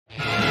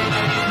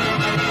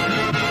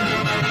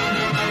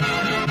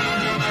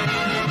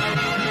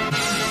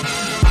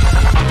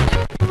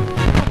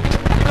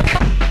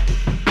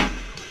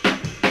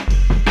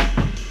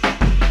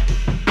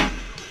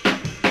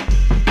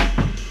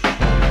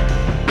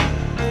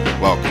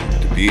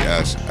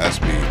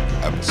BSSB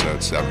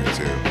episode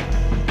 72.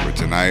 For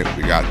tonight,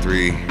 we got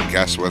 3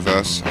 guests with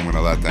us. I'm going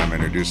to let them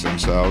introduce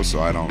themselves so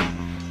I don't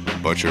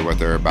butcher what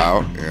they're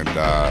about. And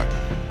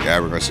yeah,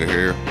 we're going to sit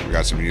here. We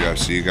got some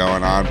UFC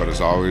going on, but as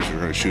always, we're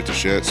going to shoot the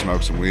shit,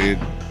 smoke some weed,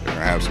 we're going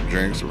to have some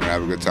drinks, we're going to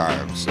have a good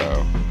time.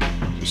 So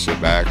just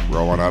sit back,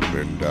 roll on up,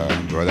 and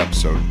enjoy the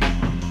episode.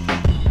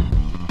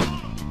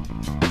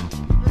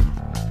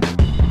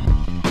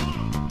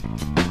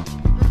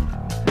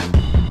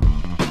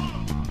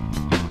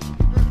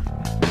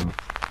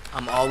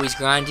 I'm always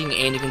grinding,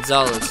 Andy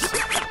Gonzalez.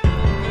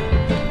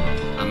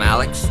 I'm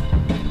Alex.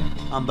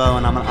 I'm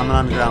Bowen. I'm an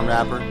underground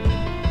rapper.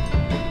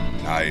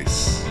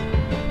 Nice.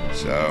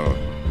 So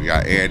we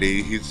got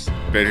Andy. He's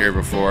been here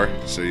before,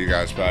 so you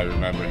guys probably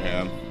remember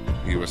him.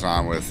 He was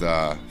on with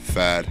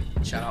Fed.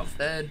 Shout out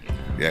Fed.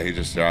 Yeah, he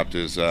just dropped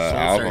his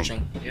album.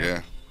 Searching.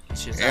 Yeah.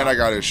 And And I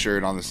got his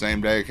shirt on the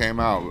same day it came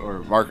out. Or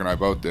Mark and I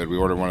both did. We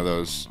ordered one of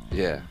those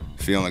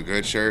Feeling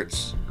Good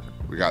shirts.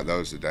 We got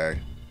those today.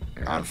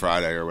 On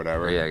Friday or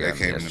whatever. Yeah, I they got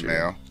came them in the yesterday.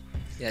 mail.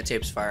 Yeah,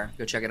 tape's fire.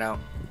 Go check it out.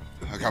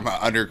 I got my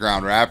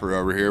underground rapper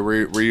over here.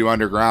 Where you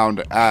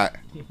underground at?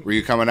 Where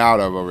you coming out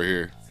of over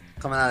here?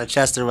 Coming out of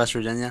Chester, West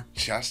Virginia.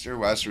 Chester,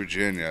 West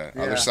Virginia.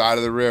 Yeah. Other side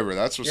of the river.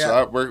 That's what's Yeah.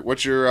 up.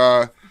 What's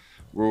your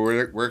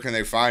where can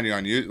they find you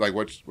on you? Like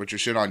what's your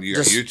shit on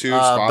Just, YouTube?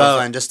 Spotify?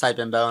 Bowen. Just type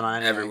in Bowen on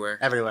anything. Everywhere.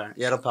 Everywhere.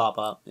 Yeah, it'll pop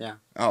up. Yeah.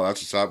 Oh, that's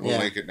what's up. We'll Yeah.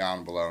 link it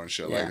down below and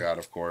shit like Yeah. that,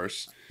 of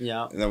course.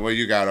 Yeah. And then what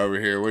you got over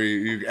here? What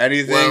you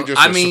anything? Well,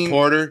 Just I a mean,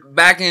 supporter?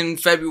 Back in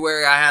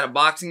February, I had a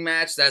boxing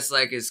match. That's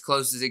like as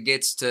close as it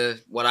gets to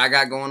what I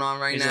got going on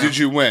right now. Did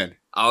you win?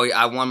 Oh,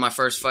 I won my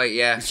first fight.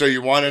 Yeah. So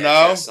you won and Yeah,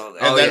 I 0, saw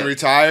that. and Oh, then yeah.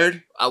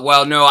 retired.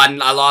 Well, no, I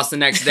lost the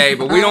next day,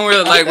 but we don't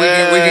really like. We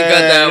can cut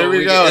that. There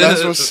we go.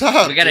 That's what's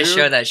up. We gotta dude.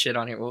 show that shit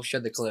on here. We'll show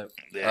the clip.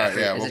 All right,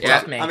 yeah. Is We'll it put-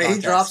 Tough Man I mean, he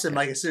contest? drops him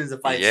like as soon as the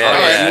fight Yeah, All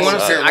starts. right, yeah, you want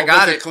to so- see? I We'll got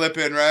put it. the clip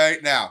in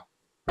right now.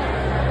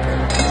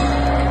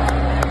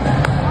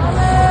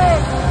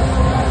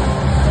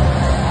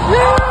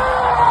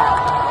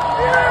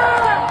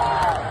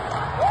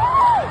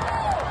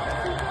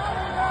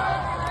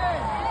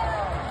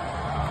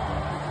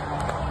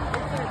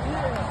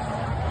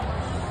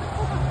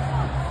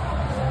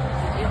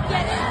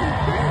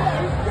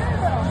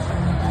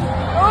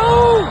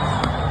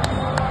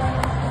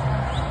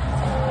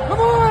 Come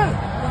on!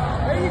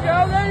 There you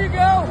go, there you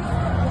go!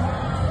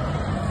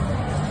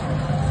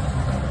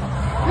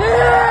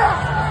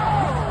 Yeah!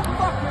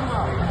 Fuck him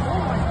up. Oh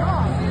my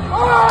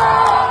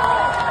god!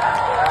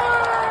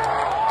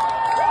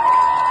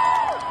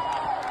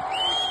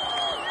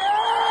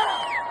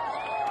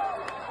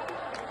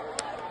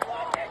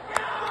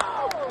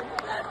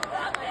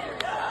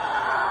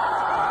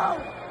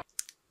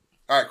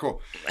 All right,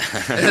 cool.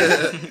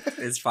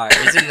 It's fire.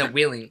 It's in the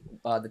wheeling,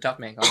 the Tough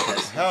Man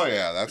contest. Hell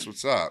yeah, that's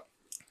what's up.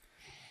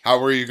 How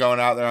were you going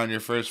out there on your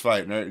first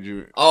fight? Did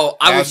you? Oh,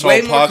 I was Asshole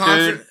way more puckered?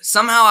 confident.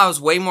 Somehow I was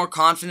way more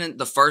confident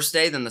the first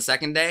day than the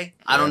second day.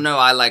 I don't know.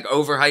 I like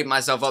overhyped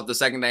myself up the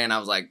second day, and I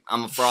was like,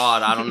 I'm a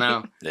fraud. I don't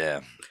know. Yeah.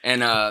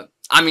 And I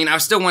mean, I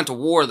still went to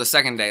war the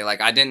second day.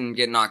 Like I didn't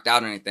get knocked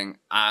out or anything.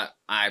 I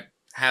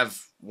have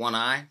one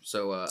eye,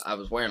 so I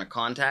was wearing a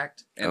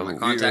contact, and my What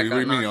contact do got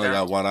you mean you knocked only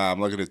out. got one eye?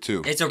 I'm looking at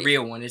 2. It's a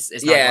real one. It's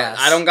not Yeah, glass.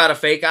 I don't got a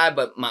fake eye,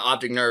 but my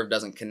optic nerve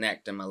doesn't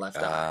connect in my left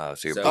eye. Oh,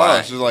 so you're Oh,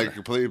 blind. so like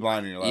completely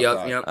blind in your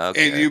left eye. Yep.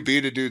 Okay. And you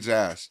beat a dude's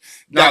ass.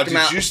 Now, Knocked him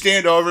did out. you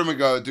stand over him and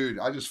go, dude,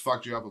 I just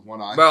fucked you up with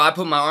one eye? Bro, I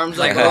put my arms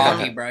Like like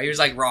Rocky, bro. He was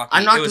like Rocky.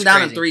 I It knocked was him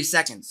down in crazy. 3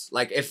 seconds.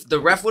 Like if the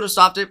ref would have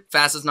stopped it,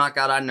 fastest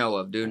knockout I know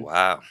of, dude.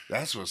 Wow.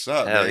 That's what's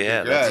up. Hell man. yeah,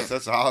 Congrats.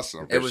 That's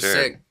awesome. It was sure.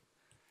 sick.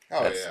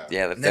 Oh, That's,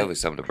 yeah. that's Then- definitely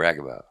something to brag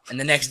about. And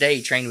the next day,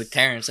 he trained with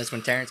Terrence. That's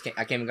when Terrence came.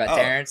 I came and got Oh,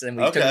 Terrence, and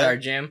we took him okay. to our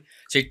gym.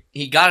 So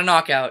he got a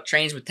knockout,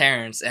 trains with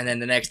Terrence, and then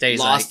the next day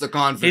he's Lost like, the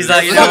confidence. he's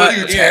like, you know Fuck what?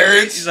 you, Yeah,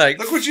 Terrence. he's like,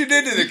 Look what you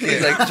did to the kid.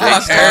 He's like, Hey,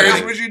 fuck Terrence,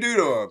 you. what'd you do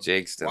to him?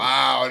 Jake's done.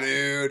 Wow,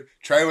 dude.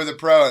 Train with a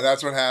pro, and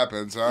that's what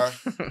happens, huh?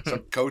 Some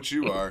coach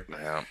you are.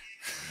 Yeah.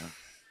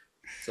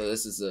 So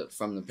this is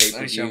from the pay let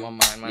per me show view.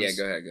 my mind. Yeah,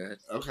 go ahead.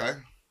 Okay.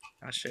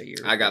 I'll show you.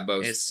 I got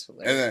both. It's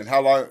And then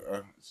how long?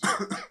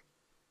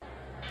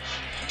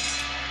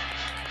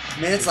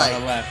 I mean, it's on like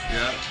the left.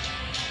 Yeah.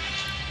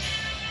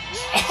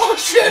 Oh,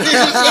 shit. He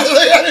just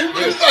I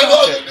didn't I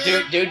love it,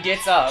 dude. Dude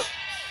gets up.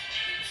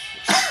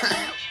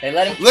 They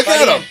let him. Look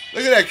fight at him. in.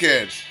 Look at that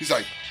kid. He's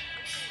like,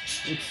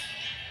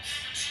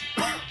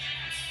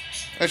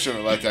 I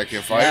shouldn't have let that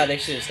kid fight. Yeah, they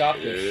should have stopped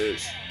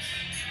it.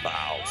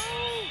 Wow.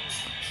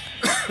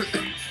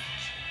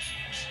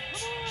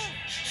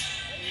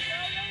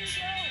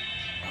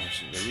 Oh,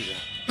 shit, there we go.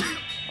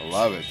 I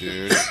love it,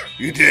 dude.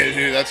 You did,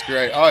 dude. That's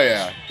great. Oh,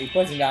 yeah. He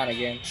puts him down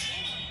again.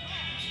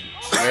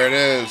 There it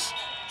is.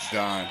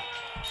 Done.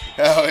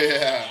 Hell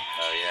yeah.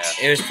 Oh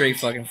It was pretty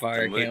fucking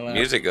fire. I yeah. can't lie.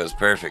 Music goes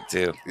perfect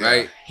too. Yeah.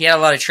 Right. He had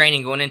a lot of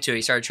training going into it.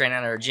 He started training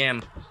at our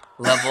gym,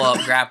 Level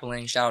Up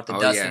Grappling. Shout out to Oh,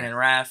 Dustin yeah. and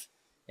Raph.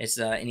 It's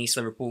in East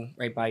Liverpool,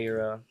 right by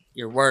your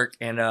work,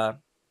 and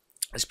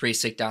it's pretty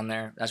sick down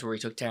there. That's where we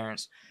took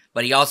Terrence.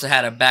 But he also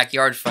had a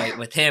backyard fight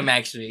with him.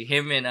 Actually,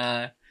 him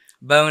and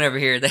Bone over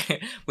here.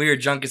 We were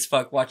drunk as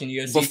fuck watching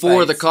UFC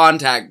Before the fights.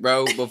 contact,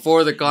 bro.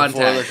 Before the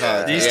contact.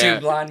 contact. These Yeah.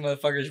 two blind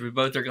motherfuckers with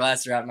both their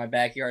glasses are out in my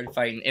backyard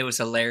fighting. It was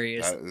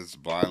hilarious. That is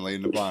blind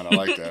leading the blind. I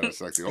like that.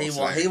 It's like the old He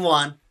won. saying. He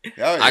won.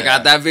 Hell yeah. I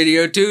got that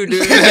video too,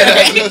 dude.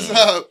 What's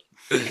up?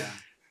 Yeah.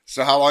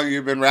 So how long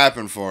you been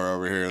rapping for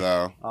over here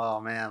though? Oh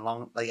man,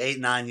 long, like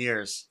 8-9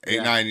 years.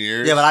 8-9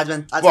 years. Yeah, but I've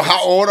been. Well,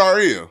 how old are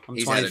you? I'm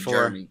He's had a 24.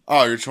 journey.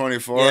 Oh, you're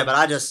 24. Yeah, but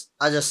I just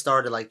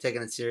started like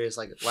taking it serious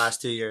like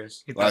last 2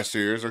 years. Last 2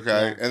 years, okay.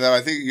 Yeah. And then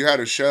I think you had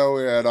a show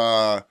at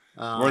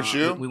weren't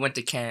you? We went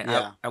to Kent.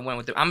 Yeah. I went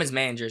with it. I'm his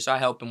manager, so I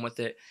help him with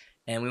it.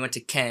 And we went to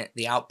Kent,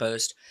 the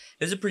Outpost.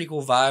 It was a pretty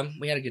cool vibe.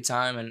 We had a good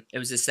time, and it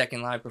was his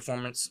second live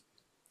performance.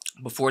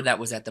 Before that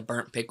was at the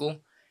Burnt Pickle,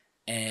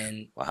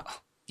 and Wow.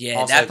 yeah,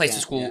 Also that place Kent,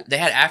 was cool. yeah. They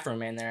had Afro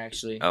Man there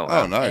actually. Oh, Oh,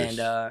 wow. nice.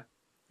 And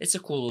it's a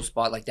cool little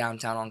spot, like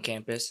downtown on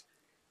campus.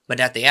 But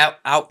at the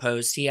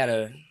Outpost, he had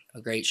a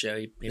great show.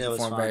 He Yeah, it was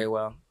performed fun. very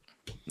well.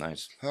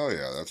 Nice. Hell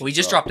yeah, that's We what's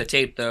just up. dropped a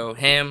tape though.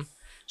 Him,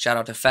 shout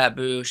out to Fat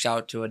Boo, shout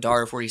out to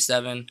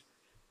Adara47,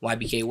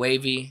 YBK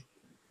Wavy,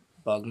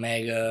 Bug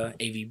Mega,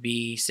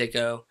 AVB,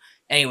 Sicko.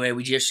 Anyway,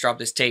 we just dropped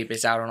this tape.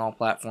 It's out on all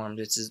platforms.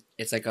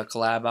 It's like a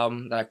collab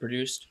album that I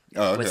produced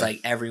Oh, okay. with like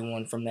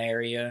everyone from the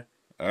area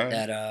All right.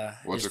 that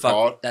What's is it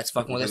called? That's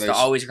fucking with What us. are The they-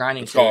 Always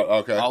Grinding. It's tape. called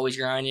okay. Always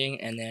Grinding,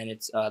 and then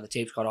it's the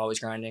tape's called Always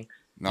Grinding.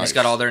 Nice. It's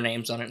got all their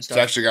names on it and It's stuff.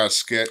 actually got a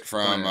skit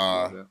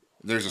from.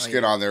 There's a Oh,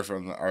 skit yeah. on there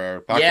from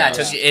our podcast. Yeah,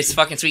 it's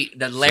fucking sweet.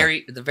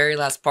 The very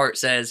last part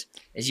says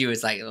is you.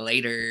 It's like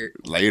later.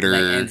 Later.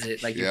 Like ends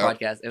it like your Yep.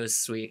 podcast. It was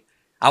sweet.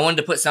 I wanted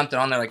to put something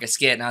on there like a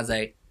skit, and I was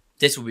like,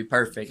 this would be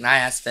perfect. And I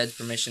asked Fed's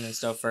permission and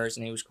stuff first,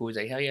 and he was cool. He's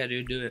like, hell yeah,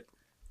 dude, do it.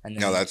 And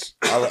then, No, that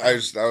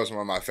was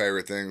one of my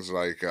favorite things.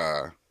 Like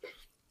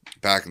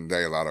back in the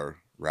day, a lot of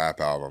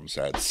rap albums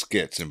had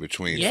skits in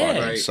between Yeah.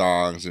 fucking Right.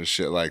 songs and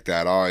shit like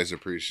that. I always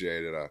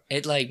appreciated it.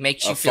 it like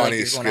makes a you feel like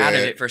funny you're going out of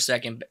skit. it for a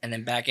second, and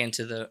then back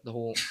into the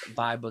whole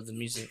vibe of the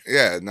music.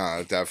 Yeah,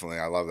 no, definitely.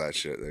 I love that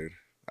shit, dude.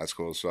 That's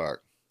cool as fuck.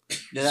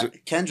 Yeah,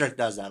 Kendrick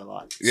does that a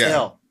lot. Yeah.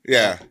 Still.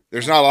 Yeah,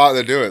 there's not a lot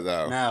that do it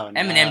though. No.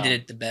 Eminem did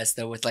it the best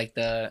though, with like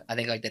I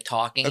think like the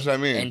talking. That's what I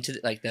mean. Into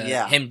like the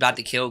Yeah. him about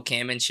to kill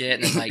Kim and shit,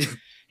 and then like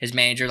his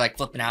manager like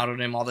flipping out on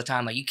him all the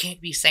time, like you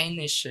can't be saying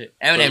this shit.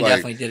 Eminem like-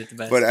 definitely did it the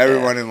best. But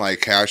everyone in like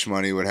Cash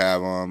Money would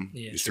have them.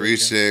 Yeah,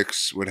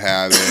 3-6 would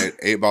have it.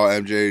 8-Ball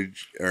MJ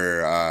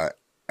or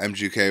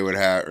MGK would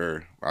have,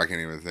 or I can't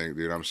even think,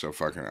 dude.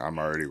 I'm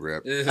already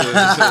ripped.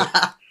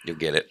 You'll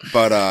get it.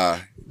 But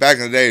back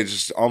in the day,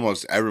 just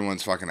almost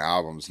everyone's fucking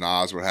albums.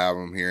 Nas would have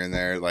them here and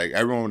there. Like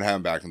everyone would have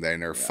them back in the day,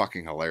 and they're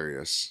fucking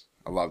hilarious.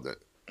 I loved it.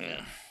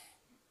 Yeah.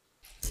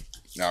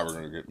 Now we're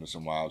gonna get into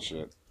some wild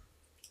shit.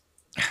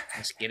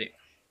 Let's get it.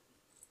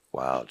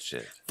 Wild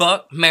shit.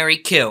 Fuck, marry,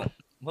 kill.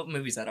 What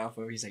movie's that off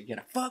of? He's like, you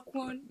gotta fuck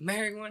one,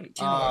 marry one,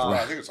 kill one. Well,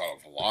 I think it's on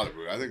a lot of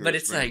movies. I think But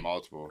there's it's been like-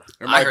 multiple.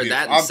 There I might heard be-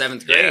 that in I'm-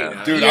 7th grade.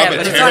 Yeah. Dude, Yeah, I'm a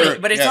but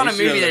terror. it's Yeah, on a we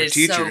should movie have that is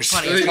teachers. so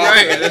funny. It's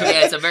Right. popular.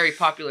 Yeah, it's a very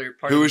popular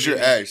part. Who of was the your?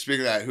 movie. Hey, speaking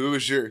of that,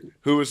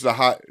 who was the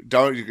hot?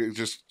 Don't you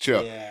just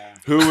chill. Yeah.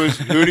 Who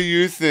do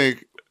you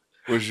think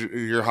was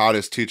your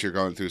hottest teacher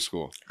going through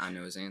school? I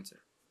know his answer.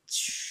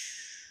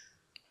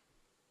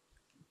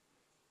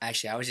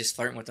 Actually, I was just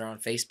flirting with her on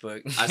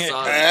Facebook. I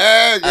saw it.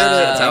 Eh, get it.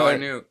 That's how I Uh,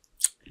 knew.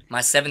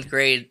 My 7th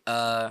grade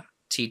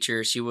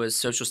teacher. She was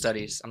social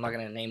studies. I'm not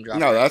gonna name drop.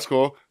 No, her. that's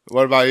cool.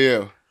 What about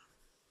you?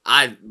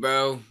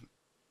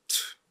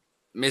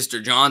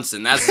 Mr.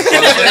 Johnson. That's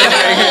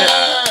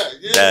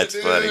Yeah, That's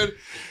dude. funny.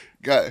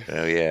 Got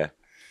Oh yeah.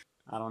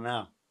 I don't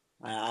know.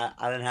 I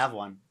didn't have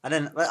one.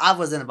 I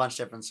was in a bunch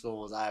of different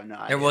schools. I have no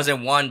idea. There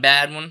wasn't one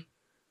bad one.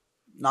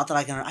 Not that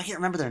I can't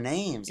remember their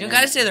names. You don't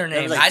man. gotta say their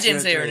There was name. I two didn't or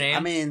say her three. name. I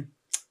mean,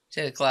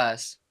 Say the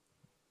class.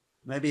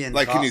 maybe in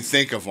like, can you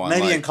think of one?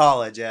 maybe like, in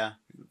college, yeah.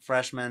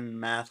 Freshman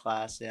math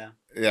class, yeah.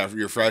 yeah, for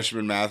your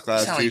freshman math You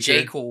class sound like teacher.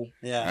 J. Cole.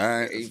 Yeah. All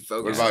right. He What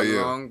focused about on the you?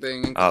 wrong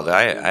thing. in Oh, college.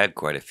 I had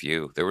quite a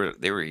few. They were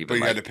But even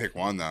you had like to pick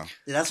one though.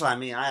 Yeah, that's what I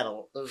mean.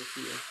 There was a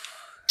few.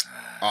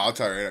 Oh, I'll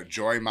tell you right now,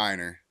 Joy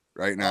Minor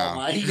right now. Oh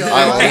my I'll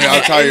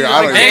God. tell you,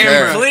 I don't even Damn,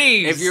 care.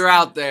 please. If you're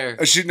out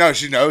there, She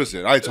knows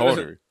it. I told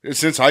her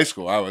since high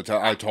school. I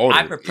told her.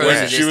 I proposed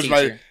Yeah, to she this was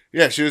teacher.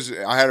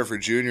 I had her for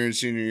junior and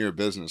senior year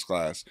business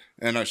class,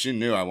 and she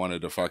knew I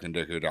wanted to fucking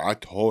dick her down. I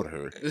told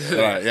her.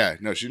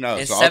 She knows.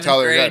 In So I'll tell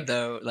 7th her grade that.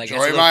 though, like as a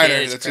Joy little Minor,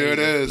 kid, it's that's who it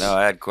crazy. is. no,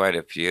 I had quite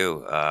a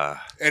few.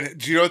 And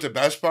do you know what the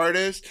best part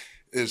is?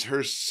 Is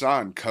her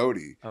son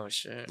Cody Oh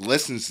shit.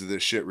 listens to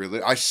this shit really?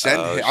 I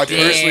send Oh, him. I shit.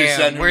 personally send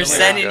Damn, him. we're the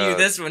sending link. you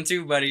this one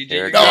too, buddy.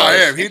 Here it No, I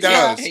goes. am. He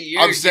does.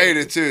 You're I'm saying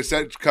it too.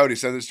 Cody,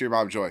 send this to your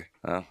mom, Joy.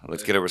 Well,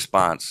 let's get a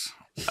response.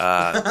 He's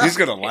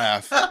gonna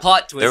laugh.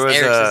 Plot twist. There was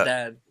Eric's his a-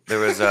 dad. There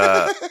was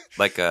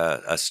like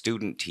a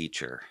student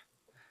teacher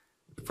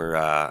for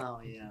Oh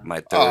yeah.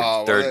 my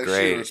Oh, third well,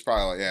 grade. She was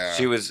probably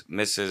She was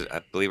Mrs.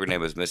 I believe her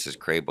name was Mrs.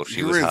 Crable. She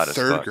you was were in hot as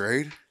third fuck.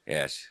 grade.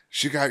 Yes.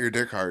 She got your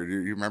dick hard. You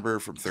remember her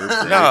from third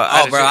grade? No,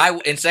 Oh, bro,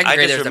 in second I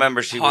grade, just there's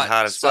remember a she was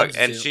hot as fuck,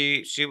 and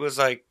substitute. she was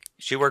like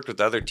she worked with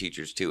other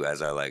teachers too.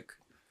 As I like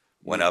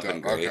went up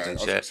in grades and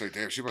I was shit. like,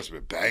 damn, she must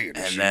have been banging.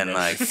 And then,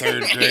 like,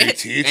 third grade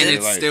teacher, And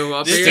it's like, still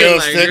up still here.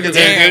 Like, sticking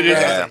damn, there.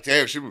 bro. Yeah. Like,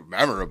 damn, she was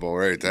memorable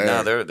right there.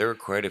 No, there were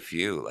quite a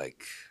few.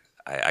 Like,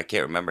 I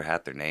can't remember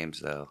half their names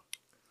though.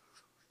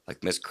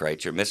 Like Miss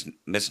Kreitzer,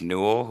 Miss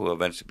Newell, who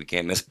eventually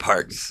became Miss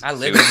Parks. I She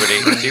live was with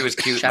pretty. her. She was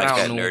cute, in, Shout like out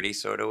that Newell. nerdy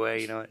sort of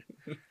way, you know.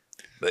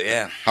 But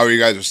yeah, How are you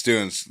guys as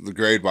students, the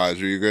grade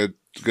wise? Are you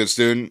good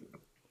student?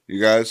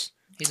 You guys?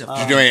 He's a Did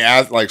you do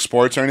any like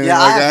sports or anything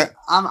like that?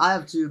 I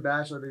have 2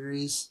 bachelor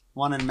degrees,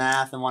 one in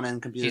math and one in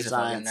computer He's a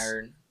fucking science.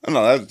 nerd. Oh,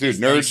 no, that's dude. He's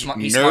Nerds, smart-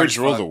 he's smart nerds as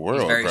rule fuck. the He's world,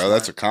 bro. very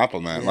That's a smart.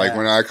 compliment. Yeah. Like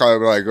when I call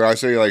it, like when I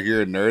say like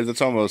you're a nerd,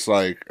 that's almost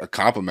like a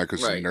compliment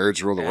because Right.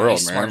 nerds rule the Yeah, world,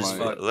 he's man. smart as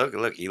Like, fuck.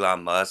 look,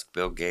 Elon Musk,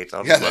 Bill Gates,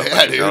 all Yeah, these yeah,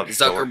 motherfuckers, dude. all these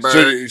dorks.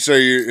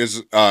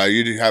 Zuckerberg. so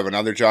you do have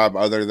another job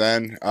other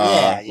than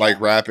Yeah. like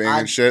rapping I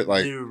and shit,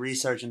 like do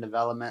research and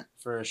development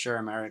for Assure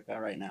America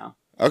right now.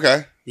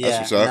 okay, Yeah,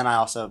 what's and up. then I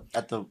also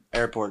at the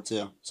airport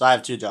too. So I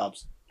have 2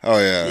 jobs. oh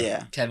yeah,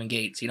 Yeah. Kevin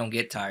Gates. He don't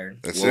get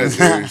tired. that's Whoa. it, dude.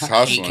 He's I hate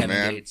hustling, Kevin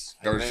man. Gates.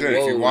 Don't Man, shit.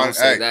 If you whoa, want, don't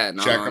say hey, that.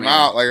 No, check no, him no.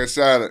 out. Like I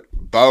said,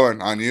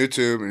 Bowen on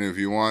YouTube, and if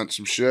you want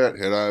some shit,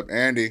 hit up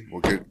Andy.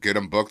 We'll get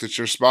him booked at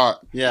your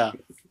spot. Yeah.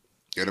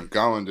 Get him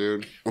going,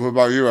 dude. What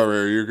about you over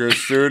here? You a good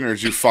student, or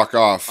did you fuck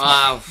off?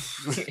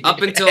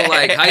 Up until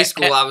like high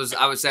school, I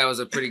would say I was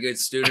a pretty good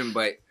student,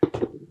 but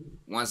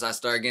once I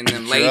started getting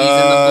them ladies in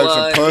Drugs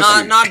the and blood,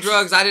 pussy. not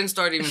drugs. I didn't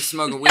start even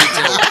smoking weed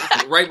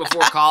till right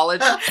before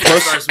college. I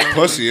started smoking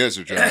Pussy is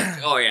a drug.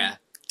 Oh yeah,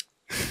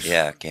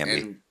 Yeah, can't be.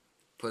 and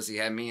pussy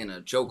had me in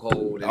a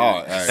chokehold. in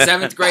Oh, hey.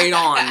 7th grade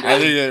on. I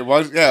Dude. think it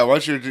was. Yeah,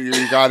 once you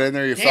got in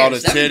there, you felt a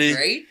titty.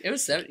 Grade? It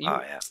was 7.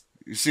 Oh yeah.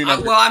 You seen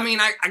Well, that? I mean,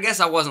 I guess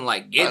I wasn't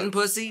like getting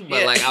pussy,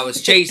 but like I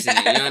was chasing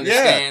it. You Yeah.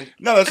 understand?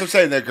 No, that's what I'm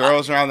saying. The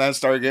girls around then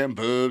start getting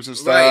boobs and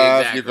stuff. Right,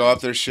 exactly. You go up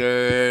their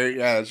shirt.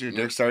 Yeah, that's your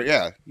dick start.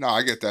 Yeah. No,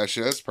 I get that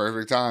shit. It's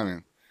perfect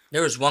timing.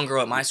 There was one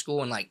girl at my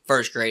school in like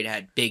 1st grade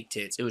had big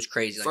tits. It was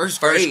crazy. Like, First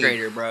first grade?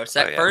 grader, bro. Oh,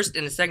 yeah. First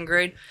and the 2nd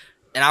grade,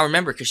 and I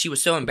remember because she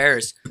was so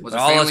embarrassed. Was But the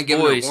all family us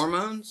giving her boys,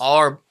 hormones?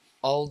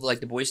 all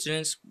like the boy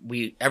students,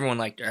 everyone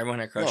liked her. Everyone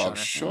had a crush Oh, on her.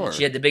 sure.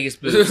 She had the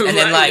biggest boobs, and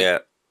then Right. like Yeah.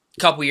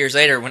 a couple years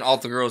later, when all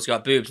the girls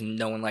got boobs, and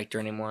no one liked her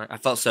anymore. I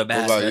felt so What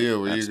bad. about you?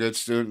 Were you a good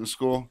student in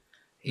school?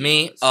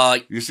 Me,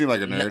 You seem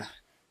like a nerd.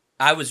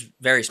 I was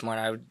very smart.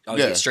 I would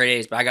always Yeah. get straight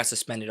A's, but I got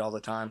suspended all the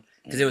time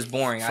because it was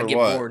boring. For I get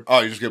what? bored. Oh,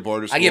 you just get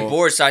bored of school? I get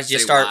bored, so I just Say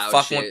start wild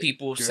fucking shit. with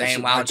people, Dude,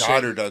 saying my wild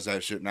daughter shit. does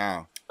that shit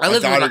now. I My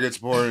lived with daughter my- gets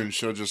bored and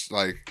she'll just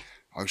like,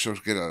 she'll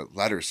get a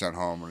letter sent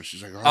home and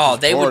she's like, I'm Oh,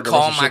 just they bored. would There call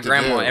wasn't my shit to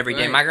grandma do. every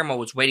day. Right. My grandma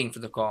was waiting for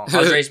the call. I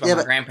was raised by Yeah, my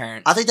but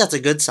grandparents. I think that's a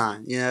good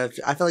sign. You know,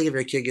 I feel like if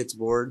your kid gets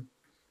bored,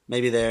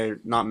 maybe they're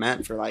not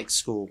meant for like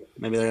school.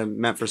 Maybe they're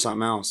meant for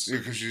something else. Yeah,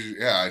 because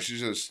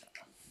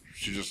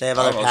she just They have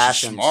I other don't know, she's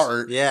passions.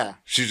 smart. Yeah.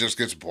 She just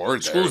gets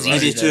bored there. School's right?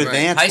 Maybe easy. too though.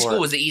 advanced High for school it.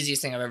 was the easiest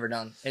thing I've ever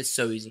done. It's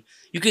so easy.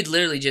 You could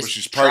literally just. Well,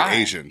 she's part try.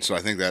 Asian, so I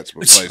think that's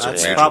what plays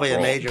That's a major probably a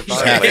role. major She's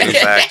part. half Played a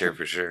Asian. factor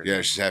for sure.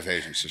 Yeah, she's half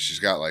Asian, so she's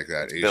got like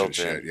that Asian built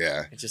shit. in.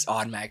 Yeah, It's just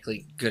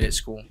automatically good at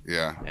school.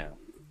 yeah.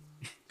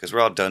 Because we're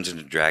all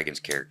Dungeons and Dragons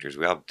characters.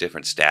 We all have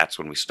different stats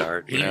when we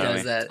start. He You know what I does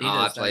mean? that. He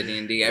I does play that.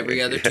 D&D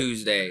every other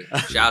Tuesday.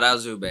 Shout out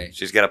Zube.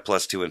 She's got a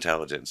 +2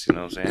 intelligence. You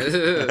know what I'm saying?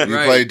 You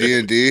Right. play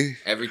D&D?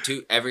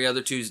 every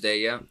other Tuesday,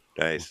 yeah.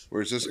 Nice.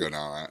 Where's this go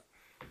down at?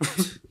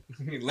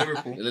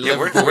 Liverpool. Yeah,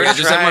 we're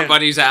just at my trying.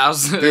 buddy's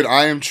house. Dude,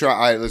 I am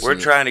trying. Listen, We're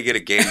trying to get a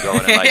game going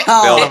and like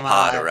Oh build a my.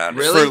 pod around it.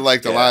 Really? for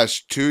like the Yeah.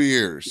 last 2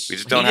 years. We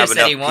just He don't just have said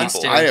enough he wants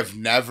people. to. I have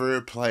never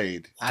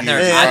played. I've D&D.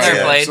 never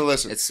Yeah. played. So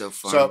listen, It's so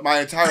fun. so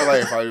my entire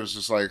life I was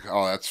just like,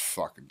 oh, that's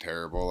fucking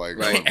terrible. Like,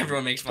 Right.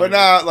 Everyone makes fun but of it.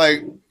 now,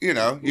 like, you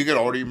know, you get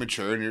older, you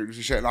mature, and you're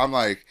shit. And I'm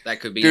like, that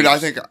could be. dude, I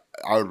think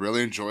I would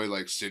really enjoy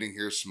like sitting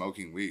here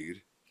smoking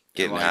weed,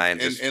 Getting like, high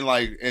and just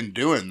and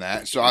doing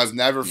that. So I've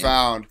never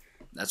found.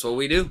 that's what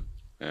we do.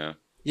 yeah.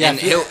 Yeah. And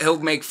he'll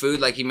make food.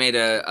 Like he made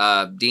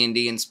a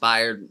D&D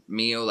inspired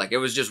meal. Like it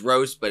was just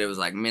roast, but it was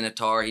like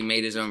Minotaur. He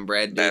made his own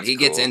bread. Dude, That's he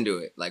gets cool. into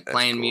it, like That's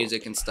playing cool.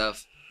 music and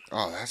stuff.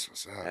 Oh, that's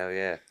what's up. Hell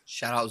yeah.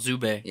 Shout out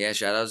Zube. Yeah,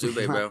 shout out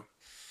Zube, bro.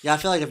 Yeah, I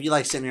feel like if you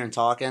like sitting here and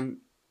talking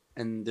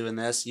and doing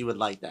this, you would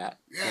like that.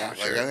 Yeah, like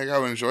sure. I think I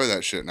would enjoy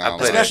that shit now. I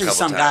played it a Especially couple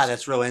some guy times.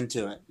 that's real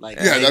into it. Like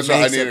Yeah, it that's why I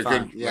makes need it a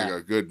fun. good, Yeah. like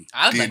a good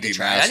I would like D&D to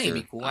try. I think master. it'd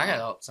be cool. I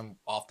got some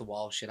off the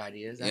wall shit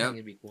ideas. I Yep. think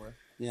it'd be cool.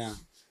 Yeah.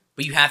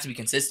 But you have to be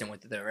consistent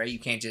with it though, right? You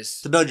can't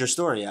just. To build your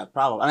story, yeah,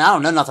 probably. I mean, I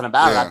don't know nothing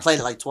about it. Yeah. I played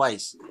it like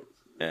twice.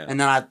 Yeah. And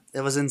then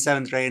it was in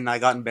 7th grade and I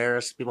got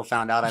embarrassed. People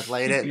found out I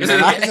played it. And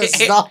then I just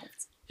stopped.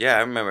 Yeah,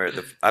 I remember.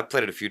 I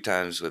played it a few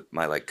times with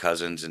my like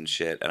cousins and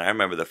shit, and I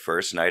remember the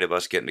first night of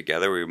us getting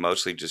together, we were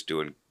mostly just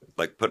doing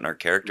like putting our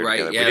character Right?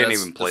 together. Yeah, We didn't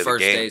that's- even play the the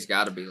first game, day's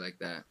got to be like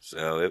that.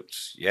 so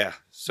it's yeah.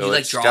 So Do you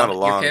like it's draw kind of a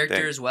your long character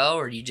thing. as well,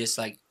 or do you just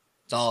like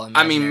it's all? I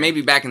Imaginary? mean,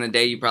 maybe back in the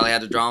day you probably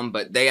had to draw them,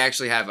 but they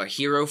actually have a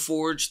Hero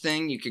Forge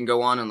thing. You can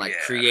go on and like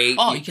Yeah. create.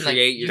 Oh, you can, like,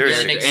 create your there's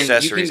character, and you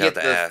accessories can out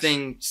get the the ass.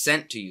 thing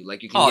sent to you.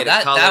 Like you can Oh, get it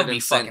that colored would be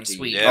and sent fucking to you.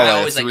 sweet. Yeah. I Oh,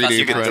 always like 3D custom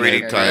You can printed 3D characters.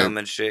 print type. them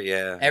and shit.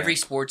 Yeah. Every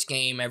sports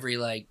game, every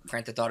like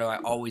Grand Theft Auto, I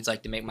always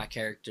like to make my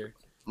character.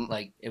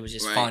 Like it was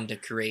just Right. fun to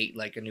create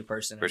like a new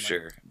person. For and, like,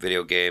 sure.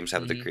 Video games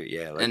have to Mhm. create.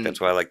 Yeah, like And- that's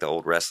why I like the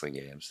old wrestling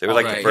games. They were Oh,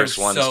 like right. the They were first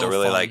ones so to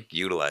really fun. like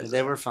utilize.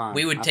 They were fun.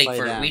 We would I take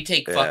played them.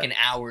 Yeah. fucking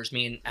hours,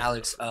 me and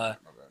Alex, to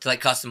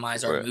like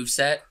customize our Right.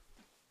 moveset.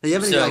 Do you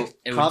have any So, like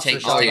it would cups take or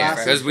us shot taking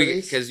glasses Because for we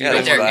these? because you Yeah,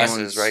 don't there's want there- glasses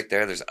ones right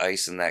there. There's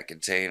ice in that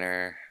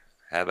container.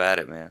 Have at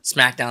it, man.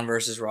 SmackDown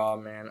versus Raw,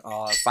 man.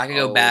 If I could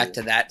go back Oh.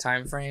 to that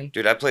time frame,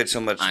 Dude, I played so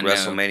much I know.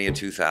 WrestleMania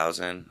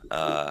 2000.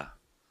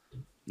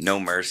 No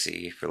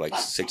Mercy for like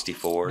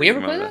 64. We You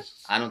ever played remember that?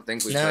 I don't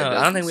think we No, played those.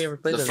 I don't think we ever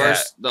played the those.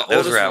 first. The Those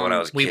oldest were out one when I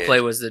was a we kid.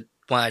 played was the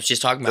one I was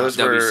just talking about Those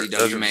were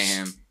WCW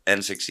Mayhem.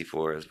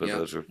 N64s, but Yep.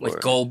 those were with for.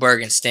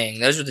 Goldberg and Sting.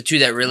 Those were the two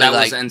that really That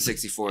like. was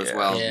N64 as Yeah.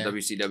 well. Yeah.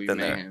 WCW Then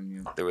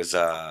Mayhem. There was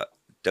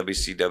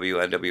WCW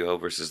NWO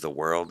versus the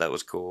World. That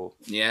was cool.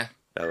 Yeah.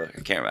 That was,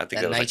 I can't remember. I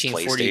think That that was like PlayStation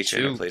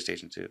 1942. or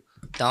PlayStation 2.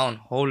 Don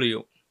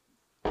Julio.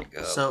 Like,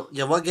 So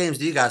yeah, what games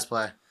do you guys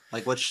play?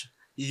 Like which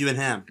you and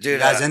him? Dude, you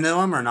guys uh, into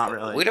them or not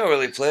really? we don't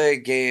really play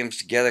games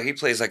together. He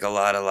plays like a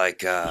lot of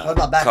like What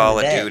about back in Call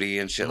the of day? Duty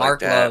and shit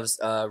Mark like that. loves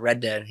Red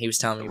Dead. He was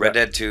telling me. Red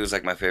about- Dead 2 is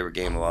like my favorite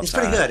game of all It's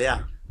time. pretty good,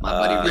 yeah. My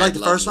buddy. You You Red like the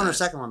loves first one or that.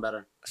 second one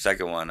better?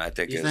 Second one, I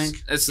think, You is.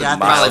 think? It's Yeah, I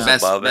think probably so.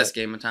 best Above it. best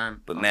game of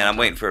time. But man, I'm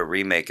waiting for a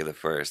remake of the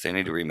first. They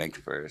need to remake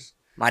the first.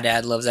 My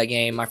dad loves that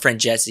game. My friend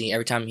Jesse,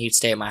 every time he'd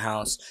stay at my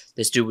house,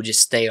 this dude would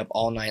just stay up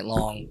all night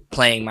long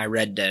playing my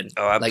Red Dead.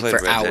 Oh, I like played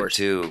for Red hours.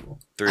 Dead 2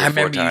 3 I or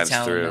 4 remember you times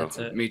telling through. that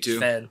to Me too.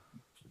 Fed.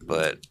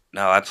 But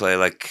no, I play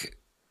like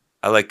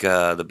I like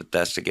the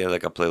Bethesda game.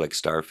 Like I play like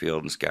Starfield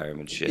and Skyrim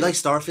and shit. You like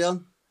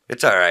Starfield?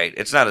 It's all right.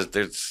 It's not as.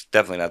 It's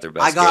definitely not their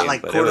best. I got game,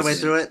 like but it quarter was- way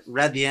through it,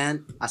 read the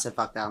end. I said,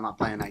 "Fuck that! I'm not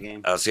playing that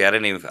game." Oh, see, I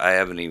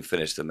haven't even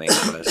finished the main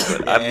quest,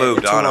 but Yeah, I've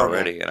moved it's on horrible.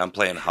 already, and I'm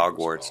playing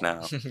Hogwarts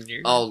now.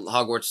 Oh,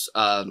 Hogwarts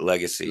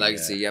Legacy.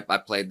 Legacy. Yeah. Yep, I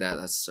played that.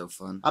 That's so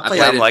fun. I I played-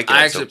 played I'm it. liking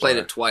I it actually so played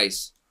far. it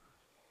twice.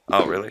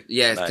 Oh, really?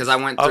 Yeah, Nice. because I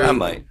went Oh, through. I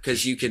might.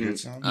 Because you can.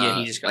 Yeah,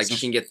 he just got like you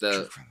some. can get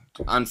the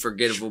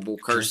unforgettable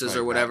curses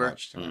or whatever.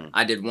 Mm.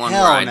 I did one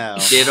Hell where I no.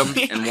 did them and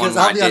one Because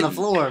where I I'll be on the didn't.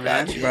 floor,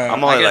 man.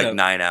 I'm only like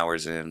 9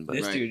 hours in, but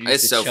This Right. dude It's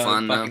used to so chug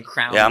fun, though. fucking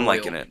Crown yeah, I'm Royal.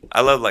 liking it.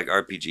 I love like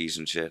RPGs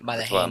and shit. By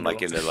the That's why I'm like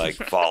handle. into like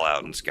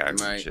Fallout and Skyrim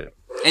and Right. shit.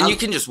 And you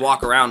can just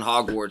walk around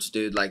Hogwarts,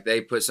 dude. Like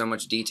they put so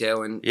much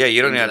detail in. Yeah,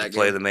 you don't into even have to that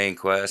play game. the main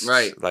quest.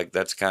 Right. Like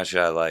that's the kind of shit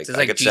I like. So it's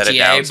I like could set it GTA,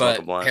 down, smoke a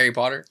but blunt. Harry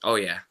Potter. Oh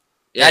yeah.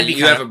 Yeah, That'd be you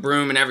kinda- have a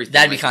broom and everything.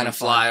 that'd be like, you kinda can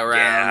fly fun. around.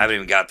 Yeah, I haven't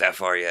even got that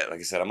far yet.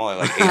 Like I said, I'm only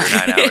like 8 or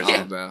 9 hours Oh,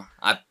 in. bro.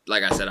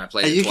 Like I said, I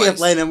played Hey, it you twice. can't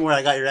play them where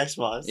I got your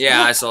Xbox.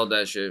 Yeah, I sold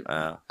that shit.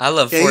 I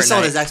love Yeah, he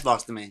sold his Fortnite.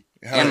 Xbox to me.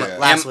 Hell and, yeah.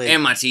 Last week.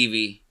 and my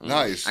TV.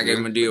 Nice. I gave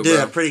him a deal, Dude,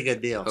 bro. a pretty good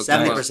deal. Okay.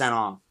 70%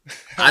 off.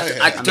 I Hell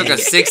yeah. took a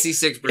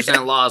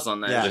 66% loss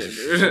on that Yeah.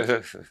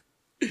 shit.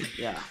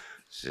 Yeah.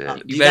 Shit.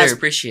 You You better guys-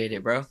 appreciate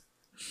it, bro.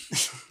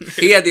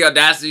 He had the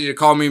audacity to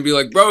call me and be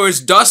like, "Bro, it's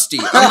dusty."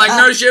 I'm like,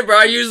 "No shit, bro.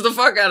 I used the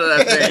fuck out of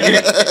that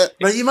thing."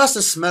 But you must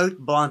have smoked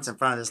blunts in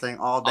front of this thing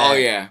all day. Oh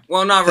yeah.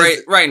 Well, not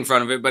right in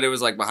front of it, but it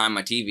was like behind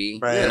my TV,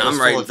 Right, and it was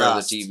I'm right full in of front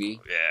dust. of the TV.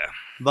 Yeah.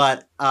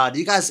 But do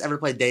you guys ever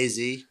play DayZ?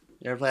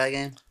 You ever play that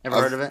game? Ever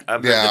heard of it?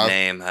 I've heard Yeah, the I've-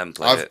 name. I haven't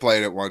played I've it.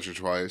 played it once or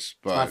twice, It's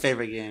my but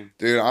favorite game.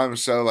 dude, I'm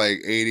so like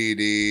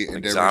ADD and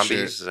Like different zombies? shit.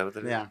 Is that what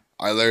that is? Yeah.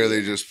 I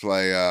literally just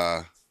play.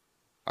 I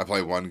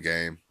play one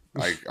game.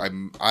 Like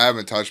I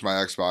haven't touched my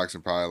Xbox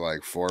in probably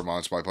like 4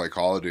 months. But I play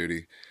Call of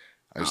Duty.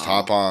 I just Oh.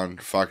 hop on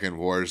fucking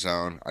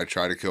Warzone. I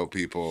try to kill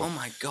people. Oh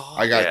my god.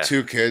 I got Yeah.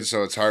 2 kids,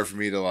 so it's hard for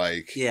me to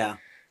like Yeah.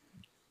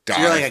 die.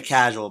 So you're like a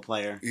casual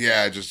player.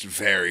 Yeah, just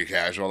very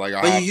casual. Like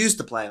I But hop, you used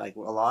to play like a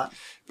lot.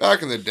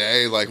 back in the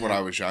day, like when Yeah.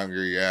 I was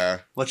younger. Yeah.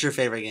 What's your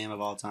favorite game of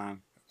all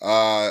time?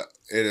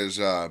 It is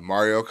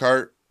Mario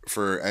Kart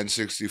for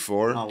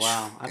N64. Oh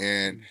wow.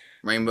 And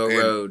Rainbow And-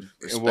 Road.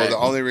 well, the Respect.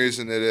 only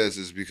reason it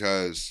is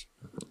because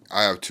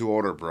I have 2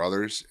 older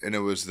brothers, and it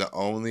was the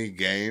only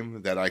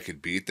game that I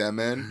could beat them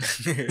in,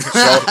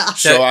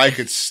 so I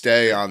could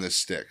stay on the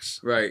sticks.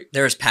 Right.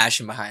 There was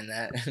passion behind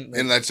that.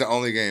 And that's the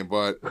only game.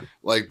 But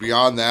like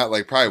beyond that,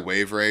 like probably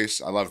Wave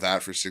Race. I love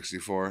that for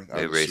 64. That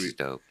Hey, was race is sweet.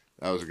 dope.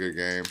 That was a good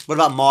game. What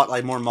about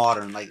like more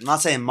modern? Like I'm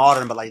not saying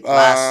modern, but like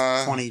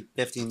last 20,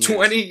 15 years.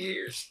 20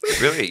 years.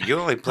 Really? You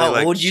only play How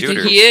like old do you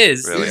shooters. think he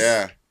is? Really?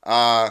 Yeah.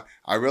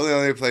 I really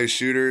only play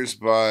shooters,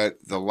 but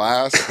the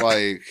last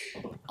like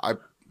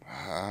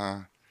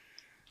I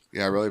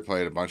really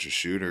played a bunch of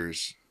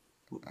shooters.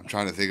 I'm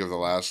trying to think of the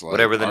last like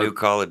Whatever the art- new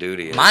Call of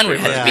Duty is. Mine would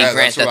pretty have much. to be Yeah,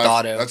 Grand that's what Theft I-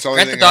 Auto. that's the only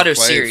Grand thing Theft I Auto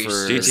played series. for-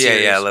 The GTA,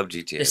 series. yeah, I love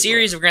GTA. The as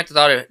series of Grand Theft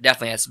Auto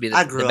definitely has to be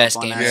I the grew best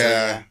up on game. that.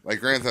 Yeah, like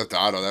Grand Theft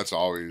Auto. That's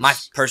always My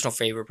personal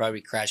favorite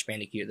probably Crash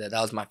Bandicoot. That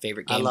was my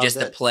favorite I game loved just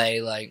to it. play.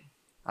 Like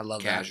I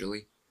love that.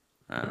 Casually.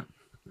 well.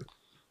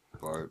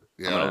 But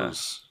yeah, I'm gonna- it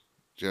was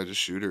just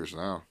shooters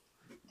now.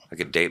 I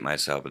could date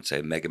myself and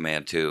say Mega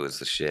Man 2 is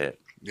the shit.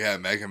 Yeah,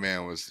 Mega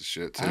Man was the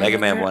shit too. Mega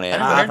Man 1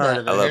 and I've 2. heard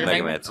of it. I love Heard Mega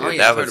of Man 2. Oh yeah,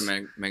 that I've heard was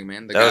of Mega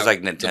Man. The that guy was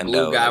like with the Nintendo.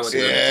 blue guy with the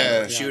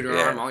Yeah. shooter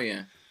Yeah. arm. Oh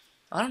yeah.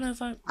 I don't know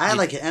if I. I had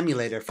like an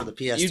emulator for the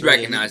PS3. You'd and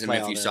recognize could him play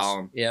if all you this. saw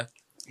him. Yeah.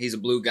 He's a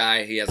blue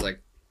guy. He has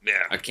like yeah.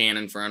 a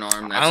cannon for an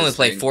arm. I That's only his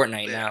play thing.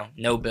 Fortnite Yeah. now.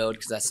 No build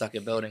because I suck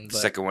at building. The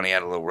But second one he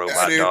had a little Yeah,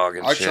 robot dude, dog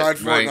and I shit.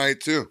 tried Right. Fortnite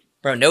too.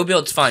 Bro, no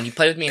build's fun. You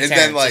play with me and And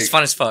Terrence. then, like- It's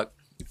fun as fuck.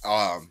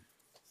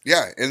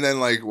 Yeah, and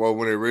then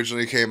when it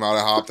originally came out,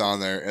 I hopped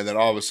on there, and then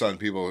all of a sudden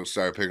people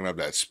started picking up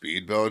that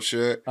speed build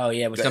shit. Oh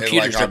yeah, with And,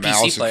 computers like, or on PC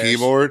mouse and players.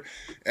 keyboard,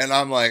 and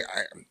I'm like,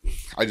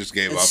 I just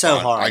gave It's up. so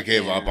on hard, I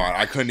gave yeah. up on.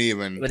 I couldn't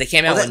even. But they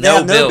came out Well, with they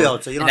have no no build,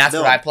 build, so you don't and have that's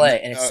to what I build.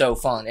 play, and it's so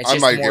fun. It's I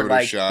just might more give it a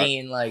like shot.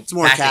 being like It's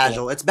more tactical.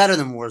 casual. It's better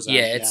than Warzone.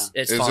 Yeah, it's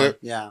Is fun. it?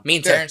 Yeah. Me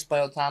and Yeah. Terrence play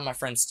all the time. My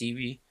friend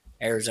Stevie,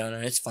 Arizona.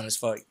 It's fun as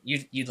fuck.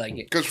 You'd like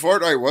it. Because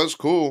Fortnite was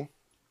cool,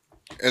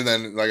 and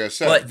then like I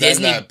said, But then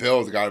Disney- that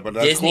build got it. But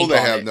that's Disney cool. They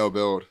bought have it. no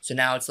build. So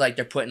now it's like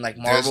they're putting like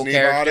Marvel Disney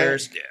bought it?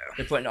 characters. Yeah.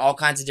 They're putting all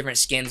kinds of different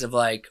skins of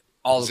like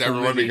all Is the cool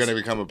everyone movies. going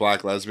to become a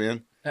black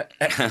lesbian? I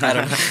don't know.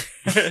 I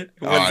What's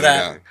don't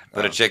that? know.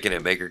 Put a chicken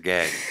in Baker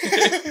Gay.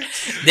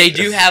 They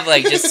do have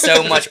like just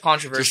so much It's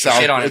controversial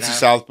shit on it It's a now.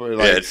 South Park.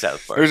 Like, Yeah, it's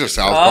South Park. there's a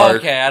South Oh, Park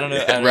okay. I don't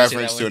know. I don't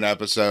reference see to that an one.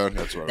 episode.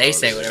 That's what it They was.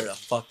 say whatever the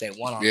fuck they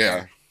want on Yeah.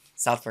 there.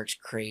 South Park's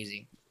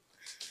crazy.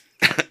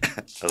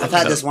 I've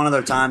had this one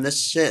other time.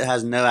 This shit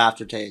has no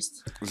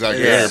aftertaste. Is that It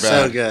good is or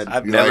so bad? good.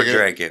 I've You never like it?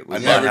 drank it. We I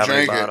bought never how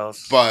many drank it,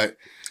 bottles? but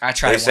I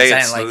tried They it once. say I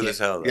it's didn't like smooth it. as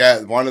hell. Though.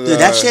 yeah, one of the Dude,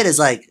 that shit is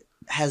like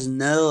has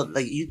no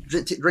like you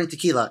drink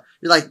tequila.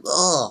 You're like,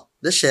 oh,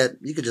 this shit.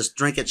 You could just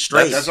drink it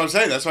straight. That's what I'm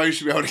saying. That's why you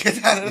should be able to get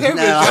that in there.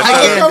 No, bitch. I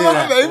can't Come do on,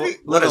 that. baby.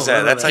 What is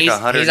that? That's like He's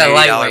 $180 a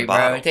lightweight, bro.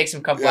 bottle. It takes him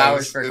a couple Yeah,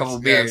 hours for a couple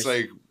beers.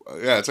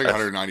 Yeah, it's like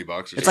 $190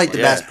 or It's like the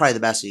something. best, probably the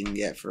best you can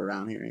get for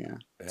around here. Yeah,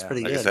 it's Yeah,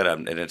 pretty like good. I said,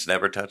 and it's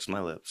never touched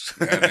my lips.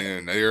 Yeah,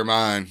 man, now you're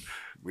mine.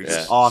 We Yeah.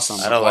 just Awesome.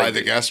 I don't supply like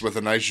the it. guest with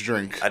a nice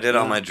drink. I did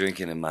all Yeah. my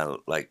drinking in my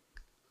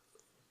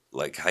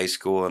like high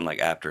school and like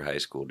after high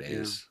school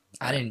days.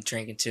 I didn't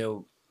drink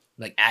until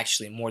like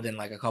actually more than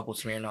like a couple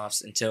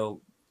Smirnoffs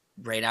until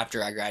right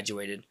after I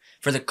graduated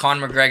for the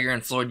Conor McGregor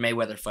and Floyd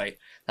Mayweather fight.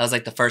 That was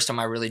like the first time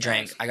I really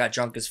drank. I got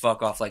drunk as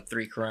fuck off like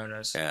 3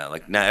 Coronas. Yeah,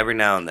 like now every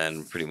now and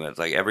then, pretty much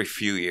like every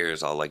few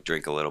years, I'll like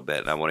drink a little bit,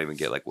 and I won't even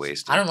get like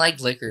wasted. I don't like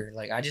liquor.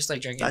 Like I just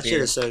like drinking That beer.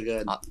 shit is so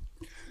good.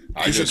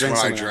 I You should just drink when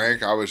I some of that.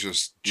 drank, I was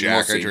just We'll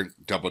Jack. I see. drink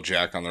double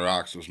Jack on the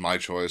rocks. It was my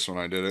choice when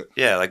I did it.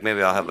 Yeah, like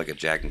maybe I'll have like a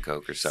Jack and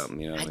Coke or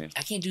something. You know what I mean?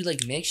 I can't do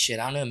like mixed shit.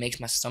 I don't know. It makes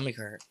my stomach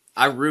hurt.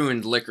 I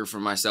ruined liquor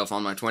for myself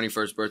on my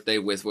 21st birthday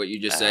with what you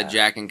just said, Ah.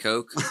 Jack and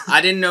Coke. I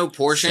didn't know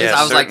portions. Yeah,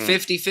 I was like certain-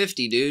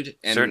 50-50, dude.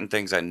 And Certain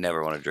things I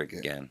never want to drink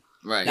again.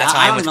 right. That's how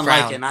I I am don't with even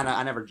Crown. like it. And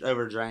I never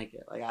overdrank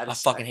it. Like I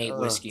just fucking hate ugh,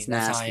 whiskey. it's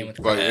That's how I nasty. am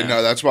with But Yeah.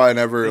 no, that's why I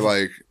never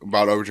like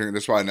about overdrinking.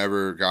 That's why I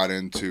never got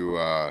into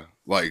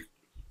like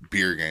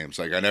beer games.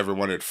 Like I never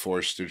wanted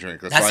forced to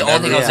drink. That's why the I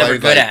only thing I was never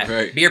ever played, good like, at.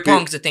 right. Beer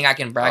pong's the thing I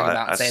can brag Oh,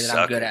 about I and say that suck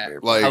I'm good at at. beer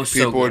Like I was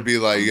so people would good. be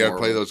like, you I'm gotta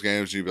play horrible. those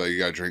games. You'd be like, you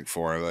gotta drink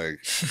 4. Like,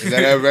 and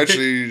then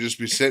eventually you just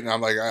be sitting.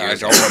 I'm like, I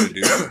don't want to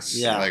do this.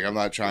 Yeah. Like I'm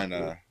not trying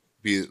to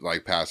be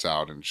like pass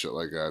out and shit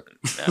like that.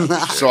 Yeah, for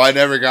sure. So I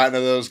never got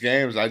into those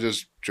games. I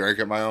just drank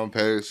at my own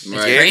pace.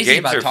 Right. crazy Games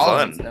about are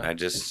tolerance, fun.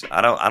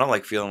 though. I don't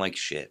like feeling like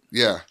shit.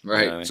 Yeah, Right. You know what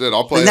I mean? that's it.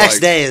 I'll play The next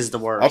like, day is the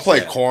worst. I'll play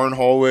Yeah.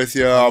 cornhole with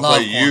you. I'll love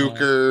play cornhole.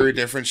 euchre,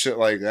 different shit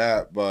like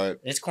that. But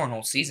It's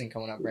cornhole season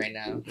coming up right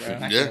now, bro.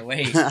 I Yeah. can't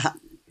wait. Uh,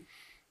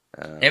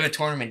 They have a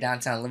tournament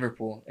downtown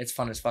Liverpool. It's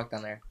fun as fuck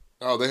down there.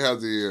 oh, they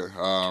had the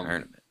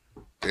tournament.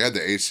 they had the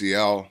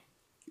ACL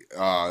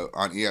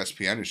on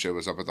ESPN and shit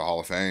was up at the Hall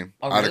of Fame.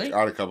 Oh, I really?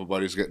 had a couple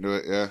buddies getting to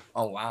it. Yeah,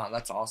 Oh wow,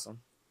 that's awesome.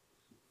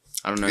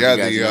 I don't know Yeah,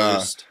 if you guys the,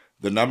 noticed.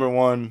 the number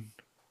one.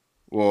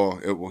 Well,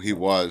 he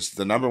was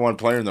the number one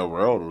player in the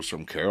world. Was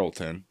from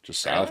Carrollton,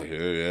 just south of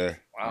here. Yeah,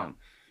 Wow.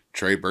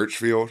 Trey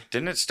Birchfield.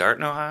 Didn't it start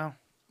in Ohio?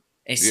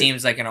 It Yeah.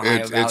 seems like an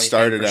Ohio Valley It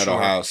started thing for at sure.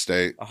 Ohio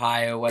State.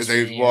 Ohio, West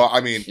They, Virginia. well,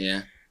 I mean,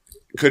 Yeah.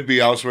 could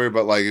be elsewhere,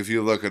 but like if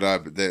you look it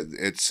up,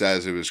 it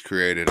says it was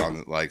created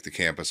on like the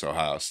campus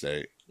Ohio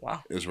State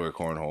Wow. is where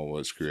cornhole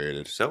was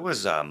created. So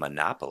was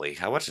Monopoly.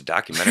 I watched a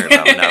documentary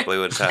about Monopoly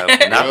one time.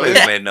 Monopoly was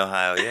Really? made in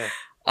Ohio. Yeah,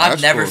 I've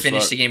That's never cool as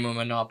finished fuck. a game of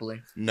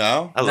Monopoly.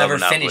 No, I love Never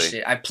Monopoly. finished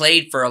it. I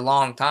played for a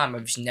long time.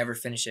 I've just never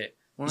finished it.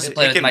 Well, Used to It,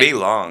 play it with can my- be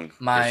long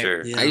my- for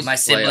sure. Yeah. I used my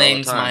to play all the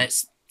siblings, time. my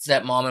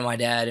stepmom, and my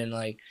dad, and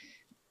like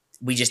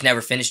we just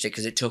never finished it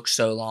because it took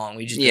so long.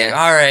 We just be Yeah. like,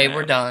 all right, Yeah.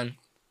 we're done.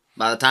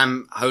 By the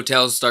time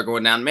hotels start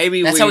going down,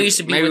 maybe That's how it used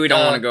to be maybe with we don't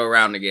the- want to go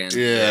around again.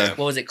 yeah.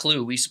 What was it?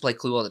 Clue. We used to play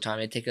Clue all the time.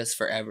 It'd take us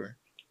forever.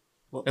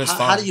 Well, It was how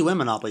fun. do you win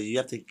Monopoly? You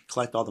have to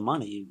collect all the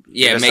money.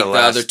 Yeah, Guess make the the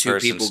last other 2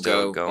 person people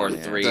still go, going, or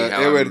yeah. 3, It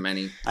however would-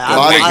 many. A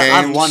lot of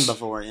I've games- won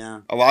before.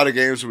 Yeah. A lot of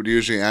games would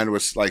usually end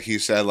with like he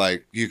said,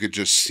 like you could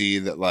just see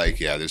that, like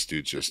this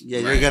dude's just. Yeah,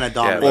 Right. you're gonna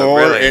dominate. but Or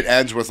really- it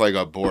ends with like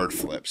a board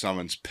flip.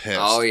 Someone's pissed.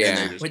 Oh, yeah. and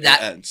they just, With it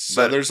that- ends.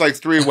 So But- there's like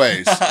 3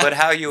 ways. But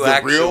how you The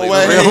actually real win.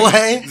 way? Real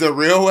way? The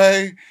real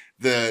way,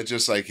 the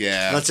just like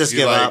Let's just you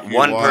give like, up. you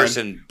One won,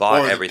 person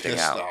bought or the everything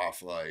pissed out.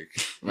 Off, like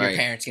Your Right.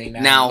 parents getting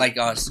mad. Now- like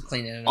us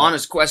cleaning it up.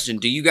 Honest question: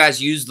 do you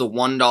guys use the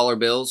 $1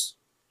 bills?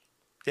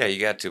 Yeah, you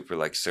got to for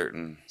like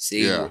certain.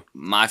 See, Yeah.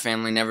 my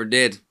family never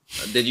did.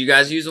 Did you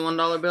guys use the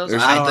 $1 bills?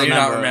 There's- I don't do not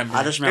remember. remember.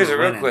 I just remember. Here's a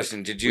real winning.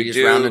 question: Did you We just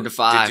do? rounded to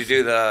 5. Did you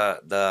do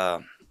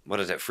the what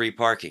is it? Free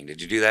parking?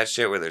 Did you do that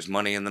shit where there's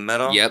money in the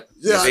middle? Yep.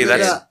 Yeah, See, I did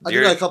that's- that. I did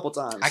you're- that a couple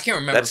times. I can't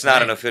remember. That's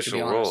not an playing, to be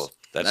official honest. rule.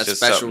 That's just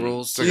special something-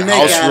 rules. It's like You a make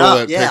house that rule up.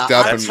 that Yeah, picked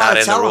up I That's and try not to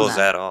in the tell 'em rules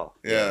that. at all.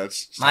 yeah,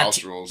 it's My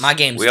house rules. my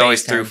game's We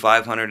always phase threw 10.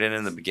 500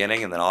 in the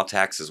beginning, and then all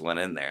taxes went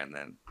in there, and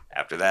then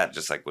after that,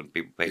 just like when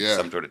people paid Yeah.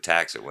 some sort of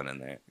tax, it went in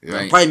there. Yeah.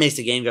 Right. Probably makes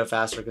the game go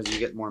faster because you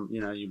get more.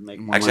 You make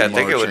more. Actually, I money.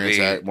 think it would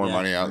be- more yeah.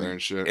 money out there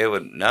and shit. It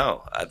would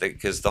no, I think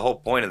because the whole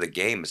point of the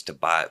game is to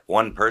buy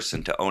one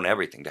person to own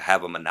everything, to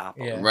have a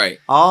monopoly. Yeah. Right.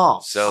 Oh,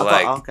 So,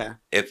 I thought- like, okay.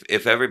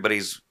 If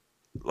everybody's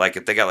like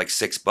if they got like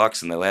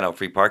 $6 and they land on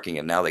free parking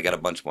and now they got a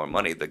bunch more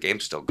money, the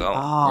game's still going.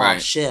 Oh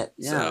Right. shit!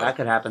 Yeah, So- that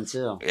could happen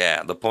too.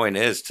 Yeah, the point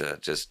is to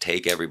just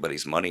take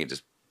everybody's money and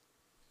just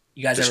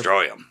You guys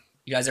destroy them.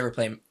 ever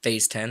play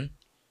Phase 10?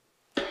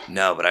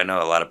 No, but I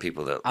know a lot of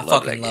people that I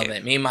love fucking that love game.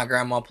 it. Me and my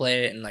grandma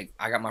play it, and like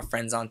I got my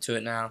friends onto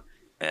it now.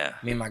 Yeah,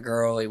 Me and my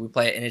girl, like, we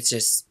play it, and it's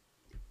just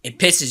it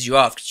pisses you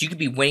off because you could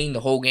be winning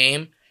the whole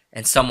game,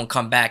 and someone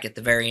come back at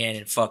the very end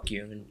and fuck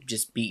you and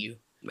just beat you.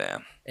 yeah.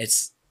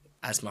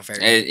 That's my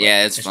favorite.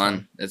 Yeah, it's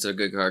fun. It's a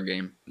good card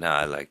game. No,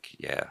 I like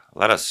a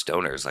lot of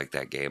stoners like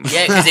that game.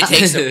 Yeah,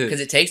 because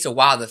it takes a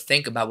while to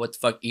think about what the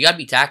fuck. You gotta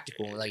be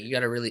tactical. Like you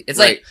gotta really. It's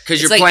Right, like because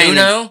it's you're like playing.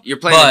 Uno, You're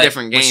playing but a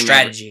different with game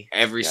strategy.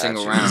 every Gotcha.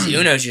 single See, round. See,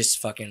 Uno's just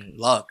fucking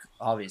luck,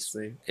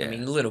 obviously. Yeah. I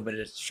mean, a little bit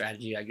of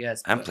strategy, I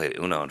guess. I haven't but played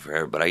Uno in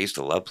forever, but I used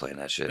to love playing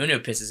that shit. Uno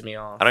pisses me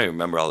off. I don't even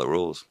remember all the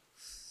rules.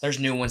 There's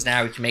new ones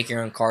now. You can make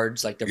your own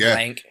cards, like they're Yeah.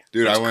 blank.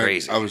 Dude, That's I went.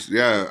 crazy.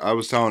 I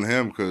was telling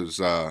him because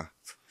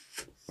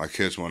my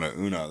kids wanted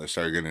Uno. They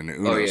started getting into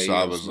Uno, Oh, yeah, so you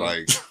I know was smoke.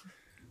 like,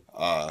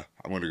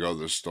 I'm going to go to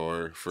the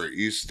store for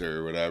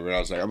Easter or whatever. And I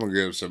was like, I'm going to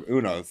give them some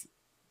Uno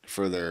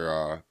for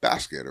their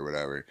basket or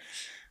whatever.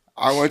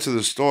 I went to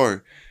the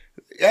store.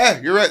 Yeah,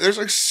 you're right. There's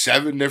like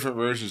 7 different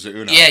versions of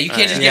Uno. Yeah, you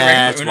can't just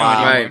Yeah, get it's rid of Uno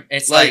wild. anymore. Right.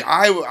 It's Like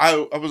like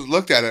I was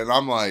looked at it and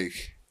I'm like,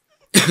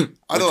 I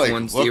Which like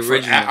one's look the for.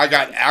 original? I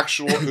got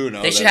actual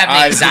Uno. they should that have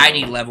an I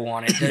anxiety know. level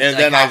on it. And like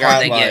then how I hard got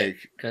they get, like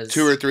 'cause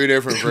 2 or 3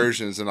 different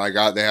versions, and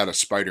they had a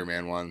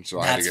Spider-Man one, so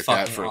I had to that's get that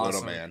fucking for awesome.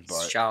 Little Man.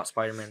 But Shout out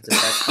Spider-Man.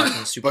 That's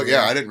fucking super. But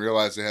yeah, good. I didn't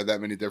realize they had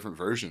that many different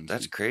versions.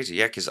 That's crazy.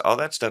 Yeah, because all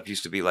that stuff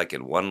used to be like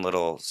in one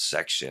little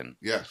section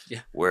yeah.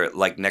 where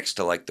like next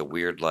to like the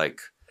weird like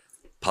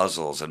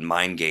puzzles and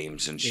mind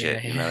games and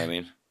shit. Yeah. You know what I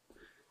mean?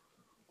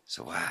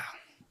 So wow.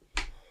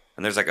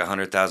 And there's like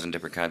 100,000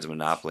 different kinds of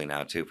Monopoly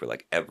now too for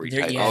like every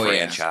There- type yeah. of Oh, yeah.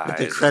 franchise. With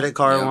the credit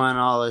card Yeah. one,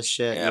 all this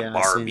shit. Yeah, Yeah,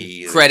 I've seen it.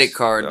 Barbie. Credit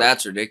card. Yeah.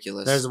 That's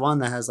ridiculous. There's one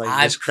that has like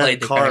I've just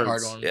played credit the cards. credit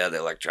card one. Yeah, the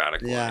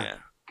electronic Yeah. one. Yeah,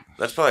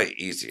 that's probably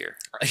easier.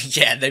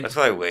 Yeah, That's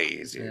probably way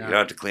easier. Yeah. You don't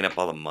have to clean up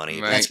all the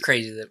money. Right. that's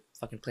crazy. The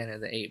fucking Planet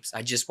of the Apes.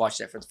 I just watched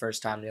that for the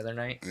first time the other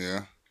night.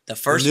 Yeah. The The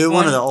first new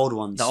one or the old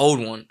ones? The old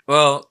one.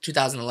 Well,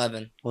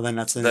 2011. Well, then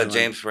that's the, The new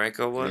James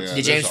Franco one. Yeah, The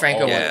there's James a-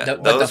 Franco oh, one. Yeah,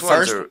 But the those ones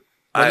first, are. well,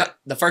 I- not-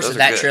 the first those of are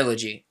that good.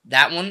 trilogy.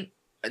 That one.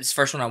 It's the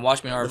first one I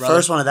watched. Me and our one. The brother.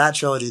 first one of that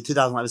trilogy,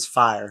 2011, was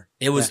fire.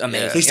 It was Yeah.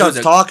 amazing. Yeah. He It starts was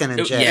a- talking and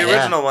it- shit. yeah. The Yeah,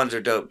 original ones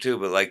are dope too,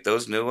 but like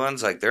those new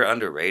ones, like they're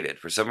underrated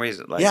for some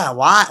reason. Like yeah.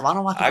 Why don't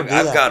people I've, do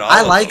I've that? got all.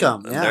 I of like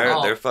them. them. and Yeah,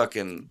 Oh. They're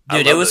fucking. I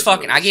Dude, it love was those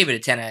fucking. I movies. gave it a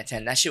 10 out of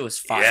 10. That shit was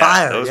fire. Yeah.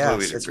 fire. those yes.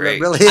 movies are It's great.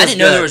 Really, I is didn't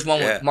know there good. was one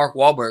Yeah. with Mark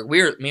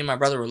Wahlberg. Me and my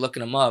brother were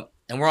looking him up,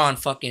 and we're on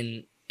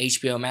fucking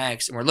HBO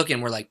Max, and we're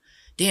looking. We're like,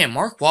 damn,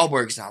 Mark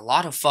Wahlberg's in a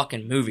lot of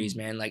fucking movies,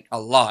 man, like a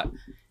lot.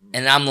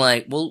 And I'm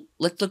like, well,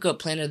 let's look up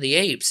Planet of the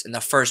Apes. And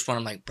the first one,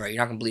 I'm like, bro, you're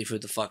not gonna believe who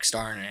the fuck's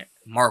starring in it.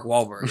 Mark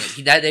Wahlberg.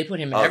 Like, they put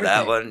him in Oh, everything.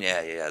 that one,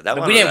 yeah. That But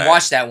one. we was didn't alright.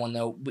 watch that one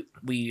though.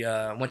 We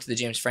went to the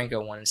James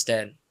Franco one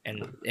instead,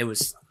 and it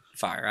was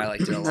fire. I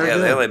liked it a lot. They're Yeah,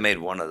 good. they only made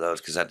one of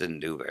those because that didn't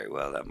do very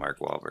well. That Mark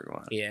Wahlberg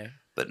one. Yeah,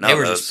 But no, they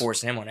were those, just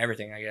forcing him on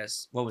everything. I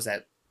guess. What was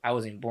that? I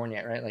wasn't even born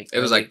yet, right? Like It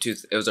was early- like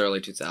it was early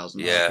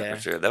 2000s. Yeah, Okay.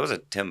 for sure. That was a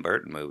Tim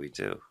Burton movie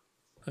too.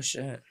 oh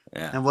shit.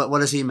 Yeah. And what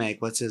does he make?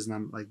 What's his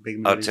name? Like big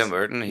Oh, movies? Tim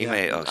Burton. He Yeah.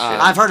 made. Oh shit.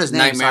 I've heard his name.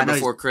 so I Nightmare know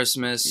Before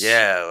Christmas.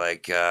 yeah,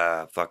 like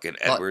fucking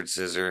Edward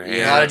Scissorhands. A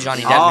Yeah. lot of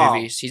Johnny Depp Oh.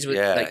 movies. He's with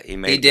Yeah, like. he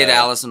made. He did that.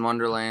 Alice in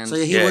Wonderland. So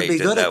he Yeah, would he be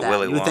did good that at that.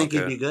 Willy You would think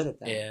he'd Wonka. be good at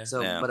that. Yeah.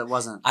 So, Yeah. but it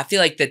wasn't. I feel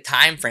like the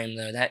time frame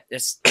though.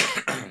 That's.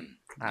 I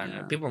don't know.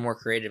 Yeah. People are more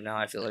creative now.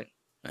 I feel like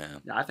Yeah.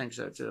 Yeah, I think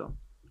so too.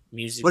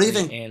 music. What do you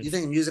think? And You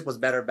think music was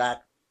better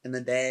back in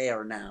the day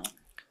or now?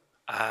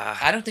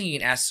 I don't think you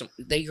can ask some.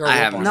 They grow I up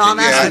haven't on No, it. I'm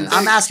Yeah, I asking. think-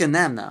 I'm asking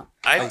them though.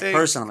 I Like, think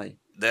personally.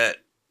 that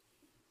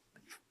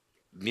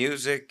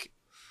music,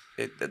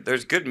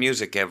 there's good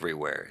music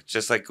everywhere. It's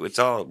just like it's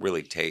all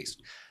really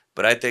taste.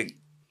 But I think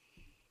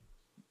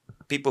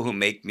people who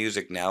make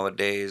music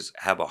nowadays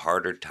have a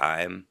harder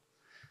time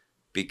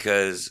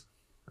because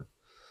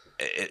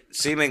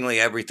seemingly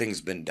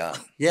everything's been done.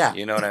 Yeah.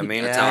 You know what I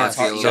mean? That's how I It's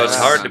feel hard- so it's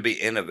about hard it. to be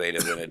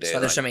innovative in a day. So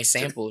there's so like many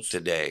samples.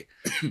 today.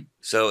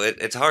 So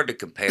it's hard to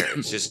compare.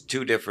 It's just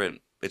two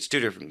different. It's two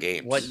different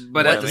games. What-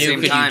 But What at the new same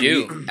could you time,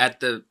 do? at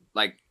the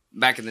like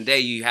back in the day,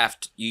 you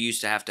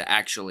used to have to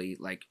actually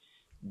like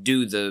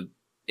do the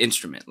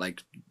instrument,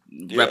 like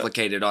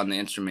replicate it on the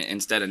instrument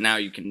instead of now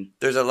you can.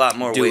 There's a lot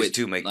more do ways it,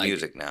 to make like-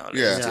 music nowadays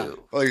Yeah.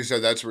 too. Like you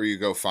said, that's where you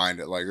go find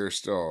it. Like there's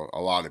still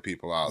a lot of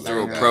people out there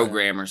Through a that,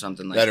 program or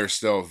something like that are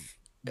still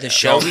The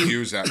show don't we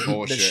use that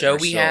bullshit. the show are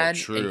we still had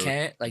true. in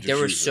Kent, like Just there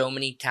were use it. so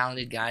many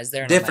talented guys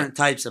there. And I'm Different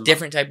types of like,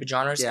 different type of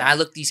genres. Yeah. And I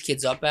looked these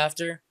kids up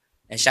after,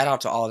 And shout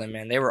out to all of them,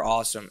 man. They were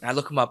awesome. And I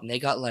look them up, and they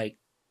got like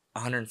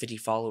 150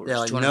 followers. Yeah,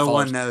 like 200 no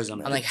followers. one knows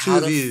them. I'm like, 2 how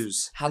the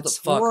views. How the It's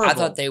fuck? I horrible.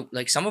 thought they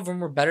like some of them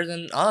were better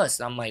than us.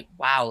 And I'm like,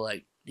 wow,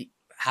 like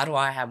how do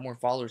I have more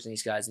followers than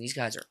these guys? And these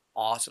guys are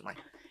awesome. Like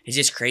it's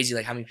just crazy,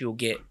 like how many people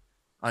get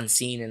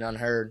unseen and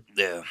unheard.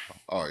 Yeah.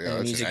 Oh in yeah, the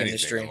that's music in anything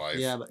industry. in life.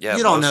 Yeah, but Yeah,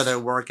 you don't know most- their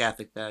work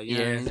ethic though. You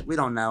know what I Yeah. mean? We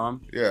don't know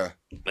them. Yeah.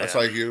 That's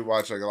Yeah. like you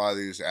watch like a lot of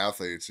these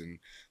athletes and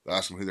they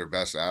ask them who their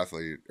best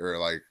athlete or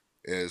like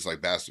is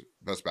like best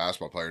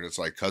basketball player, and it's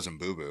like Cousin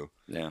Boo Boo,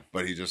 Yeah.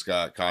 but he just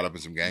got caught up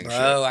in some gang Bro, shit.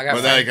 I got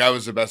But that guy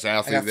was the best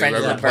athlete they've friends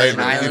ever in played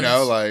Virgin with, you know,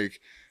 Islands. like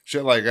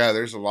shit like that.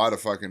 There's a lot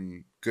of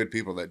fucking good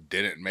people that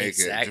didn't make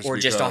it, or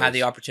just don't have the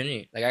because-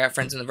 opportunity. Like I got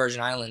friends in the Virgin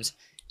Islands,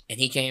 and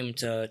he came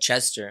to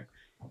Chester,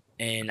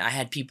 and I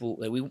had people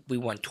like we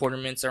won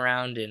tournaments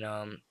around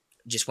and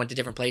just went to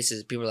different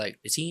places. People were like,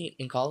 "Is he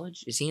in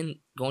college? Is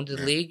he going to the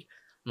Yeah. league?"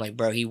 I'm like,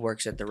 "Bro, he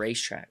works at the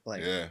racetrack.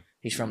 Like Yeah.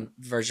 he's from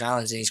Virgin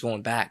Islands and he's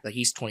going back. Like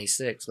he's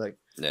 26. Like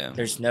Yeah.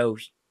 there's no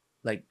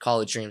like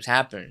college dreams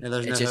happen. Yeah,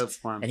 there's It's no just- hope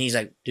for them. And he's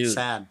like, dude,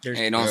 Sad. there's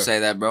Hey, don't Yeah. say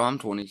that, bro. I'm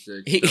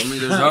 26. He- Tell me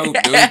there's hope,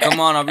 dude. Come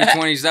on, I'll be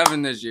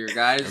 27 this year,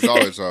 guys. It's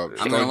always up.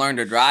 I'm gonna learn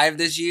to drive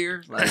this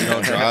year. Like, You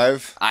don't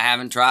drive? I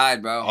haven't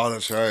tried, bro. Oh,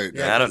 that's right.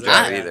 Yeah, I don't because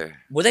drive I- either.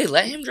 will they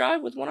let him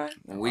drive with one eye?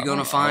 We I gonna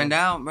don't find know.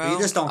 out, bro. You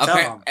just don't tell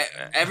 'em.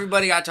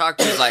 Everybody I talk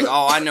to is like,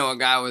 "Oh, I know a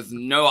guy with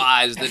no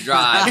eyes that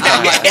drives."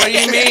 I'm like, "What do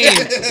you mean?"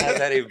 How's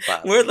that even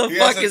possible? Where the He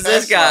has fuck a is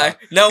this Tesla. guy?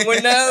 No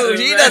one knows.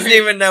 He doesn't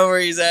even know where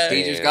he's at.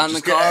 He just got in the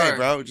Just get, hey, car,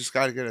 bro, just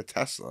got to get a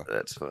Tesla.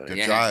 That's funny. That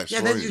Yeah. drives Yeah,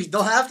 for then you. you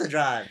don't have to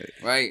drive.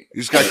 right?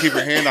 You just got to keep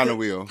your hand on the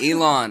wheel.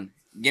 Elon,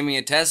 give me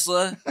a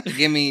Tesla.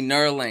 Give me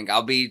Neuralink.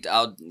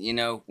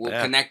 We'll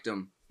Yeah. connect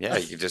them. Yeah,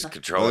 you can just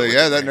control Well, it. with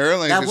yeah, your that hand.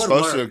 Neuralink That is would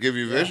supposed to work. give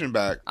you Yeah. vision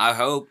back. I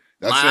hope.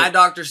 That's My eye it.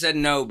 doctor said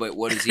no, but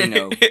what does he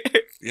know?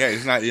 Yeah,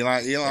 he's not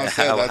Elon. Elon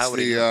said how that's would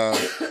he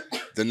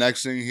the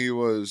next thing he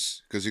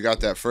was, because he got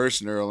that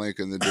first Neuralink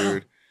in the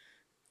dude,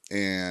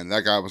 and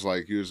that guy was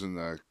like using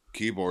the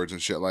keyboards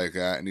and shit like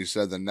that, and he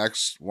said the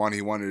next one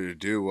he wanted to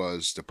do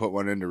was to put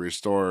one in to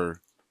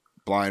restore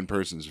blind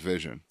person's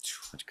vision.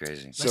 That's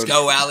crazy. Let's So-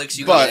 go, Alex.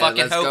 You but- got fucking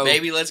Let's hope, go.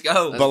 baby. Let's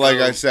go. Let's But like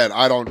go. I said,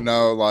 I don't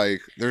know.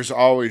 Like, there's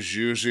always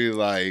usually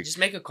like Just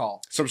make a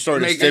call. some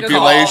sort of Make a call,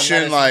 stipulation,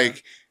 let us know.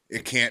 like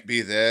it can't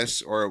be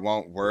this or it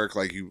won't work.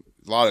 Like a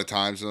lot of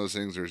times in those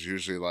things, there's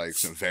usually like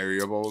some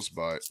variables,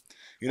 but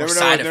you Or never know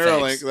side with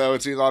Neuralink effects. though.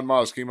 It's Elon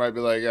Musk. He might be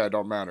like, yeah, it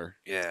don't matter.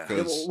 Yeah. Good.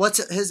 Yeah, well,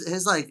 what's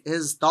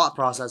his thought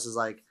process is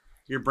like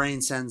your brain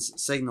sends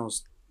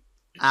signals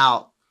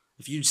out.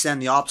 If you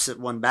send the opposite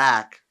one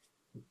back,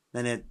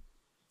 then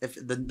if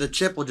the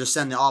chip will just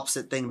send the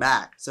opposite thing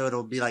back. So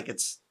it'll be like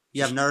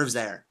you have nerves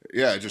there.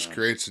 Yeah, it just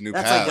creates a new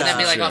That's path. like Wouldn't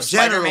that be like Yeah. on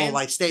general Spider-Man?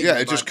 like statement.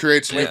 Yeah, it just but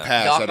creates new With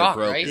paths Doc that are Ock,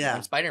 broken. right? Yeah.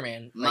 On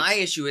Spider-Man. My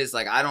issue is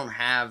like I don't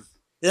have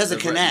it doesn't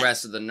the connect.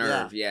 rest of the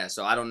nerve. Yeah,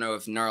 so I don't know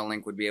if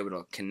Neuralink would be able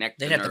to connect.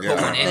 They'd the have to nerve.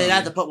 put one in. They'd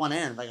have to put one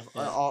in. Like,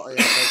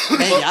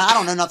 maybe I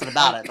don't know nothing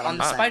about it, but on I'm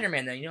the just saying.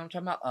 Spider-Man though, you know what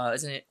I'm talking about?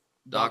 Isn't it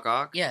Doc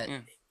Ock. Yeah.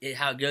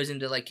 How it goes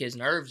into like his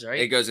nerves, right?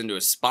 It goes into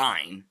his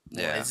spine.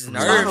 Yeah. It's his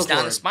Spinal nerves down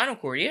the cord. spinal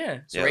cord. Yeah,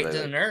 it's Yeah, right they- to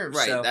the nerves.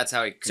 Right. So, That's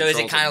how he. So is it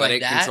controls kinda but like it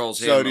that? Controls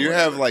him So or do you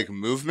have whatever. like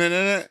movement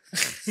in it?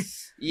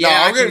 Yeah, no, I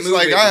I'm can gonna move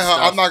like it and I'm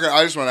stuff. not gonna.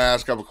 I just want to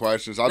ask a couple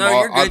questions. I'm No,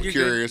 you're good, I'm you're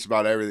curious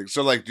about everything.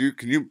 So like,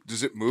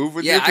 does it move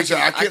with Yeah, you? I 'Cause can,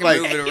 I can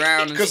like move it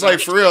around. and because stuff. like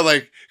for real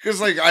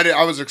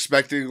I was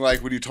expecting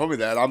like when you told me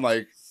that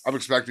I'm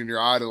expecting your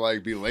eye to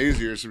like be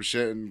lazy or some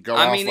shit and go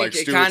I off mean, like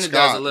it Stuart kind of Scott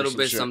does a or little some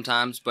bit shit.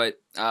 sometimes, but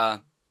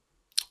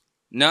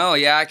no,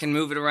 yeah, I can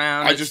move it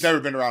around. I just never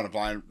been around a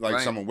blind like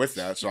Right. someone with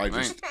that, so I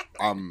just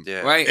I'm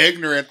Yeah. right.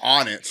 ignorant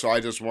on it, so I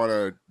just want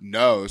to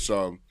know.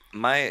 So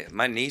My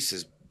niece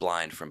is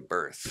blind from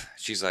birth.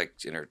 She's like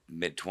in her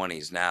mid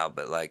 20s now,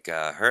 but like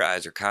her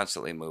eyes are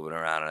constantly moving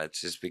around, and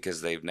it's just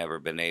because they've never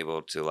been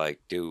able to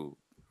like do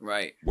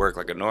Right. work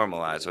like a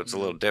normal eye, so it's a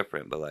little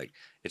different. But like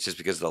it's just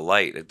because of the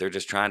light, they're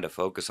just trying to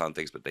focus on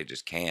things, but they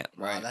just can't.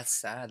 wow, Right. that's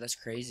sad. That's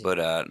crazy. But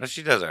no,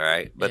 she does all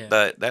right. But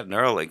Yeah. that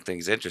Neuralink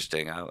thing's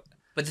interesting.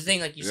 But the thing,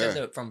 like you said,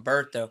 Yeah. though, from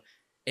birth, though,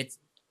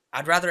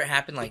 I'd rather it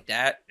happen like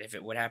that if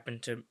it would happen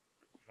to.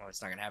 Well,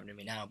 it's not gonna happen to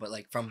me now, but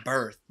like from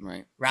birth,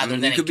 Right. rather I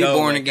mean, than you could it be go,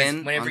 born like, 'cause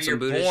again Whenever on you're some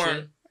Buddhist born,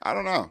 shit. I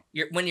don't know.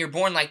 when you're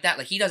born like that,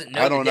 like he doesn't know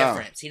I the don't know.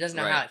 difference. He doesn't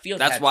know Right. how it feels.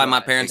 That's why my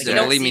tattoo-wise. parents Like, you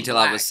didn't don't leave me see till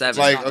I black. was It's 7. just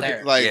Like not okay,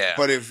 there. like Yeah.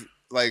 but if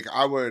like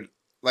I would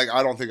like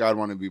I don't think I'd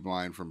want to be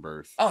blind from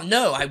birth. Oh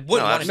no, I wouldn't No,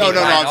 want to. No, be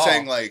no, no. blind I'm at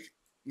saying all. like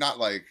not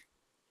like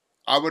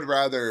I would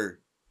rather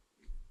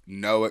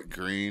know what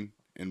green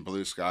and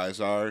blue skies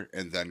are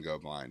and then go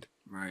blind.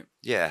 Right.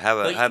 Yeah, have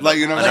But- like,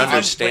 you know, an like,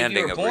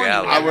 understanding but if of you were born,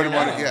 reality. you I never wouldn't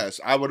want know. to. Yes,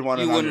 I would want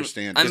You to wouldn't-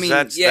 understand. I 'Cause mean,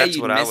 that's yeah, that's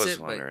you'd what I miss was it,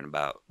 but- wondering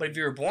about. But if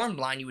you were born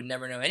blind, you would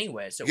never know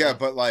anyway. So yeah,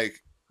 but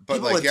People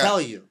like would yeah, tell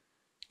you.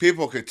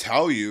 people could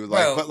tell you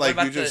like, Bro, but like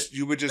what you about just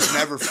you would just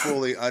never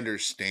fully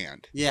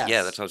understand. Yes.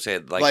 Yeah, that's what I'm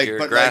saying. Like, Like, your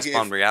but, like, grasp if-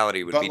 on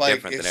reality would but, be like,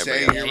 different if than say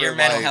everybody yeah, else. you your were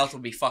mental like- health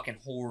would be fucking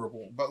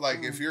horrible. But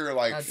like if you're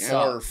like That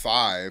 4 or sucks.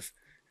 5,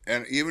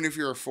 and even if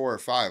you're 4 or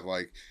 5,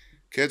 like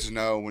kids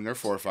know when they're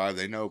 4 or 5,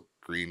 they know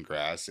green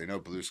grass, they know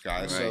blue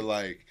skies. So Right.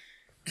 like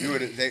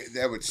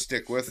that would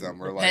stick with them.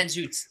 We're like, Depends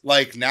who's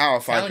like now,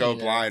 if I telling go you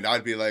that. blind,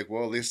 I'd be like,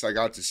 well, at least I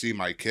got to see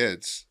my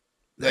kids.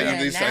 Like, Yeah,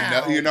 at least I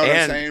now. know, you know what I'm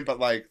And- saying? But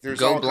like, there's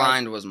Go all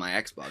Blind was my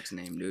Xbox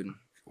name, dude.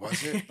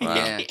 Was it? Wow.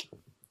 Yeah.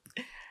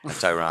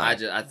 That's I ironic.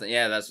 just,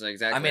 yeah, that's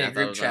exactly. I made a thought it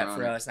group was chat for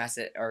ironic. us, and I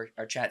said our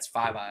chat's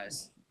Five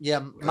Eyes. Yeah,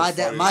 That's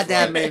funny my as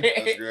dad fuck. made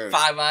That's good.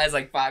 Five Eyes,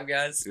 like five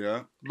guys.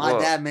 Yeah. my Whoa.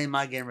 dad made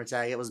my gamer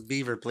tag. It was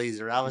Beaver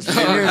Pleaser. I was Oh,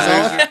 10 years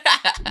nice.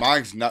 old.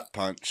 Mine's Nut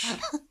Punch.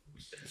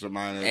 That's what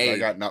mine is. I Hey.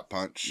 got Nut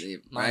Punch. Yeah,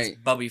 Mine's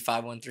right.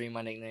 Bubby513,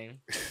 my nickname.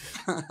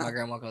 My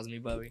grandma calls me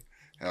Bubby.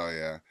 Hell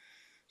yeah.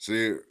 So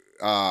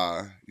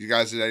you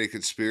guys did any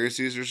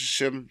conspiracies or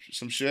some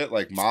shit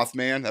like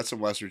Mothman? That's some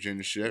West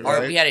Virginia shit, Or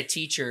right? we had a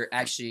teacher,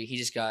 actually, he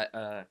just got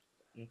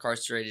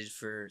incarcerated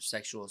for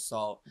sexual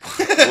assault.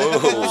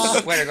 Whoa.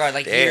 Swear to God,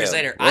 like Damn. years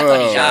later, I thought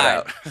he Whoa.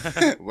 died.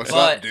 Shout out. What's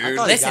But- up, dude? I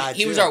thought he Listen, died,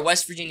 he was too. our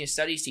West Virginia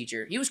studies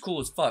teacher. He was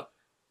cool as fuck.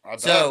 I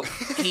So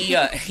bet.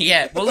 he,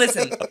 yeah, well,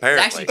 listen, it's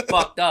Apparently. actually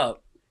fucked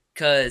up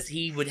because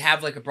he would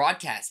have like a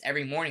broadcast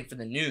every morning for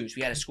the news.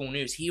 We had a school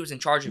news. He was in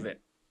charge of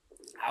it.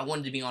 I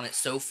wanted to be on it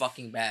so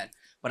fucking bad,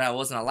 but I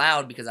wasn't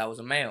allowed because I was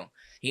a male.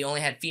 He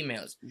only had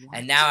females.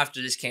 And now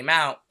after this came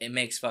out, it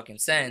makes fucking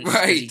sense. 'cause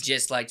He Right.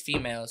 just liked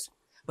females.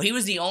 But he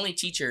was the only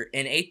teacher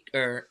in eighth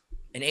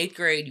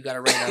grade. You got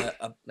to write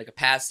a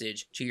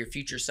passage to your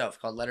future self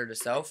called Letter to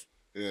Self.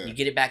 Yeah. You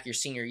get it back your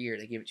senior year.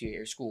 They give it to you at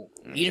your school.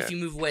 Even if Okay.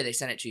 you move away, they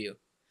send it to you.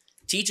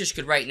 Teachers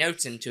could write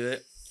notes into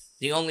it.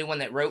 The only one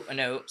that wrote a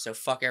note, so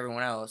fuck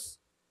everyone else,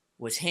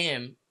 was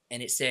him.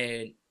 And it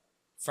said,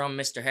 from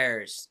Mr.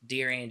 Harris,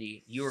 dear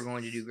Andy, you are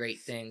going to do great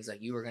things.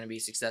 Like, you are going to be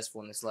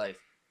successful in this life.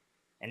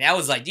 And that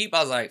was like deep.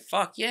 I was like,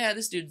 fuck yeah,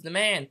 this dude's the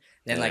man.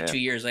 Then Yeah, like yeah. 2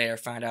 years later, I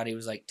found out he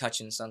was like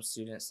touching some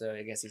students. So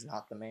I guess he's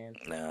not the man.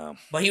 No.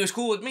 But he was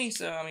cool with me.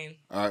 So, I mean.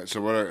 All right.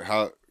 So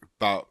how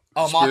about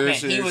Oh, Mothman.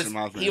 conspiracies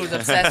and He was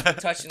obsessed with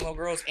touching little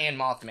girls and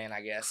Mothman,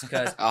 I guess.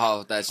 Because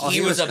Oh, that's. Oh, he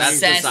he was was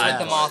obsessed beside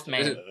with the us.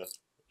 Mothman.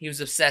 He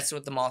was obsessed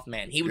with the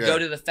Mothman. He would Yeah. go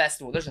to the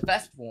festival. There's a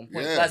festival in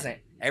Point Yeah. Pleasant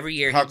every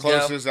year. how He'd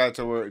close go is that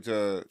to where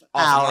to?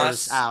 off of Hours,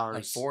 us, hours.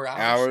 like 4 hours,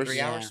 Hours? 3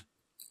 Yeah. hours.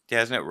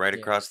 Yeah, isn't it right Yeah.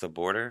 across the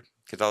border?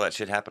 Because all that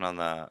shit happened on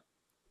the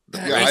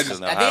Yeah, bridge I to just-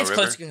 the I Ohio think it's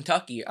River. close to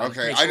Kentucky. I'm Okay,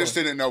 pretty I just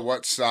sure. didn't know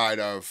what side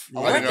of.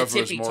 We're I didn't at know if the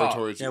it was tippy more top.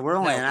 towards. Yeah, we're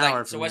only an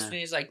hour so from West there.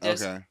 Virginia's like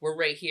this. Okay. We're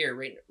right here.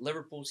 Right,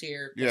 Liverpool's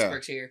here. Yeah.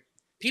 Pittsburgh's here.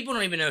 People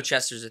don't even know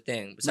Chester's a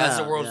thing. Besides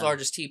No, the world's yeah.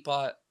 largest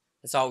teapot,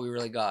 that's all we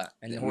really got.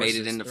 And the Made horses,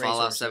 it into the Fallout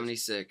racehorses.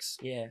 76.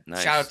 Yeah.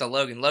 Nice. Shout out to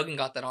Logan. Logan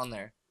got that on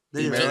there. Did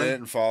You you made really? it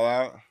in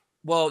Fallout.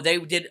 Well, they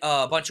did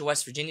a bunch of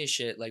West Virginia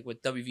shit, like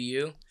with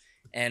WVU,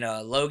 and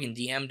Logan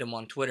DM'd them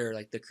on Twitter,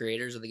 like the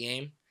creators of the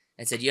game,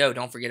 and said, "Yo,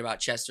 don't forget about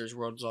Chester's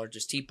world's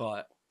largest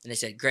teapot." And they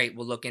said, "Great,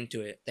 we'll look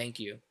into it. Thank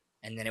you."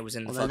 And then it was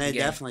in the Well, then fucking they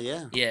game. definitely,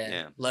 yeah. Yeah,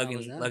 Yeah. Logan.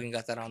 was that? Logan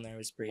got that on there. It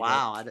was pretty.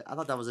 Wow, I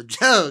thought that was a joke.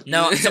 dope.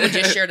 No, someone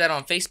just shared that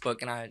on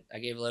Facebook, and I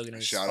gave Logan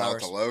his Shout flowers.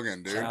 out to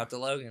Logan, dude. Shout out to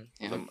Logan.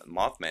 Well, the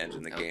Mothman's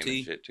in the game LT.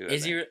 and shit too. I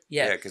Is he? think.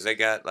 Yeah, Yeah, because they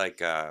got like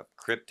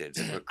cryptids.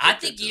 They put I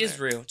think cryptids he in is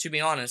there. real. To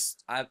be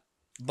honest,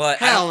 but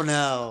Hell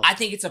no. I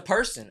think it's a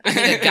person. I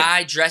think a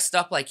guy dressed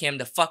up like him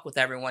to fuck with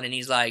everyone, and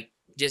he's like,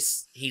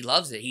 he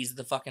loves it. He's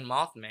the fucking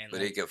Mothman. But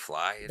Like, he could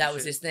fly. And that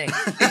was shit. his thing.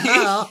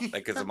 Like,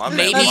 because the Mothman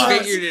Maybe flies.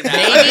 figured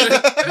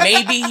it out.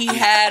 Maybe he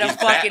had a He's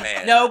fucking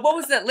Batman. no. What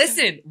was that?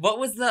 Listen, what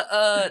was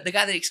the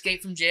guy that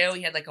escaped from jail?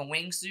 He had like a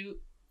wingsuit.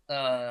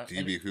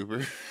 DB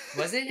Cooper.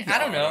 Was it? I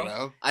don't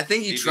know. I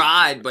think he DB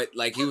tried, but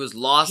like he was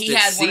lost He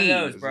at had one of sea.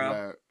 those. Isn't Bro.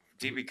 that-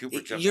 DB Cooper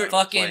jumped You're out of a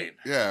fucking- plane.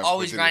 Yeah.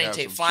 Always but did he grinding have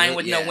tape, some flying shit?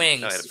 with Yeah. no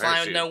wings, No, he had a flying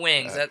with no parachute.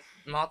 wings. Yeah. That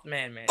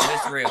Mothman, man,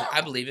 it's real.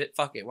 I believe it.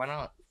 Fuck it. Why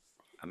not?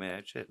 I mean,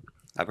 that shit.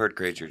 I've heard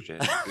crazier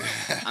shit.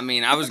 I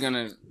mean, I was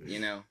gonna,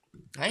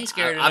 I ain't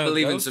scared. I of no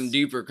believe in ghosts. some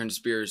deeper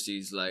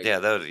conspiracies. Like, Yeah,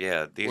 those.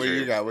 Yeah, these What are.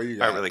 you got? What you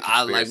Not got? really like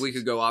we conspiracies.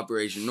 could go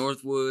Operation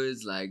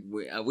Northwoods. Like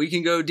we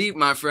can go deep,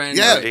 my friend.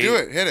 Yeah, but do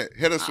it. Hit it.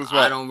 Hit us with I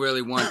what? don't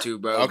really want to,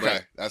 bro. Okay,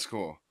 But that's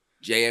cool.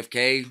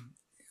 JFK,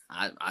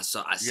 I see.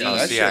 Yeah,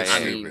 that CIA. shit's I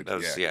mean, stupid. That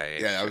was yeah. CIA.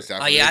 Yeah, that was Oh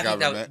definitely yeah, I the think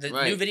government. that the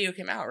Right. new video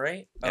came out,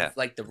 right? Of Yeah.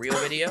 like the real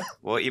video.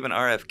 Well, even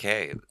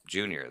RFK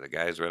Jr., the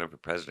guy who's running for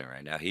president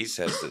right now, he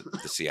says that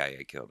the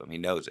CIA killed him. He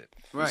knows it.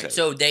 He Right. says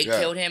So they Yeah.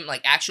 killed him.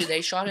 Like actually, they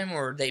shot him,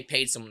 or they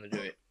paid someone to do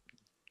it.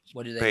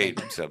 What do they paid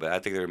pay? so, but I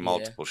think there were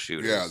multiple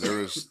shooters. Yeah, there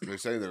was. They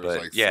say there was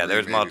But, like yeah, three,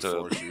 there's maybe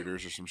multiple- 4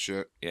 shooters or some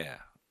shit. Yeah.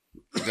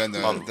 Then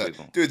Multiple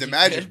people. dude, the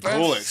magic Good, bro.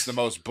 bullet's the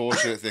most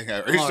bullshit thing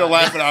ever. Are you Come still on.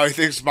 laughing how he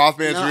thinks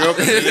Mothman's No. real?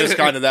 Because it is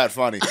kind of that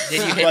funny. Did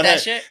you hit But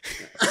that hey,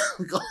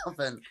 shit?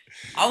 Golfing.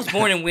 I was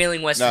born in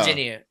Wheeling, West No.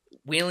 Virginia.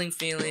 Wheeling,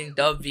 feeling,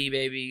 Dub V,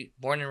 baby.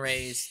 Born and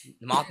raised.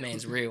 The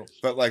Mothman's real.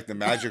 But like the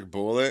magic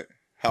bullet,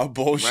 how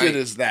bullshit Right.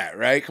 is that,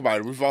 right? Come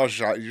on, we've all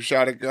shot. You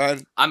shot a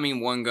gun. I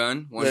mean, one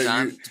gun, one Yeah,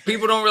 time. you-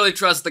 People don't really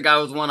trust the guy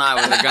with one eye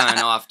with a gun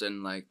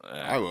often. Like,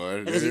 I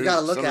would. Because you dude.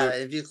 gotta look Some at of-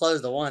 it. If you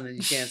close the one, then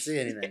you can't see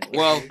anything.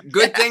 well,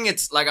 good thing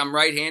it's like I'm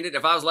right-handed.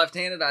 If I was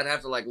left-handed, I'd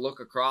have to like look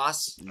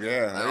across. Yeah,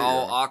 there Like, you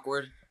all go.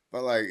 awkward.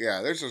 But like,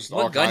 yeah, there's just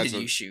What all gun kinds did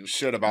of you shoot?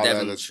 shit about Devin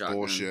that that's shotgun.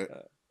 bullshit.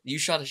 You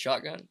shot a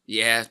shotgun?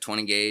 Yeah,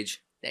 20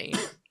 gauge. Damn.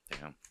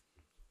 Damn.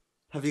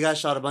 Have you guys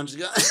shot a bunch of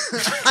guns?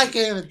 I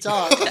can't even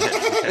talk.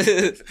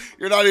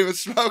 You're not even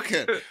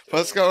smoking.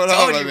 What's going Told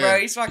on, you, my bro.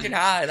 man? He's fucking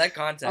high. That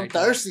contact. I'm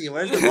thirsty.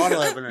 Where's the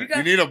bottle opener?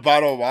 You need a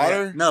bottle of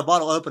water? No,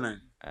 bottle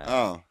opener.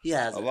 Oh, He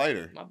has a it.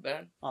 lighter. My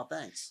bad. Oh,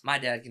 thanks. My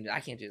dad can do. I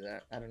can't do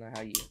that. I don't know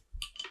how you.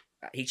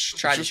 He It's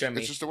tried to just- show me,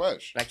 It's just a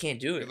wedge. but I can't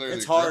do You it. literally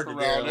It's hard grip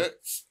to around do. it,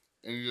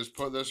 and you just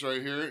put this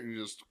right here, and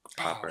you just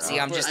Pop it See,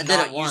 out. I'm just I did not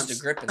it used once. to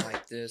gripping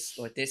like this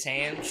with this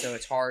hand, so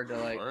it's hard to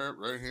like.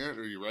 right hand.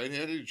 Are you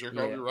right-handed? You jerk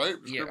Yeah. off your right.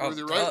 Just Yeah, grip with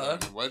your duh.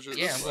 right. And wedge it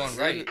Yeah, this I'm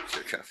way. going right.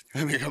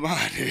 I mean, come on,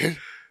 dude.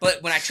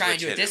 But when I try and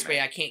do Switch it this hitter,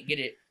 way, I can't get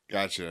it.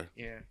 Gotcha.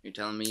 Yeah. You're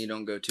telling me you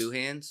don't go two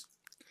hands?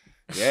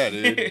 Yeah,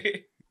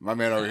 dude. My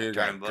man over here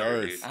got Trying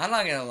butter, girth. I'm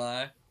not gonna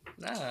lie.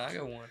 Nah, I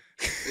got one.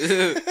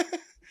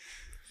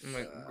 I'm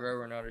gonna grow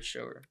her, not a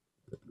shower.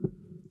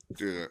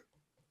 Dude,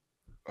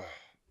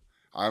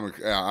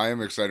 I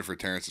am excited for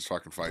Terrence's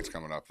fucking fights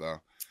coming up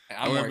though.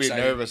 I'm more gonna be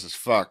excited. nervous as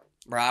fuck.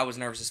 Bro, I was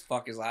nervous as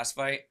fuck his last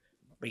fight,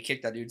 but he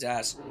kicked that dude's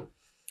ass.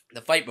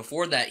 The fight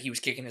before that, he was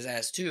kicking his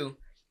ass too,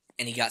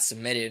 and he got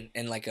submitted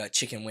in like a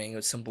chicken wing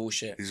with some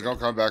bullshit. He's gonna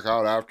come back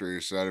out after. He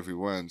said if he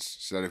wins,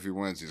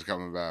 he's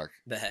coming back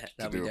That to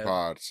that'd be do a dope.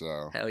 pod.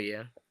 So Hell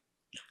yeah,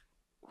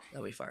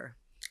 that'd be fire.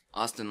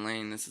 Austin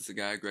Lane, this is the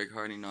guy Greg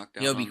Hardy knocked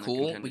out. You know, it'd on be the cool.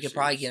 Contender We could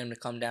probably Series. get him to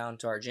come down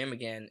to our gym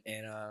again,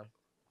 and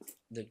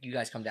you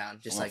guys come down.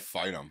 Just I'm gonna like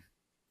fight him.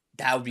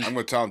 that would be. I'm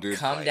gonna tell him, dude.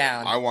 Come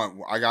down.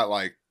 I got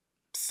like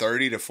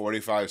 30 to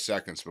 45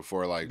 seconds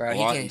before like Bro, he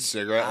blunt can- and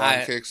cigarette I-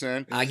 line kicks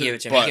in. I give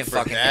it to him. But He can for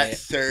fucking that hit.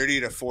 30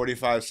 to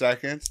 45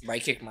 seconds, Bro, he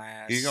kicked my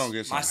ass. He's gonna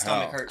get my some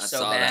stomach hell. hurt I so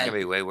saw that. It's bad. gonna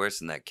be way worse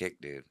than that kick,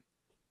 dude.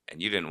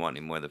 And you didn't want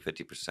any more than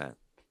 50%.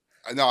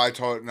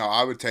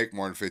 I would take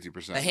more than 50%.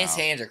 But his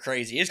now. hands are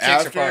crazy. His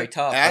kicks are probably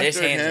tough, but his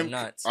after hands are him-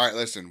 nuts. All right,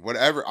 listen.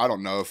 Whatever. I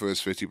don't know if it was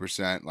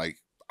 50%. Like,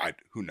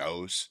 who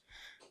knows?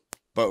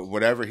 But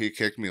whatever he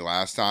kicked me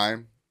last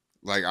time,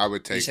 like I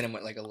would You take. said him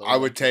with like a little. I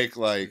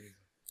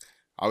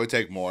would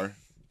take more,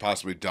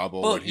 possibly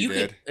double Well, what he you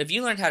did. could if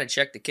you learned how to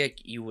check the kick,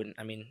 you wouldn't.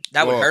 I mean,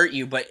 that would Well, hurt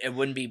you, but it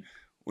wouldn't be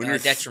When you're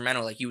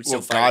detrimental. Like you would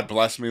well, still God fight.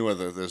 bless me with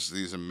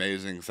these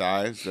amazing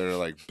thighs that are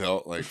like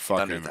built like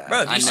fucking thighs.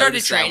 Bro, if I you started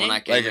noticed that training, when I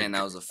came like in.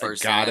 That was the a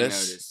first thing I goddess.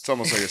 noticed. It's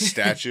almost like a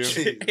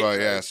statue. But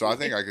yeah, so I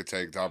think I could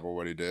take double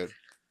what he did.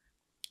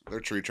 They're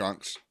tree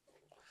trunks.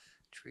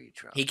 Tree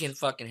trunk. he can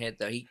fucking hit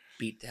though. He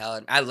beat the hell out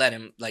of me. I let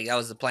him. Like that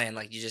was the plan.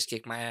 Like you just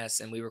kicked my ass,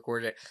 and we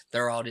recorded it.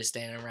 They're all just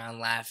standing around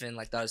laughing.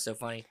 Like that was so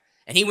funny.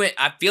 And he went.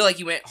 I feel like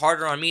he went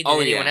harder on me than Oh,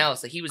 yeah. anyone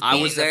else. Like he was. I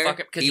Beating was the there. fucker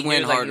because He he,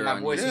 went knew, like, harder my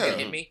on boys you. could Yeah.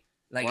 hit me.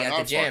 Like Why at not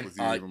the fuck gym. with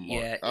you even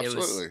more? Yeah, it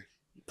Absolutely. was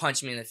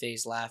punched me in the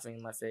face, laughing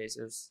in my face.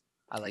 It was.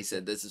 I He like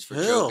said this is for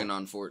Who? choking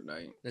on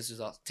Fortnite. this was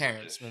all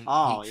Terrence. when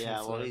Oh he- yeah, from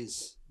well Florida.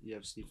 he's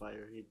UFC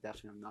fighter. He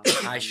definitely not.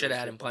 I should have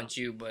had him punch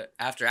you, but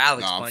after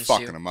Alex No, I'm punched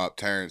fucking you, him up,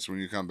 Terrence. When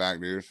you come back,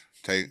 dude,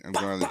 I'm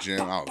going to the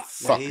gym. I'm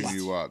fucking he's-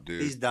 you up,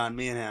 dude. He's done.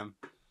 Me and him.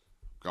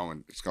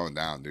 It's going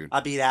down, dude. I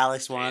beat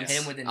Alex once.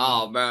 hit him with a knee.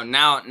 Oh, bro.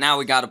 Now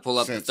we got to pull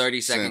up the Since-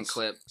 30-second since-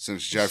 clip.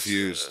 Since Jeff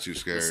Hughes too The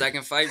scared.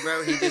 second fight,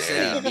 bro. He just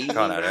said he beat me.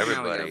 Calling out bro. Now we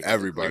everybody. gotta put the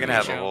Everybody. You're gonna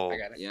have a Show. whole I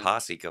got it. Yeah.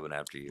 posse coming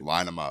after you.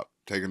 Line them up.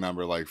 Take a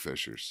number like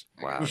Fishers.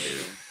 Wow, dude.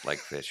 Like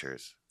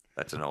Fishers.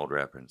 That's an old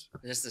reference.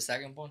 Is this the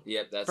second one?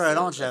 Yep, that's Bro, it.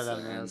 don't That's show them,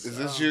 it. man. Is Oh.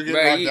 this you Bro,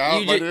 getting knocked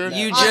out, my dude?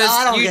 you I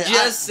just don't you get-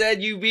 just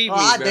said you beat me,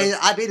 Well, bro.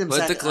 I beat him. Put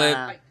the second- clip.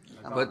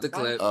 come Put on. the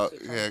clip.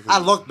 Yeah, 'cause- I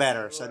look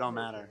better, so it don't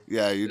matter.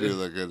 Yeah, you do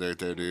look good right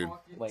there, dude.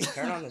 Wait,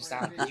 turn on the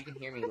sound because you can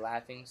hear me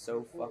laughing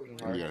so fucking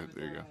hard. Yeah,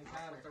 there you go.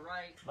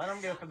 Let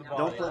him go for the ball.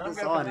 Don't put this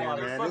on here,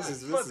 man. This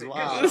is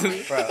wild.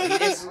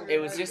 Bro, it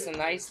was just a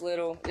nice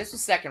little. This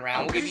was second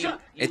round. We'll give you.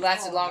 You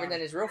lasted longer than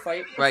his real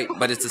fight. Right,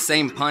 but it's the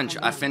same punch.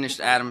 I finished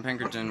Adam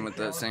Pinkerton with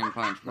the same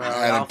punch, bro.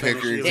 Adam I'll finish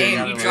Pickering, you.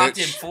 Damn, you you dropped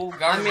in bitch. full I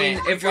government.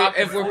 mean, You dropped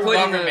in if we're full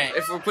putting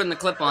government. the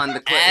clip on,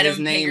 his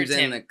Adam name's in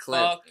Pinkerton, the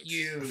clip. fuck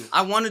you.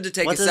 I wanted to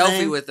take What's a his selfie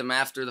name? with him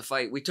after the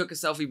fight. We took a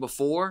selfie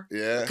before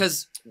Yeah.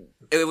 because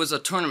it was a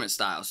tournament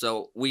style,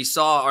 so we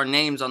saw our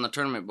names on the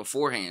tournament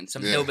beforehand.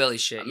 Some Yeah. hillbilly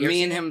shit. You ever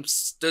Me and seen him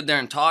stood there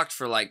and talked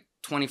for like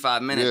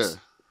 25 minutes,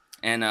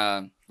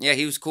 and yeah,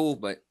 he was cool,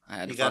 but I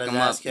had to He got fuck his him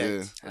ass up. kicked.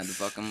 Yeah. Had to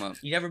fuck him up.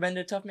 You never been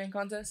to a tough man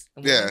contest?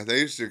 Yeah, they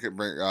used to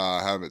bring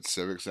have them at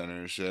Civic Center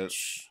and shit.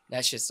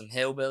 That shit's some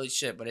hillbilly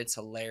shit, but it's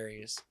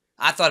hilarious.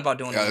 I thought about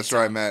doing Yeah, it. that's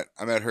where I met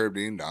Herb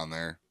Dean down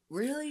there.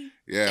 Really?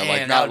 Yeah, Damn, like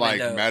that not would've like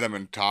been dope. met him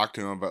and talked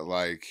to him, but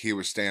like he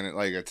was standing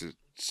like at the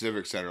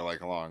Civic Center,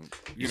 like along.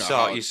 You know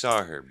saw how- you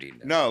saw Herb Dean.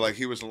 No, like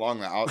he was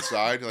along the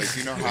outside. Like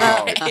you know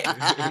how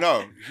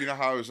you know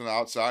how he was on the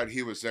outside.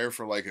 He was there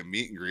for like a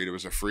meet and greet. It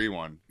was a free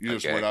one. You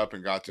just Okay. went up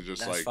and got to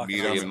just That's like fucking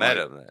meet So him. you and, met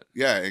like, him then.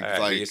 Yeah, and, All right,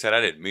 like you said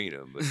I didn't meet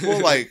him, but well,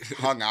 like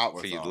hung out so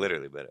with you him.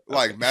 literally met him.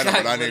 Like met him,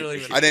 but I Literally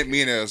didn't. met I didn't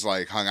mean it as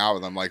like hung out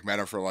with him. Like met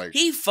him for like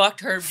He fucked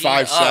her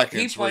 5 up. He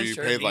seconds, where punched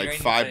you her paid beat like right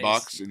in the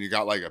 $5 face. and you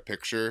got like a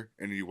picture,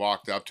 and you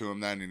walked up to him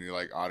then, and you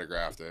like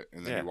autographed it,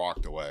 and then Yeah. you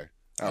walked away.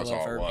 That I was love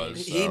all it Herb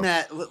was. He so.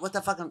 met what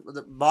the fucking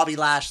Bobby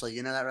Lashley.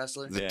 You know that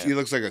wrestler? Yeah. He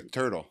looks like a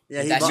turtle.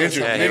 Yeah, he That's bought- Ninja-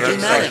 Yeah, Ninja he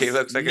looks Man. like he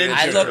looks like a Ninja I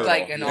ninja look turtle.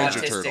 like an Ninja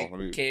autistic turtle. Let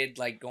me- kid,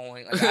 like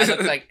going. Like, I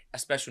look like a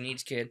special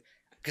needs kid.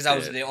 because I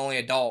was the only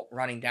adult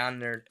running down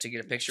there to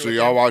get a picture. So with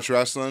y'all him. watch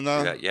wrestling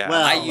though? Yeah.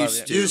 Well, I love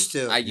used it. to. Used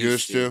to. I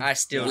used to. I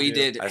still We do.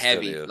 did I still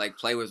heavy, do. like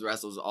play with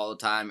wrestlers all the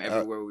time,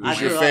 everywhere we I Who's went.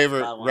 your grew up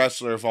favorite by one.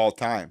 wrestler of all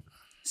time?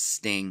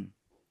 Sting.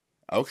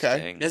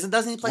 Okay. Dang.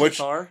 Doesn't he play Which-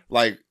 guitar?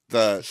 Like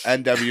the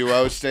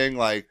NWO Sting,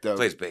 like the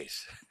Plays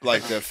bass.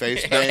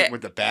 face paint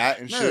with the bat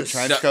and No, shit, so-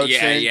 trench coat yeah,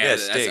 Sting. yeah, Yeah,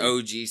 that's Sting.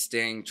 OG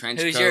Sting,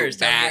 trench Who's coat, yours?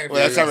 Tell me bat. your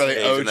Well, that's not really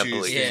Sting in the OG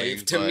police. Sting.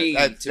 Yeah, to but me,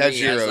 that's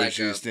as your like OG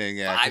a Sting.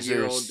 Yeah, 'cause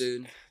 5-year-old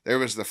dude. there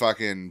was the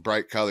fucking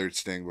bright colored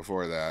Sting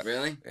before that.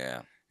 Really?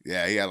 Yeah.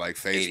 Yeah, he had like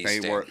face 80s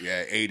paint Sting. work.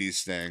 Yeah, 80s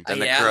Sting. Then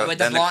Yeah, the crow, with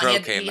the then blonde- the crow he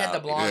had- came he had out. the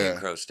blonde- Yeah.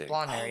 Crow Sting.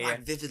 Blonde hair, Oh, yeah. I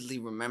vividly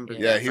remember Yeah,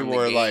 that he from the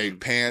wore game. like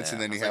pants, Yeah.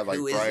 and then I he was had like, like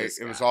who is bright. this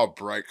It was guy? all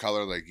bright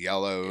color, like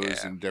yellows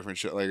Yeah. and different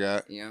shit like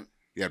that. Yeah.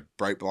 He had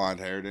bright blonde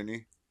hair, didn't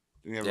he?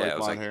 Didn't he have Yeah, bright it was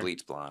blonde like hair?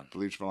 bleach blonde.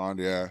 Bleach blonde,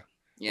 yeah.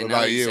 Yeah, What now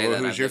about that you? say Well, that,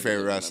 who's I your vividly favorite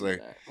remember wrestler?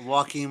 that.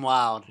 Joaquin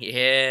Wild.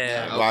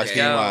 Yeah. Okay. Joaquin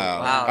Go.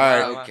 Wild. Wow. All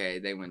right. wow. Okay,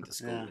 they went to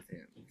school Yeah. with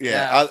him. Yeah.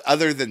 Yeah.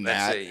 Other than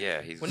That's that, it.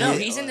 Yeah, he's. Well, no,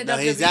 He- he's in the no,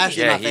 WWE. he's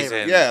actually Yeah, my he's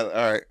favorite. in- yeah.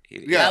 All right. he-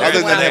 Yeah. Yeah, Other I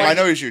than him, I wanted-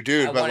 know he's your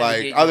dude, I but wanted to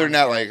like get other you than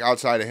that, on like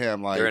outside of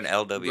him, like They're in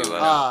LWO.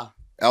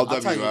 I'll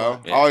tell you LWO.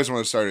 what. I always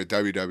want to start at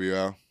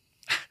WWO.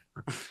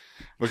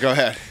 But go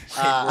ahead.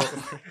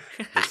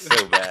 It's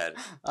so bad.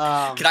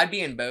 Could I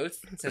be in both?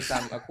 Since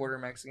I'm a quarter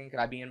Mexican, could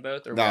I be in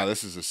both? Or No, what?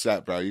 this is a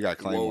set, bro. You got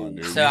claim Whoa. one,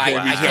 dude. So You I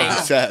can't be can't-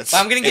 doing sets. But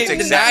I'm gonna get It's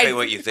denied. exactly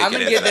what you think I'm it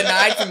gonna is. get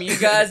denied from you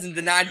guys and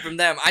denied from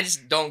them. I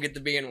just don't get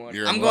to be in one.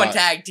 You're I'm a going mutt.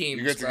 tag teams.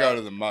 You get to bro. go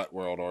to the Mutt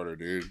World Order,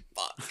 dude.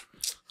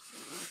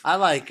 I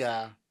like.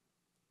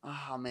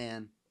 Oh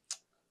man,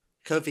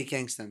 Kofi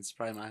Kingston's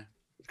probably my.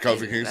 Kofi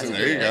That's Kingston. a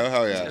There you good go.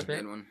 Hell yeah. That's a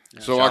good one. So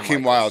Shawn Joaquin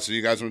Michaels. Wild. So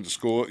you guys went to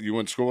school. You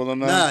went to school with them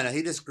then? No,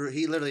 he just grew.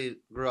 He literally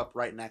grew up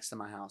right next to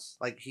my house.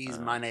 Like he's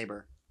my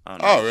neighbor. Oh,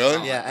 Oh,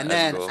 really? Yeah, and that's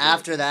then cool.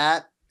 after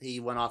that, he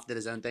went off did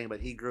his own thing.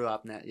 But he grew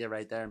up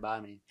right there and by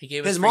me. He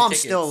gave His us free mom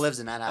tickets still lives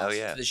in that house. Oh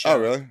yeah. to the show. Oh,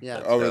 really? Yeah.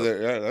 Over dope.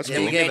 there. Yeah, that's Yeah,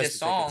 cool. we He gave made a us the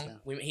song.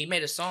 tickets, He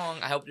made a song.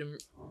 I helped him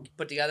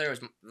put together. It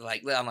was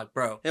like I'm like,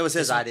 bro, It was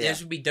his this idea. This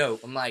would be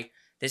dope. I'm like,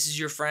 this is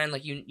your friend.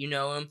 Like you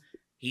know him.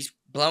 He's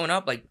blowing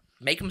up. Like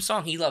make him a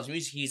song. He loves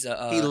music. He's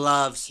a he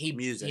loves he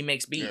music. He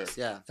makes beats.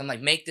 yeah. So I'm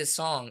like, make this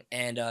song,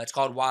 and it's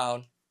called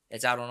Wild.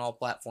 It's out on all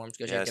platforms.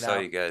 Go Yeah, I check it saw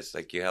out. you guys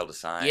like you held a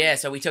sign. Yeah,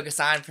 so we took a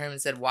sign for him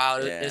and said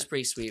Wild. Yeah. It was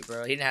pretty sweet,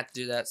 bro. He didn't have to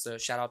do that. So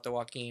shout out to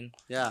Joaquin.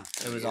 Yeah.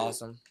 It was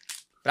awesome.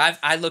 But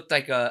I looked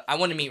like I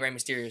wanted to meet Rey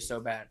Mysterio so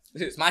bad.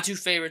 So my two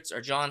favorites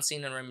are John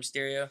Cena and Rey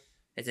Mysterio.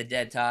 It's a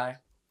dead tie.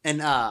 And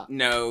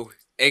No,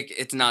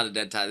 it's not a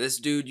dead tie. This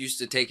dude used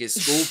to take his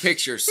school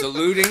picture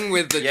saluting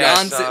with the Yeah,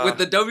 I with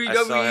the saw him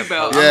WWE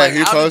belt. post Yeah, I'm like, he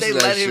how did posted they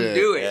that let him shit.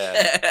 do it?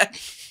 Yeah.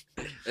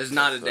 It's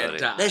not a Funny. dead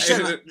tie. they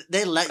should.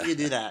 They let you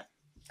do that.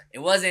 It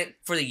wasn't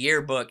for the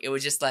yearbook. It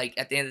was just like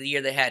at the end of the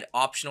year they had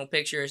optional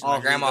pictures. And Oh,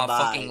 my grandma goodbye,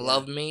 fucking yeah.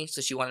 loved me,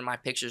 so she wanted my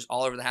pictures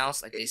all over the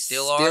house, like they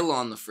still are. Still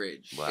on the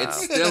fridge. Wow.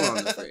 It's still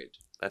on the fridge.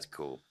 That's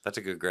cool. That's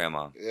a good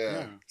grandma.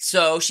 Yeah.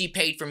 So she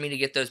paid for me to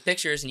get those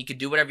pictures, and you could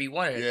do whatever you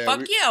wanted. Yeah, Fuck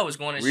we- yeah, I was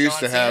going to. We used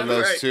to John have Cena.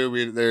 those Right.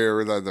 too. They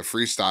were the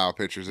freestyle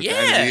pictures at the end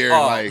of Yeah. the year.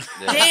 Oh, Like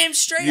Damn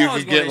straight. you I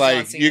was could going get to like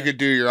John Cena. you could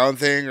do your own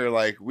thing, or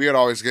like we would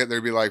always get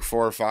there'd be like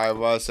 4 or 5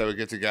 of us that would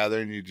get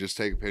together and you just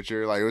take a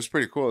picture. Like it was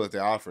pretty cool that they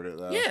offered it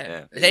though. Yeah.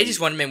 Yeah. They just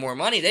wanted to make more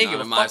money. They didn't Not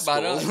give in a my fuck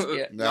about school. us.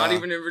 Yeah. Not Nah.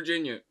 even in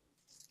Virginia.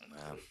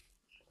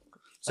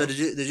 So did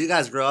you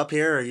guys grow up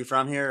here? Or are you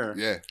from here? Or?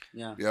 Yeah.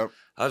 Yeah. Yep.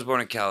 I was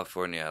born in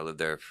California. I lived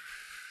there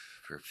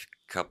for a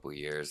couple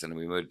years, and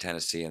we moved to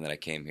Tennessee, and then I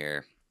came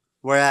here.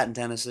 Where at in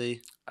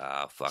Tennessee?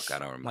 Fuck, I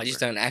don't remember. I just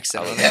don't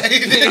accent. I was- on that.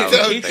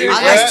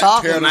 I just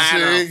talk with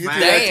Tennessee. He threw that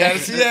Damn.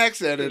 Tennessee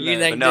accent in You there.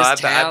 think But no, this I've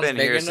town's been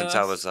big here since I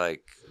enough? was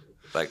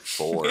like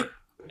 4.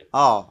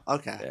 Oh,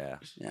 okay. Yeah.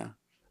 Yeah.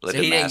 Lived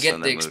So he in didn't Mass get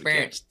and the then moved again.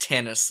 experience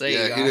Tennessee.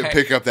 Yeah, he all didn't right?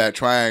 pick up that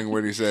twang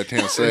when he said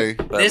Tennessee.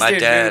 But This my dude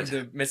dad, moved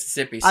to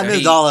Mississippi. I so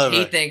moved he- all over.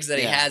 He thinks that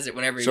he Yeah. has it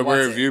whenever he So wants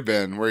where have it. you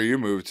been? Where you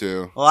moved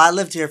to? Well, I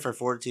lived here for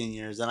 14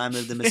 years, then I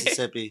moved to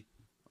Mississippi.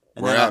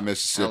 And Where then at How long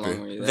Mississippi?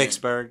 were you there?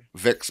 Vicksburg.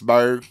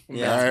 Vicksburg.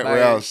 Yeah. All right. Where Vicksburg.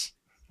 else?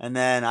 And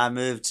then I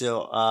moved to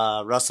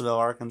Russellville,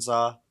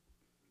 Arkansas.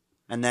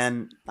 And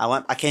then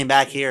I came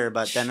back here,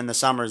 but then in the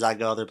summers I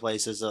go other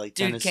places like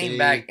Dude Tennessee. came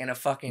back in a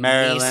fucking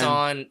Maryland.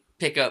 Nissan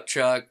pickup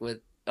truck with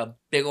a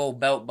big old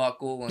belt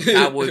buckle and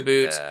cowboy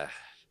boots,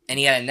 and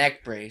he had a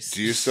neck brace.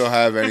 Do you still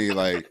have any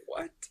like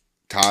What?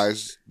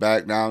 ties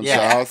back down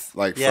Yeah. south,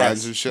 like Yes.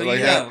 friends and shit Who like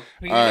you that? know?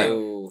 Who you All right. know?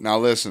 Oh. Now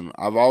listen,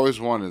 I've always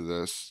wanted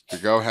this to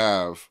go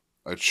have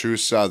a true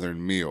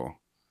Southern meal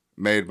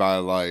made by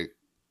like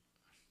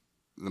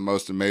the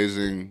most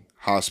amazing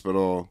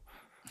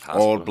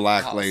old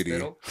black lady,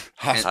 Hospital?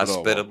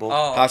 Hospitable.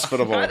 Oh,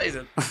 Hospitable. I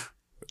think so.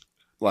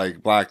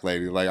 like black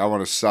lady. Like I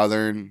want a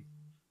Southern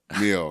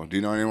meal. Do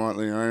you know anyone?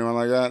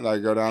 Like that?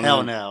 Like go down Hell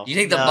there? no. You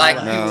think the No, black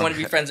no. people No. want to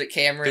be friends with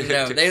Cameron?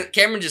 No,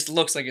 Cameron just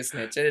looks like a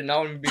snitch. They did not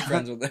want to be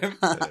friends with him.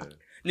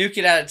 New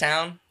kid out of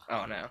town?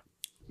 Oh no.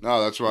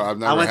 No, that's what I've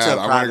never went to had.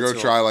 a I want to private go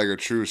school. try like a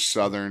true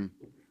Southern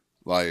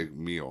like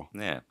meal.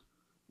 Yeah.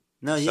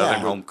 No, Southern yeah.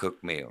 home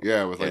cooked meal.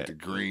 Yeah, with like the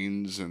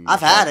greens and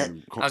I've had it.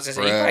 fucking I was gonna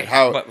say, you bread.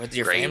 probably what, with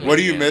your Great. family. What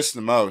do you Yeah. miss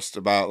the most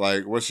about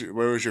like what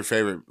was your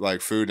favorite like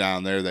food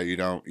down there that you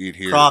don't eat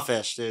here?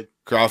 Crawfish, dude.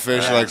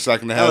 Crawfish, Yeah. like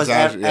stuck in the That head was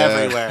times.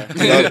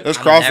 everywhere. Those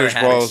I've crawfish never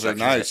had it boils stuck are in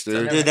nice, it.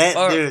 dude. Dude,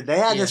 they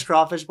had Yeah. this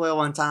crawfish boil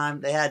one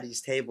time. They had these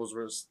tables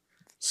where it was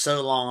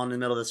so long in the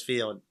middle of this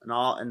field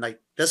and like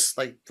this,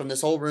 like from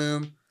this whole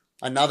room,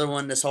 another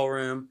one, this whole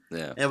room.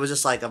 Yeah. It was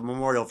just like a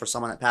memorial for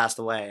someone that passed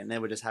away, and they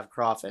would just have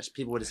crawfish.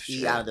 People would just eat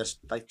Shit. out of this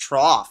like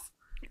trough.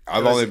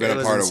 I've It was- only it been a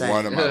was part insane. of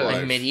one in my Like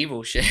life.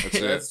 medieval shit.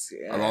 That's it.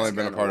 I've only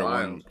been a part of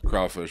one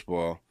crawfish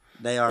boil.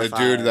 They are The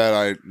fire. dude that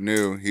I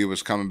knew, he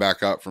was coming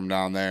back up from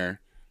down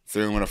there,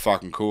 threw him in a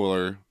fucking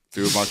cooler,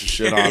 threw a bunch of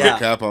shit on Yeah. it,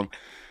 kept him,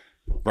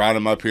 brought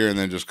him up here, and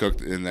then just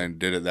cooked and then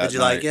did it that Did you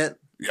night. like it?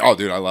 Oh,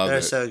 dude, I love They're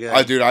it. so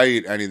good. I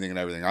eat anything and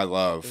everything. I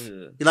love.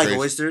 You like Crazy.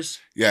 oysters?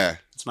 Yeah.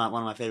 It's one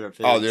of my favorite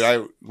foods. Oh,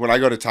 dude, when I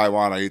go to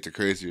Taiwan, I eat the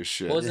craziest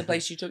shit. What was the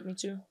place you took me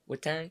to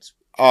with Terrence?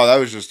 Oh, that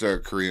was just a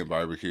Korean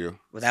barbecue.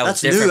 Well, that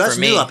was That's new. different That's for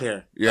me. new up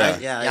here. Yeah.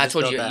 Right? Yeah. they Yeah, I just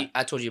told built you. that.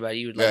 I told you about it.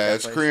 You would like Yeah, that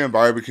it's place. Korean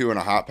barbecue in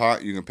a hot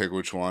pot. You can pick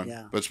which one.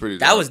 Yeah. But it's pretty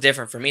That dope. was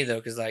different for me though,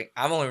 because like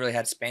I've only really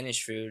had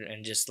Spanish food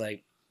and just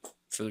like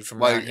food from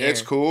like around here.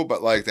 it's cool,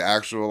 but like the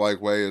actual like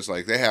way is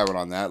like they have it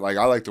on that. Like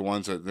I like the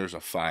ones that there's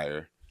a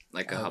fire.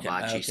 Like a Okay,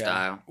 hibachi okay.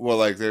 style. Well,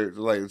 like they're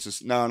like it's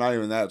just no, not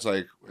even that. It's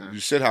like you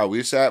sit how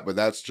we sat, but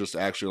that's just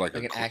actually like,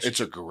 Like an it's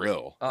a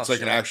grill. Oh, it's like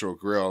an sure. actual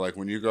grill. Like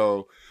when you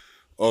go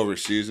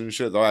overseas and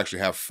shit, they'll actually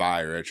have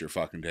fire at your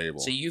fucking table.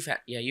 So you've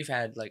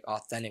had like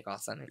authentic.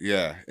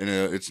 Yeah, and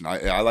it's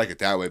not. I like it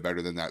that way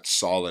better than that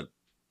solid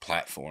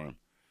platform.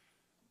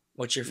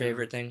 What's your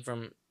favorite thing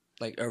from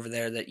like over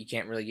there that you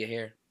can't really get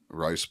here?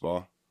 Rice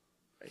ball.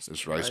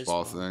 This rice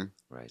ball thing.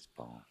 Rice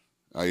ball.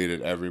 I eat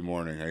it every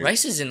morning.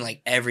 Rice is in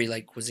like every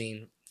like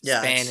cuisine.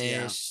 Yeah, it's-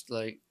 Spanish,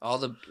 like all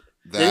the.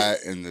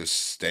 That and this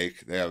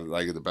steak. They have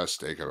like the best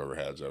steak I've ever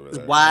had is over It's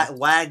there.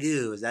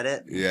 Wagyu, is that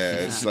it? Yeah,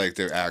 it's like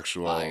their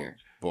actual Fire.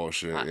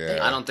 bullshit. I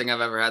Yeah. don't think I've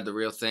ever had the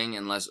real thing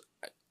unless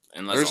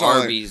There's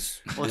only-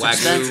 Arby's Well, it's Wagyu.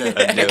 expensive.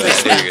 I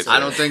knew it. I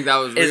don't think that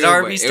was real. Is but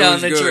Arby's it telling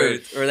was the good.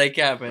 truth, or they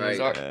capping? Right. Is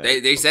Ar-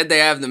 They said they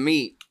have the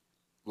meat.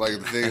 Like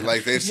the thing,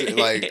 like they say-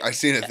 like I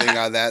seen a thing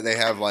on that. They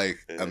have like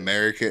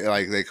American,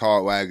 like they call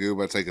it Wagyu,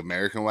 but it's like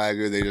American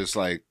Wagyu. They just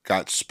like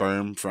got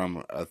sperm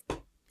from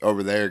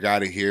over there,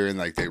 got it here, and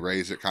like they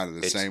raise it kind of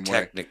the It's same way.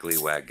 technically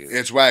Wagyu.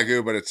 It's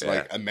Wagyu, but it's Yeah.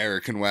 like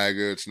American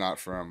Wagyu. It's not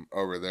from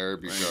over there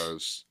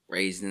because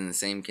Raised in the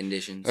same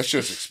conditions. that's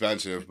just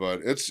expensive.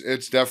 But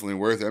it's definitely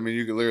worth it. I mean,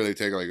 you could literally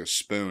take like a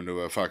spoon to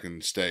a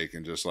fucking steak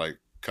and just like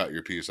cut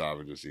your piece off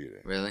and just eat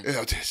it. Really?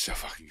 It'll taste so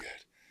fucking good.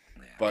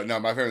 But no,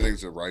 my favorite thing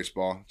is the rice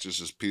ball. It's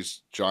just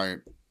this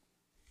giant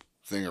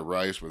thing of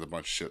rice with a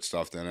bunch of shit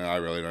stuffed in it. I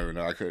really don't even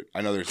know.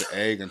 I know there's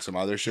egg and some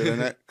other shit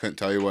in it. Couldn't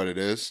tell you what it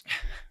is.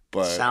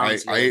 But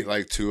Sounds I good. eat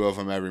like 2 of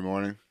them every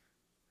morning.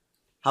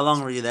 How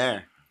long were you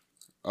there?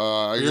 I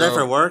Were you go- there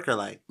for work or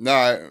like?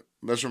 No,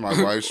 that's where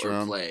my wife's Or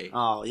from. play.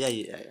 Oh yeah.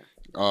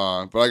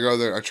 But I go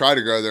there. I try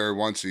to go there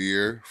once a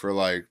year for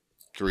like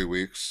 3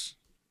 weeks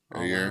a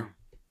Oh, year. wow.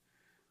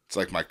 It's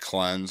like my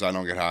cleanse. I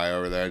don't get high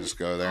over there. I just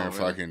go there Oh, and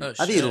really? fucking. Oh,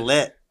 I'd be shit.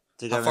 lit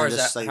to go How there far and is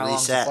just that? like How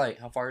long's the reset. flight?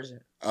 How far is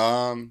it?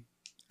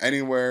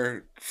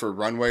 Anywhere for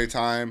runway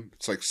time,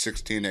 it's like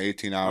 16 to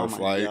 18 hour Oh my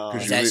flight. God.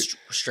 'Cause Is you that leave-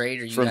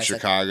 straight or you from guys have-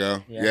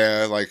 Chicago. Yeah.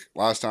 Yeah, like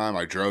last time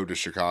I drove to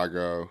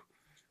Chicago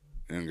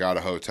and got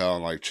a hotel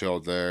and like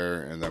chilled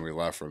there, and then we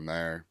left from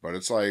there. But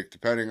it's like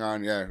depending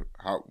on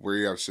how where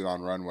you have to sit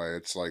on runway,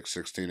 it's like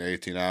 16 to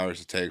 18 hours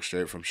to take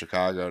straight from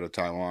Chicago to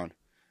Taiwan.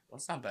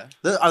 That's not bad.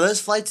 Are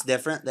those flights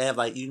different? They have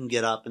like you can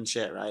get up and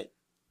shit, right?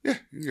 Yeah,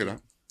 you can get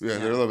up. Yeah, Yeah.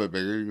 they're a little bit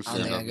bigger. You can I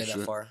don't stand think up I and go that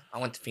shit. far. I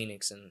went to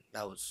Phoenix and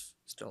that was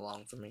still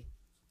long for me.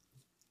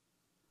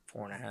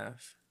 4.5.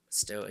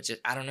 Still, it's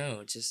just I don't know.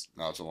 It's just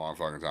No, it's a long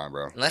fucking time,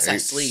 bro. Unless I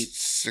sleep.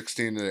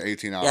 16 to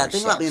 18 hours. Yeah,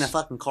 think about sucks. being in a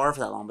fucking car for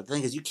that long. But the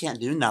thing is, you can't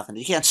do nothing.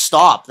 You can't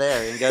stop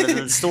there and go to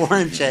the store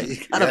and shit. You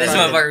gotta this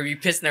fucking- motherfucker would be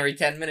pissing every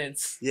 10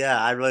 minutes. Yeah,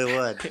 I really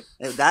would.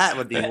 That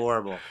would be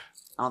horrible.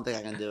 I don't think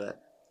I can do it.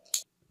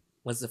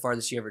 What's the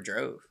farthest you ever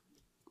drove?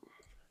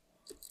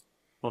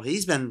 Well,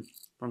 he's been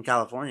from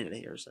California to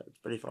here, so it's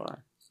pretty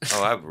far.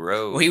 Oh, I've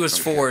rode. Well, he was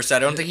from- 4, so I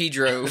don't think he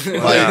drove.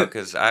 Well, no,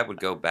 because I would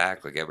go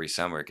back like every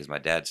summer because my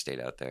dad stayed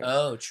out there.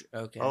 Oh,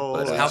 okay. Oh,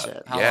 But, how,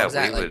 shit. how yeah, long was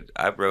that? we Like, would.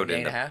 I rode day in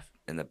and a the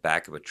half?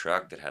 back of a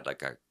truck that had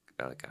like a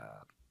A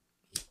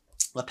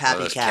one of pappy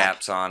those cap.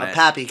 caps on A it.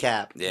 pappy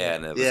cap. Yeah,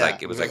 and it was Yeah.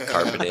 like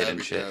carpeted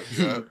and shit.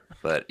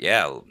 But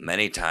yeah,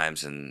 many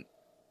times, and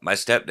my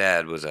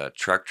stepdad was a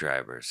truck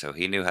driver, so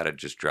he knew how to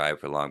just drive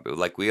for long. But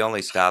like we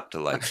only stopped to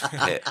like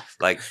hit,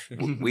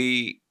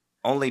 we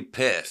only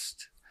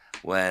pissed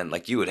when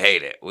like you would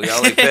hate it. We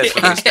only pissed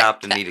when we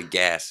stopped and needed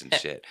gas and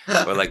shit,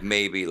 or like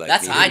maybe like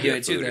That's how I needed to do get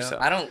it too, food or though.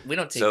 something. We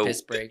don't take So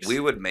piss breaks. we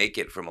would make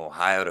it from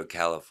Ohio to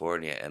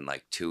California in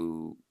like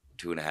two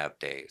and a half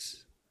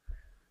days.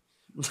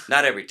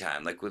 Not every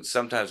time. Like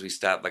sometimes we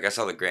stop. Like I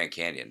saw the Grand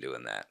Canyon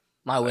doing that.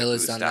 My Like, Will we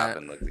has would done stop that.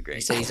 and look at the Grand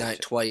He said he's done Canyon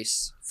it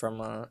twice from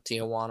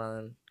Tijuana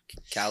and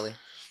Cali.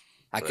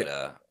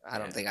 I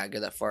don't think I'd go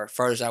that far.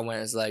 Farthest I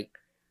went is like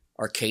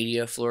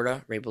Arcadia,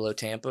 Florida, right below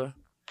Tampa.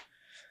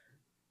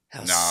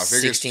 No, if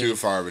it gets too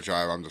far of a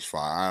drive, I'm just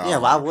fine. Yeah,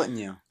 why wouldn't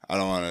you? I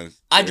don't want to.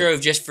 I drove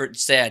just to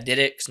say I did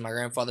it because my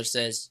grandfather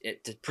says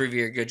to prove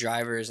you're a good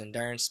driver is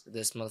endurance. But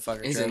this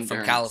motherfucker Is drove from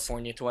endurance.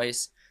 California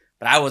twice.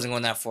 But I wasn't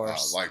going that far.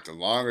 Like the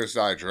longest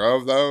I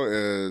drove though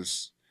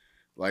is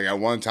like at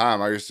one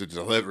time I used to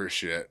deliver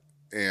shit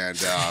and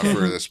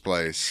for this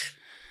place,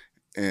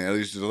 and I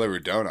used to deliver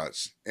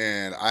donuts.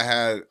 And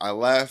I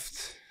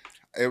left.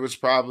 It was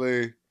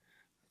probably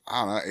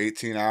I don't know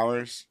 18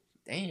 hours,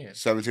 Damn.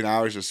 17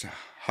 hours just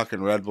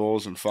hucking Red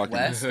Bulls and fucking.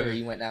 West or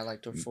you went down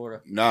like to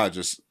Florida? No,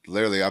 just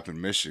literally up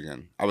in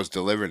Michigan. I was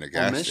delivering to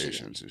gas Michigan.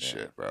 stations and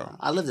shit, bro.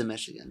 I lived in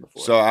Michigan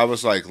before. So I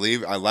was like,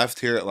 I left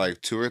here at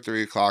like 2 or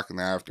 3 o'clock in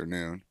the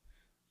afternoon,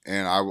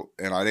 and I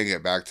didn't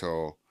get back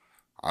till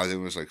I think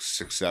it was like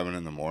 6, 7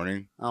 in the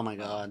morning. Oh my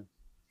god.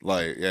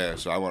 Like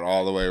so I went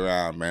all the way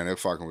around, man. It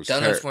fucking was.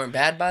 Donuts weren't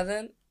bad by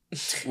then.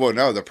 Well,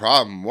 no, the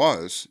problem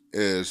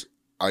is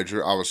I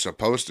was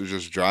supposed to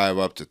just drive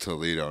up to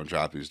Toledo and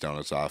drop these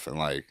donuts off, and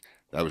like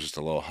that was just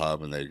a little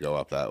hub, and they'd go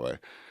up that way.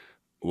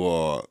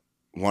 Well,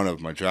 one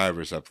of my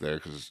drivers up there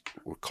because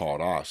were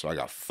called off, so I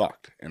got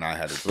fucked, and I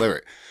had to deliver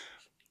it.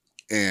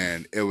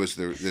 And it was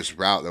this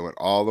route that went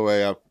all the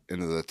way up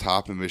into the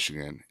top of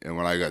Michigan, and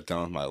when I got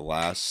done with my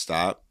last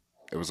stop,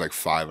 it was like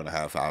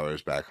 5.5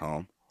 hours back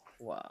home.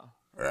 Wow.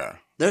 Yeah.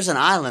 There's an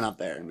island up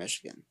there in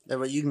Michigan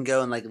where you can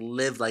go and like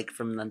live like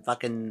from the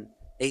fucking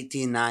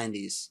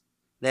 1890s.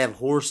 They have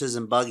horses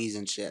and buggies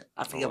and shit.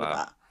 I forget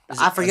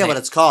what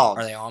it's called.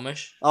 Are they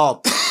Amish?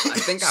 Oh, I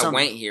think I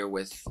went here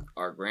with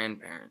our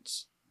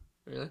grandparents.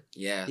 Really?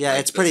 Yeah. yeah,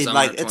 like it's the pretty summer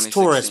like of it's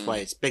 2016. tourist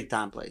place, big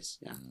time place.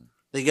 Yeah,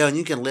 they go and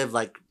you can live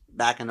like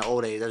back in the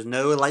old days. There's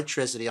no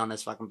electricity on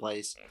this fucking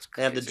place.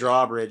 They have the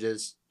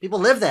drawbridges. People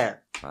live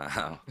there.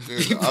 Wow.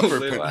 Dude, the upper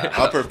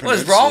peninsula.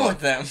 What's wrong with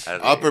them?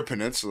 Upper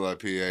Peninsula,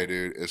 PA,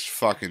 dude, is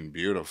fucking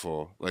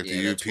beautiful. Like Yeah,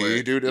 the that's UP,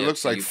 where- dude, it yep,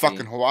 looks the like UP.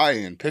 fucking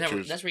Hawaii in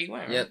pictures. That's where you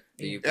went, right? Yep.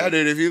 the Yeah, UP.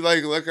 dude, if you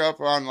like look up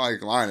on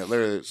like line, it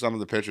literally some of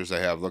the pictures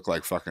they have look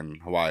like fucking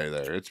Hawaii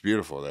there. It's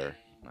beautiful there.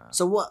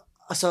 So what?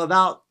 So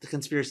about the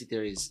conspiracy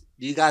theories,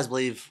 do you guys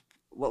believe?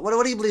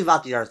 What do you believe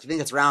about the Earth? Do you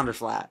think it's round or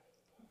flat?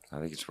 I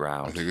think it's I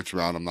round. think it's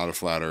round. I'm not a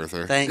flat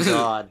earther. Thank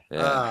God.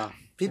 Yeah.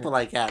 People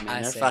like that, man,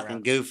 I they're say fucking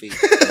round. goofy.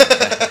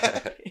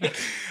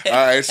 All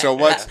right, so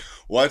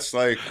what's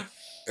like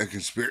a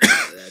conspiracy?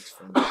 That's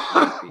from the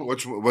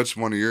UP. What's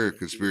one of your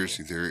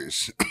conspiracy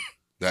theories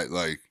that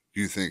like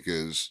you think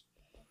is?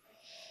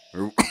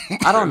 Or,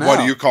 I don't know. What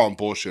do you call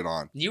bullshit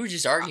on? You were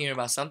just arguing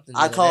about something. the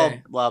I other call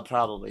day.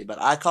 probably,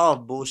 but I call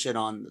bullshit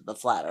on the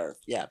flat Earth.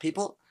 Yeah,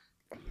 people.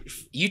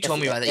 You told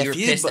me about that. if You were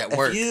pissed at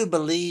work. If you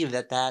believe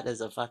that is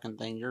a fucking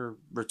thing, you're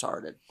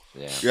retarded.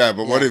 Yeah. Yeah,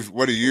 but Yeah.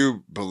 what do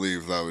you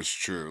believe though is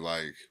true?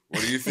 Like,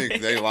 what do you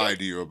think they lied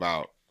to you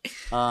about?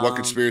 What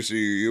conspiracy are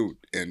you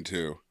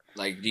into?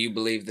 Like, do you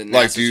believe that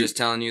Like, NASA's do you- just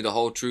telling you the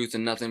whole truth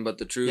and nothing but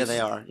the truth? Yeah, they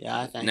are. Yeah,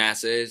 I think.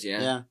 NASA is,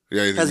 yeah. Yeah,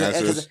 Yeah, you think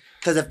that's it?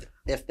 because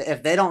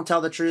if they don't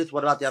tell the truth,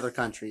 what about the other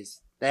countries?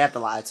 They have to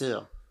lie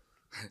too.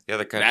 The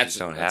other countries That's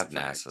don't a have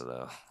fact. NASA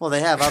though. Well, they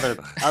have other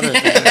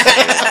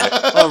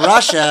things. Well,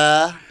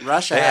 Russia They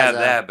has have a-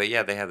 that, but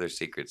yeah, they have their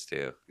secrets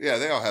too. Yeah,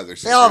 they all have their.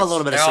 They all have a secrets.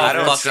 little bit of They're all I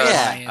don't secrets. fucking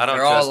trust. Yeah. I don't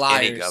They're all trust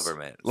any liars.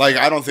 government. Like,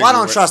 I don't think. Well, I we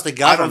don't went- trust the I don't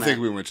government. think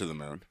we went to the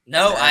moon.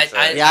 No, Yeah, I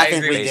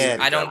think agree we with you. did.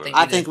 I don't think.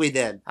 I think we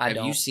did. I Have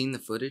don't. you seen the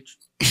footage?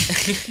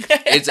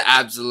 It's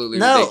absolutely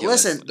No,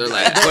 ridiculous. listen. They're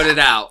like, put it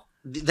out.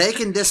 They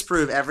can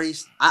disprove every.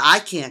 I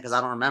can't because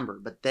I don't remember,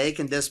 but they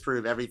can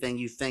disprove everything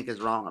you think is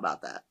wrong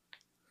about that.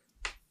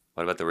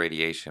 What about the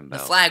radiation The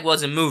belt? flag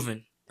wasn't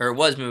moving, or it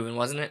was moving,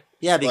 wasn't it?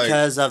 Yeah,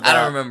 because of I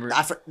don't remember.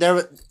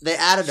 They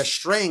added a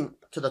string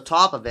to the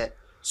top of it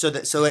so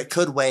it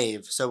could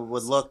wave, so it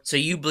would look. So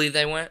you believe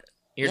they went?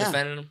 You're Yeah.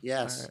 defending them?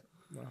 Yes.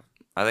 All right.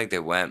 I think they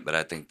went, but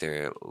I think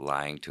they're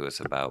lying to us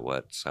about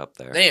what's up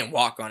there. They didn't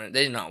walk on it.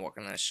 They did not walk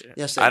on that shit.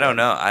 Yes, I don't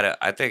know.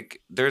 I think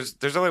there's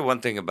only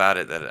one thing about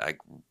it that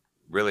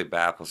really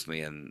baffles me,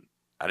 and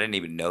I didn't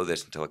even know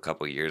this until a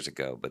couple years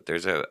ago. But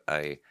there's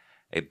a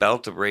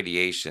belt of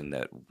radiation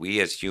that we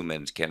as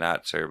humans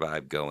cannot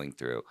survive going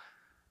through.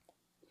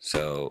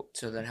 So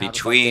then how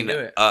between the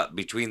fuck they do it?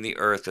 between the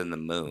Earth and the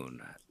Moon,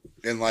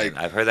 And like, and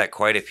I've heard that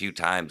quite a few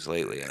times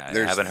lately, and I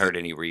There's- haven't heard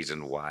any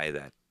reason why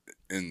that.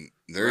 and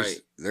Right.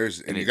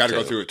 and And you it got to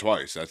go too. through it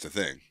twice. That's the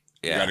thing.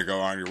 You Yeah. got to go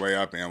on your way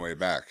up and way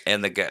back.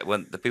 And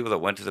the people that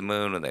went to the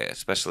moon, when they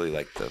especially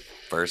like the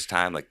first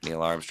time, like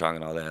Neil Armstrong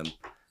and all them,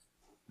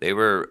 they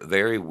were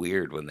very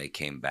weird when they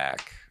came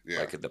back. Yeah.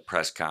 Like at the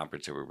press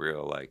conference, they were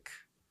real like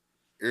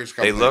Here's a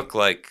they couple look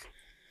like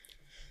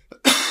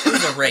It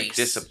was a race.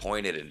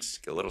 disappointed and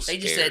a little They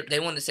scared. just said they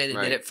wanted to say they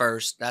Right. did it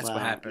first. That's Wow.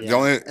 what happened. The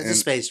only- It's a and-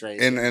 space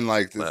race. and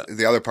like But-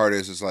 the other part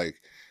is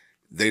like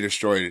they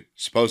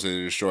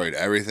supposedly destroyed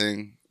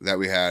everything that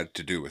we had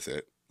to do with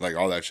it. Like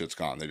all that shit's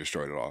gone. They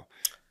destroyed it all.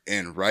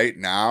 And right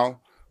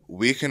now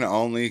we can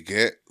only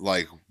get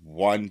like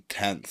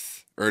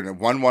 1/10 or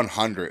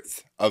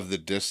 1/100th of the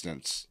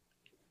distance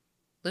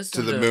Listen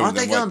to the to- moon. Aren't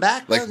they than what- going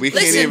back? Like we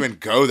Listen. can't even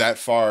go that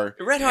far.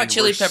 The Red Hot and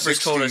Chili we're Peppers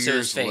 60 told us it was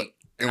years fake.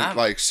 And I'm-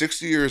 like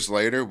 60 years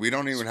later, we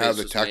don't even have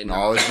the Space was made in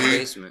our technology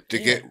basement. to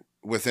get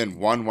within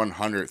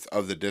 1/100th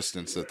of the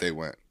distance that they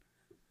went.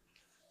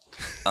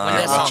 When did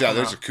that song Watch out, come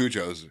there's out? a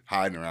Cujo's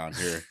hiding around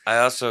here. I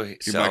also You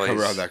might come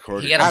around that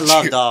corner. He got I a-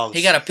 love dogs.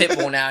 He got a pit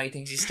bull now. He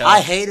thinks he's tough.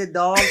 I hated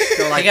dogs.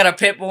 So He like, got a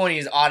pit bull and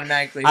he's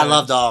automatically. I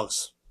love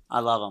dogs. I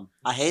love them.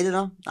 I hated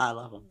them. I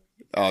love them.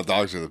 Oh,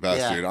 dogs are the best,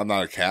 Yeah. dude. I'm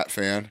not a cat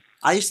fan.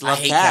 I used to I love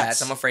hate cats.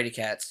 cats. I'm afraid of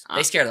cats.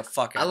 They scare the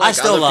fuck out I of like me. I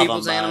still other love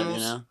people's them, but, animals.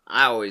 you know.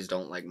 I always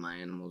don't like my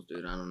animals,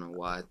 dude. I don't know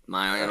why.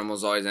 My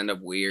animals always end up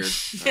weird.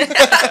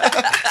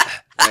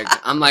 Like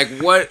I'm like,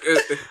 what?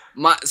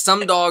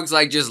 Some dogs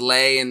like just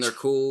lay and they're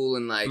cool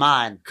and like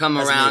Mine. come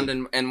That's around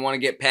me. and want to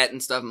get pet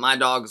and stuff. My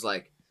dog's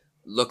like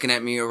looking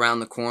at me around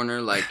the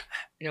corner like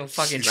You know,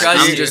 fucking Like,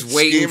 trust I'm you. just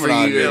waiting for scheming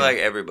on I you feel to. like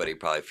everybody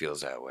probably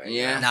feels that way.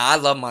 Yeah. Nah, I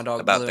love my dog.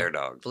 About Blue. their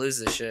dogs. Blue's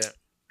the shit.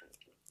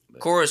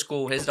 Cora's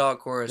cool. His dog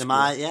Cora's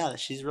cool. Yeah,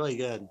 she's really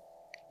good.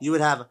 You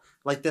would have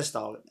like this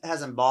dog. It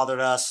hasn't bothered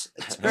us.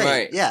 It's great.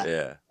 Right. Yeah.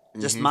 Yeah.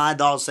 Just Mhm. my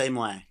dog, same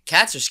way.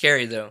 Cats are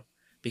scary though,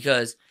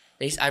 because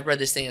I read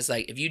this thing. It's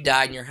like if you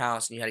died in your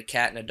house and you had a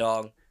cat and a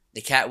dog,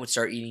 the cat would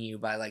start eating you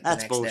by like That's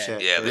the next bullshit.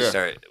 day. Yeah, they Yeah.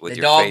 start with The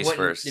your dog face wouldn't.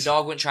 first. The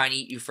dog wouldn't try and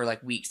eat you for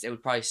like weeks. They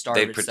would probably starve.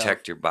 They itself.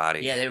 protect your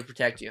body. Yeah, they would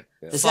protect you.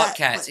 Yeah. Is Fuck that,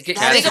 cats. That Think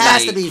Cats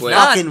has are to be quick.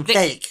 fucking Nah,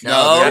 fake. No,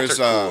 No, Cats there's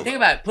are cool. Think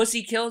about it.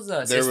 Pussy kills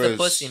us. There It's the was-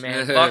 pussy,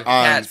 man. Fuck on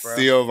cats, bro.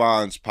 Theo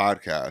Von's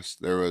podcast,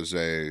 there was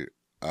a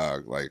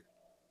like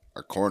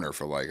a corner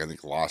for like I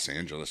think Los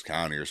Angeles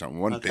County or something,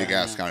 one Okay, big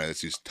ass yeah. county that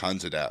sees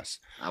tons of deaths,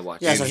 I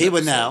watch. Yeah, this so he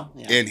would episode. know.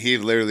 Yeah. and he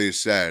literally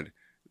said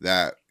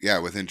that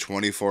within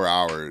 24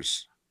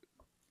 hours,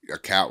 a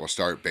cat will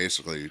start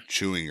basically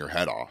chewing your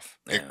head off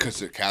Yeah. because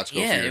the cats go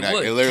Yeah, through your it neck.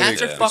 would. It literally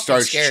Cats are Yeah. fucking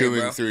starts scary, chewing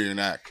bro. through your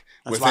neck.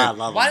 That's why I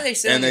love Why them. do they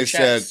say And on they their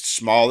said chest?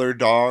 smaller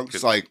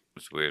dogs, like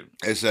It's weird.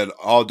 they said,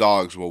 all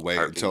dogs will wait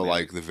Heartbeat, until man.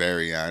 like the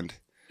very end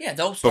Yeah,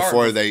 they'll starve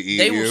before they eat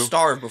They you. will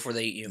starve before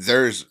they eat you.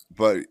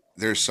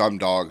 There's some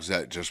dogs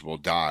that just will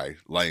die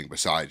laying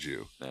beside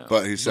you. Yeah.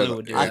 But he said Blue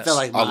would do I that. feel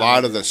like a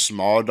lot of the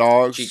small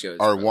dogs Chicos are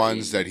probably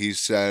ones eat that he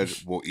said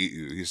will eat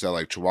you. He said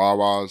like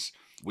Chihuahuas,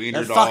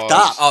 Wiener They're dogs, fucked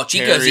up. Oh,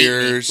 Chico's eating me.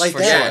 terriers. Like For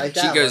that. sure. Like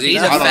that Chico's one. eating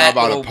He's me. a I don't know fat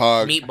about a little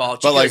pug, meatball.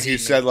 But Chico's like he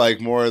eating said, me. like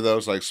more of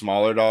those like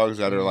smaller dogs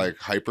that are Mhm. like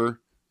hyper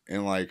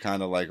and like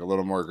kind of like a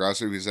little more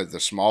aggressive. He said the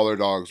smaller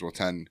dogs will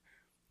tend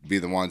to be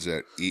the ones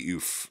that eat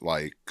you,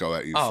 like go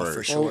at you Oh, first.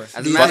 for sure. As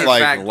a But, matter of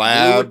like, fact, Blue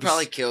labs would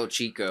probably kill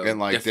Chico and,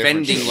 like,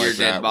 different defending shit your like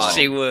dead that. body.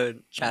 She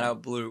would. Shout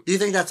out Blue. Do you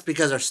think that's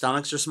because their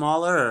stomachs are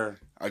smaller, or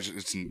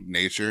It's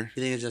nature.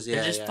 you think it's just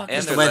They're just fucking- And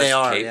just the they're way they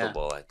less are? Yeah.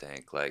 capable, I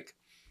think. Like,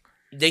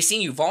 They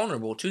seem you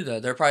vulnerable too, though.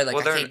 They're probably like,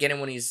 Well, I they're- can't get him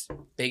when he's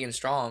big and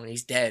strong.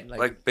 He's dead.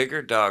 like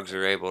bigger dogs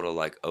are able to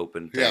like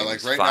open things, Yeah,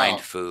 like right find now,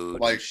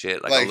 food, like- and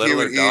shit. Like, Like, a he littler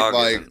would eat dog,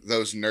 like isn't-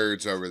 those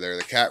nerds over there.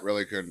 The cat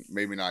really could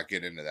maybe not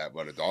get into that,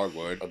 but a dog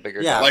would. a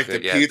bigger Yeah. dog. Like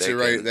could, the yeah, pizza they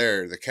right can-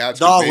 there. The cat's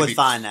Dog could would maybe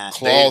find that.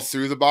 claw They-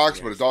 through the box,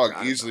 Yeah, but a I dog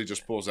forgot easily about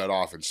just pulls that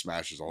off and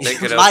smashes a hole. They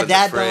could My open the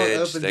dad fridge,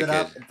 opens they it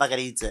up could- and fucking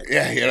eats it.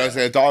 Yeah, you know what I'm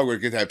saying? A dog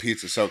would get that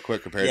pizza so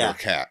quick compared Yeah. to a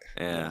cat.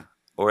 Yeah.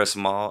 Or a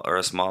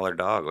smaller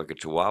dog like a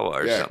Chihuahua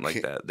or Yeah, something like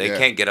can't- that. They yeah.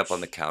 can't get up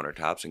on the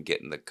countertops and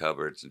get in the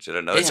cupboards and shit.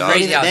 Another It's dog.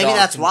 crazy Maybe, how maybe dogs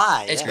that's can-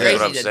 why. it's yeah. That's crazy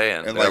what I'm that- saying.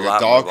 And They're like a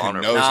lot dog more can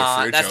vulnerable. nose a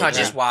Nah, fridge that's not open.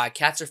 just why.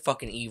 Cats are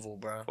fucking evil,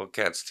 bro. Well,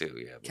 cats too.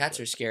 Yeah. but- Cats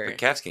are scary. But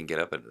cats can get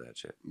up into that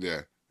shit.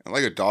 Yeah. And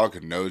like a dog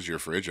can nose your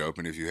fridge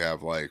open if you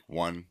have like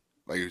one,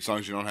 like as long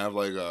as you don't have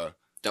like a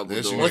Double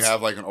this, and door you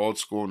have like an old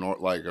school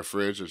like a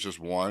fridge that's just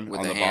one with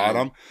on a the handle.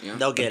 bottom. Yeah.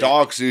 They'll The get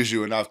dog sees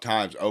you enough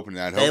times open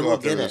that. They He'll go will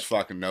up there get with his it.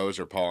 fucking nose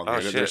or paw and Oh get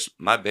it. shit! There's-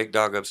 My big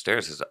dog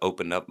upstairs has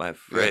opened up my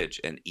fridge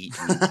and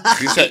eaten, it.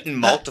 He said, eaten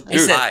multiple He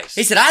said, pies.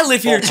 he said, I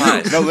live here Full too.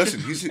 pies. no, listen,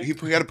 he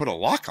had to put a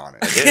lock on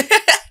I it. did.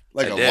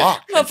 Like I a did.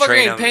 lock. And Motherfucker train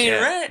ain't him, paying yeah.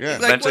 rent. Yeah. He's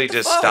like, Eventually, what the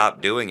just fuck?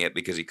 stopped doing it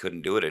because he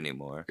couldn't do it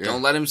anymore. Yeah.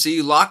 Don't let him see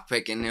you lock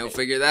picking. He'll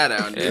figure that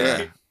out. dude.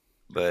 Yeah.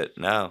 But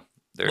no,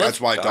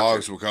 That's why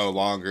dogs are- will go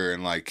longer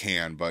and like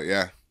can. But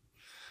yeah,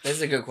 This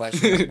is a good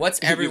question. What's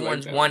You like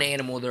everyone's that. one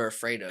animal they're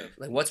afraid of?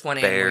 Like, what's one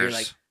animal you're Bears.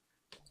 like,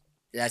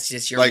 that's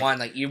just your Like, one?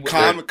 Like, you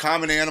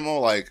common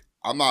animal. Like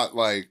I'm not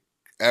like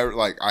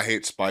like I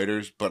hate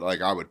spiders, but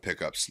like I would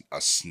pick up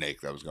a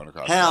snake that was going to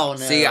cause. Hell no.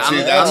 See, I'm, See,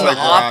 I'm that's the like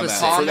where I'm at.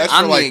 opposite. For- that's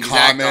I'm for, the like,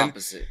 exact common.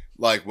 opposite.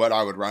 Like what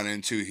I would run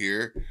into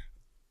here,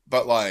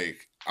 but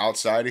like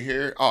outside of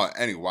here,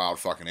 any wild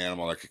fucking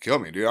animal that could kill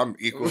me, dude. I'm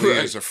equally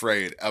Right. as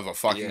afraid of a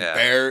fucking Yeah.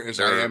 bear as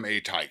I They're- am a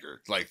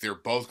tiger. Like they're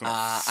both gonna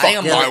I fuck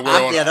am my one-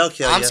 world. Yeah, up. they'll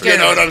kill I'm you. scared You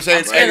know what I'm saying?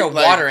 I'm scared of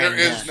Like, water There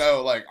animals. is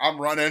no like I'm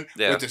running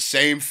Yeah. with the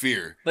same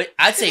fear. But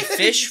I'd say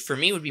fish for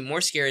me would be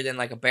more scary than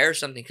like a bear or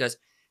something because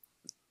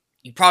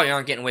you probably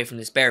aren't getting away from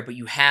this bear, but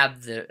you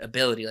have the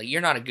ability. Like,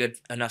 you're not a good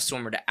enough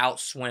swimmer to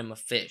outswim a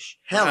fish.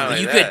 Hell Not no. But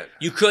only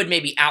you that. could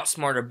maybe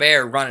outsmart a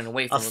bear running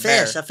away from A a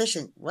bear. fish. A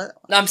fishing. What?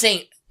 No, I'm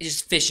saying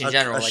just fish in A-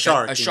 general. a like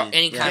shark, a you shark, mean.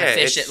 any Yeah. kind of Yeah,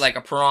 fish, it's- like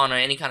a piranha,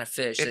 any kind of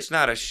fish. It's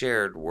not a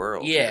shared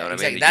world. Yeah, you know what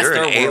exactly. I mean? That's You're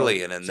their an world.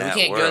 alien in So that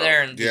we can't world. go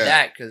there and do Yeah.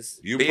 that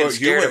because. You Being put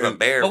scared you of a wouldn't-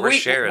 bear, But we're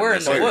sharing we're in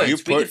this. the Like, woods. you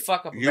we put- could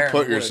fuck up a You bear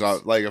put in the yourself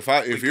woods. like if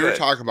We you were could.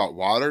 talking about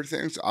water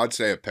things, I'd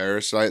say a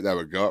parasite that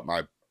would go up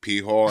my pee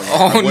hole. And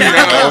Oh, I wouldn't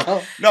no.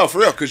 know. No, for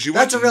real, because you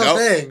That's a wouldn't real know,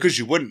 thing. because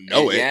you wouldn't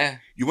know it. Yeah.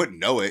 You wouldn't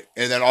know it,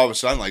 and then all of a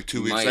sudden, like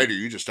 2 weeks Might. later,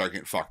 you just start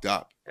getting fucked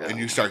up, and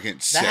you start getting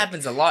sick. That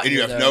happens a lot. And you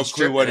here, have though, no in clue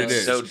strip what it clubs.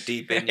 is. So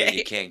deep in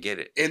you can't get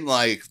it. And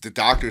like the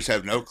doctors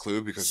have no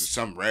clue because it's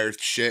some rare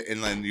shit,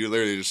 and then you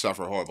literally just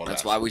suffer horrible.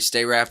 That's death. why we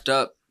stay wrapped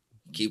up.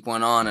 Keep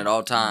one on at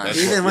all times. That's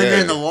Even what- when you're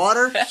yeah. in the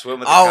water. Swim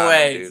with the Always.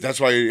 condom, dude. That's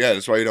why.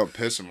 That's why you don't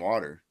piss in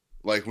water.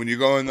 Like when you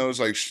go in those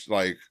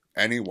like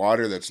any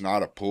water that's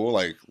not a pool,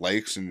 like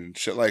lakes and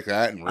shit like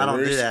that, and rivers. I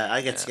don't do that. I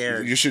get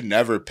scared. You should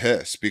never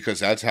piss because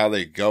that's how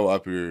they go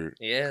up your.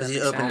 Yeah, Because that you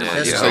makes open sense. your Yeah,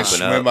 piss you Just hole. like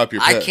open swim up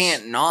your I piss.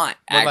 can't not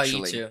What about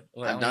actually. you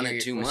two? I've done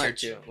it too what's your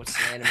much. two? What's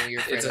the animal you're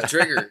afraid It's a of?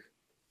 trigger.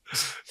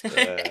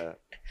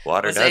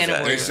 Water What's does the animal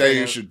that. They you're say afraid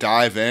you of? should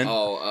dive in.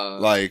 Oh,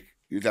 Like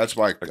that's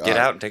why. Or get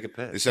out and take a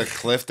They piss. said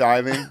cliff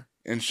diving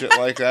and shit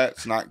like that.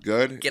 It's not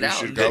good. Get you out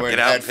should and go in Get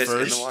out head and piss in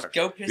first the water.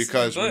 Go piss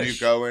because in the when you bush.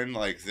 go in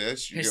like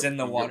this, you Piss get, in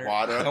the you get water.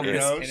 water up Don't your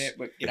piss nose, in it,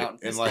 but get out and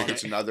and piss like on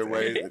it's it. another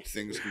way that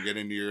things can get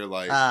into your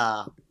like.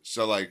 Ah,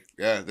 So like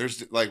yeah,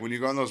 there's like when you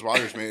go in those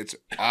waters, man, it's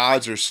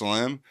odds are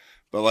slim,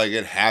 but like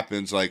it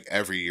happens like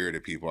every year to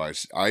people.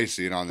 I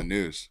see it on the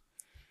news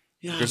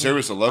because there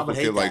was a local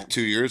kid like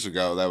 2 years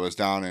ago that was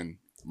down in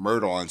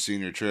Myrtle on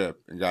senior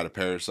trip and got a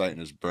parasite in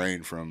his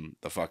brain from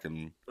the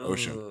fucking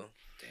ocean. Ooh.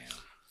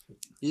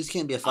 you just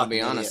can't be a fucking I'll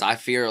be honest. idiot. I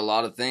fear a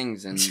lot of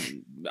things, and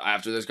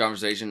after this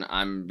conversation,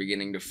 I'm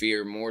beginning to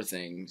fear more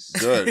things.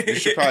 Good. You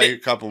should probably eat a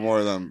couple more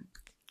of them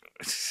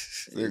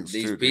things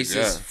These too, dude. pieces,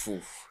 Yeah.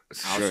 phew,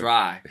 I'll Should.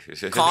 try.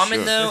 Common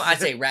Sure. though, I'd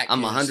say raccoons.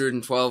 I'm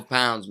 112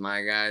 pounds,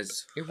 my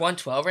guys. You're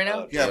 112 right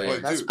now. Yeah, Oh, yeah.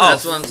 but That's- dude,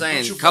 That's what I'm saying.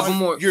 but you're Couple one-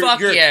 more. You're, Fuck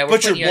you're, yeah, we're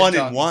but putting you're you one at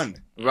and dog. one.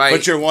 Right.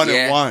 But you're one yeah.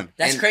 and one.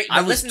 That's And great. I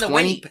But was listen to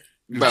 20. weight.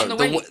 Bro, the the,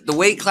 weight. the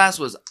weight class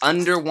was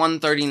under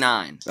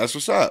 139. That's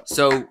what's up.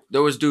 So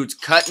there was dudes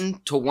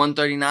cutting to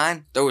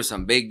 139. There was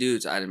some big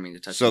dudes. I didn't mean to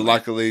touch. So the mic.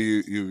 luckily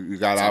you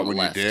got It's out on the when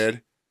left. you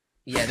did.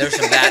 Yeah, there was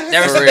some bad.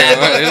 There was For some real.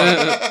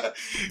 bad.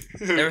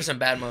 There were some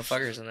bad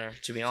motherfuckers in there.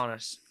 To be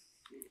honest,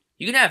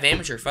 you can have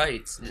amateur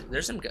fights.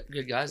 There's some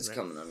good guys It's in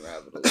there. coming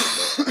unraveled a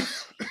little bit.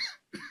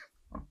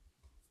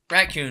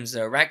 Raccoons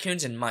though,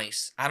 raccoons and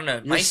mice. I don't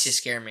know. Mice just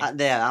scare me. I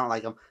don't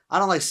like them. I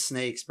don't like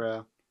snakes,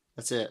 bro.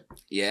 That's it.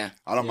 Yeah.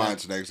 I don't Yeah.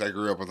 mind snakes. I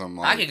grew up with them.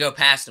 I could go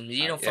past them.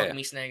 You don't fuck Yeah. with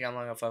me, snake. I'm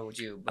not gonna fuck with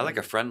you. I like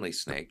a friendly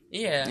snake.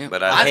 Yeah. Yeah.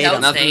 But I I hate held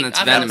them. Nothing snake. that's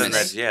I've held venomous.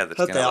 snake. That's, yeah, that's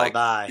Hope kind they of all like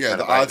die. Yeah, Kinda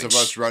the bite odds me. of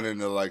us running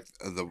into like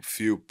the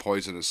few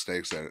poisonous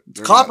snakes that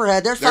they're not-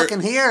 Copperhead, they're they're-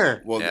 fucking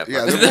here. Well, Yeah,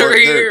 yeah, but- they're, more,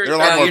 here. they're a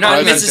lot No, more you're not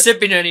in present.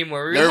 Mississippi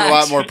anymore. They're a Relax.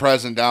 lot more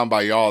present down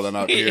by y'all than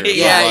up here.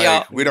 Yeah, But, y'all.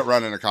 like, we don't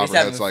run into He's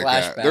having copperheads like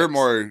that. flashbacks. They're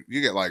more.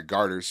 You get like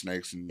garter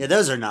snakes and Yeah,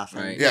 those are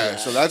nothing. Right. yeah.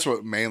 So that's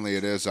what mainly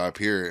it is up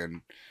here,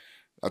 and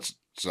that's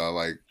so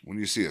like when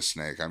you see a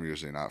snake, I'm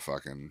usually not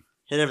fucking.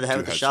 Hit over the head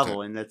Too with a hesitant.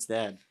 shovel and it's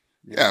dead.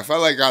 Yeah, if I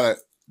like got it,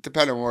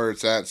 depending on where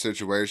it's at,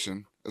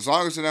 situation. As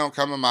long as it don't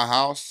come in my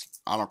house,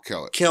 I don't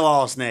kill it. Kill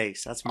all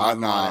snakes. That's my Nah.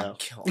 motto.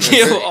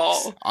 Kill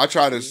all. I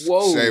try to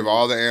Whoa. save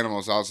all the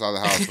animals outside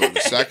the house, but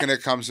the second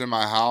it comes in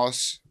my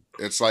house,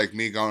 it's like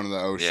me going to the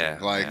ocean. Yeah,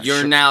 like yeah.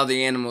 You're now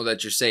the animal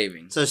that you're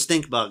saving. So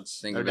stink bugs.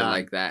 Think They're of it done.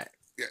 like that.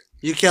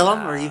 You kill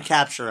them or you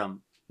capture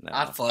them. no.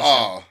 I flush them.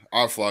 Oh,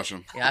 I'll flush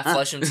them. Yeah, I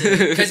flush them too.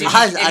 Because if you,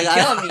 I- if you I-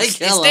 kill them, I it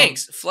kill 'em.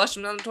 stinks. Flush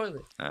them down the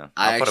toilet. No.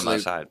 I I'll put them actually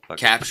outside. Fuck it.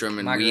 Capture them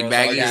in My weed girl's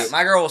baggies. like that.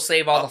 My girl will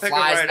save all I'll the pick 'em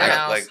flies right in the up.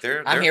 house. Like,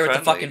 they're I'm here with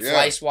the friendly. fucking Yeah.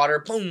 fly swatter.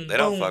 Boom, They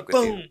don't boom, fuck with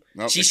boom. you.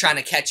 Nope, She's it- trying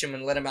to catch him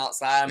and let him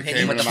outside. I'm it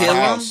hitting him came with into the my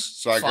kill 'em. house,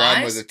 so I grabbed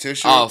them with Flies? a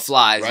tissue. Oh,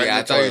 flies. Right in Yeah,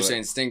 I the thought you were toilet.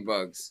 saying stink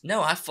bugs.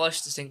 No, I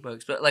flushed the stink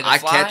bugs, but like a I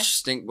fly. catch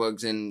stink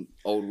bugs in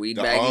old weed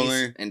The baggies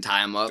only- and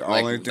tie them up The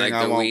like, only thing like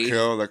I the won't weed.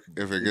 kill, like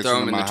if it gets Throw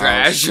into them in my the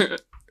trash. house,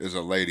 is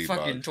a ladybug.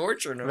 Fucking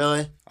torturing them.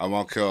 Really? I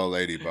won't kill a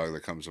ladybug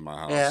that comes in my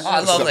house. Yeah. Oh, I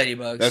love So-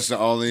 ladybugs. That's the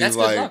only That's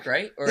like. good luck,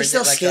 right? Or They is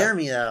still it like scare a-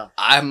 me though.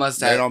 I must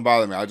They have. don't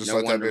bother me. I just No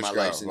let that wonder bitch my go.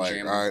 life's in Like,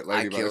 jail. all right, I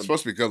ladybug. killed- It's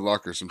supposed to be good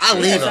luck or some I shit.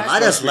 leave them. them. I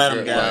just Supposed to let be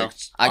them good, go. like,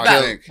 I I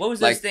killed- think. What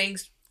was Like- those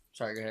things?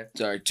 Sorry, go ahead.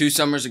 Sorry, 2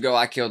 summers ago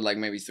I killed like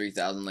maybe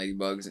 3,000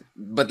 ladybugs,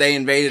 but they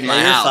invaded Yeah, my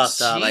you're house.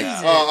 fucked up. Like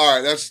Jesus. Oh, all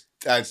right.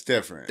 That's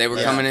different. they were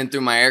Yeah. coming in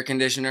through my air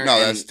conditioner. No,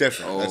 and- that's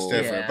different. That's Oh.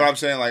 different. Yeah. But I'm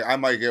saying like I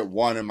might get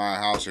one in my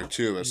house or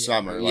two a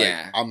summer. Like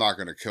Yeah. I'm not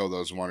gonna kill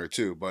those one or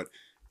two. But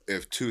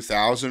if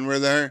 2,000 were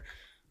there,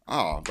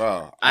 oh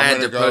bro, I had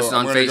gonna to post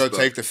I'm on gonna go Facebook.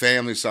 take the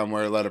family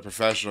somewhere, let a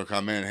professional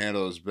come in,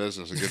 handle his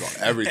business, and get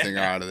everything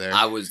out of there.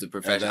 I was the and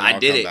professional. then I I'll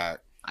did come it. back.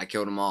 I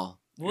killed them all.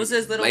 What was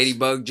those little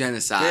Ladybug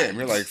genocide. Damn,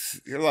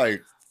 you're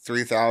like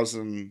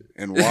 3,000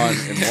 and one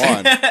and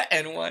one,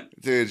 and one?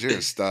 dude. You're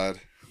a stud.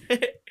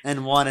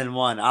 And one.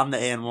 I'm the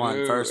and one,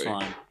 Wait, first wait.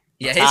 one.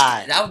 Yeah,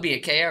 Tie. that would be a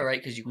KO, right?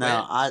 Because you quit.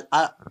 No,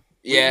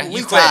 Yeah, we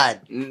you quit.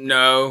 tied.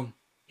 No,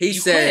 he You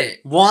said.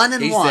 quit. 1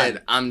 and He 1.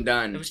 said, "I'm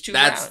done." It was 2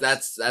 That's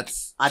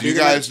rounds. I Do you did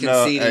guys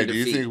know? conceding Hey, do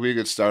you defeat. think we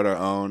could start our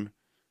own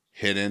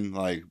hidden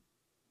like?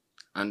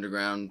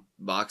 underground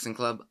boxing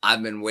club.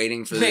 I've been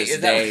waiting for Wait, this is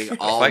that- day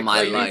all Fight my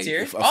Wait, you life.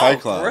 here? A fight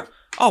club. for real?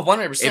 Oh,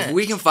 100%. If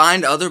we can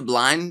find other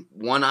blind,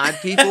 one-eyed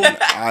people,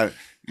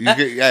 You get,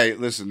 hey,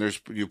 listen.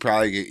 You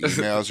probably get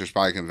emails. There's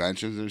probably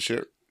conventions and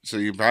shit. So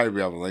you probably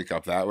be able to link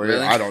up that way.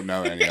 Really? I don't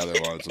know any other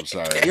ones. I'm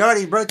sorry. You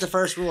already broke the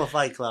first rule of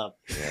Fight Club.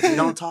 You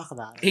don't talk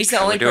about it. He's the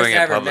We're only doing person it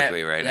I ever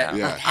publicly met right that now.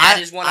 Yeah. had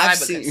his one I've eye, but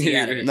seen- couldn't see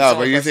out of it. He's No, the but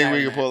only you person think I we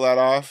ever could met. pull that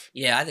off?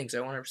 Yeah, I think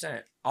so,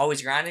 100%.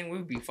 Always grinding, we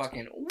would be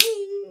fucking.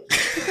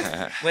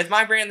 With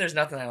my brand, there's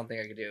nothing I don't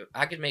think I could do.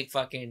 I could make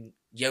fucking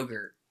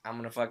yogurt. I'm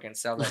gonna fucking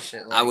sell that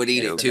shit. I would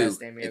eat it's it the too. best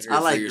damn It's yogurt. good I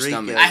for like your Greek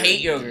stomach. I hate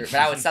yogurt, but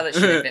I would sell that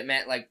shit if it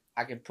meant like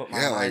I could put my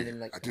Yeah, mind in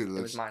like dude.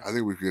 it was mine. I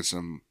think we could get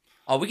some.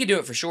 Oh, we could do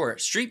it for sure.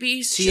 Street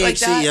bees, shit like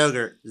THC that.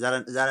 yogurt. Is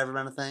that ever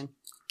been a thing?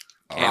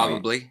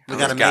 Probably. We It's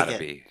gotta gotta make it.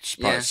 be. It's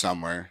probably Yeah.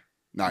 somewhere.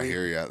 Not We-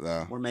 here yet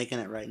though. We're making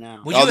it right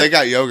now. Would Oh, you- they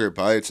got yogurt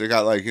bites. They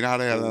got like how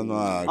they have them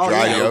Oh,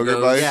 dry yeah. yogurt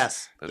Yogos. bites.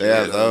 Yes. They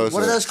have those.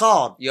 What are those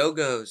called?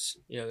 Yogos.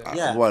 Yogurt.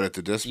 Yeah. What at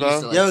the You used dispo?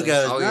 to like Yogos.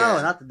 those? Oh, no,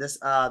 yeah. not the dis.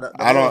 The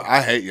I don't.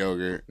 I hate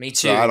yogurt. Me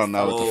too. So I don't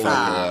know what the Oh, fuck.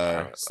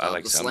 nah. Stop I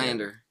like the some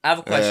slander. I have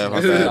a Yeah, question.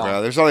 my bad,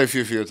 bro. There's only a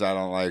few foods I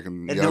don't like,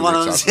 and And then one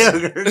of yogurt's them's up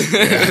there. yogurt.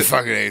 Yeah, I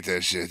fucking hate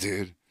that shit,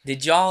 dude.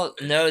 Did y'all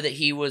know that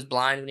he was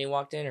blind when he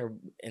walked in, or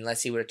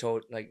unless he would have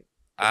told like?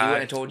 If he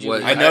wouldn't have told you.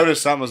 what- I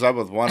noticed something was up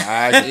with one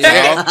eye, I could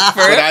Yeah. tell,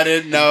 but I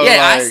didn't know.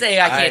 Yeah, I like, say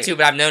I can't I- too,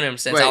 but I've known him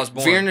since I was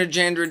born. Virna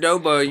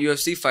Jandradoba, a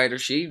UFC fighter,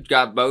 she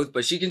got both,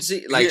 but she can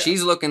see, like, Yeah.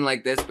 she's looking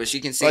like this, but she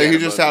can see. like out he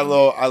of just both had a of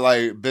little, I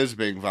like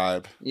Bisbing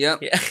vibe. them. Yep.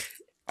 Yeah.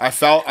 I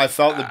felt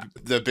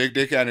the big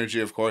dick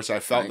energy, of course.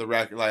 I felt Right. the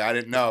record, like I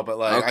didn't know, but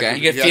like Okay. I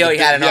You could feel he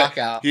had a yeah,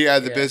 knockout. He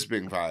had the Yeah.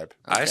 Bisbing vibe.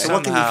 I So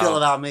what can you feel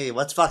about me?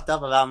 What's fucked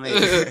up about me?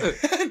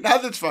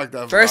 Nothing's fucked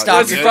up. First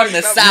about off, it, you're man. from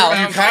the South.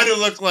 You kind of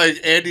look like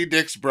Andy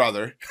Dick's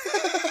brother.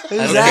 Who's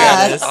Okay,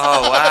 that?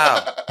 Oh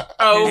wow.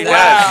 Oh He wow.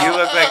 does. You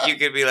look like you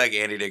could be like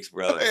Andy Dick's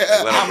brother, like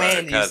Yeah. little I'm brother,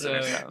 Andy's, cousin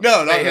or something.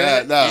 No, not Hey,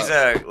 that. No. He's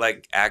a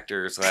like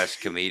actor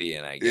 /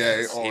 comedian, I Yeah, guess.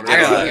 he's he older. did I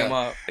a gotta lot look of- him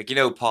up. like you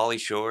know who Pauly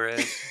Shore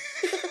is?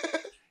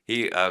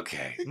 He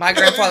okay. My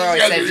grandfather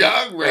always You guys said,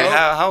 are young, bro. Wait,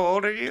 how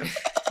old are you?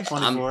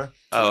 24.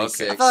 Oh,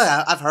 26. okay. I feel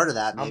like I've heard of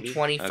that. "I'm Maybe.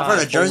 25." I've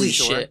heard of Jersey Holy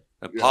Shore. shit.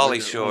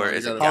 Pauly Shore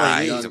is a gotta guy.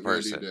 find He's a Young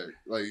person. Andy Dick.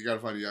 Like you gotta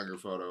find a younger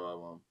photo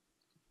of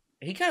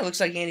He kind of looks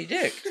like Andy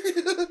Dick.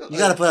 him. You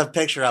got to put a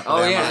picture up. Of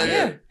Oh, him yeah, on yeah.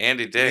 there.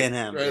 Andy Me Dick. and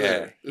him. Right Yeah,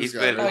 there. he's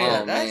This been. guy. Oh, yeah,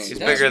 Oh, that's, He's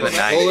that's bigger than cool.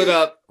 90. Pull it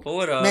up.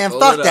 Pull it up. Man, Pull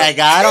fuck it that up.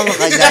 guy. I don't look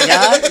like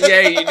that guy.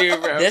 Yeah, you do,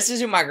 bro. This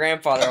is who my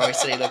grandfather always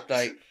said he looked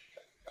like.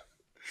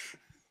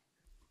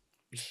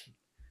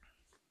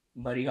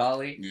 Buddy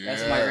Holly.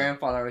 That's what my Yeah.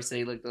 grandfather always said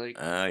he looked like.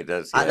 He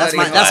does. I- He that's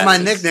has my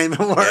glasses. nickname at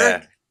work.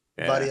 Yeah.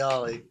 Yeah. Buddy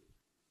Holly.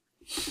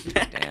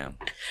 Damn.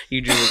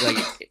 You do look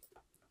like.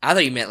 I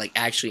thought you meant like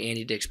actually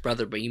Andy Dick's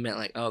brother, but you meant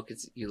like, oh,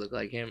 because you look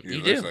like him. He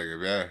You looks do. like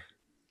him, yeah.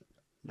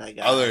 That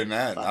guy. Other than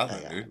that, Fuck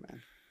nothing, that guy, dude.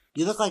 man.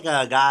 You look like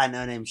a guy I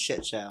know named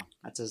Shit Show.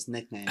 That's his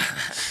nickname.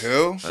 Who?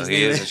 Well, His he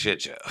name is is- a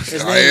shit show.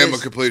 His I name am a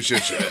is- complete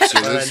shit show. So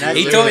this- next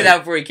He to told me it. that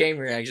before he came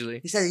here. Actually,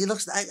 He said he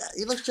looks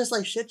just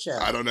like Shit Show.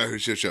 I don't know who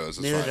shit show is. That's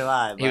Neither fine. do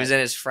I. he was but-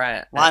 in his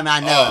frat. Well, I mean, I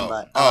know him,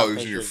 but I oh, don't he was in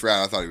think your he-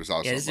 frat. I thought he was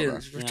also. Yeah, this my dude,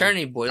 bad.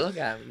 fraternity boy. Look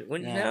at him.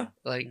 Wouldn't you Yeah. know?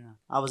 Like, Yeah.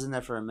 I was in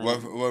there for a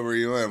minute. What were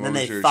you in? And What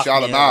then was they your fucked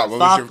shout me him out? over. What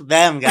was Fuck your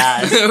them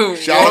guys.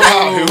 shout him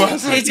out? Who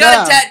was it? he's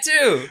got a Yeah.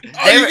 tattoo.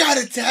 Oh, They you were- got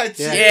a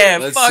tattoo. Yeah. Yeah,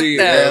 Let's fuck see it,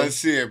 Yeah, that. let's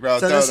see it, bro.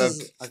 So throw, this that,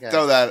 is- okay.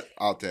 throw that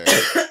out there.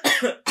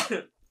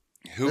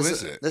 Who This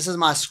is it? This is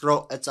my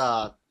scroll. It's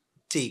a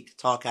teak,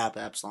 tall cap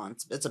epsilon.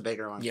 It's a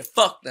bigger one. Yeah,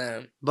 fuck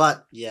them.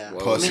 But yeah. Whoa.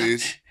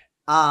 Pussies.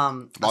 So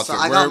I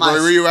where got my.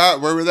 were you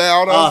at? Where were they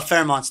out of?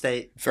 Fairmont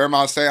State.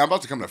 Fairmont State. I'm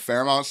about to come to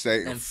Fairmont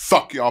State and And-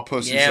 fuck y'all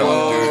pussies Yeah, up,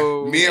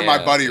 whoa. dude. Me and my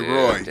Yeah, buddy dude,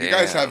 Roy. You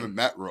guys damn. haven't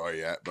met Roy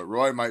yet, but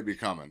Roy might be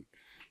coming.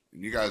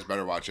 You guys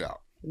better watch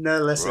out. No,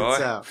 listen. Roy?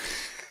 So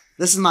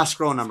this is my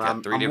scroll number. Got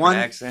I'm, three I'm different one,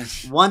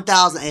 accents.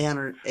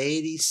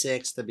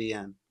 1,886 to be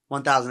in.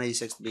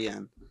 1,086 to be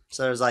in.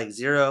 So there's like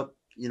zero.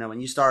 You know,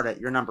 when you start it,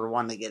 you're number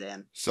one to get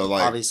in. So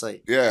like,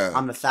 Obviously, yeah.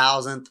 I'm the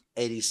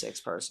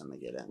 1,086th person to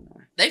get in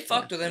there. They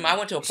fucked with him. I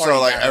went to a party. So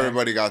like down there.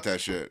 everybody got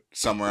that shit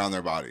somewhere on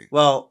their body.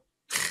 Well,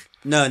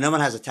 no one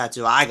has a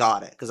tattoo. I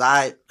got it because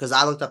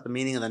I looked up the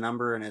meaning of the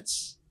number and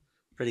it's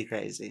pretty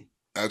crazy.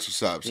 That's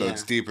what's up. So Yeah.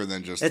 it's deeper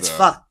than just. It's the,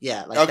 fucked.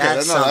 Yeah, like Okay,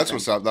 that's that's something.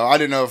 what's up though. I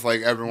didn't know if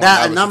like everyone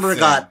That was a number a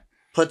thing. got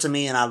put to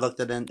me and I looked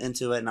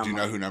into it and I'm Do you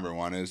know like, who number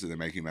one is? Did they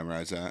make you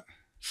memorize that?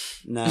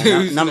 no,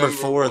 Who's number number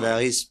 4 one?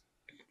 though.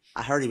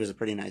 I heard he was a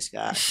pretty nice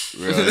guy.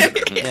 Really?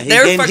 Yeah, They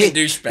were gave- fucking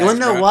douchebags. You want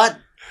to know bro. what?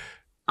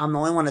 I'm the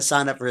only one that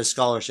signed up for his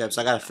scholarship, so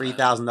I got a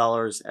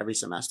 $3,000 every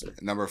semester.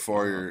 Number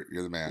 4,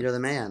 you're the man. You're the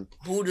man.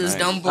 Who does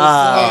Nice. number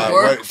Uh, four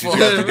What, work did for?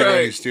 you have to do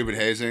any Right. stupid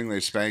hazing? They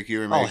spank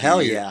you? And Oh, make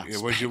hell you, yeah.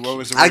 What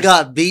was the I worst,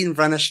 got beat in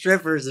front of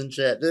strippers and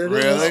shit, dude.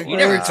 Really? You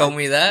never told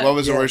me that. what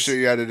was the Yes. worst shit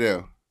you had to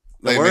do?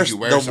 The Like make worst- you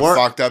wear the some wor-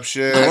 fucked up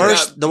shit? The I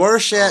worst, got- the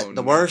worst shit, Oh, the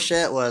no. worst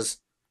shit was,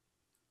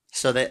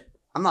 so that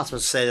I'm not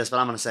supposed to say this, but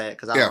I'm gonna say it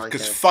because I don't Yeah, really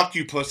because care. fuck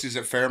you pussies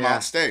at Fairmount Yeah.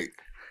 State.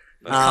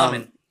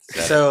 Coming.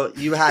 So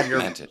you had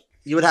Meant it.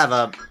 you would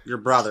have your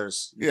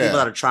brothers, Yeah. people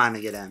that are trying to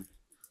get in.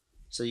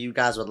 So you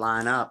guys would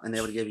line up, and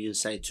they would give you,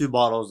 say, 2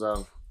 bottles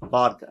of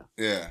vodka,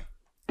 Yeah.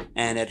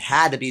 and it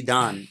had to be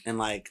done in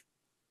like,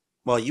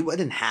 well, it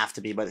didn't have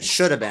to be, but it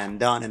should have been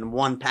done in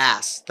one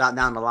pass, not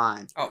down the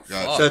line. Oh,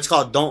 Gotcha. fuck. So it's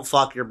called "Don't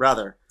Fuck Your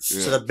Brother."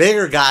 Yeah. So the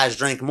bigger guys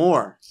drink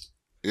more,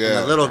 and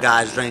Yeah. the little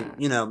guys drink,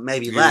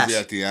 maybe You less. would be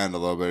at the end a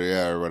little bit,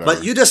 yeah, or whatever.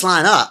 But you just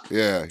line up.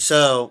 Yeah.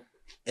 So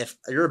if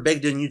you're a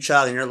big dude and you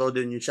chug, and you're a little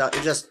dude and you chug,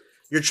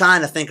 you're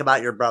trying to think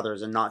about your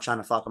brothers and not trying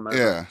to fuck them over.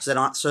 Yeah.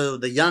 So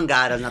the young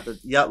guy doesn't have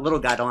to, little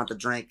guy don't have to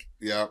drink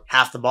Yep.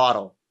 half the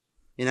bottle.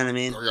 You know what I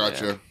mean? I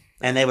gotcha. Yeah.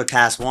 And they would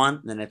pass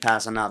one, then they'd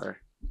pass another.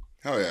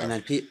 Hell yeah. And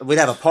then we'd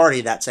have a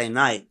party that same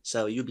night.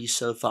 So you'd be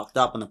so fucked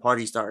up when the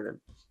party started.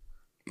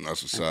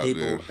 That's what's And up,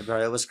 people, dude.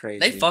 bro, it was crazy.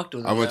 They fucked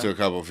with I him, went to though. a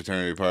couple of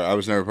fraternity parties. I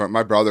was never part.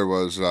 My brother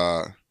was,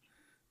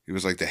 he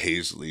was like the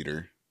Hayes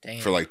leader Damn.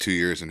 for like 2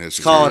 years in his.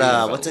 It's called,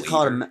 fraternity. what's it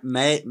called?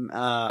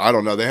 I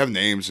don't know. They have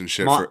names and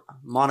shit for.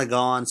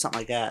 Monogon, something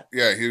like that.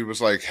 Yeah, he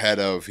was like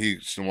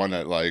he's the one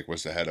that like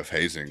was the head of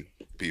hazing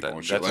people and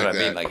That's shit what like I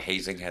that. mean. Like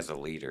hazing has a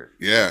leader.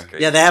 Yeah. It's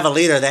crazy. Yeah, they have a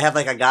leader. They have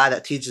like a guy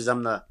that teaches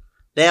them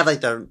they have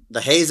like the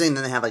hazing,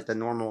 then they have like the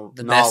normal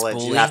The best knowledge you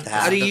bully? have to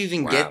have. How do you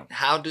even Wow.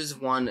 how does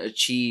one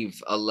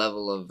achieve a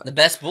level of The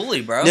best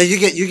bully, bro. No, you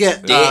get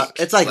Dick.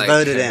 it's like Like,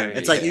 voted in.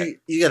 It's like yeah.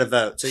 you get a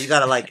vote. So you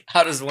gotta like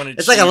How does one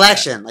it's like achieve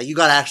election. Like you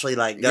gotta actually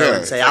like go Yeah,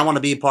 and say, it's I want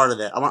to be a part of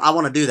it. I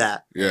want to do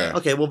that. Yeah.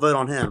 Okay, we'll vote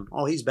on him.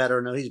 Oh, he's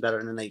better. No, he's better.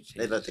 And then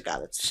they vote the guy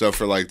that's So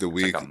for like the It's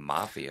week, like a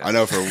mafia. I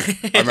know for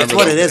that? I remember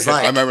what it is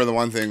like. I remember the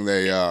one thing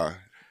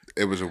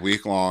it was a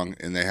week long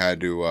and they had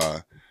to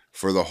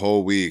for the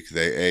whole week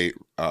they ate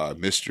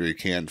mystery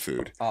canned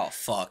food. Oh,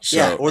 fuck. So-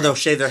 yeah, or they'll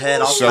shave their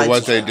head. All So types what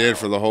of they stuff. did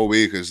for the whole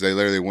week is they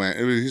literally went.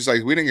 He's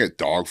like, we didn't get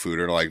dog food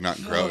or like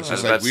nothing gross. I It's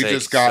was like about to we say,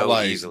 just got so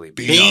like easily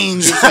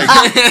beans. Just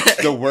like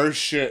the worst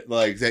shit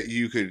like that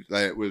you could.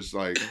 Like, it was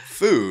like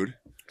food.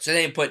 So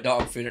they didn't put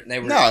dog food. They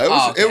were No, it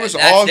was- it was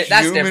all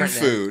human different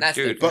then. food, That's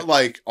dude. different. But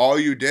like all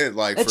you did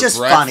like It's for just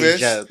funny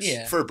breakfast. jokes.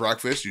 Yeah. For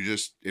breakfast, you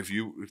just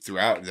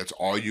throughout that's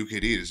all you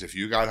could eat is if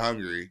you got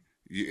hungry.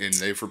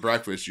 For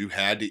breakfast you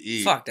had to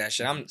eat. Fuck that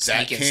shit. I'm That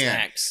sneaking can.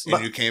 snacks.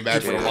 And you came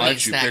back for Yeah.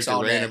 lunch. You Snacks picked a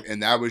all day. random,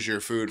 and that was your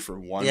food for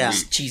 1 Yeah.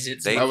 week. Cheez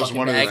Its. They- That was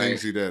one of the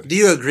things he did. Do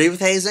you agree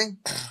with hazing?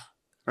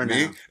 Or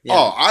Me? no? Yeah.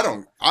 Oh, I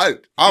don't. I'm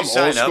You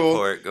sign old school. up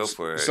for it. Go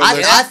for it. So I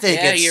there's- think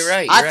Yeah, it's. you're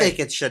right, I you're think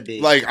it should be.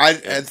 Like I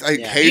Yeah.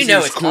 hazing's You know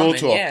it's cool coming,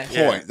 to a yeah. point.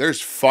 Yeah.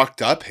 There's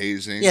fucked up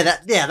hazing.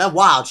 that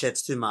wild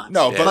shit's too much.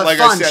 No, Yeah. but But like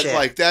I fun said, shit.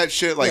 like that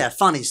shit, like yeah,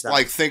 funny stuff.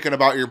 like thinking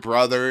about your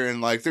brother and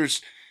like there's,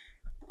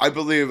 I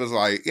believe is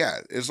like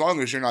as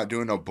long as you're not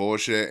doing no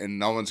bullshit and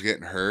no one's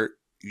getting hurt,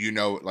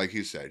 like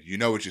he said, you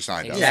know what you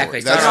signed Exactly. up for.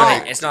 It's That's not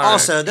like, right. It's not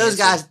also, those innocent.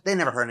 guys, they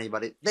never hurt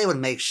anybody. They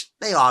would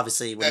they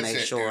obviously would that's make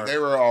it, sure. dude. They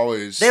were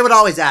always. They would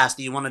always ask,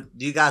 do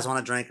you guys want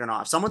to drink or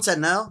not? If someone said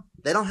no,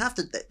 they don't have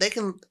to. They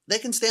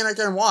can stand right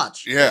there and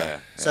watch.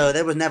 Yeah. So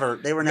they were never.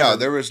 No,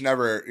 there was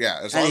never. Yeah,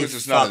 as long Any as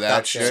it's none of fucked up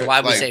that shit. shit. So why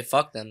would we like, say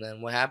fuck them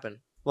then? What happened?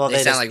 Well, they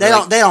they, sound just, like they really-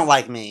 don't. They don't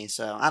like me,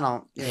 so I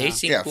don't. You They know.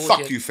 seem Yeah, cool. fuck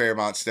kid. you,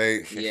 Fairmont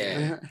State.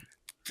 yeah.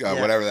 Yeah,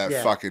 Whatever that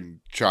yeah. fucking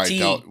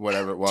tri-delt,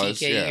 whatever it was.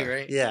 TKE, yeah.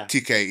 right? Yeah.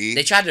 TKE.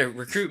 They tried to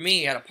recruit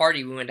me at a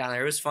party. We went down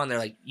there. It was fun. They're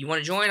like, "You want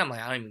to join?" I'm like,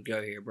 "I don't even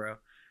go here, bro."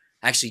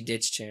 I actually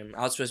ditched him.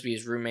 I was supposed to be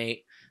his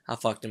roommate. I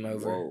fucked him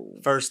over. Whoa.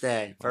 First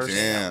day.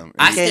 Damn.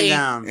 I And, came stayed-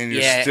 down. and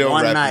you're Yeah, still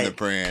one repping night. the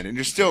brand. And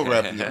you're still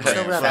repping the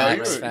Still brand. repping bro. it.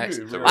 You- Facts.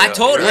 you- Facts. I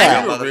told him,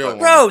 Yeah. you're a real one.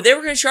 Bro, they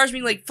were gonna charge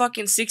me like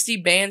fucking 60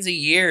 bands a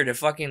year to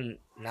fucking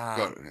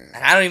Go-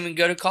 And I don't even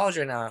go to college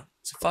right now.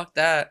 So fuck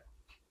that.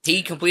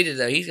 He completed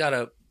though. He's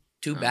got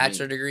two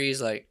bachelor degrees.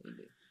 Like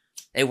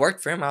it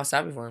worked for him. I was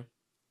happy for him.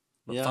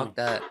 But Yeah. fuck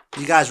that.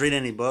 You guys read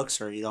any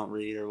books, or you don't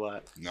read, or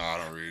what? No,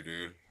 I don't read,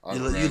 dude. I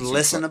You, read you some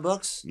listen fu- to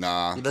books?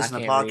 Nah. You listen I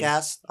to can't read.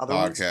 podcasts? Other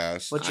ones?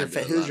 Podcast. What's I your do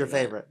a who's lot your of that.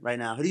 favorite right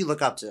now? Who do you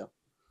look up to?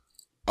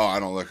 Oh, I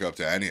don't look up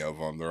to any of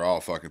them. They're all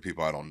fucking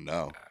people I don't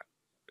know.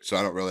 So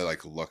I don't really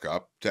like look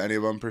up to any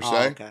of them per Oh,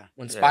 se. okay.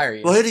 Inspire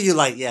you. Well, who do you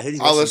like? Yeah, who do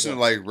you I'll listen listen to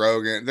like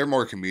Rogan. They're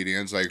more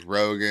comedians like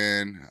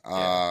Rogan,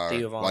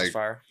 Theo Von's like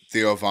fire.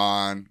 Theo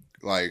Von,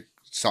 like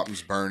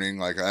Something's Burning.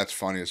 Like that's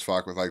funny as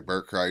fuck with like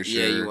Burt Kreischer.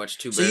 Yeah, you watch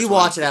two. So Bears, you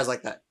one- watch it as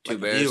like that, Two like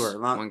a bears, viewer.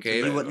 Not, one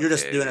cave. you're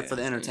just Okay, doing it yeah. for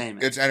the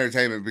entertainment. It's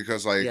entertainment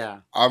because like yeah.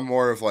 I'm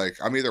more of like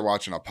I'm either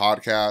watching a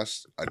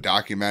podcast, a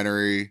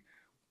documentary,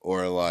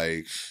 or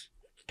like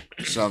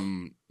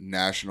some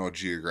National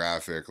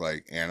Geographic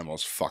like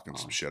animals fucking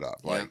some shit up.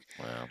 Like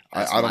Wow.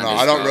 That's I don't know. mine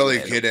I as don't well, really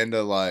man. get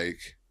into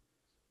like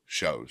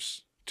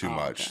shows too Oh,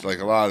 much. okay. Like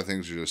a lot of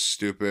things are just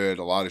stupid.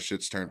 A lot of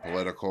shit's turned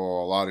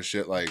political. A lot of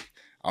shit like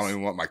I don't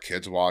even want my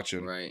kids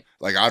watching. Right.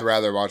 Like I'd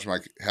rather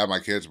have my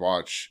kids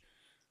watch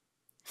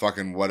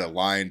fucking what a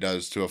lion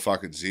does to a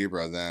fucking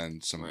zebra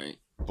than some Right.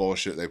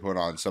 bullshit they put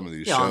on some of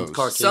these Yeah, on shows.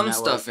 Cartoon Some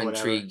Network stuff or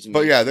whatever. intrigues me.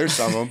 But yeah, there's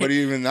some of them. But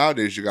even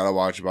nowadays, you gotta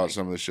watch about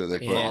some of the shit they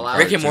put Yeah. on.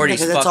 Rick and cartoons. Morty's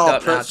Because fucked it's all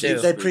up now too.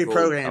 they Pretty cool.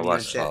 pre-programmed I and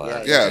watched shit. all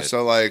that. Yeah, Yeah,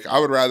 so like I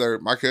would rather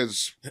my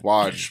kids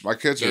watch. My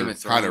kids Game are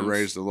of kind of Thrones.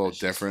 raised a little That's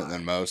just different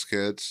than fire. most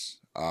kids.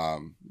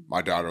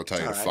 My daughter will tell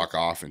you to Alright. fuck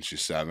off, and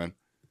she's 7.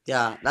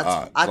 yeah. That's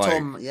like,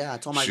 I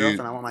told my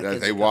girlfriend I want my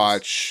kids. They to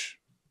watch.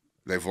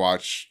 They've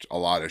watched a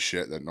lot of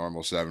shit that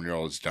normal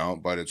 7-year-olds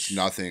don't, but it's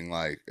nothing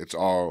like it's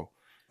all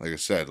like I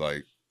said,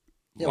 like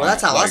Yeah, well,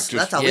 that's how like us. just-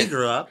 That's how Yeah. we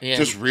grew up. Yeah.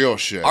 just real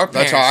shit. Our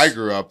That's how I parents-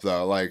 grew up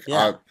though. Like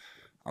Yeah.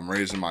 I'm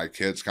raising my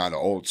kids kind of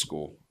old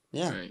school.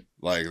 Yeah. Right.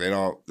 Like they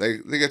don't they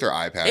get their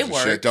iPads It and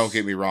works. shit. Don't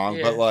get me wrong,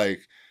 Yeah. but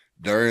like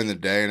during the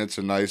day and it's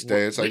a nice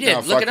day, it's we like did. no,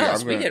 Look fuck at you.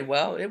 us. I'm We gonna did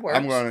well. It works.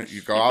 I'm gonna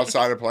you go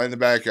outside and play in the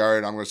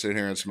backyard. I'm gonna sit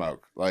here and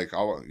smoke. Like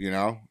I'll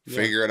Yeah.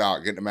 figure it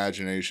out. Get an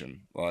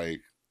imagination. Like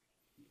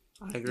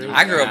I agree.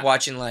 I grew Yeah. up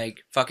watching like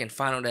fucking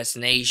Final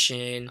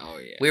Destination. Oh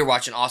yeah. We were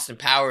watching Austin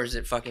Powers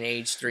at fucking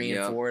age 3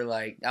 Yeah. and 4.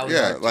 Like that was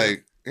yeah, hard, too.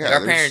 like yeah. Like, our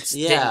there's- parents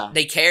Yeah. didn't,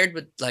 they cared,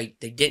 but like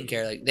they didn't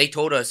care. Like they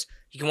told us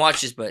you can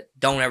watch this, but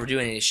don't ever do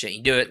any of this shit.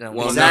 You do it, and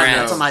Well, Exactly. no, no.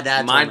 That's what my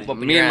dad My, told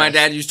me. me and my Yes.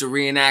 dad used to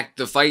reenact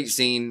the fight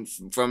scene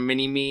from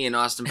Mini Me and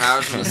Austin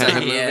Powers from the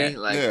second Yeah. movie.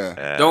 Like,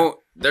 yeah. don't.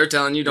 They're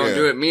telling you don't Yeah.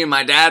 do it. Me and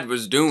my dad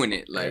was doing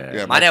it. Like, Yeah.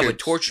 Yeah, My dad would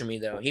kids- torture me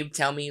though. He would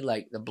tell me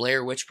like the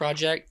Blair Witch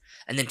Project,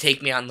 and then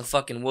take me out in the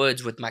fucking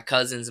woods with my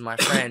cousins and my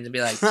friends, and be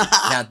like,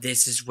 "Now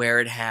this is where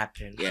it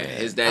happened." yeah,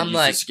 his dad I'm used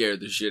like- to scare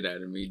the shit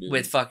out of me, dude.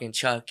 With fucking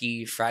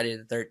Chucky, Friday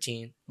the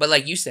 13th. But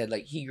like you said,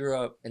 like he grew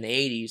up in the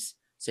 80s,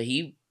 so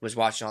he was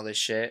watching all this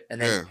shit,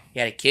 and then Yeah. he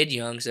had a kid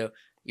young, so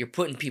you're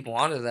putting people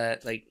onto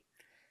that. Like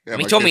Yeah,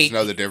 He my told kids me-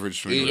 know the difference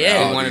between Yeah.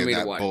 reality he wanted and me to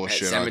that watch Pet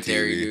bullshit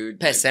Cemetery, on TV. dude.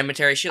 Pet Like,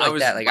 Cemetery, shit like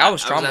that. Like I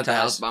was at the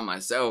house traumatized. by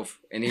myself,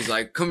 and he's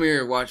like, "Come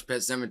here, watch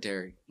Pet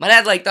Cemetery." My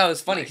dad like thought it was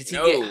funny Like, because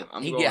no,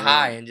 I'm he'd going get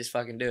high home. and just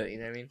fucking do it. You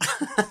know what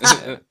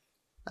I mean?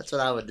 That's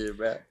what I would do,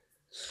 bro.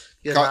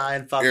 Get Cou- high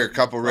and fuck Here, a with-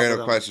 couple fuck random with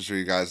 'em. questions for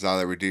you guys now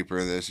that we're deeper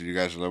in this and you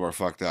guys are a little more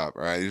fucked up.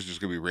 All right, these are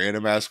just gonna be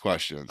random ass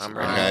questions. I'm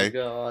ready. Okay,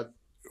 Oh, God.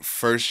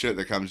 first shit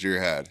that comes to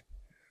your head: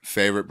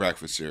 favorite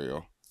breakfast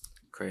cereal.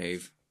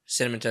 Crave.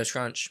 Cinnamon Toast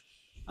Crunch.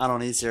 I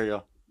don't eat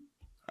cereal.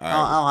 All I, don't,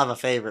 right, I don't have a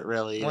favorite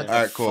really. What Either. the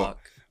All right, cool. fuck?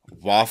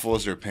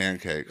 waffles or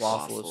pancakes.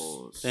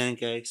 Waffles.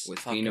 Pancakes. with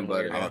Fucking peanut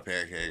butter. weird. I'm a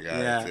pancake guy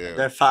Yeah, too.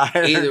 they're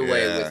fire. Either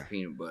way, Yeah. with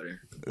peanut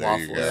butter. There you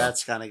waffles. go. Yeah,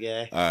 that's kind of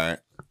gay. All right.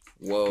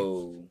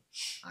 Whoa.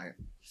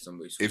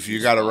 Somebody. If switched you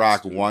these got to spots,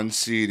 rock dude. one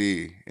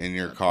CD in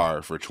your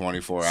car for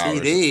 24 hours,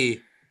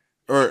 CD.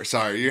 or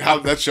sorry, you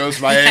have that shows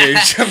my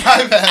age.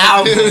 My bad.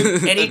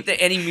 Album.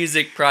 Any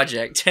music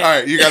project. All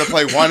right, you got to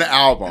play one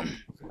album,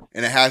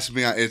 and it has to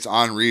be on. It's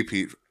on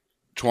repeat,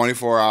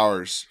 24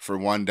 hours for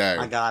one day.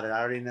 I got it. I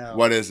already know.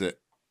 What is it?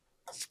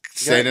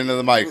 Say it got- into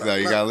the mic though.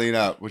 You gotta lean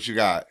up. What you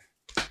got?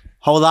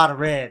 Whole lot of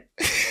red.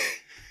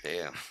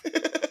 Damn.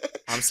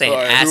 I'm saying All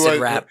right, who Acid was-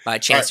 Rap by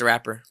Chance the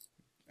Rapper.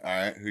 All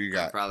right, who you I'd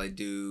got? probably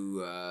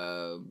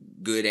do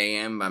 "Good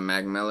AM" by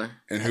Mac Miller.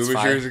 And who That's was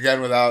fire. yours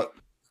again? Without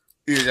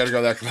you gotta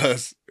go that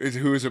close.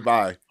 Who is it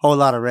by? Whole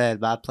lot of red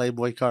by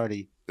Playboy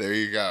Cardi. There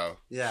you go.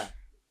 Yeah,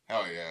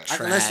 Hell yeah. I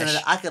can listen to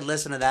Trash. that. I could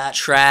listen to that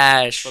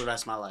Trash. for the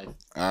rest of my life.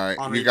 All right,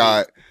 On you repeat.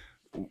 got.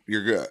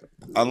 You're good.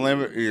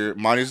 Unlimited. Your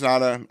money's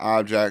not an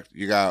object.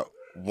 You got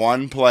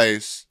one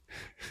place.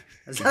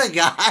 Is that a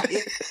guy?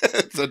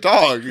 It's a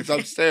dog. He's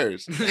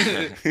upstairs.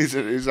 he's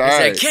all He's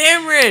right. like,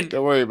 Cameron,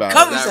 Don't worry about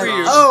coming it. Is that for you.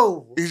 wrong?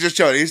 Oh, He's just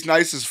chilling. He's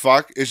nice as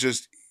fuck. It's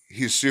just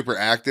he's super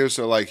active.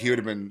 So like he would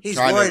have been. he's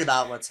kinda- worried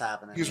about what's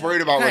happening. He's yeah.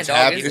 worried about What what's kind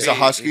of dog happening. is It's a he?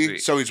 husky,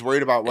 He's- so he's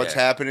worried about what's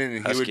Yeah. happening, and he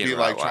would Husky be and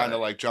like trying to Rottweiler.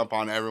 like jump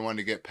on everyone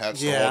to get pets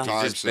the Yeah. whole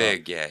time. He's just so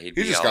big, yeah. He'd he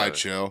be just all got over-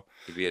 chill.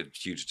 He'd be a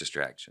huge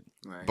distraction.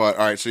 Right. But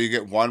all right, so you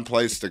get one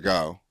place to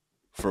go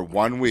for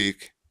 1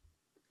 week,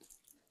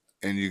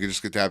 and you can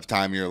just get to have the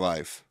time of your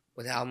life.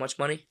 With how much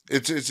money?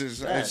 It's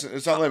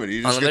unlimited.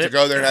 You just get to Unlimited?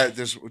 go there and have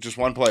just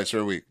one place for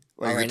a week.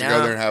 Like you Right get to go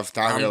now, there and have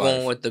time of I'm your going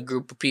life. with the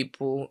group of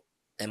people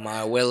and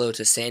my Willow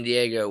to San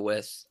Diego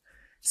with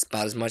it's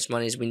about as much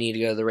money as we need to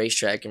go to the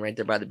racetrack and right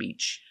there by the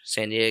beach,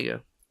 San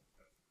Diego.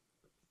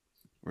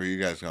 Where you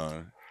guys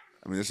going?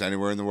 I mean, it's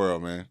anywhere in the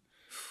world, man.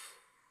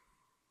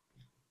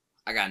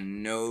 I got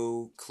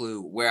no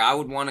clue where I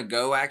would want to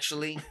go.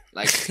 Actually,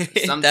 like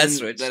That's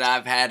something what- that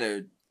I've had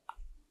a.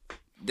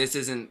 This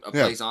isn't a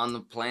Yeah. place on the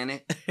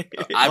planet.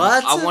 What?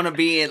 I want to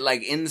be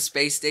in the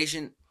space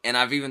station, and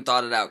I've even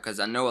thought it out because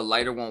I know a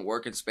lighter won't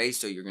work in space,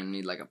 so you're gonna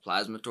need like a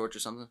plasma torch or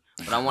something.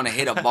 But I want to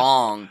hit a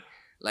bong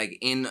like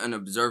in an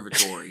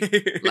observatory,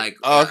 like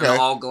Oh, okay.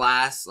 all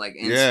glass, like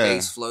in Yeah.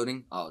 space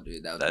floating. Oh,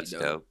 dude, that would That's be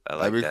dope. dope. I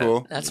like That'd be that.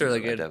 cool. That's really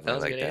I good. definitely That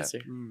was a like good that. answer.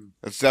 Mm.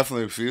 That's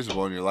definitely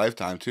feasible in your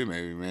lifetime too,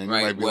 maybe, man. You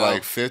Right, might be well-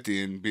 like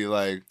 50 and be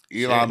like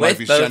With Elon might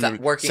be both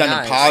sending working pods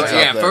eyes, up right?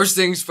 Yeah, there. first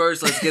things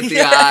first. Let's get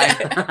the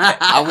eye.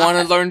 I want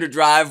to learn to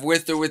drive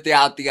with or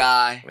without the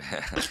eye.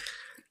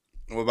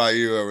 What about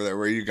you over there?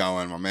 Where you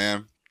going, my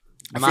man?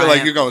 I feel Miami.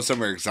 like you're going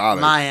somewhere exotic.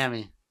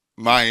 Miami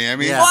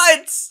Miami? Yeah.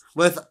 What?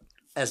 with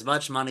as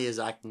much money as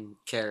I can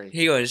carry.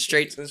 He goes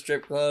straight to the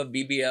strip club,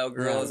 BBL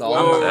girls, Yeah. all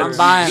Whoa. over. I'm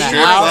buying a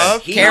Strip house.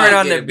 club? Karen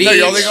on the No, beach. No,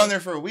 you're only going there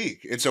for a week.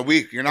 It's a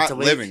week. You're not It's a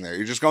week. living there.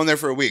 You're just going there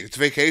for a week. It's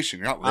vacation.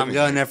 You're not living I'm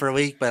going there for a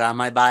week, but I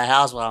might buy a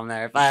house while I'm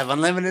there if I have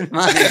unlimited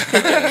money.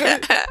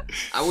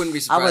 I wouldn't be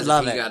surprised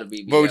love if he it. got a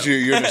BBL. What would you?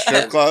 You're in the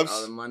strip clubs?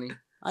 All the money.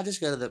 I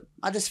just go to the.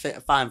 I just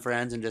find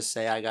friends and just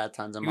say I got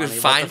tons of You money. would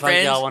What find the fuck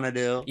friends? y'all want to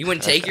do? You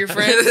wouldn't take your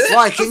friends?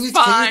 Why? Can you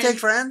Fine. take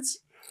friends?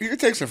 You can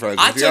take some friends.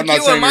 I with you. I'm took not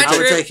you saying on my you're I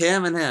would trip. take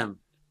him and him.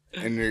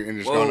 and you're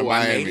just Whoa, going to I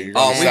Miami. made- You're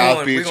going Oh, to we South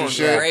going, Beach we and going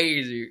shit.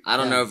 crazy. I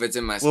don't Yeah. know if it's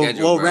in my We'll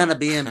schedule. bro. rent a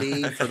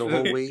B&B for the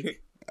whole week.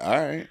 All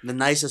right, The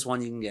nicest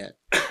one you can get.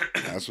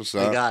 that's what's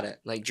We up. got it.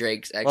 Like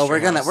Drake's extra Well, we're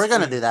house.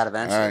 gonna do that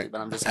eventually, All right. but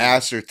I'm just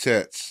Ass or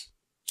tits?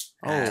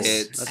 Oh,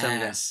 Tits. that's what I'm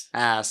gonna- Ass.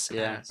 Ass,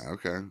 yeah. Ass.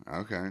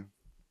 Okay.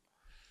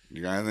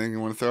 You got anything you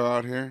want to throw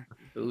out here?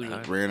 Booty.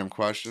 Random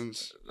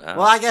questions.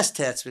 Well, I guess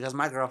tits because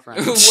my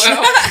girlfriend. well,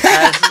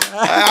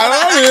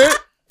 I don't hear it.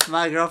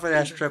 My girlfriend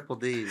has triple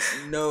D's.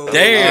 no.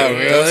 Damn, Oh,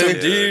 really?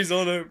 some D's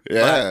on her.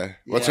 Yeah.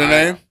 What's her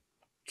Yeah. name?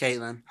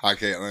 Caitlin. Hi,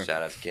 Caitlin.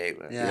 Shout out to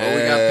Caitlin. Yeah. Well,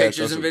 we got Yeah,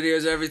 pictures that's and a- videos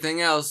of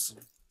everything else.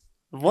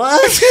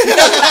 What?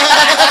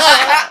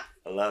 I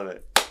love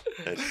it.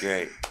 That's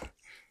great.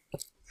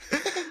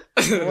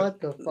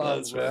 What the fuck,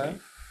 That's bro? funny.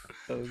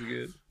 That was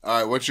good. All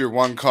right. What's your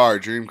one car,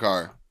 dream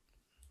car?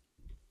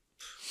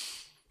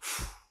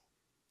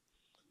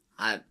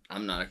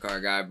 I'm not a car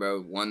guy,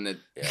 bro. One that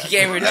You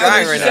can't even Yeah,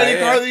 drive it's right just now. any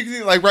car that you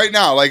can, like right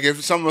now. Like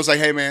if someone was like,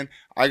 "Hey, man,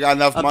 I got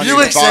enough A money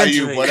Buick to buy you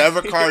Century.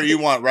 whatever car you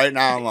want right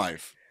now in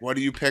life," what are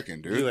you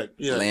picking, dude? Buick.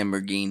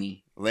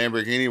 Lamborghini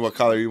Lamborghini. What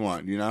color you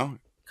want? You know?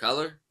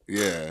 color.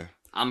 Yeah.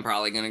 I'm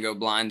probably gonna go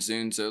blind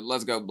soon, so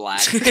let's go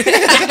black.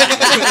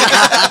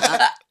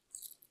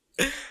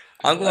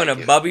 I'm going like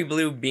to it. Bubby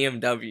Blue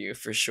BMW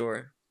for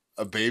sure.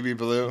 A baby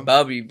blue.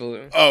 Bubby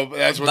Blue. Oh,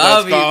 that's what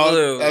Bubby that's called.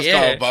 blue, That's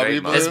yeah. called Bubby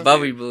Trademark. Blue. That's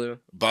Bubby Blue.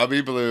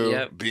 Bubby Blue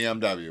Yep.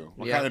 BMW.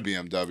 What Yep. kind of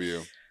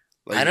BMW?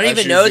 Like I don't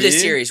even know the SUV?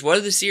 series. What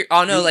are the series?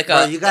 Oh no, like Bro,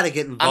 a. you got to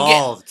get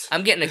involved.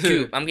 I'm getting a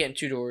coupe. I'm getting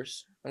 2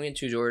 doors. I'm getting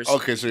 2 doors.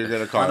 Okay, so you're gonna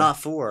Why car. not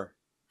 4?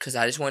 Cause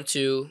I just want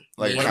to.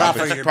 Like What me about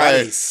and- for competi- your probably-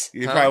 buddies?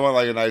 You Huh? probably want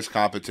like a nice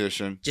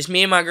competition. just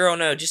me and my girl.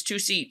 No, just 2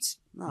 seats.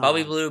 No.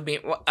 Bubby Blue being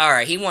well, all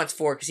right. He wants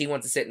 4 because he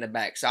wants to sit in the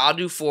back. So I'll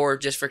do 4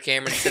 just for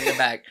Cameron to sit in the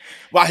back.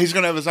 Wow, he's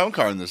gonna have his own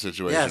car in this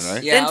situation, Yes.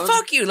 right? Yeah, I then was-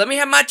 fuck you. Let me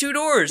have my 2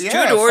 doors.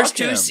 Yeah, 2 doors, fuck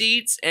 2 him.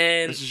 seats,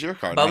 and This is your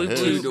car, Bubby not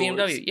Blue his. Two BMW.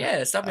 doors.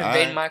 Yeah, stop All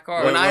invading right. my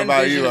car. What When I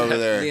about you envision over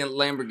there? The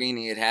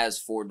Lamborghini, it has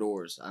 4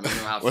 doors. I don't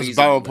know how What's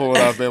feasible. Bubba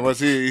pulling up, man? What's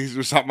he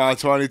was talking about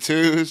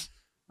 22s?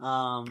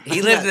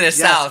 He lived in the yes.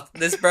 South.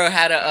 This bro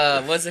had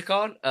a what's it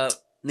called?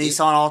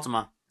 Nissan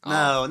Altima. Oh.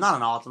 No, not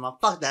an Altima.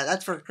 Fuck that.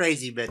 That's for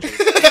crazy bitches.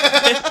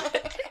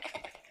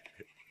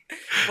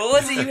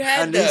 What was it you A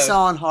had though?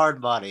 Nissan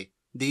hardbody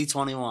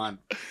D21,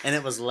 and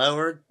it was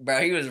lowered,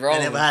 Bro, he was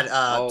rolling. and it had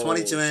Oh,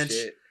 22-inch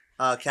shit.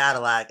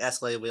 Cadillac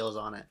Escalade wheels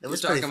on it. It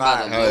was You're pretty talking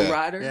about fire. a Hell yeah.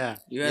 lowrider? Yeah,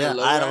 You had yeah. a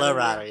I had a lowrider?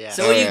 lowrider. Yeah.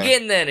 So what are you Yeah.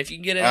 getting then? If you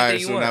can get All anything right,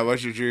 you so want. now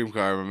what's your dream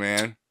car, my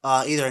man?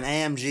 Either an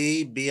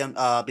AMG,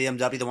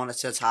 BMW, the one that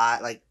sits high,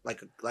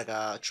 like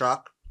a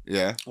truck,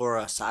 Yeah. or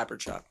a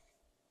Cybertruck.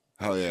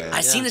 Hell yeah. I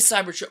seen Yeah.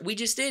 the Cybertruck. We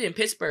just did in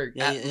Pittsburgh.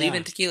 Yeah, At yeah.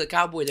 Leaving Tequila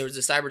Cowboy, there was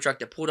a Cybertruck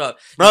that pulled up.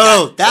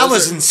 Bro, that Those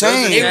was are-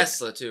 insane. Those are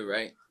Tesla too,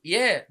 right?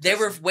 Yeah, they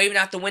were waving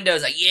out the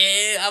windows like,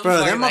 yeah. I was Bro,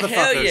 fucking them like,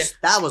 hell motherfuckers, yeah.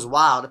 that was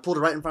wild. It pulled it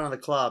right in front of the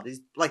club.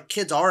 These like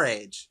kids our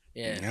age.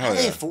 Yeah, Hell How do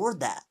they yeah. afford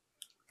that?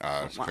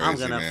 It's Well, crazy, I'm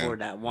gonna man.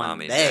 afford that one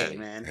Mommy and day, daddy.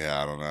 man.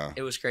 Yeah, I don't know.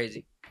 it was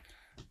crazy.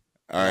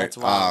 All right. That's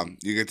wild.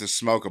 You get to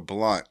smoke a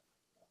blunt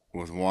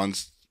with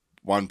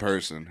one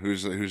person.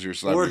 Who's your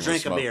celebrity? Or you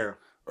drink a wanna smoke? beer.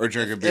 Or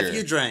drink a beer. If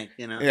you drink,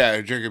 you know. Yeah,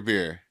 drink a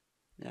beer.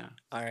 Yeah.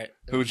 All right.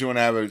 Who would you want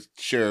to have a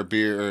share a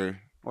beer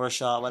Or a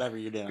shot, whatever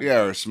you're or doing.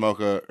 or smoke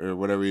or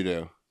whatever you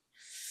do?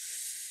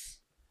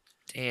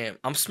 Damn,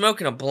 I'm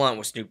smoking a blunt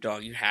with Snoop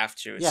Dogg. You have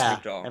to. It's Yeah,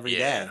 Snoop Dogg. every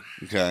Yeah. day.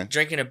 Okay.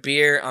 Drinking a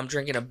beer. I'm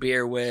drinking a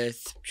beer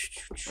with.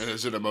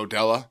 Is it a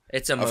Modelo?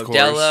 It's a Of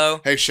Modelo.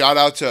 course. Hey, shout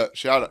out.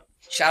 Shout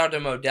out to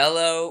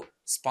Modelo.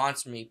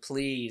 Sponsor me,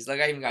 please.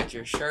 Look, I even got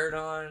your shirt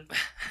on.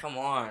 Come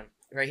on.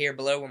 Right here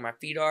below where my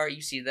feet are.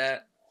 You see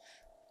that?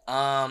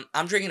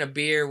 I'm drinking a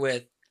beer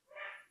with.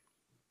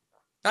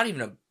 Not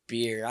even a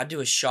beer. I'd do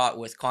a shot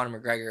with Conor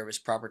McGregor of his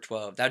proper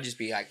 12. That would just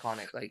be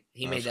iconic. Like,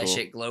 he made That's that cool.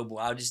 shit global.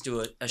 I would just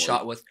do a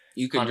shot with.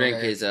 You could Conor drink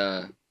McGregor.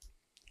 his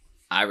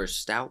Irish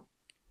stout.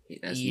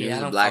 That's Yeah, I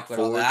newly don't Black fuck with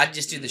all Forge. that. I'd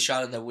just do the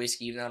shot of the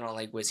whiskey, even though I don't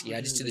like whiskey.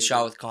 I just do the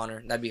shot with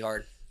Connor. That'd be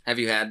hard. Have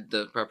you had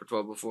the Prepper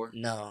 12 before?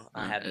 No,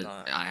 I have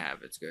not. I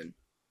have. It's good.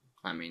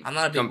 I mean, I'm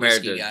not a big compared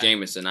whiskey to guy.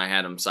 Jameson, I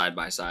had them side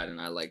by side, and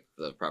I like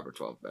the Prepper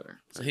 12 better.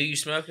 So who you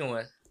smoking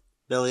with?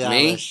 Billie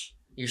Me? Eilish.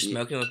 You're Yeah.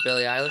 smoking with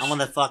Billie Eilish? I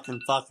want to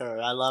fucking fuck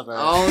her. I love her.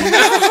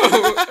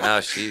 Oh no!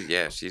 No,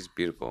 she's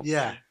beautiful.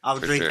 Yeah, I would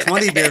For drink sure.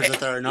 20 beers with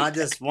her, not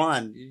just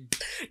one.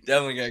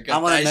 Definitely gotta I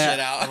cut want that to shit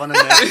out. I want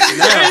to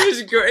know.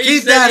 He's great. Keep He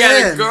said that he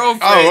had in. a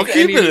girlfriend. Oh, we'll keep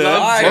and it he in.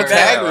 loves We'll her.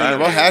 tag her. Alright.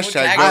 We'll hashtag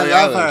tag Billie her.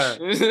 I love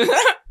Eilish.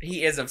 her.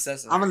 He is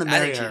obsessed with I'm her. gonna I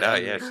marry think her. she- Oh,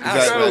 yeah, she's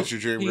That's Bro, your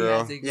dream he girl.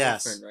 has a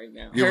Yes. girlfriend right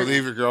now. You will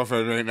leave your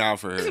girlfriend right now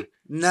for her.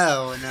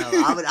 No.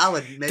 I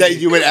would maybe. That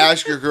you would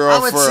ask your girl I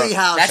would for see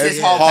how That's she his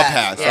is. hall hall pass.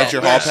 pass. Yeah. That's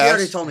your Yeah, hall she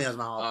already pass. told me it was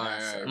my hall All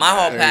pass. right. My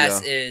hall There you pass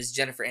go. is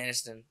Jennifer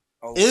Aniston.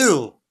 Oh,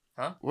 Ew.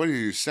 What are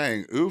you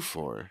saying? Ooh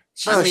for?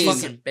 She's I mean,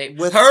 fucking big.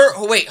 with- Her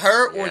or Yeah,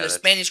 the that's-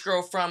 Spanish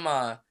girl from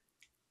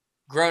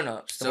Grown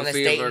Ups. The one that's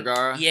Sophia dating.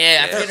 Vergara? Yeah, I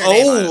Yeah. forget They're her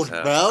name. old, bro.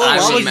 I Why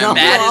would you remember.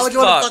 Bad why would as you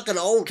want fuck. to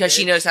fucking old? Because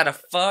she bitch? knows how to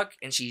fuck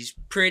and she's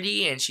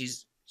pretty and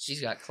she's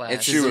got class.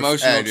 It's She his would-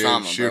 emotional hey, dude,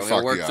 trauma, she bro. would He'll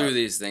fuck work you through up.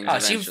 these things. Oh,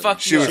 she would eventually. fuck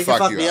She you would up. She can fuck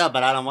fuck you me up. up,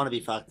 but I don't want to be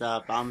fucked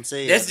up. I'm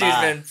saying This dude's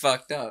bye. been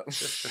fucked up.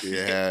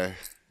 Yeah.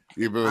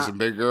 You been with some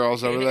big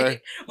girls over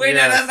there? Wait,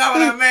 Yeah. no, that's not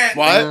what I meant.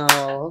 What?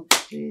 No,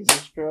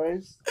 Jesus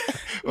Christ.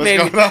 What's Maybe.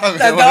 going on, man? That's What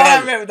not what I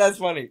happened? meant, but that's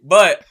funny.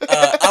 But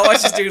I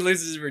watched this dude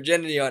lose his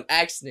virginity on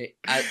accident.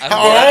 I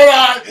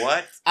Hold on.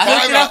 What?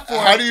 hooked it up for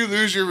How him. do you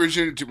lose your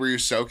virginity? Were you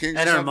soaking? or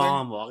And her something?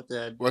 mom walked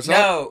in. What's up?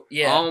 No,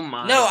 yeah. Oh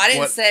my. No, I didn't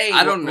What- say.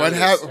 I don't know. What this.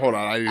 happened? Hold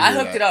on. I didn't I hear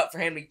hooked that. it up for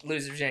him to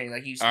lose his virginity.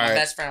 Like, he's All my right.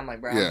 best friend. I'm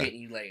like, bro, Yeah. I'm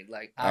getting you laid.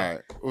 Like, All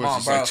right. What Come on, was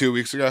this, like bro. 2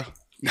 weeks ago?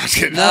 No, just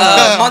kidding.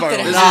 month and a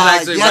This is half.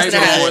 actually yes, right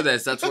Dad. before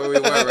this. That's where we were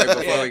right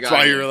before we got That's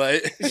why here. you were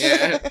late.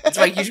 Yeah. it's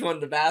like you should go to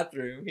the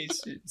bathroom.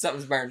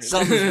 Something's burning.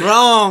 Something's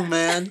wrong,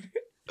 man.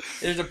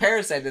 There's a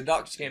parasite the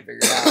doctors can't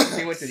figure it out.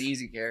 He went to the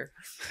easy care.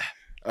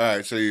 All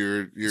right. So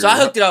you're. So I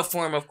hooked it up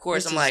for him, of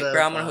course. This I'm is like, so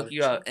bro, I'm going to fun. hook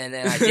you up. And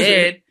then I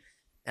did.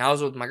 And I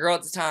was with my girl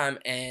at the time.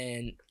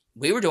 And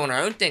we were doing our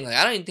own thing. Like,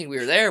 I don't even think we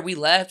were there. We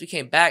left. We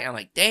came back. And I'm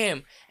like,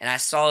 damn. And I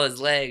saw his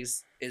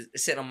legs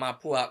sitting on my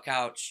pull-out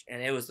couch. And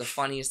it was the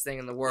funniest thing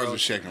in the I world. was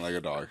shaking like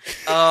a dog.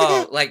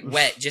 Oh, like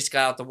wet. Just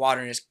got out the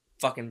water and it's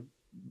fucking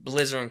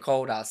blizzarding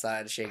cold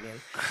outside, shaking.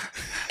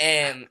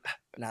 And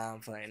nah, I'm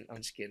playing. I'm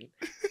just kidding.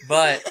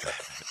 But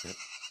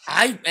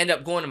I end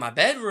up going to my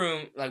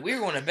bedroom. Like, we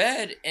were going to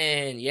bed,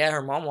 and yeah,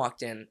 her mom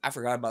walked in. I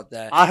forgot about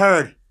that. I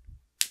heard.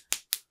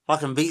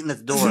 Fucking beating at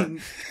the door.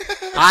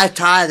 I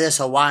tie this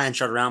Hawaiian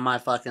shirt around my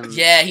fucking.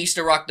 Yeah, he used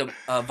to rock the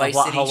Vice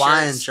City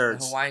Hawaiian shirts.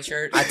 shirts. The Hawaiian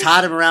shirt. I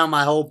tied him around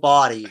my whole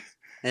body,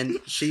 and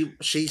she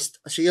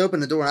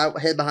opened the door, and I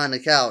hid behind the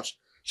couch.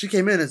 She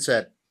came in and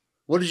said,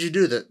 "What did you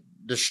do?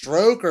 The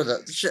stroke or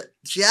the?"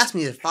 She asked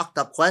me a fucked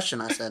up question.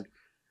 I said,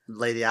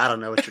 "Lady, I don't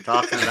know what you're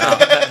talking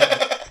about."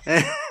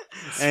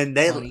 and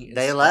Funny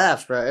they as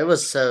laughed, bro. It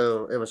was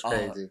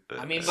crazy.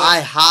 I mean, but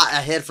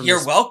I hid from. you're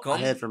this- welcome. I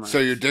hid from her. So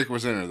your dick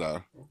was in her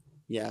though.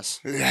 Yes.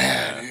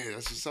 Yeah, dude,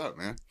 that's what's up,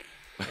 man.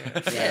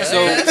 Yeah,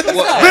 So, that's what's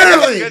what- up.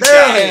 Barely, Good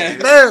barely,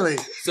 job. barely.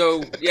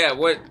 So yeah,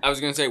 what I was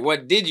gonna say,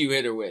 what did you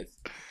hit her with?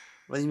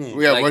 What do you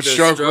mean? Yeah, Like what the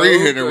stroke were you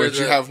hitting her stroke or with?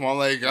 You the- have one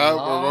leg up,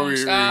 or what were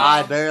you? Long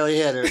I barely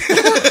hit her.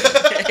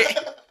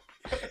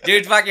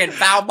 Dude, fucking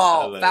foul I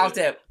ball, love foul it.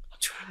 tip.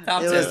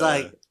 Foul It tip. was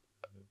like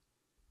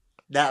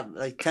that,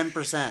 like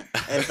 10%,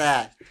 if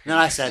that. Then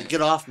I said,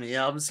 "Get off me!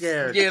 I'm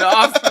scared." Get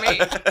off me.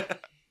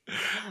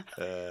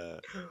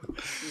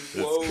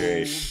 That's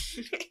great.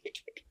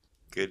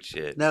 Good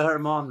shit. No, her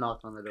mom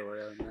knocked on the door.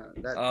 No,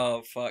 that,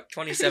 Oh, fuck.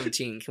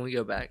 2017. Can we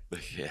go back?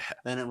 Yeah.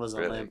 then it was a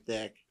really? limp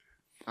dick.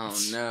 Oh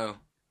no.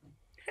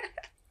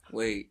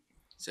 Wait.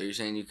 So you're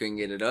saying you couldn't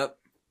get it up?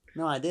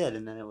 No, I did,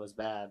 and then it was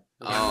bad.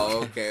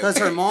 Oh, okay. 'Cause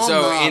her okay. mom,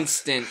 So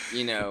instant,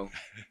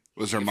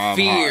 Was her mom hot?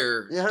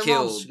 fear Yeah, her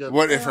killed. mom's good.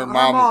 What if Yeah, her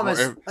mom? is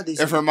If, a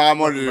decent if her mom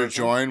wanted fucking to person.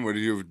 join, would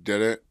you have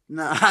did it?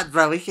 No,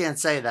 bro, we can't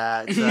say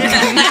that. So.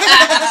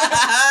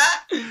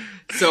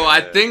 So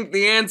I think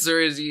the answer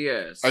is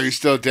yes. Are you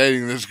still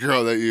dating this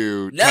girl that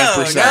you? No,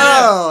 10%?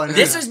 no, no.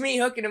 This is me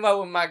hooking him up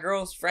with my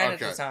girl's friend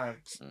at Okay. the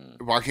time.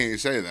 Why can't you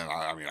say then?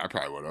 I mean, I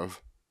probably would have.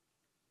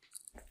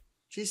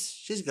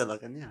 She's good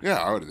looking, yeah.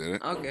 Yeah, I would have did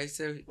it. Okay,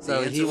 so the So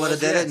answer he would have was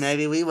did yes. it.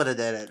 Maybe we would have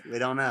did it. We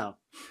don't know.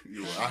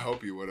 I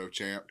hope you would have,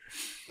 champ.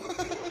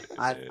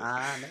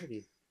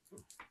 Maybe.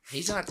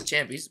 He's not the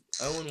champ. He's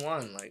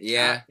 0-1. Like,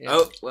 Yeah. yeah.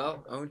 Oh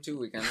well. 0-2.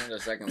 We kind of had a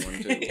second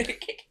one too.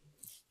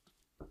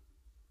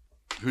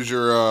 Who's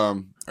your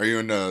Are you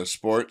into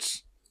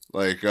sports?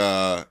 Like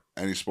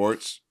any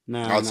sports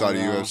No, outside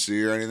no, of no.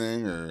 UFC or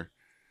anything, or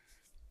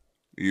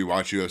you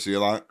watch UFC a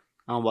lot?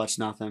 I don't watch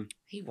nothing.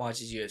 He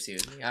watches UFC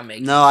with me. I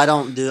make No, I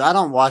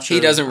don't watch it. He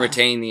doesn't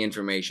retain the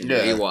information,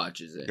 but he Yeah.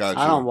 watches it. Gotcha.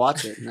 I don't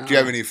watch it. No. Do you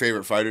have any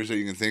favorite fighters that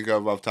you can think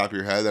of off the top of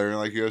your head that are in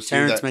like UFC?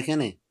 Terrence that-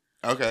 McKinney.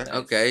 Okay.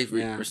 Okay,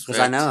 Yeah, respect. because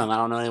I know him. I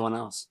don't know anyone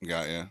else.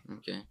 Got ya.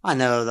 Okay. I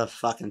know the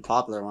fucking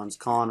popular ones,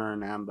 Connor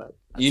and them, but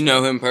You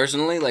know him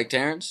personally, like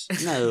Terrence?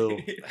 no.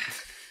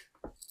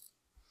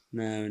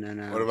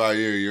 No. What about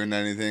you? You into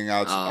anything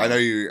else? Oh. I know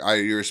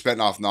you were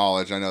spitting off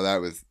knowledge. I know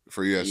that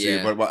for UFC.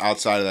 Yeah. But what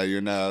outside of that, you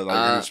know,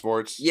 like any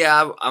sports?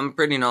 Yeah, I'm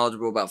pretty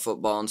knowledgeable about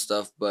football and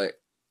stuff, but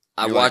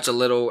I You watch a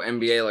little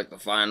NBA, like the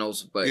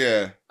finals, but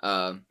Yeah.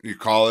 You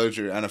college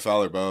or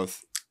NFL or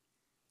both?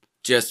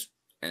 just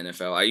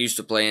NFL. I used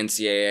to play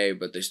NCAA,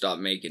 but they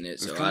stopped making it,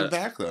 It's so coming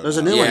back though. There's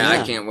a now. new yeah, one,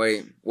 yeah. I can't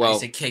wait. I Well,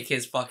 used to kick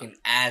his fucking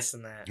ass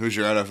in that. Who's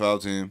your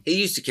NFL team?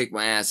 he used to kick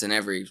my ass in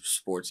every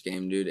sports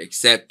game, dude,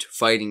 except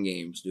fighting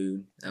games,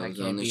 dude. That I was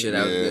the can't only beat shit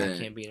him. I was Yeah. good I at.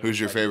 can't beat him. Who's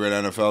your favorite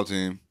NFL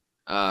team?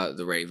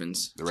 The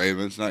Ravens. The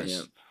Ravens. Nice.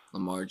 Yeah.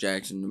 Lamar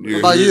Jackson. What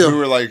about you? Who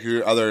were like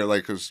your other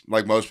because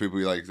like most people,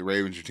 you like the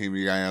Ravens, your team.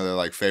 You got any other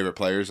like favorite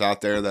players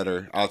out there that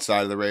are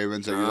outside of the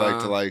Ravens that you like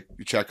to like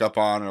check up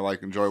on or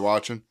like enjoy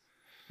watching?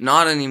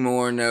 Not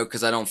anymore, no,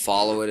 because I don't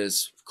follow it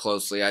as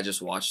closely. I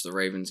just watch the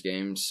Ravens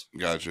games.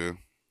 Gotcha.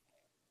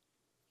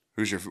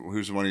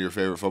 Who's one of your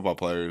favorite football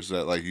players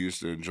that like you used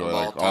to enjoy Of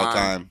like all all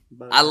time?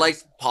 I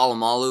liked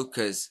Palomalu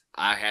because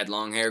I had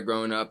long hair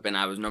growing up and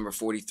I was number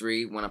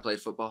 43 when I played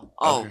football.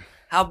 Oh, Okay.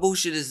 how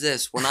bullshit is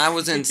this? When I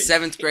was in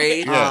 7th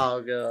grade, Yeah.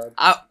 Oh god.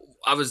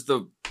 I was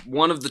the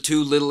one of the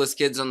 2 littlest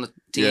kids on the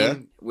team. Yeah.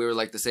 We were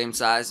like the same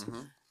size.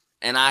 Mhm.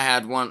 And I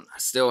had one, I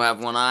still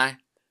have one eye.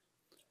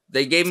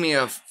 They gave me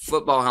a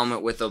football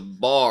helmet with a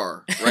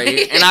bar right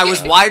here. And I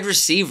was wide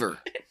receiver.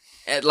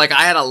 Like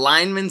I had a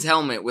lineman's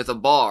helmet with a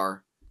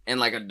bar and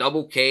like a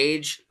double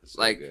cage.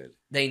 Like good.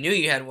 They knew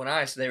you had one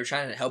eye, so they were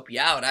trying to help you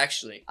out,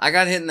 actually. I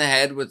got hit in the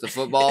head with the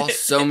football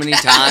so many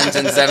times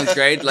in 7th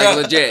grade. Like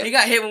Bro, legit. He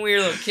got hit when we were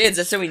little kids.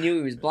 That's how we knew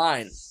he was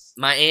blind.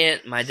 My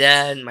aunt, my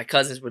dad, and my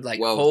cousins would like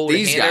Well, hold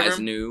these a hand over guys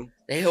him. knew.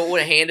 They hold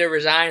a hand over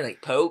his eye and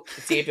like poke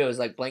to see if it was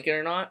like blinking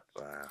or not.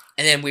 Wow.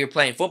 And then we were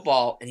playing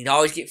football, and he'd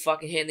always get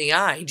fucking hit in the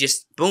eye. He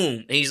just boom,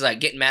 and he's like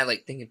getting mad,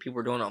 like thinking people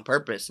were doing it on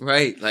purpose.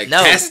 Right. Like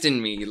No.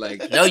 testing me.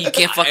 Like No, you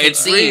can't fucking it's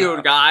see.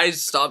 real,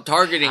 guys. Stop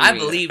targeting I me.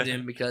 believed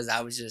him because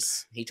I was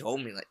just he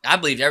told me like I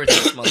believed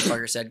everything this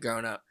motherfucker said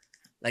growing up.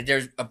 Like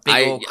there's a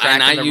big old crack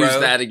and I in the use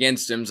road that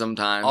against him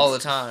sometimes. all the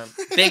time.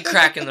 Big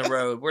crack in the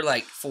road. We're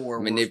like 4.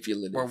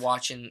 Manipulative. We're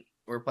watching.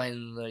 We're playing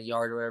in the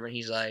yard or whatever. And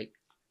he's like,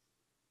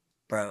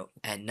 "Bro,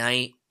 at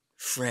night,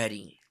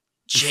 Freddie,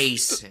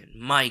 Jason,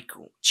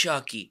 Michael,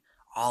 Chucky,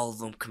 all of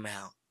them come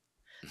out.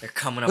 They're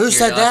coming up Who here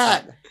said to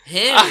that? us."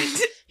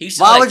 Him. He used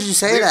to, Why like, would you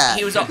say that?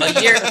 He was a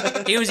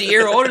year. He was a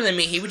year older than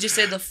me. He would just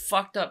say the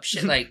fucked up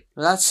shit. Like,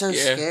 That's so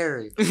Yeah.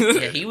 scary.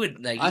 yeah, he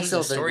would like. He I was still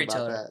a think about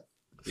storyteller. that.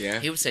 Yeah.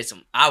 He would say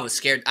some. I was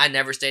scared. I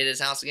never stayed at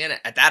his house again.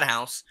 At that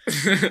house,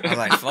 I was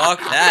like, "Fuck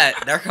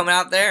that! They're coming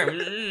out there."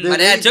 Mm-mm. My Dude,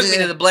 dad took me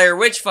to the Blair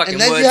Witch fucking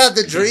And then woods. you have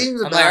the dreams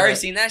I'm about like, I already it.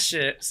 seen that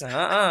shit. So,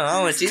 I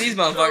want to see these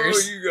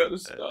motherfuckers. you gotta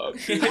stop.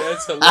 Dude,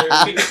 that's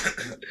hilarious.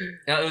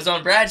 No, it was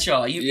on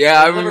Bradshaw.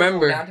 Yeah, I Liverpool,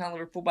 remember. Downtown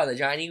Liverpool by the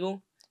Giant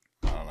Eagle.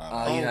 I don't know.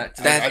 Oh, you know,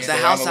 That's the I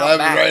house stayed out on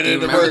back. 11 right Do you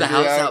into remember the work,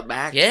 house yeah. out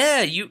back?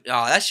 Yeah, you.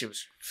 Oh, that shit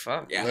was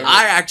fuck. Yeah, Liverpool.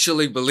 I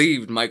actually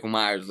believed Michael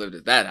Myers lived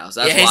at that house.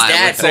 That's Yeah, his why I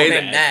dad would say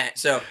told him that. that.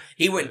 So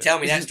he wouldn't tell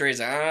me that story.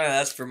 He's like,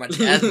 that's for my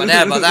dad. My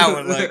dad about that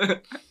one.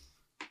 Like,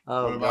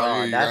 Oh What about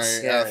god, you? that's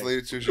You got any scary.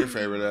 athletes? Who's your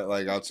favorite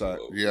like outside?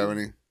 Do you have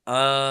any?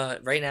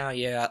 right now,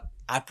 yeah,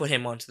 I put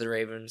him onto the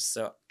Ravens.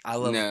 So I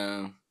love.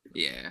 No.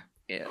 Yeah.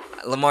 Yeah,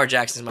 Lamar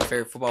Jackson's my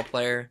favorite football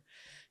player.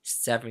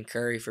 Stephen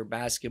Curry for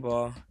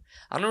basketball.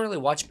 I don't really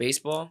watch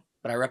baseball,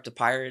 but I rep the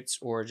Pirates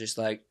or just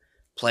like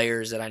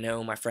players that I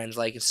know my friends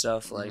like and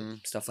stuff like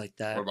Mhm. stuff like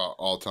that. What about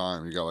all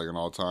time? You got like an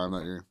all time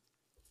that you?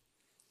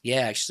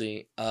 Yeah,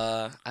 actually,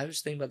 I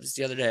was thinking about this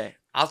the other day.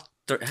 I'll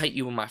hit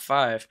you with my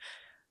 5: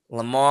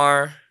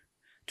 Lamar,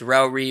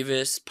 Darrell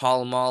Revis,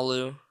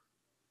 Palomalu,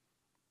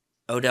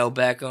 Odell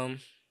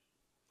Beckham,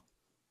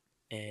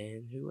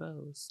 and who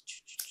else?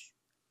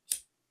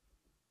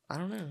 I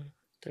don't know.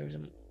 There's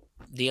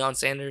Deion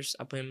Sanders.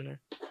 I put him in there.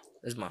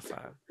 That's my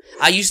 5.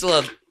 I used to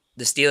love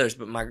the Steelers,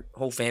 but my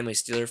whole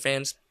family's Steeler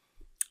fans.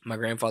 My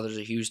grandfather's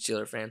a huge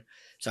Steeler fan,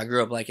 so I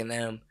grew up liking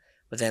them.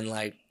 But then,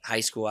 like, high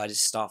school, I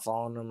just stopped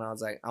following them. I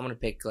was like, I'm going to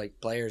pick, like,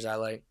 players I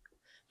like.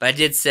 But I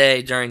did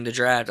say during the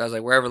draft, I was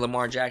like, wherever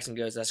Lamar Jackson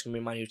goes, that's going to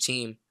be my new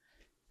team.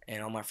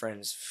 And all my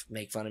friends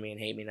make fun of me and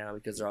hate me now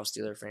because they're all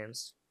Steeler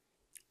fans.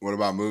 What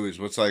about movies?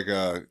 What's like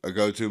a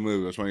go-to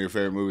movie? What's one of your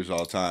favorite movies of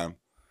all time?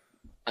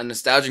 A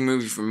nostalgic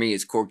movie for me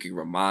is Corky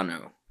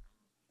Romano.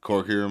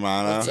 Corky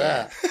Romano. What's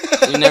that?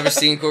 You never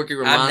seen Corky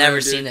Romano? I've never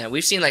dude? seen that.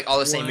 We've seen, like, all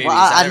the same movies. Well,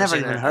 I I've never seen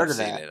even that. heard of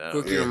Seen that. it, I don't-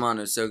 Corky Yeah.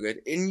 Romano is so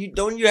good. And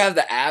don't you have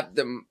the app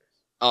that?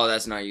 Oh,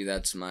 that's not you.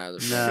 That's my other.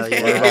 No, friend.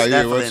 yeah. What about you?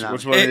 Definitely not.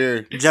 What's one of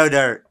your Joe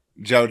Dirt.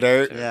 Joe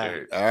Dirt? Yeah.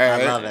 All right.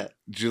 I love it.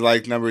 Did you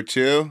like number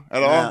 2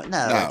 at all? No,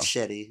 that's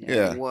shitty.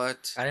 Yeah.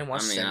 What? I didn't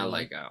watch I mean, the I second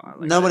like. I like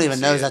Nobody to even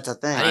see knows it. that's a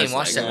thing. I didn't even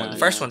watch like that that. one. The Yeah,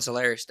 first yeah. one's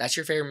hilarious. That's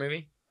your favorite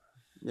movie?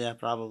 Yeah,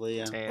 probably.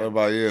 Yeah. Damn. What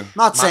about you?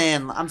 Not My-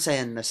 saying. I'm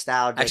saying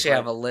nostalgic. Actually, I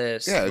have like- a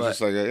list. Yeah, it's but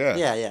just like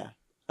yeah. Yeah.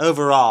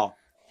 Overall,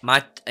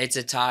 it's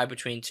a tie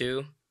between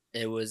 2.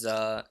 It was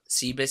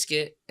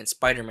Seabiscuit and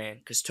Spider-Man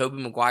because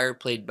Tobey Maguire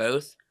played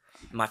both.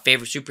 My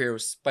favorite superhero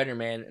was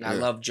Spider-Man, and I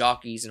Yeah. love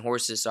jockeys and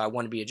horses, so I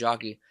want to be a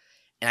jockey.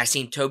 And I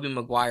seen Tobey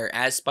Maguire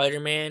as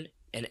Spider-Man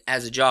and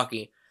as a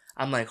jockey.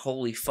 I'm like,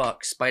 holy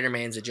fuck,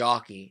 Spider-Man's a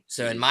jockey.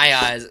 So in my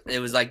eyes, it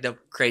was like the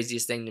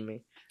craziest thing to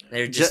me.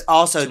 They're just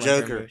also two of my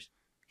favorite Joker. movies.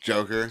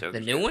 Joker. The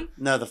new one?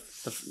 No,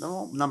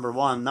 no, number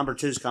 1, number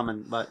 2's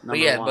coming, but number But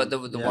yeah, 1. but the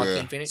yeah. Joaquin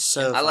Yeah. Phoenix.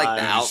 So I like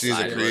the fire. Did you see the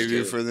Outsiders, preview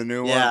too. for the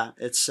new one? Yeah,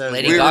 it's so.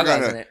 Lady We good. were Gaga's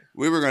gonna- in it.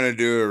 We were gonna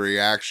do a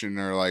reaction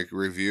or like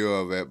review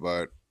of it,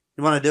 but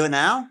You want to do it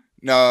now?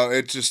 No,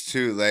 it's just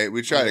too late.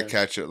 We try to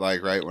catch it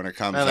like right when it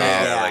comes Oh, out.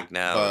 yeah. like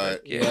now.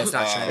 But Yeah, it's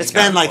not showing. It's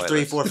kinda been like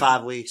pointless. 3, 4,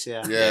 5 weeks.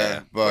 Yeah. Yeah,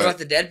 What but about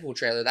the Deadpool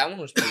trailer? That one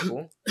was pretty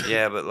cool.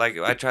 Yeah, but like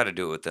I try to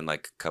do it within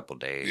like a couple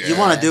days. Yeah. You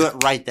want to do it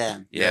right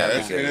then. Yeah, Yeah,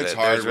 because and it's there's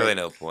hard, really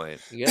but- no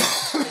point. Yeah.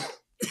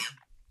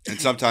 and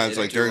sometimes Hit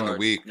it like too during the hard.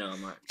 week, No,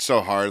 I'm not. it's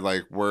so hard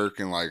like work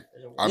and like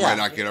I Yeah. might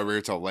not get over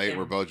here till late.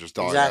 We're both just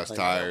dog Exactly. ass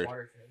tired.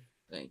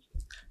 Thank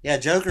you. Yeah,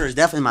 Joker is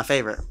definitely my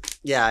favorite.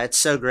 Yeah, it's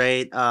so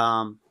great.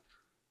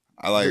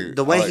 I like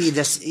The way I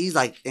like, he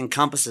like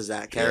encompasses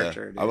that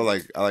character. Yeah,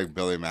 I like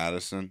Billy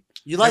Madison.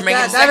 You like They're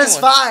making that? a That second is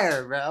one.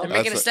 fire, bro. They're That's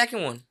making a a-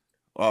 second one.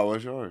 Oh,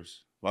 what's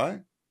yours?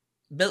 What?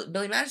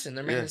 Billy Madison.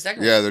 They're making Yeah, a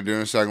second yeah, one. they're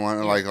doing a second one.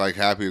 And like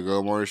Happy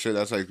Gilmore and shit.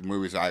 That's like the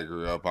movies I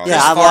grew up on. Yeah,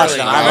 Chris I watched Farley.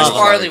 them. I Chris love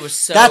Farley them. was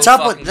so That's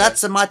up fucking with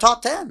that's in my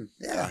top 10.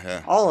 Yeah, Yeah,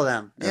 yeah. all of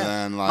them. And Yeah,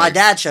 then like my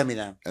dad showed me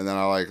them. And then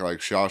I like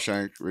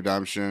Shawshank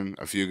Redemption,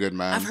 A Few Good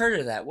Men. I've heard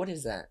of that. What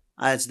is that?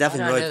 It's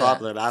definitely Why did I really know that?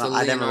 popular, but The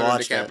I never Leonardo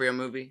watched it. DiCaprio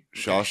movie.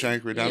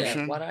 Shawshank Redemption.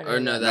 Yeah, why did I Or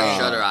know no, that? that's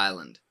No. Shutter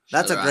Island.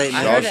 That's a Shutter great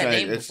Island. I heard that Shawshank,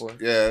 name it's, before.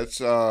 yeah,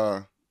 it's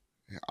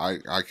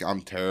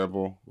I'm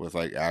terrible with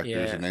like actors Yeah.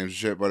 and names and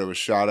shit, but it was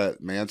shot at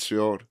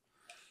Mansfield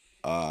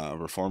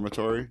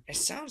Reformatory. It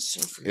sounds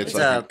so familiar. It's It's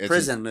like a it's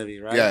prison movie,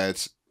 right? Yeah,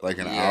 it's like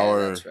an Yeah,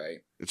 hour. That's right.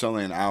 It's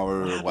only an hour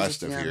What happens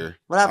west at of the end? here.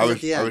 What happens I was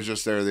at the end? I was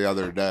just there the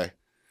other day.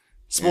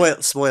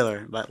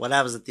 Spoiler, but what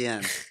happens at the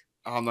end?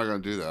 I'm not gonna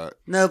do that.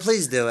 No,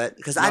 please do it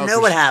because I No, know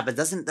 'cause- what happened.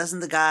 Doesn't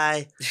the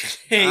guy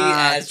He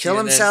asked kill you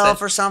and then himself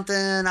said- or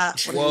something?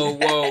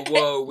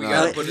 Whoa! We No.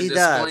 gotta put a he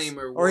does,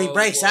 disclaimer. or he Whoa,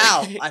 breaks whoa.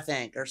 out. I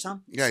think, or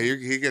something. Yeah,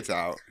 he gets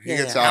out. He Yeah.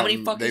 gets How out. many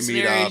and fucking they meet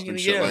scenarios up you and gonna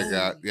shit get? like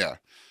that. Yeah,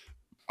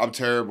 I'm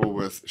terrible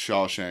with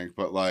Shawshank,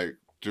 but like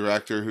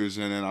director who's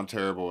in it, I'm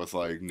terrible with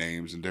like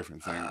names and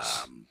different things.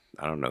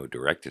 I don't know who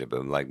directed it,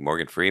 but like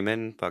Morgan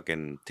Freeman,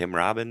 fucking Tim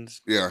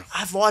Robbins. Yeah,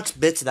 I've watched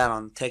bits of that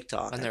on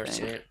TikTok. I've I never think.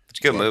 seen it. It's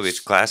a good Yes. movie. It's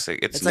classic.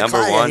 It's It's number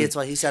like, one. It's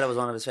what he said. It was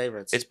one of his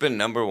favorites. It's been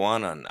number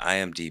one on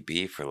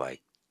IMDb for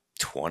like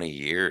 20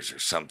 years or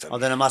something. Oh,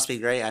 then it must be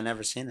great. I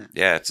never seen it.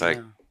 Yeah, it's like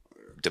Yeah.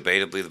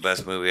 debatably the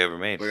best movie ever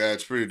made. but yeah,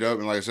 it's pretty dope.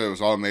 And like I said, it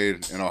was all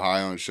made in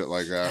Ohio and shit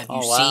like that. Have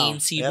Oh, you wow.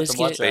 seen You have to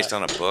watch Seabiscuit? that. Based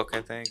on a book,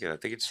 I think. I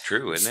think it's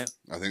true, isn't it?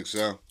 I think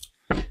so.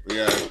 But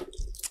yeah,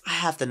 I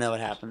have to know what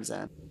happens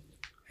then.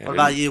 Yeah, What we-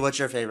 about you? What's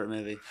your favorite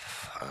movie?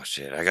 Oh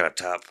shit! I got a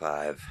top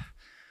 5.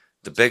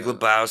 The Big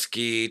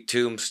Lebowski,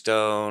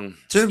 Tombstone,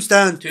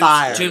 Tombstone,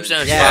 fire.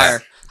 Tombstone's Yes.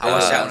 fire. I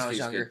watched that Uh, when I was He's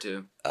younger. good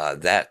too.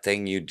 That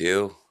Thing You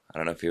Do. I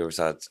don't know if you ever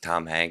saw it. It's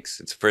Tom Hanks.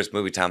 It's the first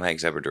movie Tom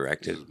Hanks ever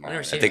directed. I never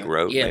I seen think it.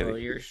 wrote Yeah, maybe. bro,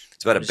 yours.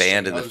 It's about a I'm just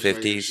band in I the was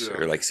making 50s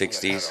sure. or like I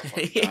 60s. had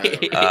a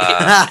fucking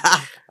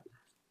timer.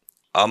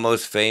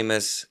 Almost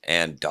Famous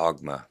and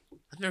Dogma.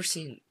 I've never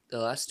seen the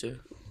last two.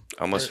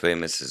 Almost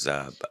Famous is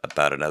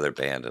about another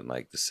band in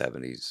like the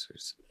 70s.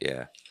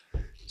 Yeah.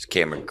 It's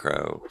Cameron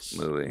Crowe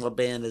movie. What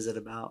band is it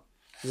about?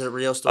 Is it a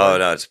real story? Oh,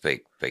 no, it's a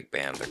big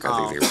band. Like, I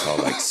think Oh. they were called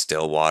like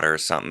Stillwater or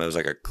something. It was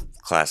like a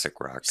classic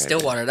rock. type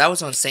Stillwater. That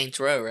was on Saints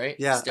Row, right?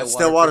 Yeah, Stillwater.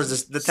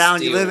 Stillwater's the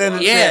town you live in.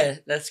 And Yeah,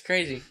 shit. that's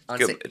crazy. On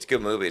band. Sa- It's a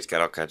good movie. It's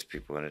got all kinds of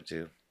people in it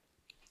too.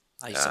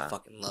 I used to Yeah.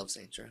 fucking love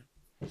Saints Row.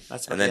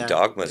 That's And then yeah,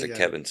 Dogma's a pretty good.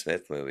 Kevin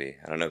Smith movie.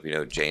 I don't know if you know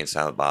who Jay and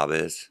Silent Bob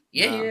is.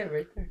 Yeah, No. yeah,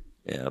 right there.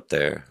 Yeah, up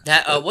there.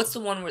 That what's the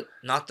one with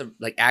not the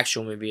like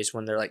actual movie? It's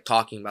when they're like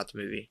talking about the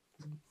movie.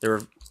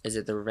 Is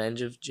it the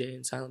Revenge of Jay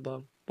and Silent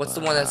Bob? What's the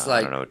one that's I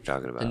like don't know what you're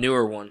talking about. the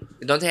newer one?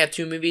 Don't they have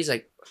two movies?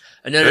 Like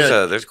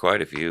no. There's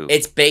quite a few.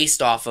 It's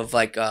based off of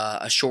like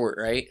a short,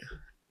 right?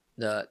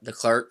 The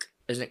Clerk.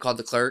 Isn't it called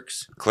The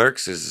Clerks?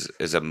 Clerks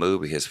is a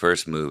movie, his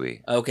first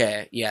movie.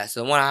 Okay, yeah.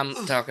 So the one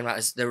I'm talking about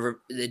is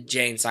the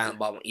Jay and Silent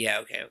Bob one. Yeah,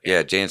 okay.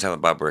 Yeah, Jay and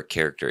Silent Bob were a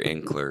character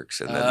in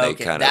Clerks, and then they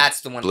Okay, kind of that's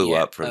the one. blew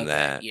yeah, up from okay.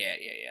 that. Yeah.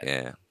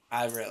 Yeah,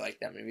 I really like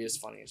that movie. It's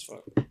funny as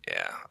fuck.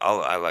 yeah.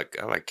 I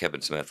like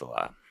Kevin Smith a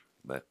lot,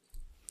 but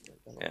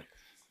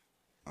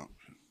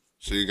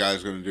So you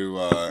guys gonna do?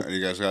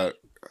 You guys got?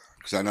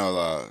 Because I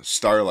know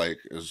Star Lake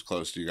is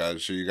close to you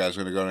guys. So you guys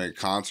gonna go to any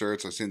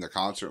concerts? I've seen the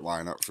concert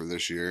lineup for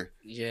this year.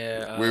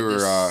 Yeah. We were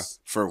this-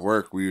 for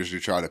work. We usually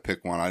try to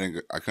pick one.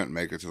 I couldn't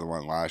make it to the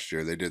one last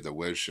year. They did the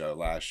Wiz show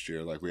last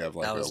year. Like we have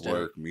like That a was dope.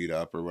 work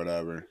meetup or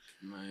whatever.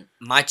 Right.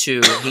 my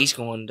two. He's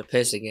going to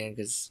piss again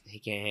because he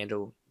can't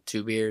handle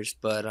 2 beers.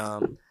 But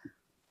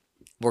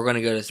we're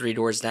gonna go to Three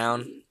Doors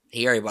Down.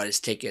 He already bought his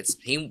tickets.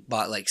 He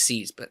bought like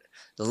seats, but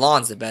the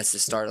lawn's the best to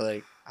start.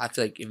 Like I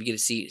feel like if you get a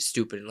seat, it's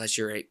stupid unless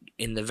you're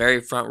in the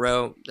very front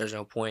row. There's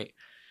no point.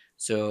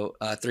 So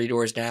 3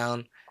 Doors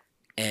Down,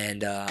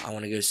 and I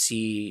want to go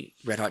see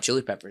Red Hot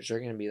Chili Peppers. They're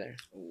gonna be there.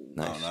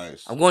 nice. Oh,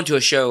 nice. I'm going to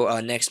a show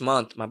next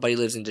month. My buddy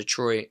lives in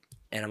Detroit,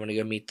 and I'm gonna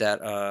go meet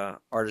that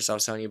artist I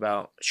was telling you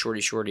about,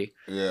 Shorty.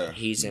 Yeah.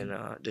 He's in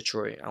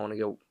Detroit. I want to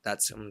go. I'm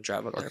gonna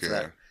drive up there for Okay.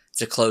 that. It's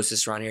the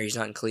closest around here. He's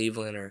not in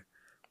Cleveland or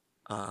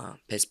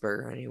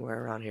Pittsburgh or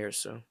anywhere around here.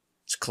 So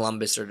it's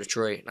Columbus or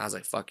Detroit. And I was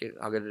like, fuck it,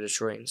 I'll go to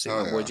Detroit and see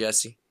Oh, my boy yeah.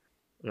 Jesse.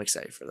 I'm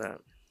excited for that.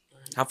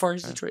 How far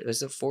is Detroit?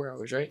 It's 4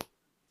 hours, right?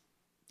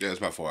 Yeah, it's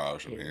about 4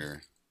 hours from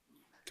here.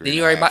 Didn't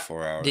you already buy?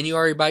 4 hours. Didn't you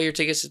already buy your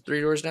tickets to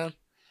Three Doors Down?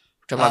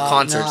 Talking about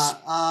concerts.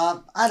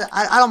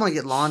 I don't want to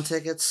get lawn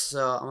tickets, so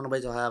I'm gonna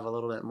wait till I have a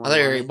little bit more. I thought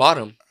you already money. bought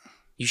them.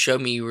 You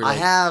showed me you were I like,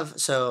 have.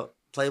 So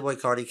Playboy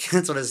Cardi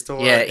canceled his tour.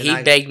 yeah, and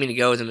he begged me to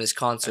go with him to his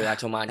concert. I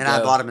told him I'd and go.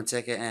 I bought him a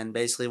ticket. And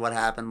basically, what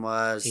happened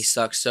was He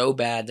sucks so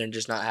bad they're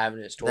just not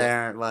having his tour.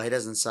 there. Well, he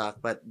doesn't suck,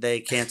 but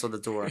they canceled the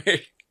tour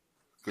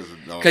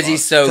Because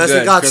he's so because good.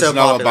 he got Because so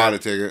Noah popular. bought a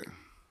ticket.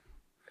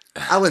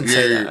 I wouldn't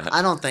say Yeah. that.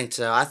 I don't think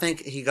so. I think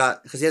he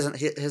got because he hasn't.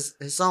 His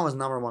song was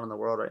 #1 in the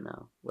world right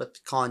now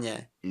with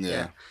Kanye.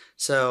 Yeah.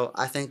 So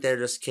I think they're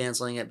just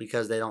canceling it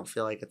because they don't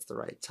feel like it's the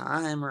right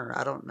time, or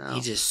I don't know.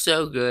 He's just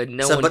so good.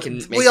 No So, one but can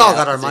make we it all out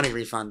got our with money it.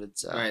 refunded.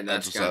 So Right,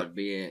 that's what's gotta up.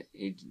 be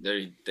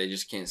it. They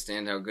just can't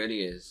stand how good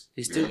he is.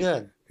 he's too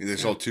good. They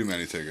sold too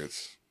many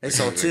tickets. They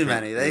sold too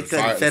many. They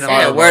couldn't Fire- fit the them.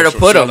 fire Yeah, where to marshal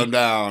put shut 'em?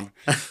 down.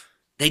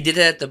 They did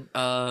it at the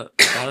I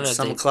don't know.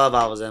 Some club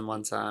I was in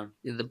one time.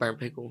 The Burnt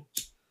Pickle.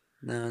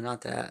 No, not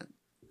that.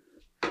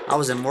 I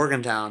was in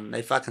Morgantown.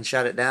 They fucking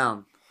shut it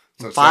down.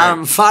 That's Fire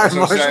what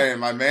marshal. I'm saying.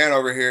 My man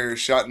over here is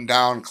shutting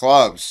down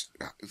clubs.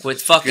 With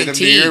Get fucking him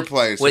to your Teague.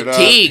 place. With Hit up-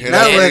 Teague. hit No,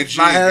 up man. with AG,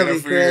 my get homie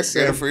him for your- Chris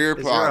get him and for your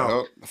his plot. girl.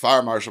 Oh, the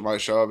fire marshal might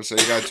show up and say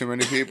you got too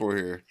many people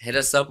here. Hit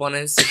us up on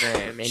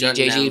Instagram.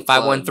 Shutting down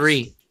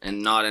AndyJG513.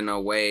 And not in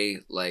a way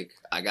like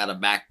I got a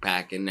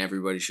backpack and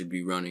everybody should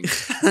be running.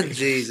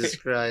 Jesus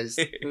Christ.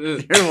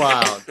 You're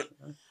wild.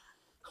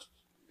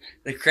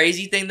 The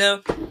crazy thing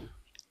though,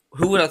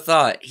 who would have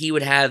thought he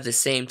would have the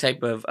same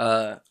type of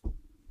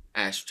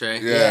Ashtray.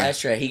 Yeah.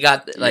 ashtray? He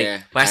got like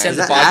Yeah. when I Is said Is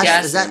the that, podcast,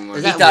 ash, is that, He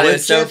is that thought it wood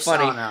was so chips?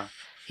 funny. Oh, no.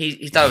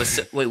 he thought it was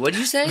wait, what did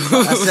you say?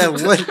 I said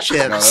wood No, chips.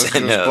 those are just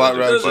No, blunt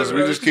those roaches. are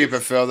We just keep it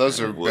filled. Those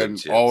have wood been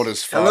chips. old as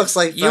It fuck. looks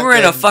like You were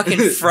in a fucking-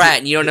 fucking frat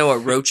and you don't know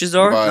what roaches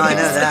are? But, No, I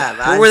know that.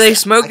 but What I were they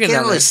just- smoking I can't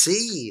down really there?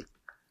 see.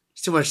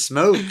 It's too much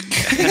smoke.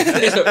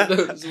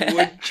 Those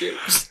wood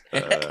chips.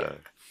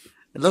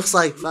 It looks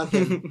like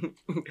fucking.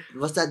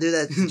 What's that dude?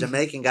 That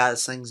Jamaican guy that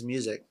sings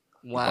music.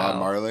 Bob Wow.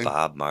 Marley.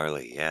 Bob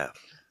Marley, yeah.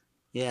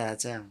 Yeah,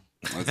 that's him.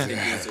 That's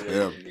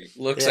yeah.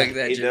 Looks Yeah. like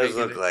that. He does Jamaican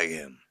look dude. like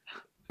him.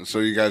 So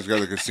you guys go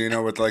to the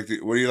casino with like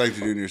what do you like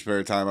to do in your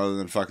spare time other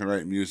than fucking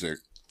write music?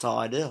 That's all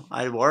I do.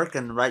 I work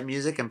and write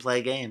music and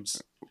play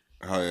games.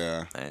 Oh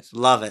yeah. Nice.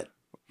 Love it.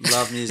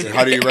 Love music.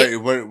 How do you write?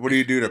 What do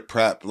you do to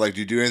prep? Like,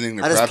 do you do anything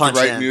to I just prep to punch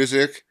write in.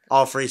 music?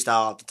 All freestyle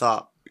off the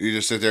top. You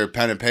just sit there,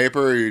 pen and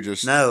paper, or you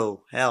just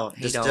No, hell,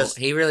 He just don't. just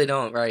He really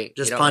don't. Right.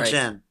 just He don't punch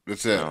write. in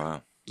that's Oh, it.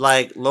 wow.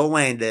 like Lil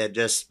Wayne did,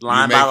 just You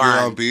line make by your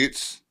line. own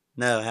beats.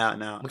 No, hell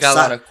no. We got a So-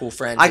 lot of cool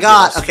friends. I that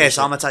got do this okay. So shit.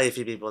 I'm gonna tell you a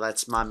few people.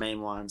 That's my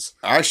main ones.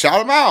 All right, shout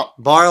them out.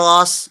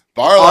 Barloss,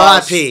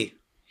 Barloss. R.I.P.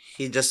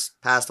 He just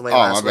passed away Oh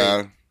last my week.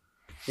 bad.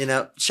 You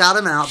know, shout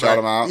him out. Shout but,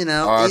 him out. You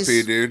know, R.I.P.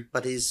 he's- dude.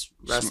 But he's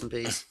rest in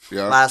peace.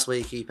 Yeah. Last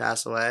week he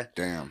passed away.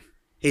 Damn.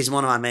 He's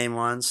one of my main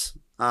ones.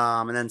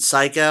 And then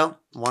Psycho,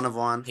 one of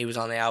one. He was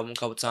on the album a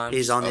couple times.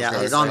 He's on the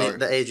Okay, he's on sorry.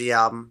 the AG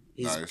album.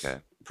 He's Nice. Okay.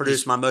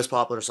 produced my most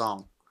popular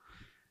song.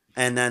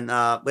 And then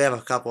we have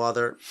a couple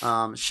other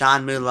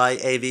Shine Moonlight,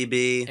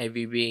 AVB,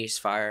 AVB's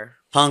fire.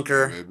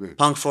 Punker, Maybe.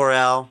 Punk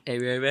 4L,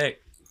 AVB.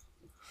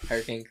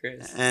 Hurricane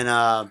Chris. and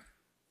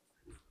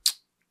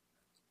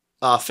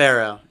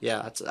Pharaoh.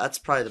 Yeah, that's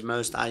probably the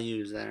most I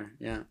use there.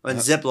 Yeah, and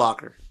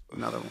Ziplocker,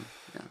 another one.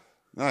 Yeah,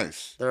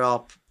 Nice. they're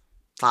all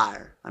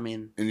fire. I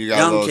mean, And you got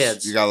young a little,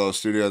 kids. You got a little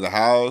studio at the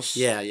house.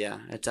 Yeah,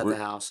 it's at Where-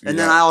 the house. You And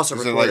then got- I also is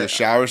record it like a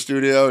shower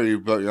studio, or you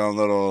built your own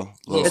little?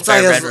 It's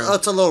spare like bedroom.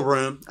 it's a little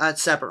room. It's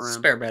a separate room.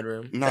 Spare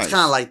bedroom. Nice. It's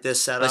kind of like this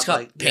But setup. it's got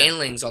like,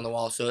 panelings on the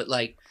wall, so it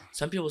like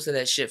some people say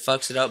that shit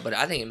fucks it up, but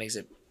I think it makes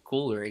it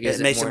cooler. It, it gives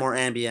makes it more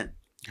ambient.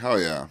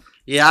 Hell yeah.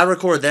 Yeah, I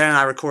record there, and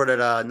I recorded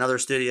another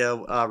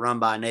studio run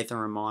by Nathan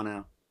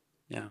Romano.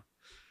 Yeah,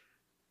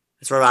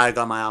 that's where I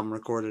got my album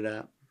recorded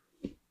at.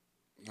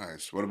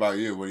 Nice. What about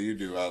you? What do you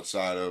do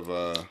outside of?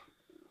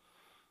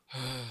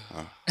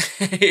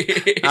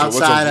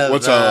 Outside of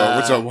what's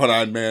a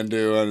one-eyed man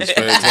do in his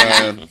spare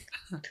time?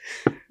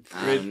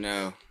 I don't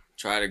know.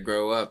 Try to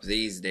grow up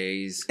these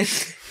days.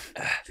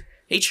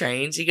 He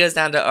trains. He goes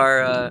down to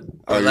our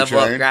Oh, you level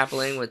up train?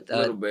 grappling with A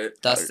little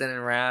bit. Dustin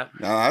and Rap.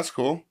 No, that's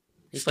cool.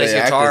 He Stay plays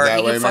active guitar. that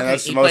He way, can man. fucking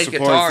That's the he most plays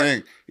important guitar.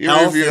 thing. Even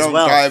Health if you is don't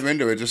wealth. dive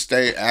into it, just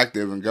stay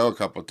active and go a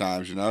couple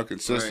times. You know,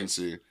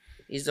 consistency.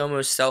 He's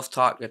almost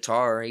self-taught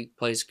guitar. He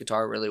plays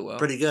guitar really well.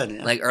 Pretty good.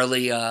 Yeah. Like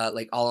early,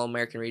 like All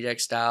American Reject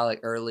style,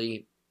 like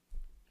early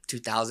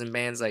 2000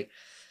 bands. Like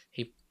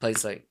he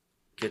plays like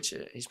good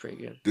shit. He's pretty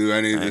good.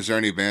 Is there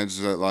any bands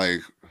that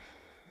like,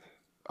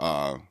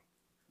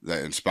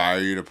 that inspire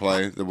you to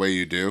play the way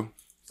you do?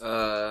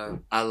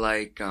 I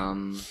like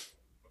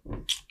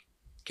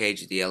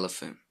Cage the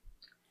Elephant.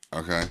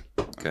 Okay.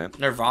 Okay.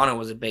 Nirvana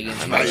was a big Yeah,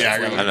 inspiration. I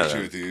for gotta me. I know look at you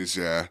that. with these.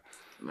 Yeah.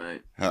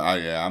 Right.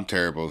 Yeah, I'm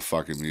terrible with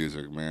fucking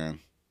music, man.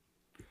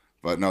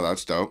 But no,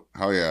 that's dope.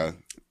 Hell yeah.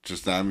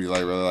 Just them. You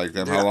really like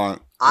them. Dude, How long?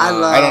 I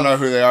love. I don't know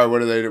who they are. What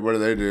do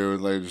they do?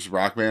 Like just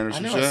rock band or I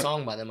some know a shit?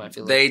 song by them. I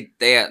feel like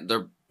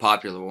Their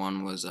popular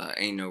one was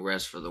 "Ain't No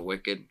Rest for the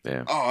Wicked."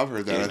 Yeah. Oh, I've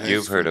heard that. I think You've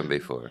it's- heard them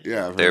before.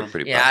 Yeah, I've They're heard 'em.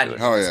 pretty yeah, I popular.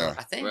 Hell yeah.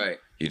 I think Right.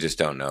 You just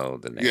don't know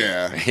the name.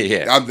 Yeah.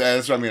 yeah.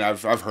 That's what I mean.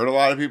 I've heard a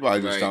lot of people. I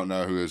just Right. don't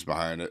know who is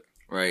behind it.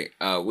 Right.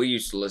 We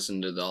used to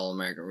listen to the All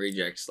American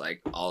Rejects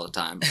like all the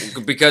time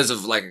because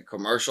of like a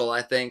commercial,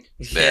 I think.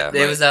 Yeah.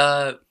 There was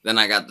Then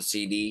I got the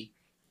CD.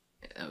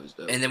 That was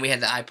dope. and then we had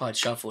the iPod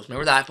Shuffles.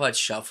 Remember the iPod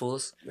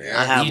Shuffles?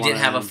 I have You one didn't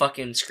of have a them.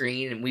 fucking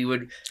screen, and we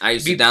would. I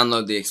used to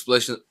download the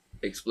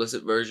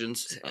explicit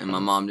versions, and my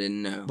mom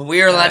didn't know. But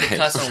we were allowed to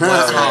cuss on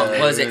one song.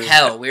 Yeah. Was it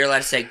hell? We were allowed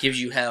to say it gives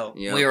you hell.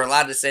 Yep. We were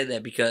allowed to say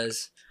that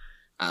because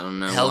I don't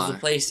know hell's why. the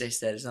place. They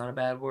said it's not a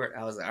bad word.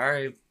 I was like, all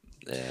right,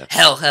 Yeah.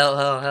 hell.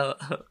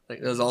 Like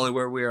that was the only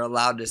word we were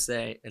allowed to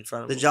say in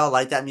front of. Did y'all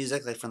like that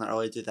music like from the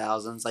early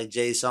 2000s? Like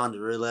Jason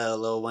Derulo,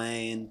 Lil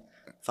Wayne,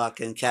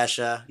 fucking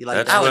Kesha. You like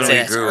That's I that? would when say we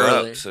that's grew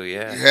early. up. So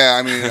yeah. Yeah,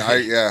 I mean,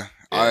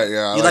 I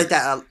You like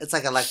that? It's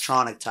like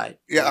electronic type.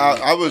 Yeah,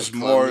 I was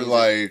Like club more music.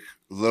 like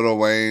Lil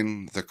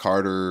Wayne, the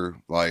Carter,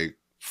 like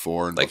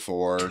 4 and Like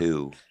before.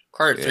 2.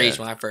 Carter 3 Yeah. is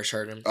when I first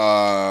heard him.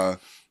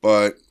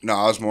 But no,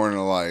 I was more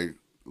into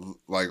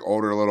like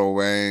older Lil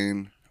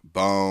Wayne,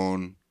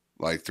 Bone,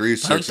 like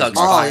 3-6 Bone is Thugs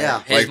my Oh, fire.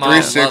 yeah. His like mom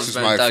 3-6 loves is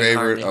Bone my Thugs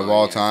favorite Harmony. of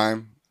all yeah.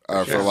 time.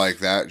 For sure. like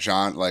that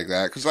genre, like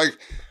that, because like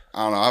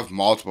I don't know, I have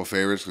multiple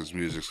favorites because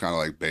music's kind of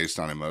like based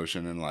on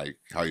emotion and like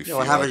how you Yeah, feel.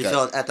 whatever like you that.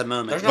 feel at the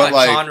moment. There's But not a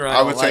like genre I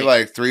I would don't say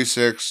like. like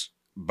 3-6,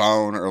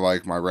 Bone, or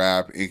like my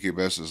rap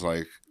Incubus is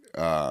like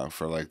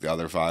for like the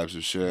other vibes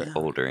and shit.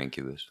 Older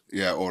Incubus.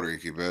 Yeah, older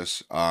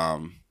Incubus.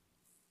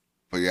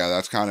 But yeah,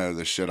 that's kind of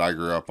the shit I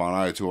grew up on.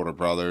 I had 2 older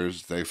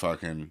brothers. They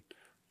fucking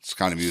it's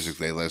kind of music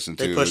they listened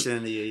to. They pushed it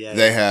into you, yeah.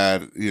 They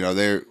had, you know,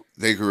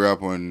 they grew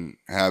up when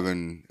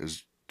having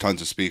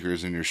tons of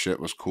speakers and your shit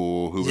was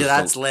cool. Who was Yeah,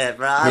 that's the, lit,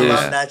 bro. I who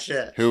love was- that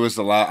shit. who was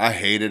the loud? I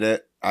hated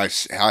it. I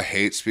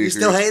hate You speakers.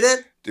 still hate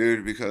it?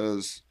 dude,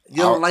 because You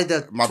don't like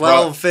the my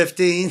 12,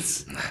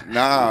 15s?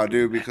 nah,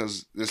 dude,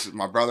 because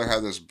my brother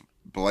had this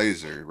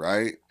Blazer,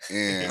 right?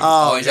 And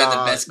Oh, he's had the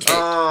God. best kick.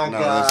 Oh, No,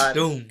 God.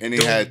 Doom. and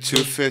he had 2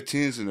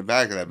 15s in the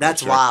back of that.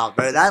 That's bitch, right? wild,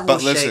 bro. That will But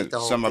shake listen, the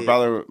whole so my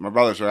field.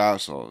 brothers were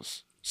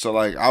assholes. So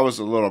like I was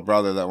a little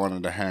brother that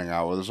wanted to hang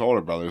out with his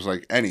older brothers,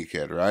 like any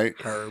kid, right?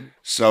 Herb.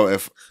 So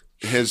if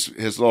his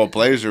little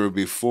Blazer would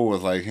be full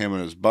with like him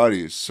and his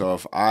buddies. So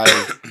if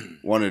I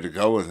wanted to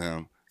go with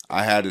him,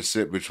 I had to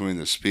sit between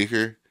the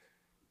speaker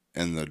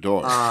and the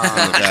door in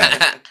the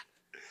back.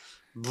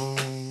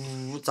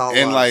 It's all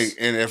And was. like,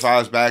 and if I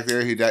was back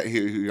there,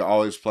 he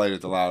always played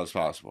it the loudest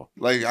possible.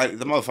 Like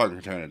the motherfucker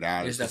can turn it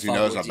down Just because to he fuck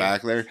knows with I'm you.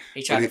 back there.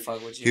 He tried But to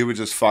fuck with you. He would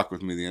just fuck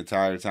with me the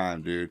entire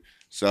time, dude.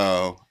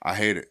 So I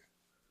hate it.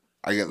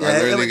 I yeah,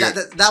 literally get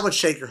that would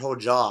shake your whole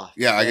jaw.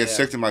 yeah, I get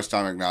sick to my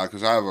stomach now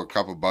because I have a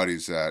couple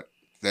buddies that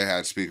they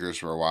had speakers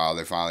for a while.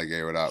 They finally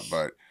gave it up,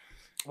 but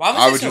Why was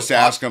I it would so just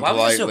ask him why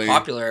was it politely. so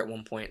popular at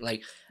one point?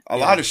 Like a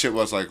lot of shit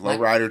was like My-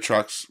 lowrider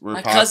trucks were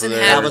my popular. cousin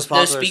That had was those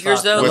popular speakers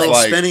stuff. though. With, like, Like,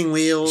 like, spinning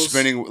wheels.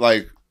 spinning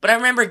like but I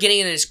remember getting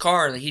in his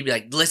car and he'd be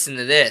like, "Listen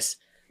to this."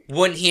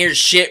 Wouldn't hear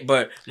shit,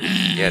 but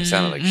Yeah, it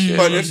sounded like shit.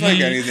 But it's like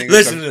anything.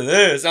 Listen to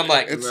this. I'm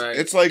like, Right.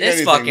 It's like This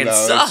anything fucking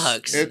though.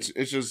 sucks. It's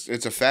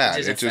a fad.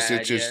 It's just a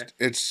fad,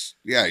 It's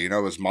you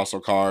know, it's muscle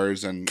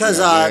cars and Because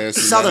you know, this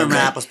and Southern that.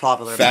 rap was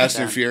popular. Fast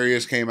back and then.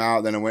 Furious came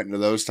out, then it went into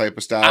those type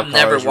of style. I've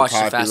never cars were watched a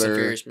Fast and popular.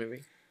 Furious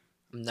movie.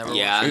 I've never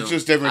Yeah, watched I It's don't-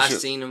 just different I've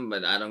shit. seen them,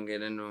 but I don't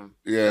get into them.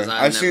 Yeah, 'Cause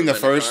I've seen the never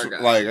been a first car guy.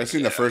 like I've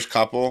seen the first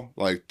couple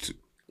like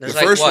There's the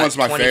like, first what, one's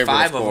my favorite,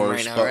 25 of of them course,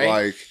 right now, but right?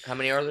 like How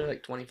many are there?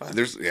 Like 25?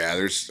 there's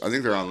I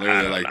think they're on I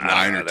literally don't like know,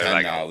 9 or they're 10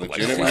 like now. like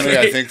Legitimately, 11.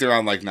 I think they're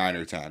on like 9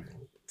 or 10.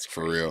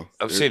 For real.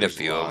 I've There's seen a just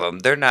few of lot. them.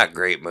 They're not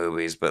great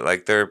movies, but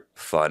like they're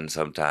fun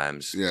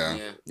sometimes. Yeah.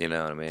 Yeah. You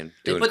know what I mean?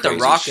 They Doing put The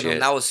crazy Rock in shit. them.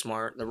 That was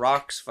smart. The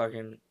Rock's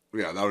fucking.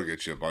 Yeah, that'll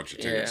get you a bunch of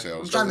ticket Yeah. I'm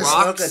sales. trying to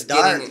Rock's smoke a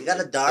dart. getting- You got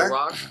a The dart?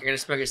 Rock. You're gonna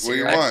smoke a What do you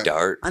cigarette. want?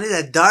 Dart. I need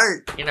a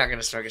dart. You're not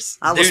gonna smoke a.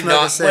 I will Do smoke a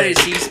not. What cig.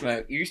 does he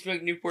smoke? You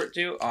smoke Newport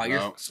too? Oh, you're.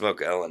 No.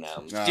 Smoke L&M.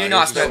 Nah, Do you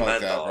not just smoke that,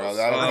 bro. menthols.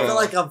 That'll Oh. I feel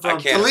like I'm I from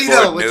can't Toledo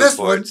afford with this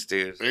one. Newports,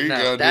 dude. There you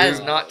No, go, that dude. is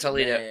not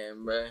Toledo.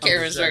 Damn, bro.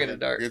 Karen's smoking a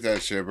dart. Get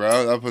that shit, bro.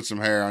 That'll put some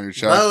hair on your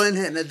chest. Bowen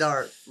hitting a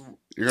dart.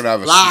 You're gonna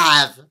have a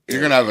Live.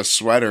 You're gonna have a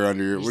sweater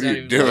under your. He's What are not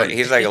you even- doing?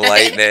 He's like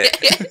lighting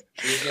it.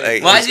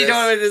 Like, Why is he doing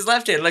it with his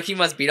left hand? Look, he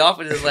must beat off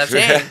with his left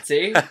hand.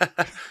 See,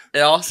 it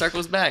all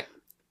circles back.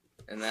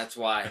 And that's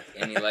why.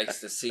 And he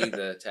likes to see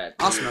the tattoo.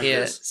 I'll smoke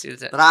Yeah. this. See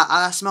what's that? But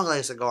I smoke like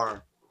a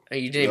cigar. Oh,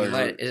 you didn't even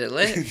Like, let it. Is it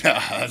lit? Nah,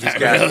 He's not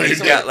got, really.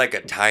 he's got like a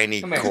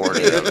tiny Come here. corner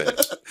of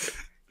it.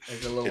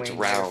 There's a little It's Wayne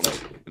round,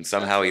 there. and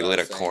somehow he That's lit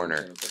a what I was saying. corner.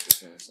 I'm gonna put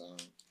this in a song.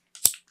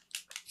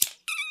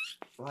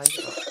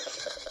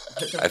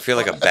 I feel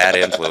like a bad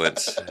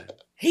influence.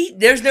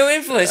 There's no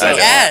influence. I I know.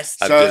 asked.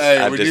 I'm So, just- hey,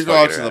 I'm when just you go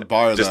out fucking to the around.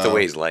 bar, Just though, the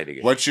way he's lighting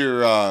it. what's your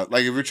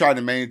like if you're trying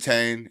to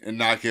maintain and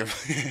not give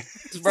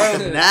Bro,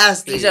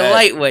 Nasty. he's a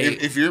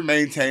lightweight. if you're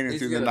maintaining He's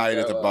through the gonna night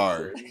at go the out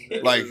bar,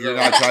 there. like you're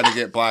not trying to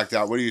get blacked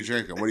out. What are you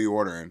drinking? What are you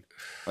ordering?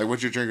 Like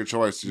what's your drink of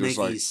choice? Just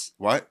Mickey's.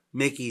 like what?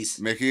 Mickey's.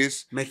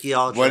 Mickey's. Mickey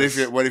Ultras.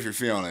 What if you're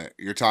feeling it?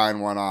 You're tying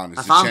one on. Is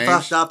If it I'm changed?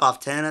 fucked up off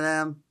 10 of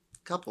them,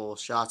 a couple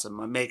shots of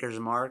my Maker's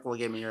Mark will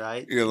get me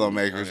right. You're a little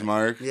maker's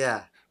mark.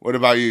 Yeah. What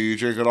about you? You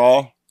drink it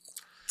all?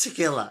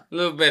 Tequila. A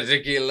little bit of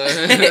tequila.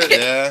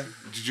 Yeah.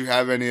 Did you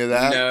have any of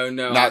that? No,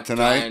 Not I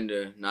tonight?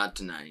 Kinda, not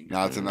tonight.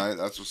 Not tonight.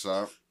 That's what's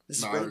up. This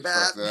is No, I pretty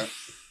respect bad. that.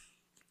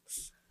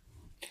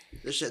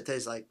 This shit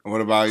tastes like What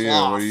about you?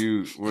 Cloth. What do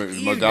you? What,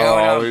 You know Modelo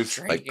what I'm always.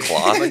 drinking. Like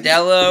cloth?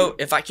 Modelo.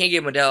 If I can't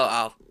get Modelo,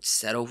 I'll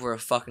settle for a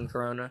fucking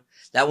Corona.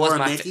 That was or a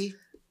my Mickey.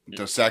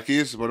 Dos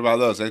Equis? What about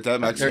those? Ain't that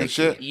Mexican They're-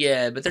 shit?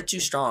 Yeah, but they're too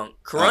strong.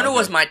 Corona okay.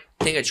 was my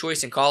thing of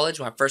choice in college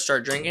when I first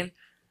started drinking.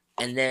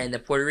 And then the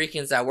Puerto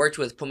Ricans I worked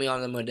with put me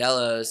on the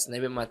Modelos, and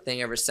they've been my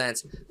thing ever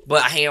since.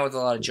 But I hang out with a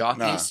lot of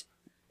jockeys.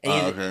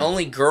 And okay.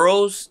 only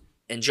girls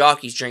and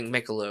jockeys drink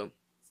Michelob.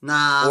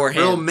 Nah, Or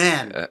real him.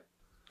 men.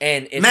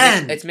 And it's,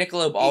 Man! it's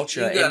Michelob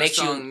Ultra. You got It a makes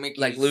you song, Mickey's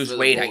like lose for the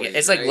weight. I boys, guess.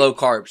 It's like right? low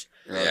carbs.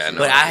 Yeah,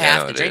 But I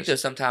have know to it drink is.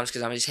 those sometimes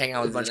because I'm just hanging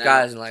out with a bunch of Isn't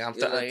guys and like I'm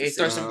You like like, to hey,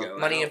 throw see some them go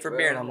money in out, for bro.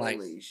 beer, and I'm like,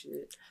 Holy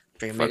shit.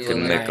 drink Fucking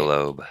Michelob. tonight.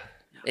 Michelob.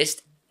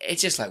 It's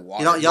just like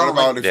water. You know, y'all What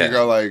about if Yeah. you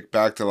go like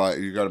back to like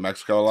you go to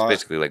Mexico a lot?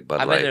 Basically like Bud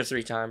I've been there Light.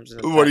 3 times.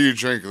 What do you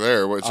drink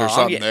there? What's there I'm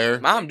something getting-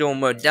 there? I'm doing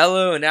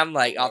Modelo, and I'm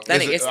like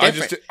authentic. Is it- It's I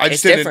different. just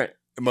It's didn't- different.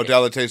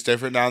 Modelo tastes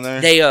different down there.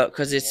 They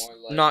because it's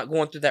not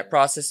going through that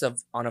process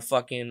of on a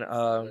fucking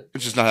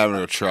It's just not having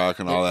a truck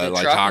and all The that,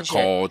 like truck hot and shit.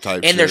 coal type.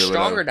 and shit they're or whatever.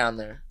 stronger down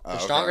there. They're Oh,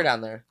 stronger okay.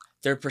 down there.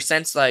 Their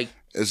percent's like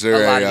Is there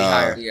allowed to be a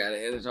higher. You gotta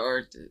hit his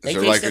heart. They is there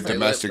taste like a different.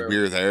 domestic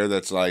beer there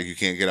that's like you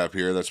can't get up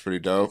here? That's pretty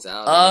dope. It's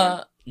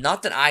out,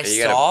 not that I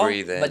You gotta saw,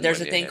 breathe in but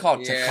there's a when thing you-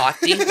 called Yeah.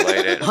 Tecate.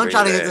 Light it, I'm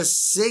trying to breathe get in.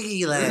 this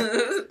ciggy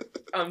lit.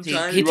 I'm He-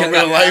 trying he to took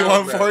get a it light out,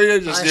 one bro. for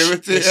you. Just give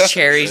it to His you.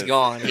 cherry's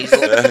gone. He's, You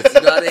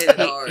gotta hit it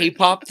hard. he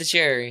popped the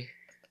cherry.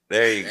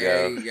 There you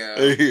There go. you go.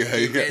 There you go.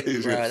 You You got- get-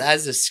 you Bro, got-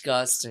 that's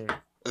disgusting.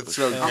 That's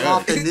so I'm I'm good.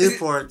 off the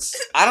Newports.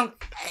 I don't.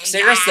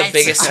 Cigarettes the guys.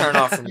 biggest turn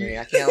off for me.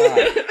 I can't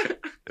lie.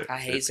 I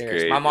hate That's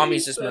cigarettes. great. My mom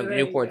used to smoke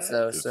Newports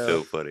though, It's so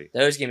so funny.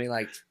 those give me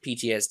like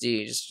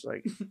PTSD. Just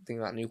like thinking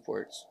about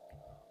Newports.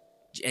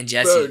 And Bro,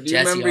 Jesse, do you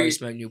Jesse remember always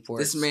smoked Newports.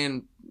 This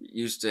man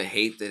used to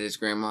hate that his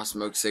grandma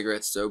smoked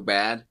cigarettes so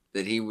bad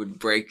that he would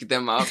break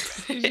them up.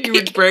 He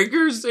would break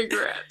her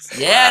cigarettes.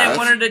 Yeah, I didn't Wow.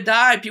 want her to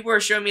die. People were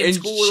showing me in And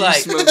school she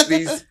like, smoked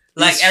these.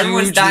 like these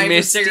everyone's huge dying from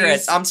Misties.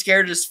 cigarettes. I'm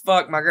scared as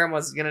fuck. My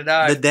grandma's gonna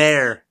die. The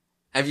Dare.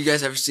 Have you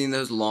guys ever seen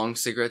those long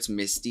cigarettes,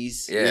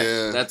 Misties?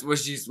 Yeah. That's what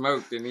she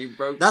smoked, and he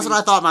broke. That's what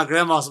I thought my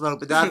grandma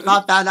smoked, but then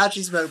I found out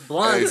she smoked Hey,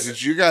 blunts.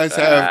 did you guys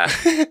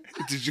have?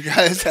 did you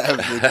guys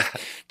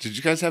have? Did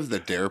you guys have the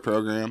Dare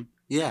program?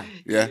 Yeah.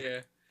 Yeah.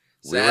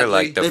 We were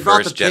like the They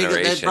brought first the pig.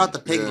 generation. They brought the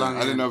pig Yeah, lung. I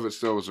didn't in. know if it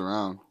still was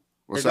around.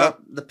 What's they up?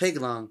 brought the pig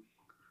lung.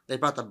 They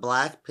brought the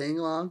black pig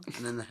lung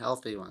and then the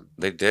healthy one.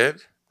 They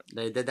did?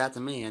 They did that to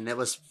me, and it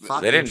was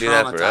fucking They didn't do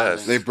that for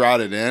us. traumatizing. They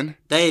brought it in.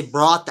 They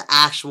brought the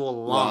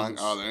actual Long. lungs.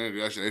 Oh, they didn't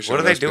do that shit. What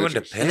are they showed us doing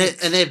to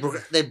pictures. and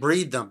pigs? they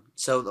breed them.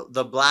 So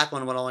the black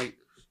one would only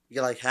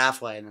get like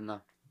halfway, and then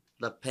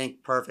the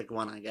pink perfect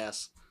one, I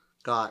guess,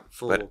 got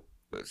full. But-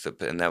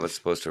 And that was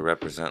supposed to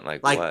represent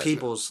like like what?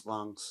 people's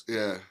lungs.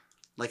 Yeah.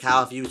 Like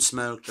how if you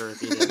smoked or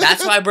if you did.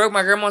 That's why I broke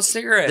my grandma's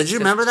cigarettes. Did you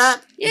remember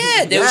that?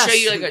 Yeah, they would show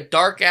Yes. you like a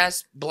dark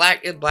ass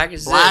black as Black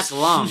this.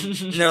 lung.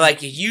 And they're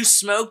like, if you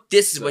smoke,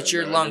 this is what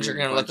your lungs are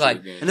gonna look like.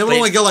 And they would But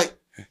only if- go like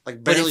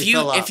But barely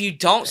fill up. if you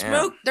don't Damn.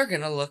 smoke, they're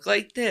gonna look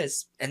like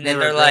this. And They then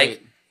were they're like,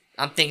 great.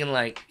 I'm thinking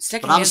like But I'm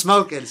secondhand.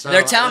 smoking, so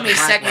They're telling me I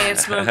got the black secondhand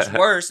one. smoke's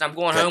worse. And I'm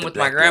going Got home the with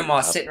my black grandma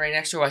one up. sitting right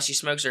next to her while she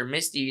smokes her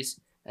Misties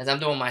as I'm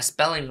doing my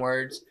spelling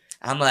words.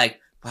 I'm like,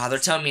 wow, they're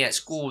telling me at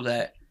school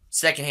that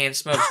secondhand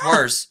smoke's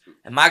worse.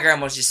 And my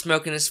grandma's just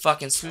smoking this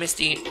fucking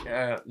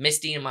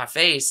Misty in my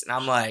face. And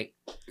I'm like,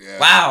 Yeah.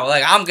 wow,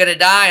 like I'm gonna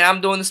die and I'm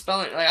doing the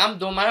spelling, like I'm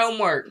doing my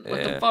homework. What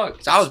Yeah. the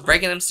fuck? So I was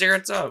breaking them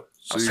cigarettes up.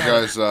 So you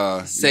guys,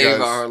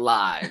 Save our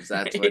lives.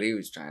 That's what he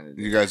was trying to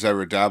do. you guys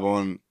ever dabble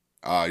in?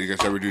 You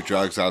guys ever do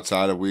drugs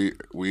outside of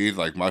weed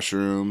like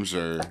mushrooms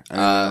or anything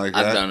like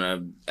that? I've done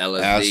a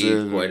LSD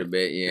Acid quite or- a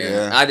bit, yeah.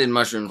 yeah. I did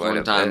mushrooms Quite a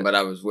one time, bit. but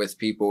I was with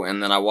people,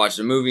 and then I watched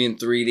a movie in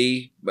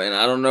 3D. But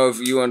I don't know if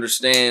you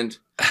understand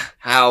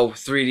how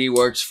 3D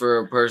works for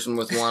a person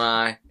with one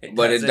eye,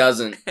 but it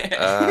doesn't. I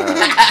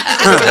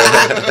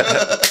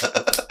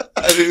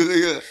didn't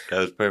think of That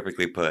was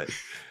perfectly put.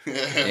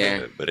 that.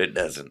 Yeah. But it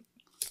doesn't.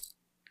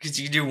 Because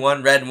you do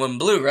one red and one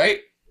blue, right?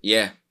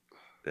 Yeah.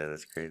 Yeah,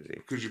 that's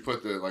crazy. Could you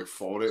put the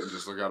fold it and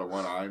just look out of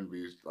one eye and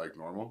be like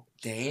normal?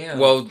 Damn.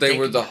 Well, they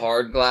were Thank the you.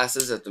 hard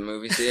glasses at the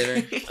movie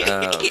theater.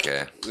 Oh,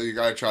 okay. So you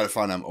gotta try to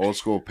find them old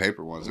school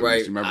paper ones. Right.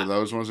 You remember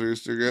those ones we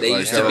used to get? They Like,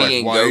 used they to were, be like,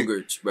 in white.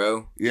 Go-Gurts,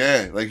 bro.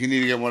 Yeah, like you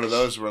need to get one of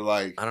those where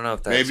like I don't know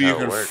if that's maybe you how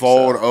can it works,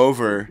 fold though.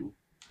 over.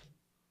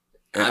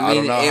 And I mean,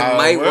 don't know it how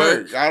might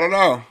works. I don't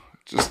know.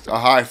 Just a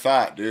high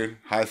thought, dude.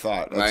 High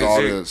thought. That's Right. all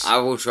it Dude, is. I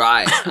will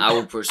try it. I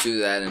will pursue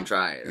that and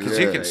try it. Because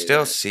Yeah. you can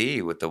still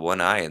see with the one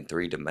eye in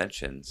 3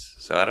 dimensions.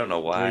 So I don't know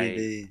why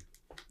 3D.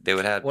 they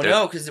would have. Well,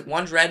 no, because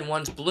one's red and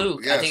one's blue.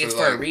 I Yeah, think so, it's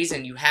for a like,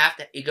 reason. You have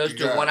to. It goes you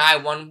through got- one eye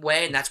one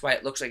way, and that's why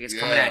it looks like it's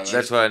coming Yeah, at you.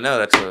 That's what I know.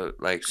 That's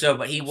what, like. So,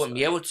 but he wouldn't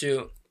be able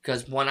to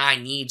because one eye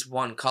needs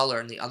one color,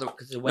 and the other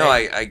because the way No,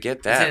 I get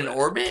is that. it an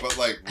orbit? But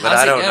like, But How's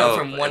I it don't go know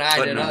from if one eye to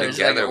putting them another? Is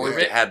it like together an would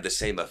orbit? have the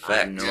same I have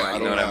effect. no yeah, I You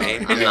don't know what I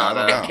know. mean? Yeah, I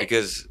don't know.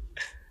 Because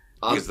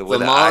Because the way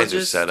the eyes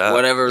are set up.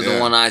 Whatever Yeah. the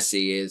one I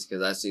see is,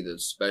 because I see the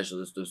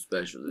specialist of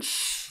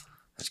specialists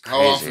that's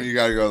How often crazy. you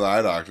gotta go to the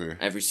eye doctor?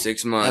 every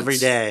 6 months. Every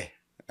day.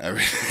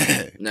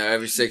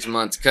 every 6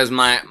 months. Because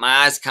my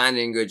eye's kind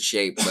of in good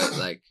shape, but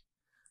like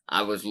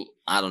I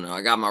don't know.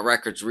 I got my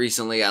records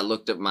recently. I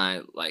looked at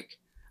my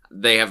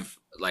they have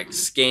like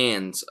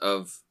scans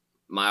of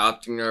my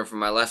optic nerve from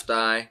my left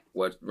eye,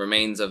 what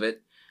remains of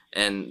it,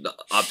 and the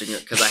optic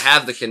nerve, because I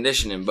have the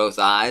condition in both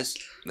eyes.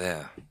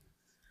 Yeah.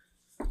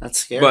 That's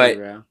scary, But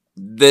bro.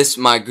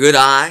 my good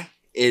eye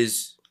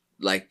is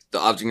like the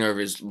optic nerve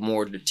is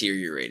more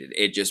deteriorated.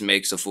 It just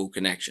makes a full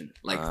connection.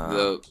 Like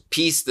the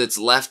piece that's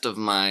left of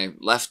my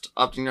left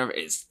optic nerve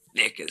is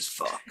thick as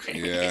fuck.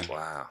 Yeah.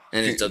 Wow.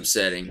 And it's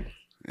upsetting.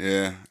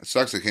 Yeah. It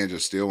sucks they can't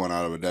just steal one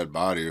out of a dead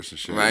body or some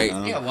shit. Right. You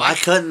know? Yeah, Why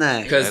couldn't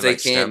they? Because They they have,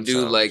 like, can't stem do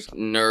cells. like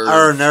nerve.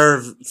 Or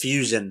nerve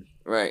fusion.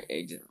 Right.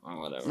 Or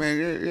whatever. Man,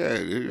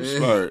 you're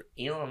smart.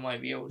 Elon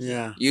might be able to.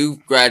 Yeah. You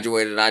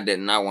graduated. I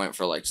didn't. I went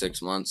for like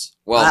 6 months.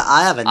 Well,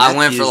 I have a I neck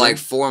went for fusion. like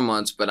 4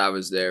 months, but I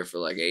was there for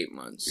like 8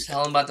 months.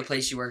 Tell them about the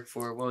place you worked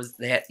for. What was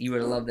that? You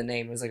would have loved the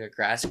name. It was like a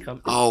grass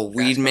company. Oh, Grass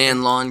Weed company.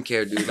 Man Lawn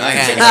Care, dude. I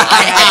Nice.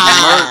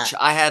 had merch.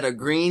 I had a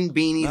green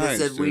beanie Nice,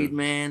 that said dude. Weed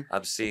Man.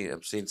 I've seen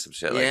some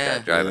shit like Yeah.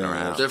 that driving Yeah.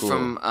 around. They're cool.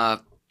 from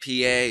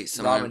PA,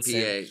 somewhere Robinson.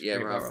 in PA. Yeah,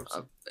 Great Rob,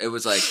 Robinson. it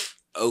was like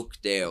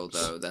Oakdale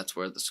though. That's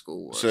where the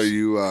school was. So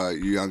you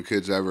young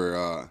kids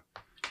ever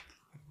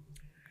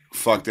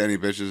fucked any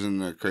bitches in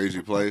the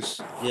crazy place?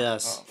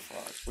 Yes. Oh,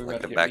 fuck. We Like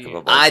about the to back get of me-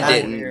 a boat. I Like,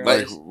 didn't,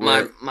 but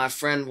where- my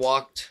friend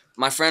walked.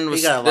 My friend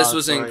was. He got a lot This of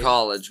was in stories.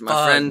 college. My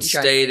Fuck, friend you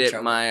tried to stayed get in at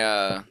trouble.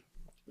 my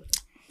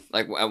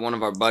like at one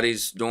of our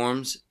buddies'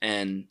 dorms,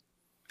 and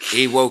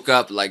he woke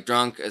up like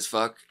drunk as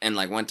fuck, and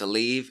like went to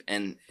leave,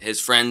 and his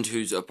friend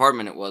whose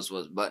apartment it was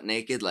butt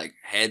naked, like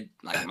head,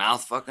 like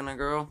mouth fucking a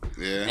girl,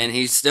 Yeah. and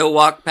he still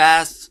walked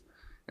past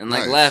and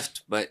like Nice.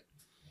 left, but.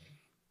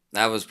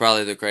 That was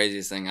probably the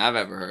craziest thing I've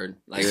ever heard.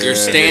 Like Yeah. you're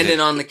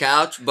standing on the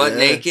couch, butt Yeah.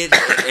 naked,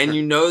 and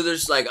you know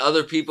there's like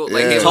other people.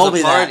 Like Yeah. it You was told a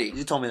me party. that.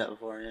 You told me that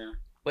before, yeah.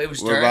 Wait, it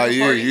was What during about the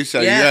you? party? You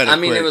said you Yeah, had a I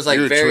mean quick, it was like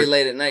you were very twi-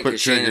 late at night quick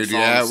because Shannon triggered.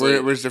 fallen Yeah,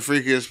 asleep. where's the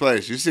freakiest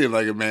place? You seem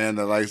like a man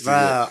that likes to.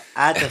 Bro,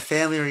 at the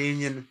family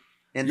reunion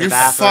in the You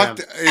bathroom.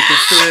 fucked.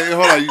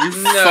 Hold on,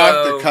 you No.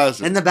 fucked the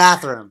cousin. In the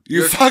bathroom.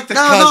 You fucked the No,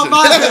 cousin. no,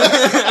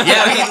 mine.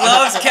 Yeah, he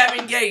loves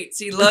Kevin Gates.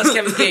 He loves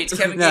Kevin Gates.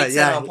 Kevin Yeah, Gates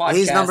yeah, said on a podcast.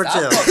 he's number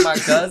I'll two. fuck my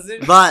cousin.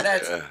 But-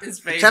 That's his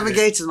favorite. Kevin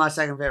Gates is my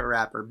second favorite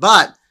rapper.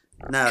 But,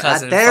 no,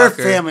 Cousin at their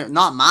fucker. family,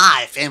 not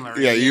my family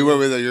Yeah, reunion. you went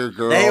with your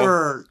girl. They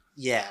were,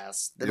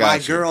 yes. My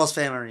Gotcha. girl's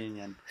family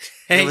reunion.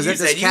 Hey, It was you at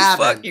this said you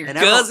cabin. fuck your and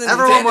cousin in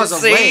everyone was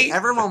Tennessee? awake.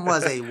 Everyone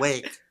was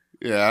awake.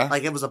 Yeah.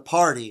 Like, it was a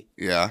party.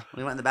 Yeah.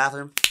 We went in the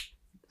bathroom.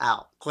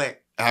 Out.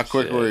 Quick. How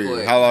quick Shit. were you?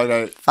 Quick. How long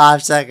did it?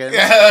 5 seconds.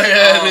 Yeah,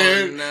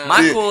 Oh, dude. no.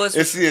 My See, coolest-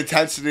 It's the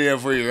intensity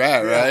of where you're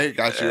at, Yeah. right?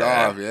 Got you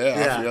Yeah. off. Yeah,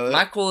 Yeah. I feel it.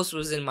 My coolest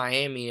was in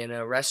Miami in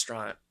a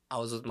restaurant. I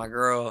was with my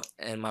girl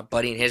and my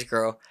buddy and his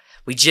girl.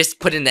 We just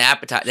put in the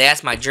appetizer. They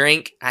asked my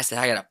drink. I said,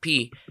 I gotta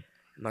pee.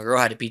 My girl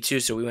had to pee too,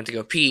 so we went to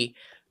go pee.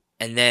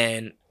 And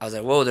then I was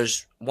like, whoa,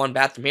 there's one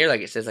bathroom here.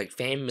 Like it says like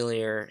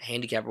family or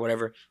handicap or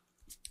whatever.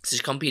 So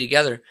just come pee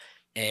together.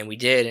 And we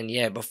did. And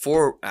yeah,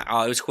 before, it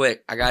was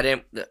quick. I got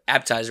in. The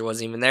appetizer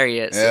wasn't even there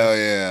yet. So Hell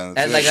yeah.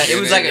 and like Get it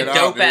was in, like a get out,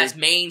 dope dude. ass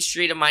main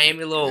street of Miami.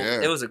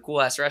 Yeah. It was a cool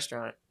ass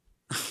restaurant.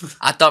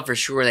 I thought for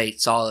sure they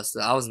saw us.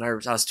 Though. I was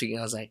nervous. I was tweaking.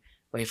 I was like,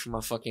 wait for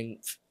my fucking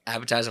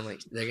appetizer. I'm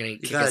like, they're gonna You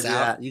kick gotta us do out.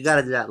 that. You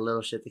gotta do that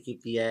little shit to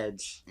keep the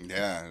edge.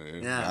 Yeah,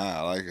 dude. Yeah. Nah,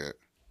 I like it.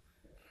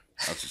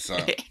 That's what's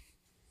up.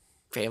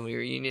 Family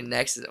reunion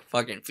next is a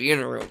fucking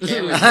funeral.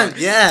 Cameron's,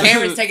 Yeah.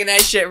 Cameron's taking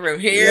that shit from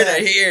here Yeah.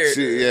 to here.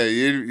 See, yeah,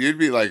 you'd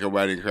be like a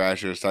wedding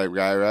crashers type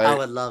guy, right? I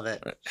would love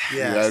it.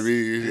 Yeah, Yes.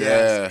 yeah.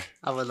 Yes.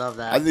 I would love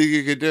that. I think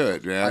you could do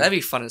it, Oh, man. that'd be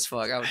fun as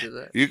fuck. I would do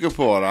that. You could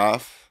pull it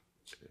off.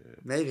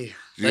 Maybe.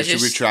 Let's Should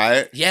we just- try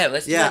it? Yeah,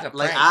 let's do Yeah. like a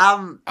Like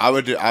prank.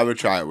 I would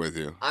try it with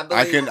you. I I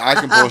believe-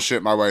 can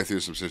bullshit my way through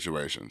some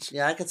situations.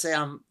 Yeah, I could say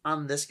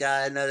I'm this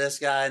guy, I know this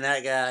guy, and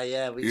that guy.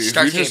 Yeah, we. If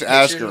Start you just taking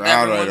ask pictures with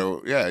around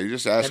everyone. yeah, you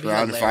just ask That'd be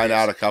around and find hilarious.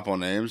 out a couple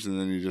names, and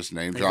then you just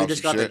name If drop we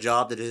just some got the shit.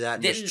 job to do that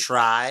and Didn't- just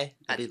try,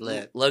 it'd be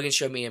lit. Logan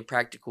showed me in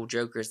Practical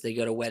Jokers. They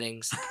go to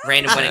weddings,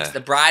 random weddings. The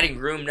bride and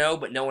groom know,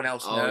 but no one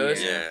else Oh,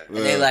 knows. yeah. And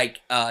they like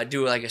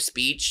do like a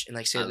speech and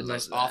like say I the love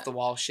most that. off the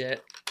wall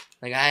shit.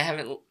 Like I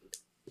haven't,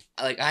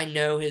 like I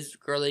know his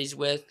girl that he's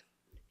with,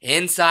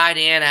 inside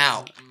and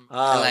out.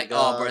 Oh, And like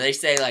God. oh, bro, they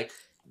say like,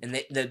 and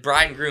the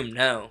bride and groom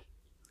know,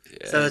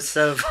 Yeah. So it's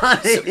so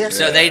funny.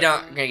 so they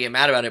don't gonna get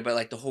mad about it. But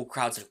like the whole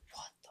crowd's like,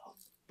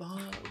 what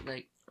the fuck?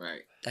 Like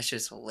Right. that's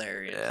just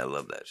hilarious. Yeah, I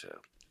love that show.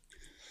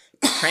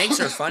 Pranks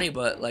are funny,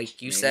 but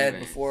like you Man, said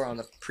man. before on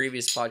the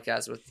previous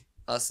podcast with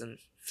us and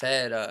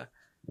Fed,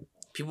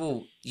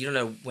 people you don't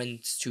know when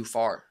it's too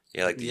far.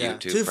 Yeah, like the Yeah,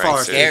 YouTube too pranks far,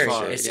 and too Scary.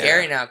 far. It's Yeah.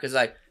 scary now because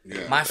like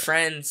Yeah. my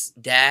friend's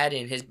dad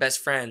and his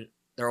best friend,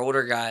 they're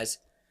older guys.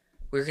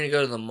 We were gonna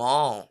go to the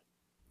mall,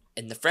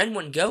 and the friend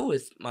wouldn't go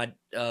with my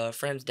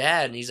friend's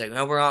dad, and he's like,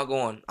 "No, we're not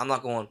going. I'm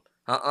not going.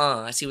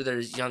 I see what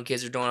those young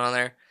kids are doing on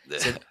there."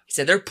 He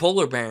said they're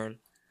polar bearing.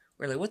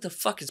 We're like, "What the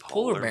fuck is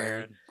polar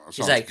bearing?" That He's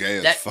sounds like, gay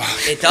as that,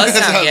 fuck. it does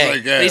That sound sounds gay.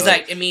 like But he's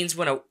like- like, it means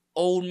when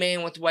old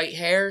man with white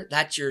hair,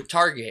 that's your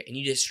target, and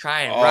you just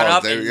try and run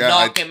up and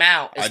knock him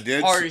out as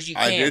hard as you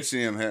can. I did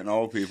see him hitting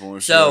old people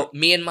and so shit.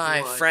 me and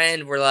my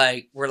friend were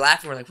laughing. We're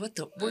like, what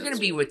the? We're going to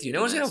be with you.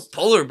 No one's going to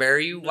polar bear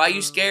you. Why are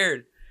you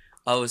scared?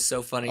 Oh, it was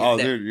so funny. Oh,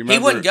 dude, you remember, he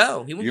wouldn't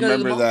go. He wouldn't go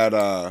to the mall.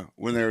 That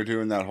when they were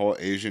doing that whole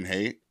Asian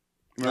hate?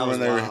 Remember when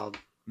they wild.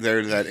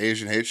 that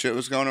Asian hate shit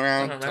was going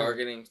around?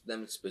 Targeting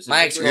them specifically.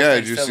 My ex-girlfriend. Yeah,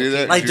 did you see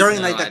that? Like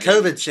during like the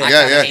COVID shit.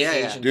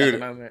 Yeah.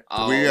 Dude,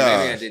 Oh, maybe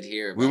I did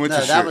hear. We went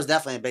no, to that was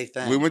definitely a big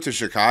thing. We went to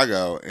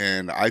Chicago,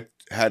 and I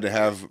had to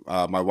have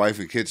my wife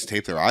and kids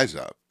tape their eyes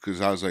up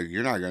because I was like,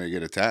 "You're not gonna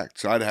get attacked."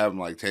 So I had to have them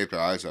like tape their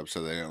eyes up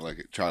so they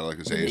didn't try to look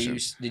as Asian.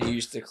 Did you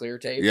use the clear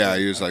tape? Yeah, I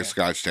used like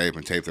Scotch tape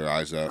and tape their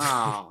eyes up.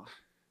 Oh,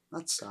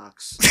 that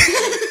sucks.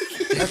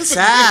 That's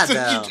sad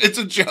though. It's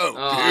a joke,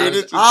 dude.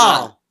 It's a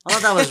joke. I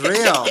thought that was real.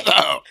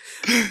 No.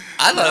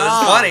 I thought it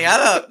was funny.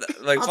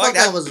 I thought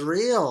that was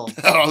real.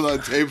 Oh, the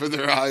taping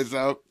their eyes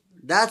up.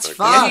 That's You know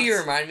fucked. who you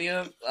remind me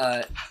of?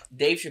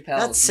 Dave Chappelle.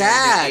 That's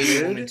sad,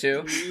 dude.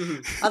 dude.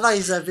 I thought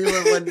you said people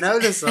wouldn't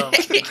notice them.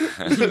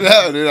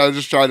 No, dude, I was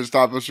just trying to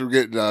stop us from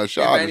getting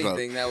shot. If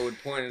anything, that would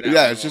point it out.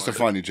 Yeah, it's just a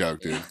funny joke,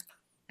 dude.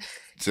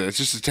 It's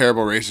just a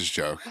terrible racist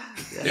joke.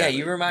 Yeah,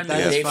 you remind me That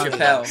of is Dave funny.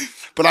 Chappelle.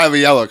 But I have a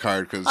yellow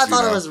card because I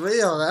thought it was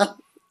real though.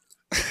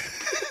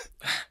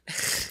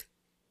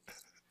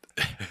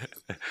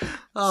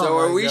 Oh so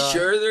are my we God.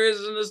 sure there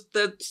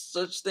isn't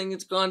such thing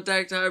as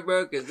contact high,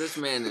 bro? Because this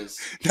man is.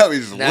 No,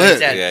 he's No, lit.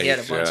 he had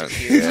a bunch of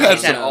yeah. years. Yeah.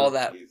 He's had all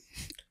that.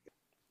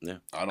 Yeah,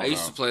 I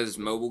used to play this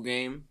mobile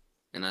game,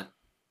 and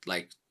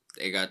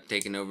it got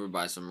taken over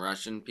by some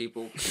Russian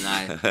people,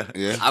 and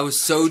Yeah. I was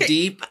so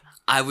deep.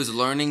 I was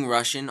learning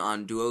Russian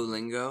on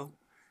Duolingo,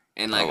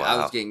 and Oh, wow. I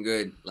was getting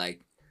good.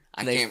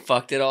 I They can't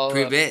fucked it all up.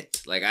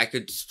 Privet. I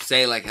could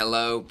say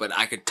hello, but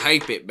I could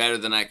type it better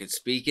than I could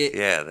speak it.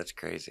 Yeah, that's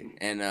crazy.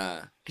 And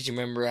Could you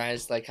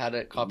memorize how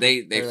to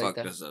copy? they or, fucked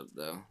that? us up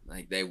though.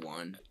 They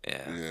won.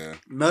 Yeah. Yeah.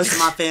 Most of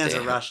my fans are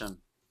Damn. Russian.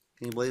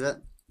 Can you believe it?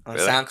 On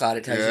Really? SoundCloud,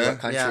 it tells you Yeah. what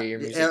country Yeah, your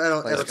music.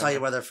 it'll plays tell you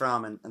on. where they're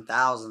from, and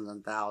thousands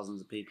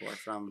of people are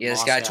from. Yeah, this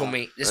Moscow. guy told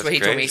me. This is That's what he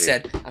told me. He crazy.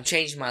 said, "I'm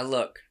changing my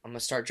look. I'm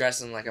gonna start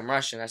dressing like I'm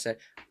Russian." I said,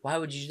 "Why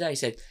would you do that?" He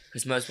said,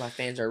 "Because most of my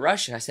fans are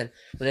Russian." I said,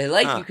 "Well, they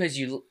like you because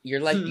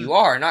you're like you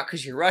are, not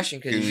because you're Russian.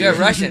 Because if you're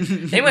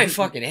Russian, they might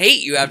fucking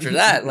hate you after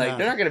that. Like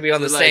they're not gonna be on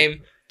the They're like,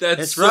 same."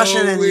 That's It's so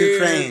Russian and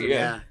weird. Ukraine.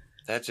 Yeah.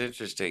 That's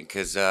interesting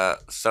because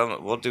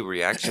we'll do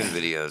reaction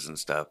videos and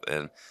stuff,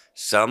 and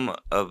some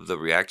of the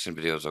reaction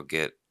videos will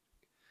get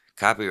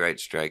copyright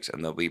strikes,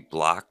 and they'll be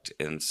blocked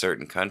in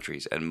certain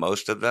countries, and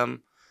most of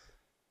them,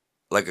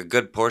 like a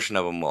good portion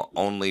of them, will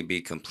only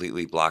be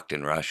completely blocked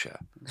in Russia.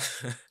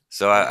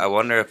 So I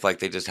wonder if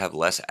they just have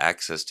less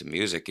access to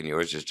music, and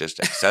yours is just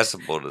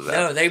accessible to them.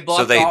 No, they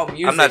block they- all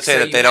music. I'm not saying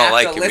so that they you don't have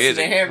like to your listen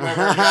to music. him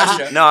over in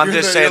Russia. No, I'm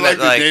just saying that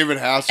the David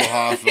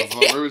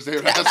Hasselhoff. Where was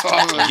David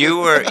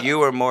Hasselhoff? you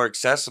were more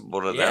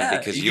accessible to them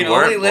because you can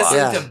weren't only listen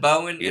blocked. Yeah. to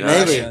Bowen in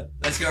Maybe. Russia.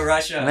 Let's go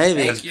Russia. Maybe.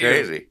 Thank That's you.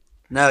 crazy.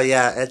 No,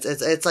 yeah,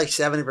 it's like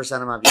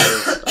 70% of my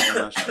viewers are from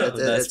Russia.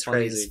 That's It's funny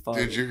crazy. as fuck.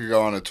 Dude, you could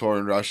go on a tour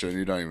in Russia and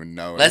you don't even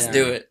know it. Let's Yeah.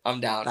 do it. I'm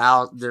down.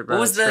 What What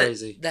was the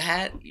crazy? the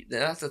hat?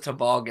 That's the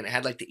toboggan. It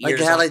had the Like ears.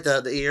 they had on. like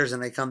the ears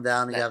and they come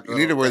down. And you have You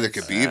need to wear the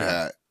things. Khabib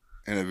hat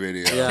in a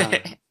video. Yeah.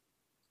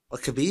 A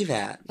Khabib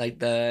hat.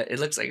 It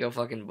looks like a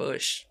fucking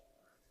bush.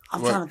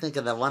 I'm What? trying to think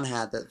of that one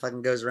hat that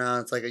fucking goes around.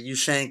 It's like a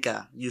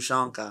Ushanka.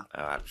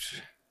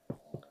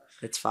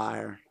 It's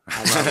fire. I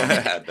love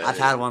it. I've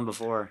had one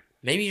before.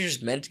 Maybe you're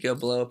just meant to go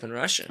blow up in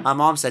Russia. My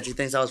mom said she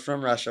thinks I was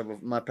from Russia before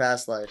my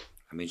past life.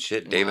 I mean,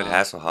 shit. David Wow.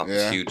 Hasselhoff Yeah.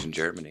 is huge in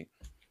Germany.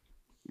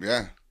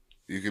 Yeah.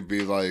 You could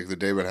be like the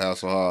David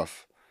Hasselhoff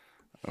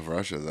of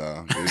Russia,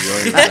 though. You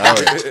don't even know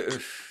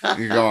it.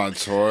 You go on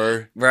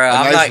tour. Bro, A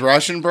I'm nice not.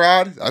 Russian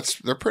broad.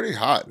 They're pretty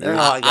hot. They're dude.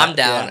 hot. I'm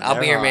down. Yeah, I'll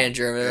be they're your hot.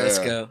 manager over there. Let's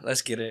Yeah. go.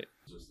 Let's get it.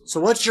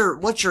 So what's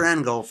your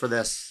end goal for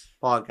this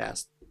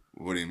podcast?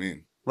 What do you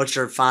mean? What's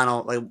your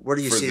final where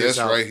do you For see this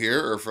yourself? right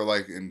here, or for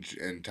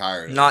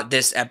entire? Not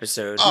this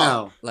episode. Oh.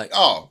 No. Like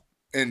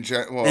In In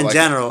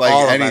general, like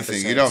all of anything.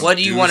 You episodes. don't. What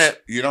do you wanna-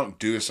 You don't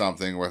do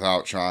something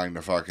without trying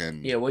to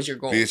fucking. yeah. What's your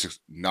goal?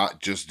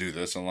 Not just do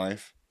this in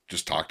life.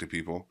 Just talk to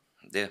people.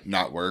 Yeah.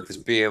 Not work.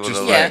 Just be able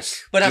Just to Yeah, like.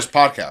 but just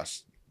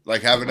podcasts.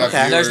 Like have enough.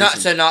 Okay. viewers There's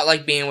not and not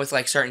like being with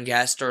like certain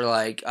guests or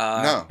like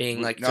No.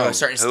 being like No. to a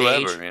certain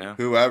stage. Whoever, you know,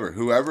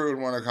 whoever would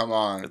want to come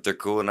on, if they're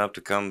cool enough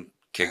to come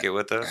kick it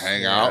with us,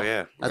 hang hell out.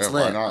 Yeah, That's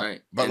why lit. not?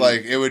 Right. But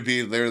And- it would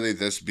be literally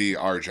this be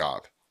our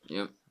job.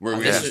 Yep. Where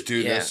we Yeah. just do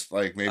Yeah. this,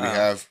 like maybe Uh,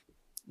 have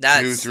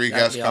That's 2-3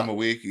 that'd guests be come aw- a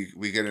week.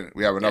 We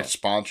have enough Yeah.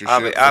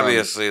 sponsorship.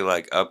 obviously,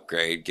 like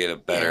upgrade, get a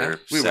better.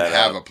 we would setup,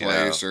 have a you know?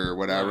 place or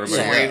whatever. But Or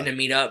yeah, even to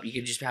meet up, you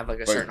could just have like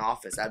a But- certain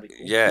office. That'd be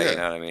cool. Yeah, Yeah. you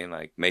know what I mean.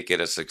 Like make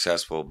it a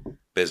successful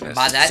business.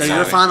 By that So time-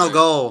 your final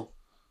goal,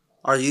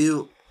 do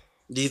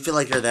you feel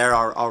like you're there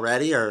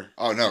already or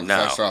oh no,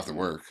 No. I still have to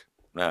work.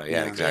 No, yeah,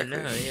 Yeah. exactly.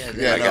 Yeah, no, yeah.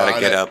 Yeah, I no, gotta I-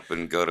 get up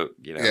and go to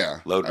Yeah,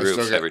 load I still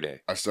roofs got- every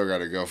day. I still got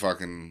to go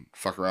fuck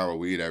around with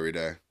weed every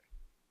day.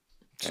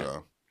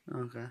 So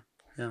Okay.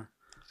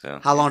 So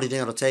How long do you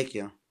think it'll take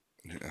you?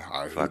 who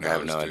fuck, I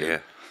have knows, no dude?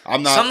 idea.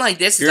 I'm not. Something like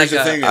this is Here's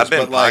like the thing: I've been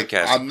but like,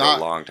 podcasting I'm not.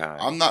 for a long time.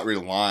 I'm not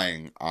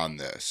relying on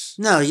this.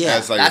 No, yeah.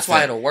 as, like, that's a why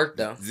thing. it'll work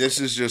though. This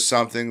is just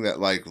something that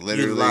like you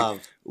literally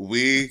love.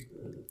 we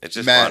It's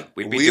just met. fun.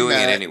 We'd be we doing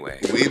met, it anyway.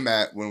 We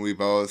met when we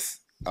both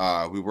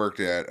we worked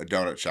at a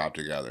donut shop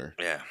together,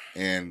 Yeah.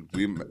 and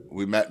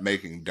we met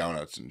making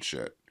donuts and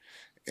shit.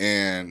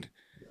 And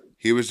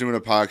he was doing a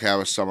podcast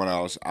with someone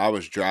else. I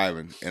was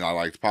driving, and I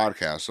liked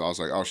podcasts, so I was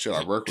like, "Oh shit,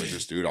 I work with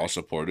this dude. I'll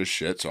support his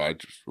shit." So I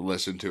just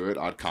listen to it.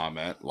 I'd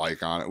comment,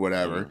 like on it,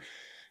 whatever.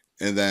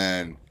 And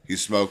then he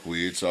smoked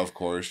weed, so of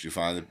course you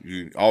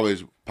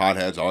always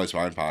always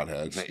find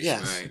potheads.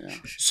 Yes. Right. Yeah.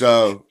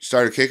 So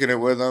started kicking it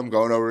with him,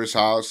 going over to his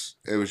house.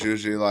 It was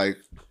usually like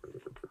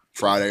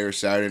Friday or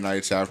Saturday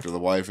nights after the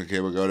wife and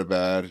kid would go to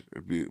bed.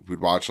 We'd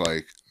watch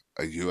like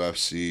a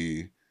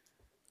UFC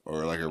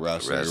or like a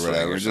wrestling or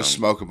whatever, or and just something.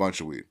 smoke a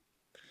bunch of weed.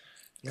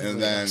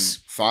 And then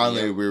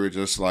finally we were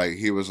just like,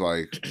 he was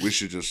like, we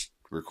should just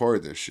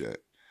record this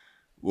shit.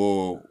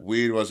 Well,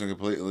 weed wasn't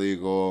completely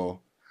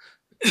legal.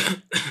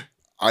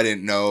 I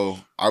didn't know.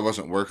 I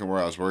wasn't working where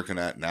I was working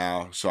at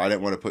now, so I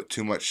didn't want to put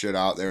too much shit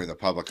out there in the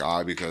public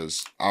eye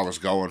because I was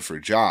going for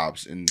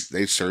jobs, and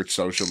they search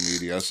social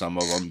media. Some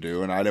of them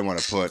do, and I didn't want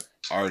to put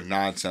our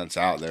nonsense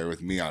out there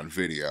with me on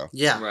video.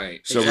 Yeah.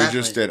 Right. So Exactly.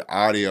 we just did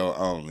audio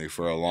only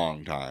for a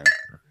long time,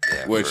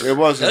 Yeah, which for- it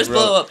wasn't. Those real-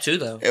 blow up too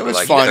though. It was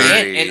like funny.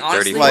 30, And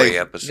honestly, 30, like, 40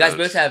 You episodes. guys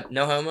both have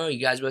no homo. You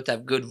guys both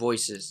have good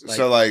voices. Like,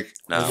 So like,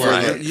 No, for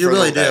right. the- You for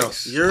really the- do.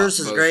 Thanks. Yours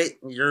is Both. great.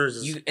 Yours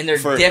is. and they're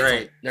For-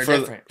 different. They're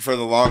different. For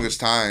the longest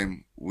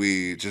time,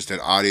 we just did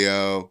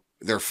audio.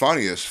 They're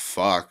funny as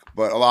fuck,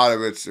 but a lot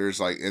of it's there's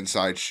like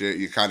inside shit.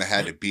 You kind of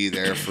had to be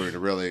there to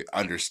really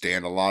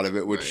understand a lot of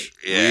it, which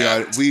Right.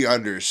 Yeah. we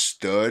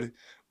understood,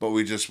 but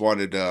we just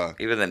wanted to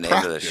Even the name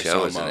of the practice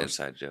show is an almost.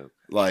 inside joke.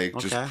 like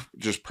Okay.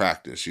 just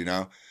practice, you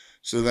know.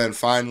 So then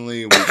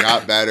finally we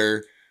got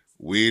better.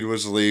 Weed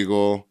was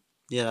legal.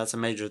 Yeah, that's a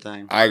major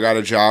thing. I got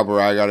a job where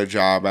I got a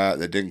job at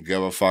that didn't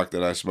give a fuck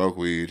that I smoke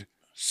weed.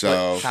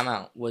 So Time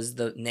out. Was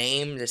the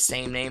name the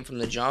same name from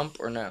the jump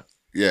or no?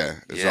 yeah,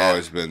 it's Yeah,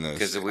 always been this.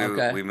 Because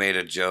Okay. we made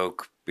a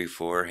joke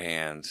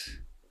beforehand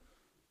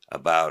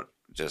about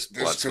just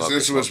blood Because smokers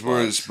this was smoke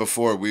blunts.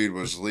 before weed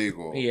was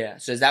legal. Yeah.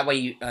 So is that why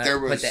you? There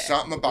put was the,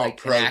 something about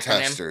like, an acronym?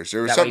 protesters.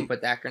 There Is was that why you something.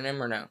 put the acronym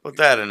or no? Well,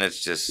 that and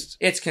it's just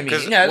It's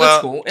convenient. 'Cause, No, it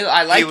well, looks cool.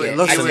 I like he it. would- It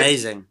looks he would-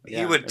 amazing. he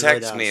Yeah, would it really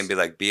text me does. and be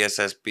like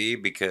BSSB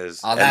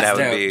because Oh, and that's that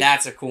would dope. be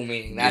That's a cool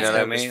meaning. That's know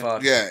what I dope as mean?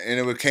 fuck. Yeah,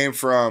 and it came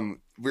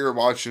from we were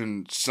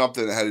watching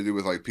something that had to do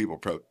with like people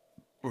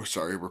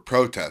we're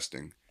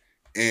protesting,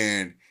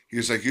 and he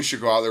was like, "You should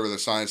go out there with a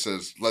sign that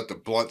says let the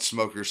blunt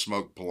smokers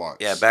smoke blunts."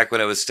 yeah back when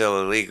it was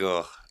still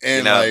illegal. and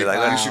you know, like, it'd be like,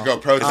 you wow. should go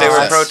 'cause protest. they were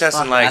that's protesting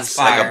fucking- like that's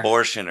fire.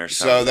 abortion or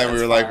something. So then we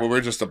That's were like, fire. "Well,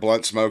 we're just the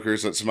blunt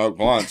smokers that smoke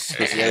blunts."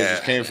 Because Yeah. it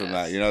just came from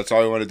that. You know, that's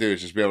all we want to do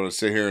is just be able to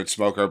sit here and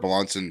smoke our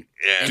blunts and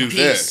yeah. do peace.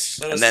 this.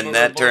 Let us And then smoke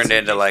that our blunts turned in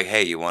into peace. like,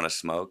 hey, you want to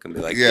smoke? And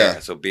be like, Yeah. yeah.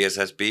 So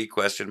BSSB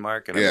question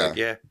mark, and I'm Yeah. like,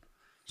 yeah,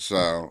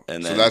 So,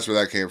 And so then- that's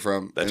where that came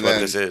from. that's And what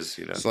then- this is.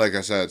 You know, So like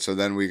I said, so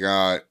then we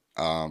got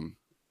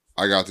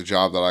I got the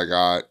job that I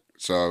got,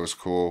 so it was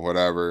cool,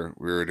 whatever.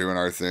 We were doing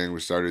our thing, we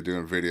started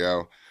doing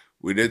video.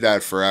 We did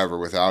that forever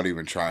without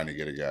even trying to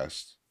get a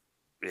guest.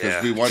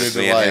 yeah. we wanted Just to,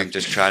 me and him like-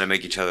 just trying to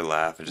make each other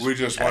laugh. And We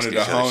just ask wanted each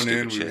to other hone stupid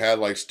in. We shit. had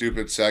like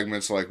stupid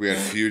segments, like we had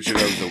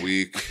Fugitive of the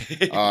Week,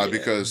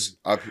 because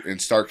up in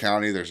Stark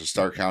County, there's a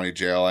Stark County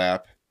jail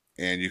app,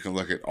 and you can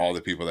look at all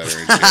the people that are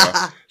in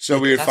jail. So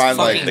we would That's find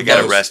like fucking they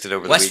got most- arrested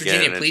over the West weekend.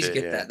 Virginia, and please shit,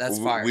 get yeah. that. That's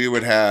fire. We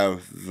would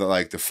have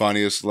the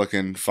funniest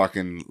looking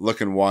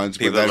ones,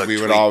 People but then look we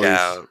would tweaked always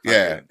out,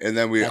 yeah, fucking- and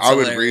then That's I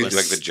would hilarious. read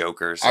Look like the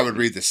Joker. Or I would something.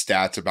 read the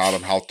stats about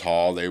them, how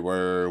tall they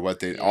were, what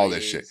they all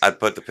this shit. I'd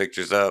put the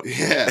pictures up.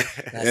 Yeah,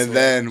 That's and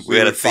then We we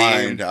had a would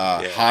find theme.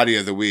 hottie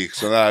of the week.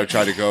 So then I would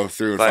try to go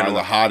through and Find find the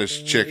one.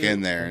 hottest chick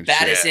in there and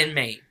Baddest shit.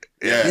 inmate.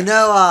 Yeah, You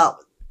know,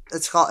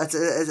 it's called it's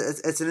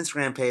an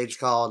Instagram page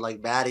called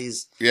like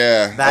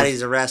yeah,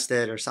 Baddies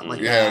Arrested or something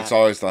like yeah. that. It's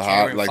always the hot,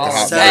 Cameron like the follows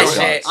hot that black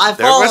shit. guy. I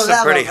There follow was some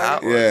that pretty one.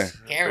 hot Yeah. ones.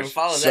 Cameron,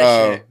 follow that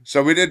So, shit.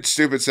 so we did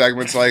stupid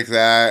segments like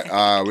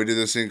that. We did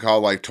this thing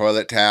called like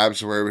toilet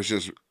tabs, where it was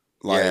just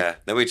like yeah.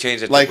 Then we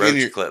changed it like to in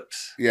roach your-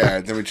 clips. yeah,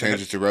 then we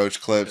changed it to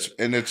roach clips,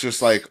 and it's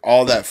just like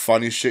all that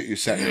funny shit you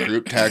sent in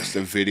group text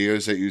of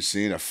videos that you've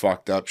seen of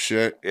fucked up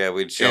shit Yeah,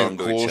 we'd show them and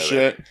to cool each other.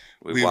 shit.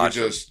 We'd We would watch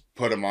just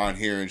put them on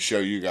here and show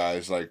you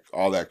guys like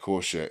all that cool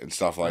shit and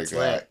stuff like That's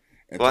that. lit.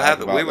 And Well, talk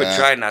we about would that.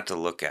 try not to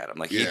look at him.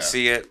 Like Yeah. he'd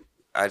see it,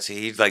 I'd see.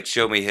 He'd like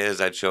show me his,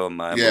 I'd show him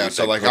mine. but Yeah, we'd,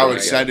 so like put I them would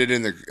together. send it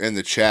in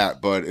the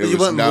chat, but it But you was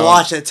wouldn't no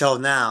watch it till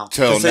now.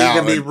 Till so now, you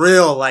can be and-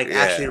 real, like Yeah.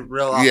 actually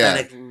real Yeah.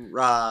 authentic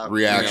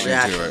reaction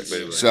reactions.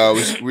 to it. So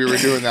we were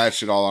doing that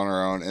shit all on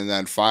our own, and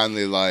then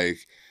finally like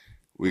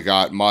we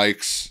got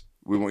mics.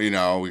 We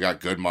got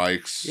good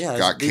mics. Yeah,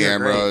 got these are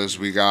cameras.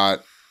 We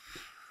got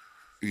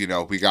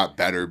we got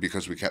better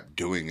because we kept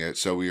doing it.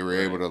 So we were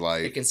able to The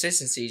like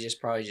consistency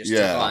probably just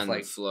Yeah. took off. Find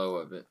Like the flow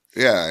of it.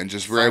 yeah, and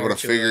just we're Fire able to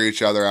to figure it.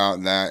 each other out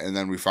and that, and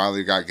then we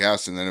finally got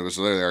guests, and then it was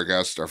literally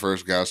our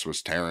first guest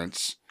was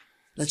Terrence.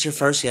 That's your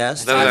first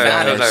guess. That was our-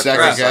 found that it. was our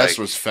Second first, guess like,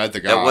 was Fed the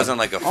God. That wasn't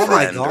like a Oh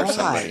my friend or god!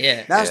 somebody.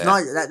 Yeah. That's Yeah.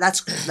 not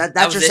that's That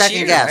that's was your this second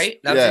year, guess. right?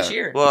 That was Yeah. this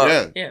year. Well,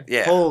 Yeah. Yeah.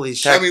 yeah. Holy I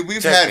shit! mean,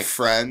 we've Technic- had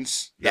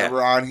friends that Yeah.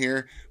 were on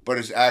here, but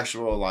it's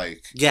actual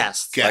like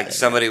Guess. guess. Like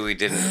somebody we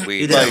didn't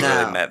You never didn't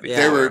really know. met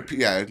before.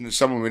 Yeah. They were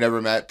someone we never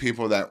met.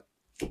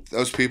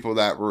 Those people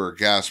that were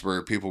guests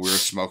were people we were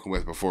smoking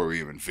with before we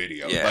even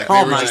videoed. Yeah. Like they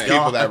Oh were my just God.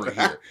 people that were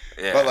here.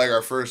 Yeah. But like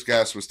our first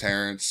guest was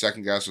Terrence,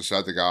 second guest was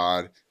Seth the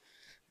God,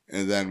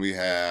 and then we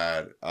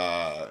had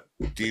D-Man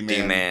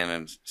D-Man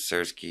and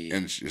Sersky.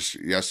 and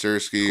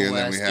Sersky, Cool and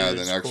then we ass had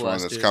dudes, the next cool one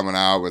ass that's dudes. coming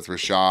out with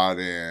Rashad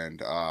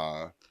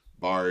and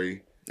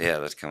Bari. Yeah,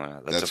 that's coming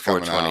out. That's That's a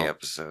coming 420 out.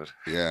 episode.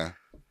 Yeah.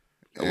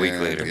 A week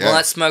And, later. The yeah.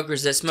 blunt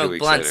smokers that smoke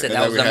weeks blunts later. said And that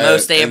then was we the had-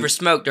 most they and- ever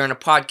smoked during a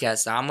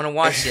podcast. Now I'm gonna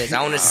watch this.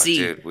 I want to Oh, see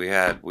Dude, we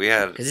had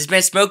because it's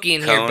been smoky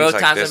in here cones both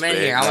like times this I've been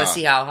big. here. I want Nah. to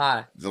see how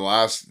high.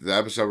 The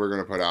episode we're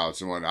gonna put out is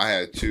the one I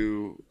had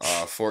two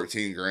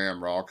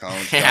 14-gram raw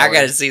cones. I going,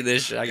 gotta see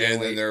this shit. I can't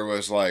and then wait. there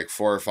was like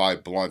 4 or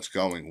 5 blunts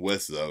going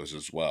with those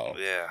as well.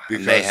 Yeah. And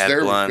Because they had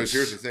blunts. because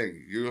here's the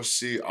thing, you'll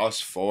see us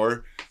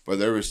 4, but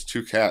there was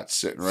 2 cats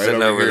sitting right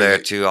Sitting over here there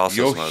that too, also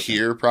You'll smoking.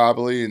 hear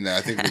probably, and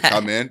I think we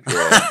come in.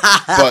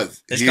 But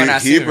It's going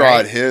out he soon,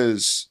 brought right?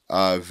 his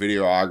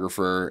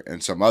videographer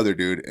and some other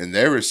dude, and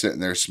they were sitting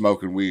there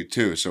smoking weed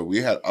too. So we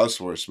had us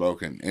 4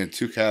 smoking, and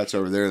 2 cats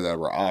over there that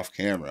were off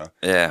camera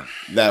Yeah.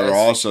 that were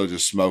That's- also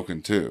just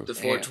smoking too. The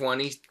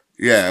 420.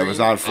 Yeah, it was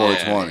on stream?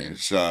 420. Yeah.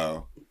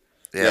 So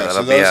Yeah, so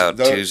that'll be those- out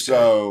those- Tuesday.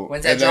 So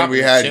When's that and then we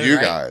dropping? had Soon, you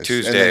right? guys.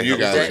 Tuesday. And then you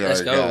guys Tuesday. are Let's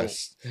our go.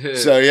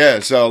 guests. So yeah,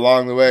 so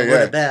along the way, We're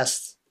the yeah,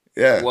 best.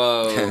 yeah.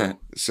 Whoa.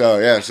 So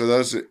yeah, so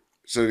those,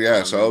 so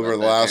yeah, so over the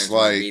last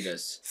like beat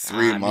us.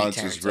 3 me months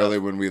Terrence is really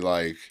when we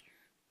like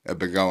have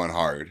been going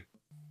hard.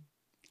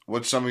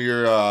 What's some of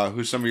your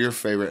who's some of your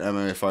favorite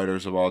MMA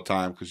fighters of all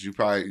time? Because you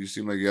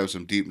seem like you have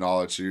some deep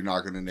knowledge, so you're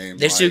not going to name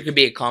This like, dude could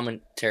be a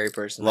commentary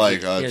person. like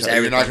He knows you're not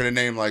everything. going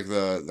to name like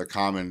the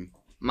common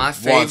My ones.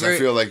 favorite I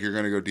feel like you're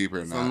going to go deeper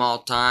in from that.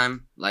 all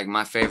time, like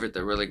my favorite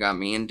that really got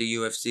me into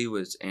UFC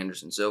was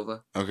Anderson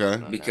Silva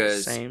Okay,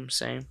 because Same.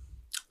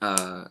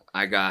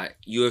 I got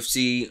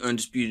UFC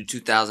Undisputed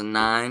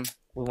 2009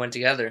 We went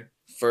together.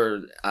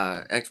 for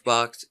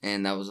Xbox,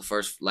 and that was the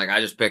first. Like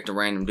I just picked a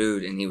random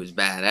dude, and he was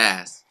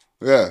badass,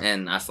 yeah.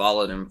 and I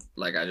followed him.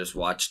 Like I just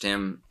watched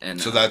him,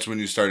 and So that's when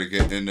you started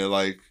getting into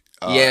like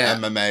Yeah.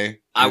 MMA.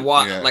 I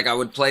Yeah. like I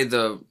would play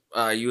the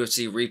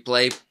UFC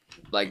replay,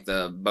 like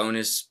the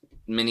bonus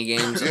mini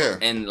games, Yeah.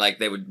 and like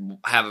they would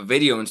have a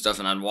video and stuff,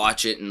 and I'd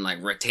watch it and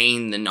like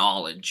retain the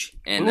knowledge.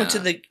 And We went to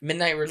the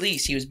midnight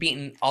release. He was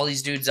beating all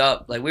these dudes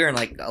up. Like we were in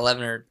like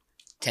 11 or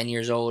 10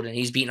 years old, and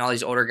he's beating all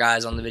these older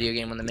guys on the video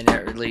game on the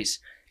midnight release.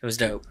 It was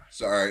dope.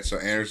 So all right, so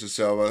Anderson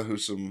Silva,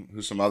 who's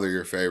some other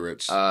your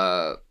favorites?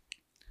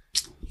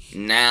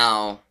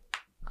 Now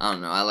I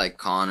don't know. I like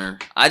Connor.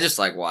 I just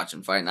like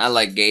watching fighting. I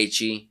like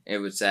Gaethje. It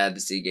was sad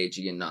to see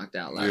Gaethje get knocked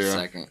out last Yeah.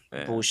 second.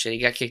 Yeah. Bullshit. He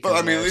got kicked. But in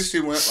I the mean, at nose. least he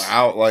went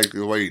out like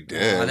the way he did.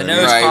 The I nose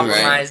mean, Right,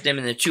 compromised him,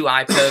 and the 2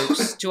 eye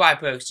pokes. 2 eye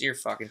pokes. You're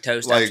fucking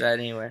toast Like- after that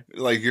anyway.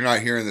 like you're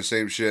not hearing the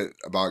same shit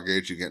about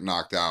Gaethje getting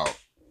knocked out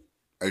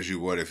as you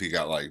would if he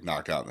got like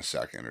knocked out in the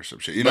second or some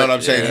shit. You know But- what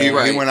I'm saying? yeah. He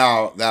Right. went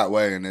out that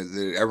way, and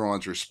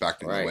everyone's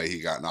respecting Right. the way he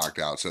got knocked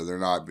out. So they're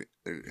not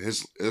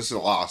his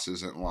loss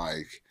isn't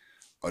like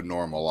a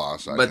normal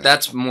loss. I But think.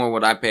 that's more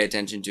what I pay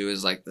attention to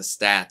is like the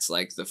stats,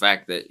 like the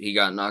fact that he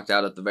got knocked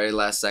out at the very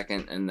last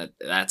second, and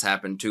that's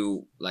happened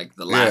too. Like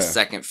the last Yeah.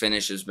 second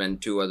finish has been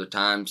 2 other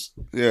times,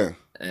 yeah,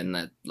 and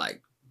that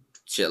like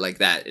shit like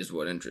that is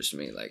what interests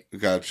me. Like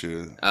got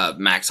you.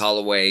 Max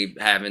Holloway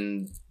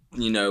having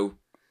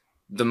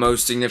the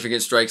most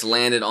significant strikes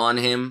landed on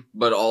him,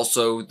 but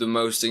also the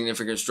most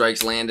significant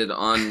strikes landed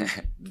on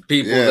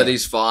people Yeah. that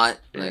he's fought.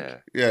 Like Yeah.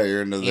 Yeah,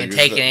 you're into You the, can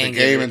take the, it the and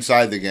give game it.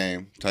 inside the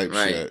game type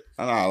Right. shit.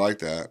 I know, I like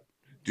that.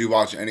 Do you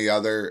watch any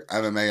other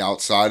MMA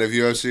outside of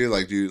UFC?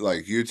 Like, do you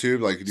like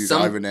YouTube? Like, do you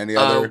dive into any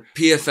other?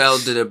 PFL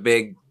did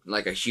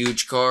a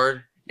huge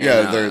card.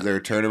 Yeah, and, their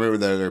tournament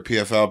with their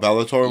PFL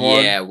Bellator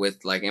one. yeah,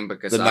 with like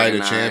Impa The Night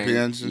of Kasaganai.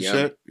 Champions and Yep.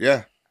 shit.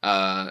 Yeah.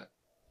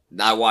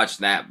 I watched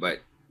that, but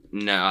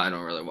no, I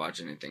don't really watch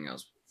anything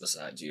else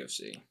besides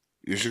UFC.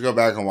 You should go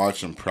back and watch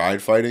some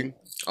Pride fighting.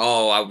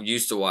 Oh, I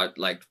used to watch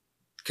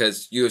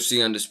because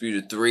UFC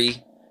Undisputed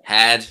 3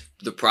 had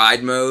the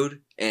Pride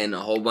mode and a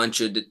whole bunch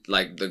of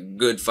like the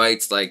good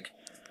fights like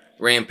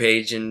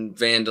Rampage and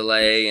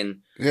Vandalay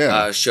and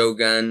Yeah.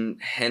 Shogun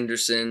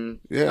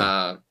Henderson.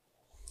 Yeah.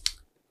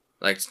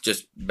 Like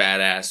just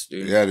badass,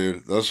 dude. Yeah,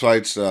 dude. Those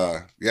fights,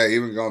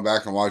 even going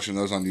back and watching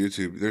those on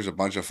YouTube, there's a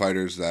bunch of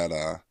fighters that,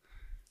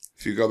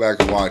 if you go back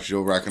and watch,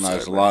 you'll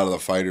recognize a lot of the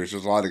fighters.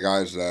 There's a lot of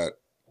guys that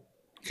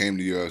came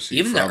to UFC.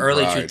 Even the from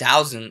early Pride.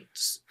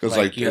 2000s. Because,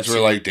 like, it's UFC.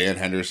 where, like, Dan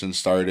Henderson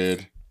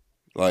started.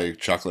 Like,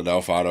 Chuck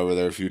Liddell fought over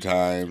there a few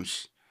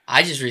times.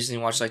 I just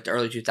recently watched like the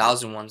early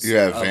 2000 ones. You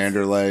have of-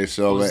 Vanderlei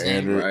Silva, What was his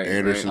name? Right,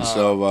 Anderson right.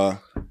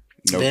 Silva,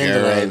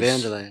 Nogueira.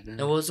 Vandalay.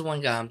 No, what was the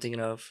one guy I'm thinking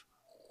of?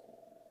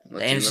 What's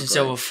The he Anderson look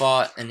Silva like?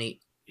 fought, and it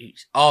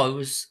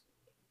was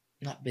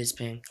not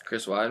Bisping.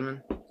 Chris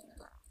Weidman.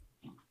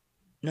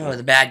 No,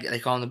 the bad guy. They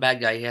call him the bad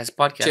guy. He has a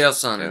podcast. Chael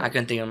Sonnen. I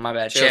couldn't think of him. My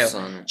bad. Chael Chael.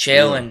 Sonnen.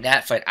 Chael and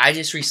that fight. I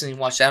just recently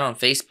watched that on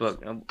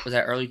Facebook. Was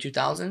that early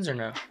 2000s or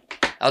no?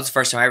 That was the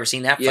first time I ever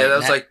seen that fight. Yeah, that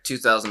and was like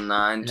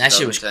 2009. and that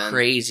shit was 2010.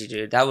 crazy,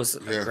 dude. That was a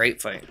Yeah.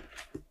 great fight.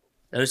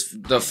 Those.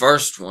 The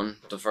first one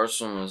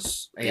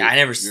was Yeah, I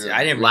never Yeah.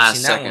 I never last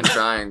seen that second one.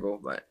 triangle,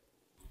 but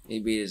he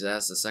beat his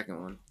ass the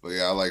second one. But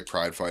yeah, I like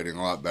pride fighting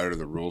a lot better.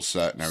 The rule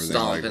set and everything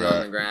Stomping like on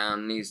the that.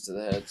 ground, knees to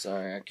the head.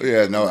 Sorry, I can't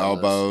Yeah, no remember those.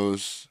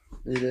 elbows.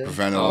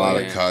 Prevented a Oh, lot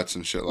yeah. of cuts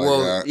and shit like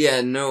Well, that.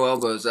 yeah, no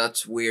elbows.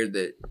 That's weird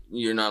that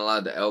you're not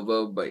allowed to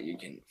elbow, but you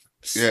can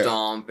Yeah.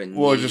 stomp and.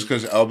 Well, knee. just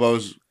because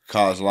elbows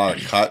cause a lot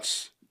of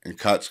cuts, and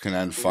cuts can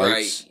end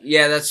fights. Right.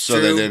 Yeah, that's So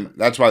true. they didn't.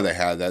 That's why they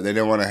had that. They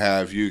didn't want to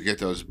have you get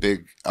those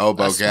big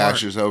elbow That's smart.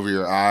 gashes over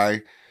your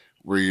eye,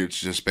 where you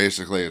just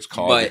basically it's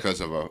called But, because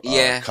of a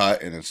yeah.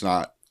 cut, and it's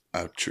not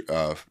a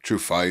true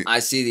fight. I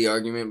see the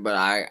argument, but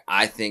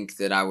I think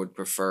that I would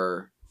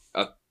prefer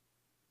a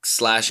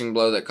slashing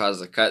blow that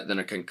causes a cut than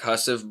a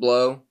concussive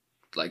blow,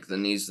 like the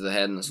knees to the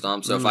head and the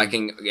stomp. So if I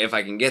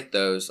can get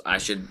those, I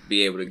should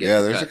be able to get.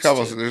 Yeah, the there's a cuts,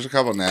 couple. too. There's a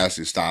couple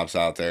nasty stomps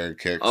out there and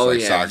kicks. Oh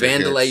like yeah, soccer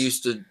Vanderlei kicks.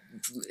 used to.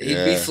 He'd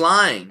Yeah. be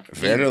flying.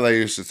 Vanderlei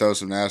used to throw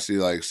some nasty,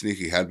 like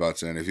sneaky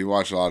headbutts in. If you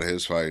watch a lot of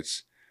his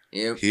fights,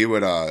 Yep. he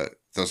would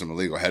throw some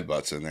illegal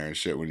headbutts in there and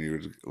shit. When you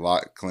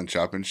would clinch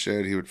up and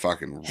shit, he would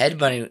fucking.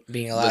 Headbutting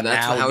being allowed But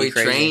that's now how would be he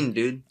crazy. trained,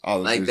 dude. Oh,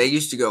 Like they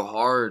used to go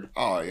hard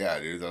Oh yeah,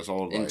 dude, those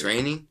old in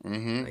training.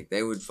 Mm-hmm. Like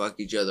they would fuck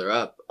each other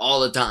up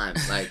all the time.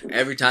 Like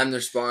every time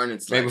they're sparring,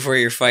 it's Right like before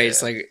your fight,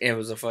 it's like it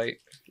was a fight.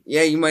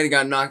 yeah, you might have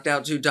got knocked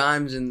out 2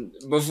 times and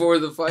before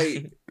the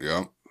fight.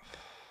 Yep.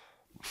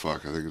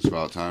 Fuck, I think it's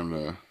about time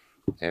to.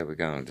 There we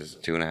go.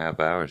 Just 2.5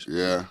 hours.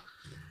 Yeah.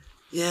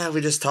 Yeah, we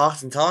just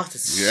talked and talked.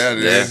 Yeah,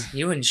 dude. Yeah.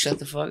 You wouldn't shut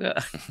the fuck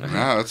up. No,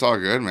 that's all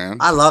good, man.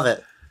 I love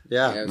it.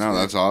 Yeah. Yeah, No,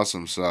 that's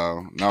awesome.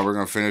 So now we're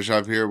gonna finish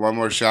up here. One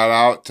more shout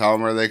out. Tell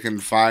them where they can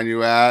find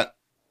you at.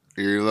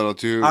 Your little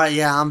two. All right,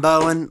 yeah, I'm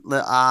Bowen.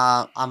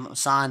 I'm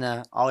signed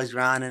to Always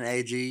Grinding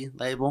AG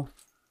label.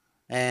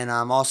 And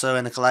I'm also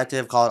in a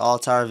collective called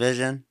Altar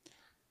Vision.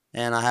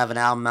 And I have an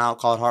album out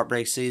called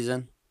Heartbreak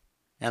Season.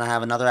 And I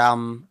have another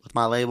album with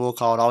my label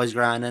called Always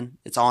Grinding.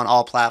 It's on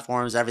all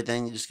platforms,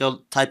 everything. Just go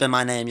type in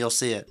my name, you'll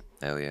see it.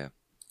 Hell yeah.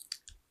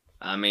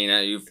 I mean,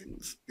 you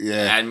Yeah.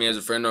 add me as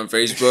a friend on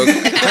Facebook.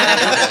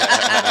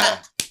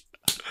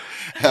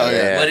 Hell yeah.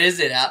 Yeah. What is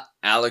it?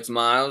 Alex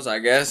Miles, I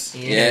guess.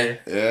 Yeah.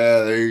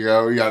 Yeah, there you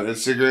go. You got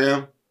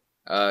Instagram.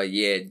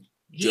 Yeah.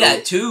 He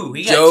got two.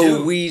 He got Joe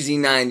two. Wheezy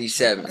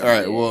 97. All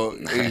right. Well,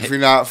 if you're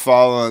not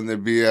following the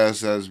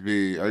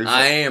BSSB, are you?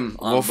 I am.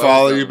 on We'll both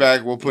follow of you them.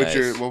 back. We'll put Nice.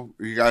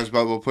 you guys,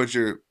 but we'll put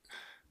your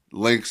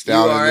links You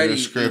down in already the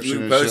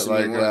description and reposted shit me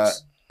like that.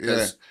 once, Yeah.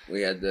 'cause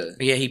we had the.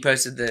 Yeah, he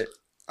posted the.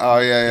 Oh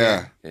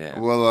yeah. Yeah.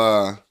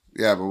 We'll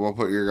yeah, but we'll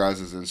put your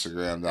guys'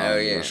 Instagram down Oh,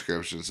 in the yeah.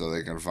 description so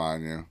they can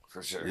find you.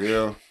 For sure.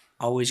 Yeah.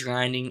 Always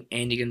Grinding,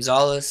 Andy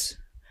Gonzalez,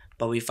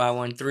 Bowie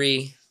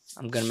 513.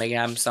 I'm gonna make it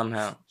happen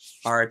somehow.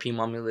 R.I.P.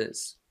 Mommy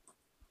Liz.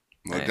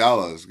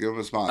 Modelo's. Give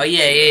us mine. Oh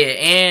yeah.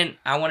 And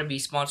I want to be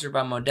sponsored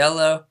by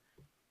Modelo.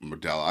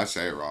 Modelo. I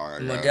say it wrong. I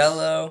guess.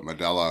 Modelo.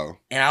 Modelo.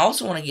 And I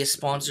also want to get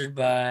sponsored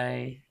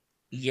by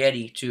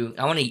Yeti too.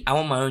 I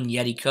want my own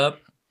Yeti cup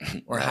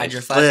or Nice.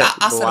 Hydro Flask. Yeah,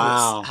 I'll settle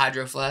wow. with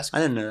Hydro Flask. I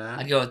didn't know that.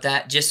 I'd go with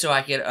that just so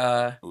I could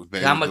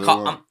Baby I'm a Blue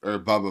co- or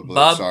Bubba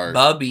Blue. sorry.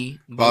 Bubby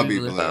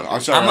Blue.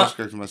 I'm sorry. I'm I a- was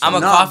correcting myself. I'm a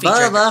No, coffee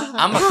drinker. Bubba.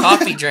 I'm a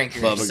coffee drinker.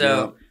 Bubba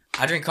So Gump.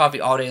 I drink coffee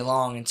all day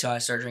long until I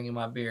start drinking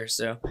my beer.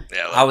 So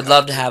Yeah, I would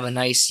love to have a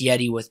nice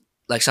Yeti with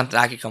like something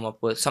I could come up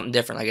with, something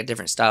different, like a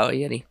different style of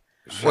Yeti.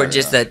 Or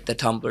just the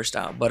tumbler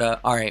style. But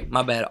all right,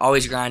 my bad.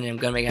 Always grinding. I'm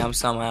gonna make it happen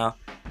somehow.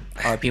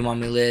 R.I.P.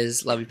 Mommy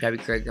Liz. Love you, Pappy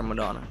Craig, and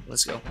Madonna.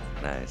 Let's go.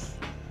 Nice.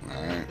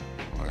 All right.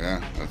 Well,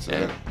 yeah, that's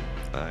Yeah.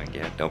 it.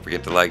 Yeah. Don't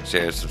forget to like,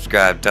 share,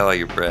 subscribe, tell all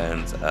your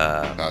friends.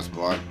 Pass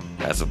blunt.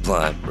 That's a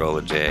blunt, roll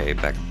a J,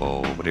 back a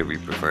bowl, whatever you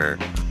prefer.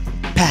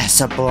 Pass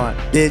a blunt,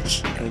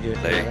 bitch. Can we do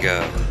it There you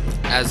together?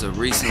 go. As a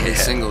recently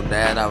single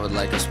dad, I would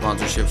like a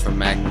sponsorship from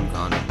Magnum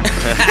Condom.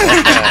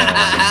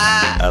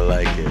 I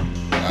like it.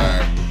 All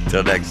right.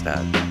 Till next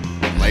time.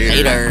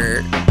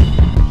 Later.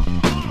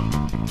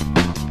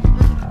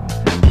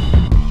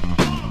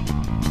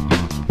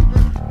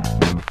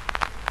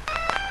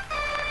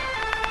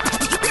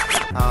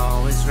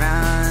 Always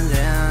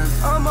grinding,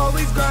 I'm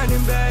always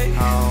grinding, babe.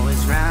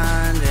 always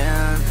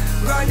grinding,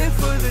 Grinding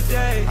for the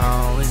day.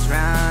 always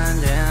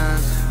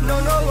grinding, No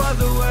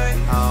other way.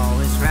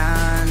 always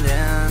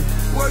grinding,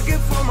 Working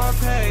for my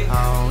pay.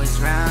 always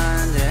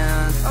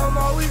grinding. I'm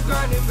always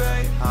grinding,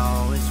 babe.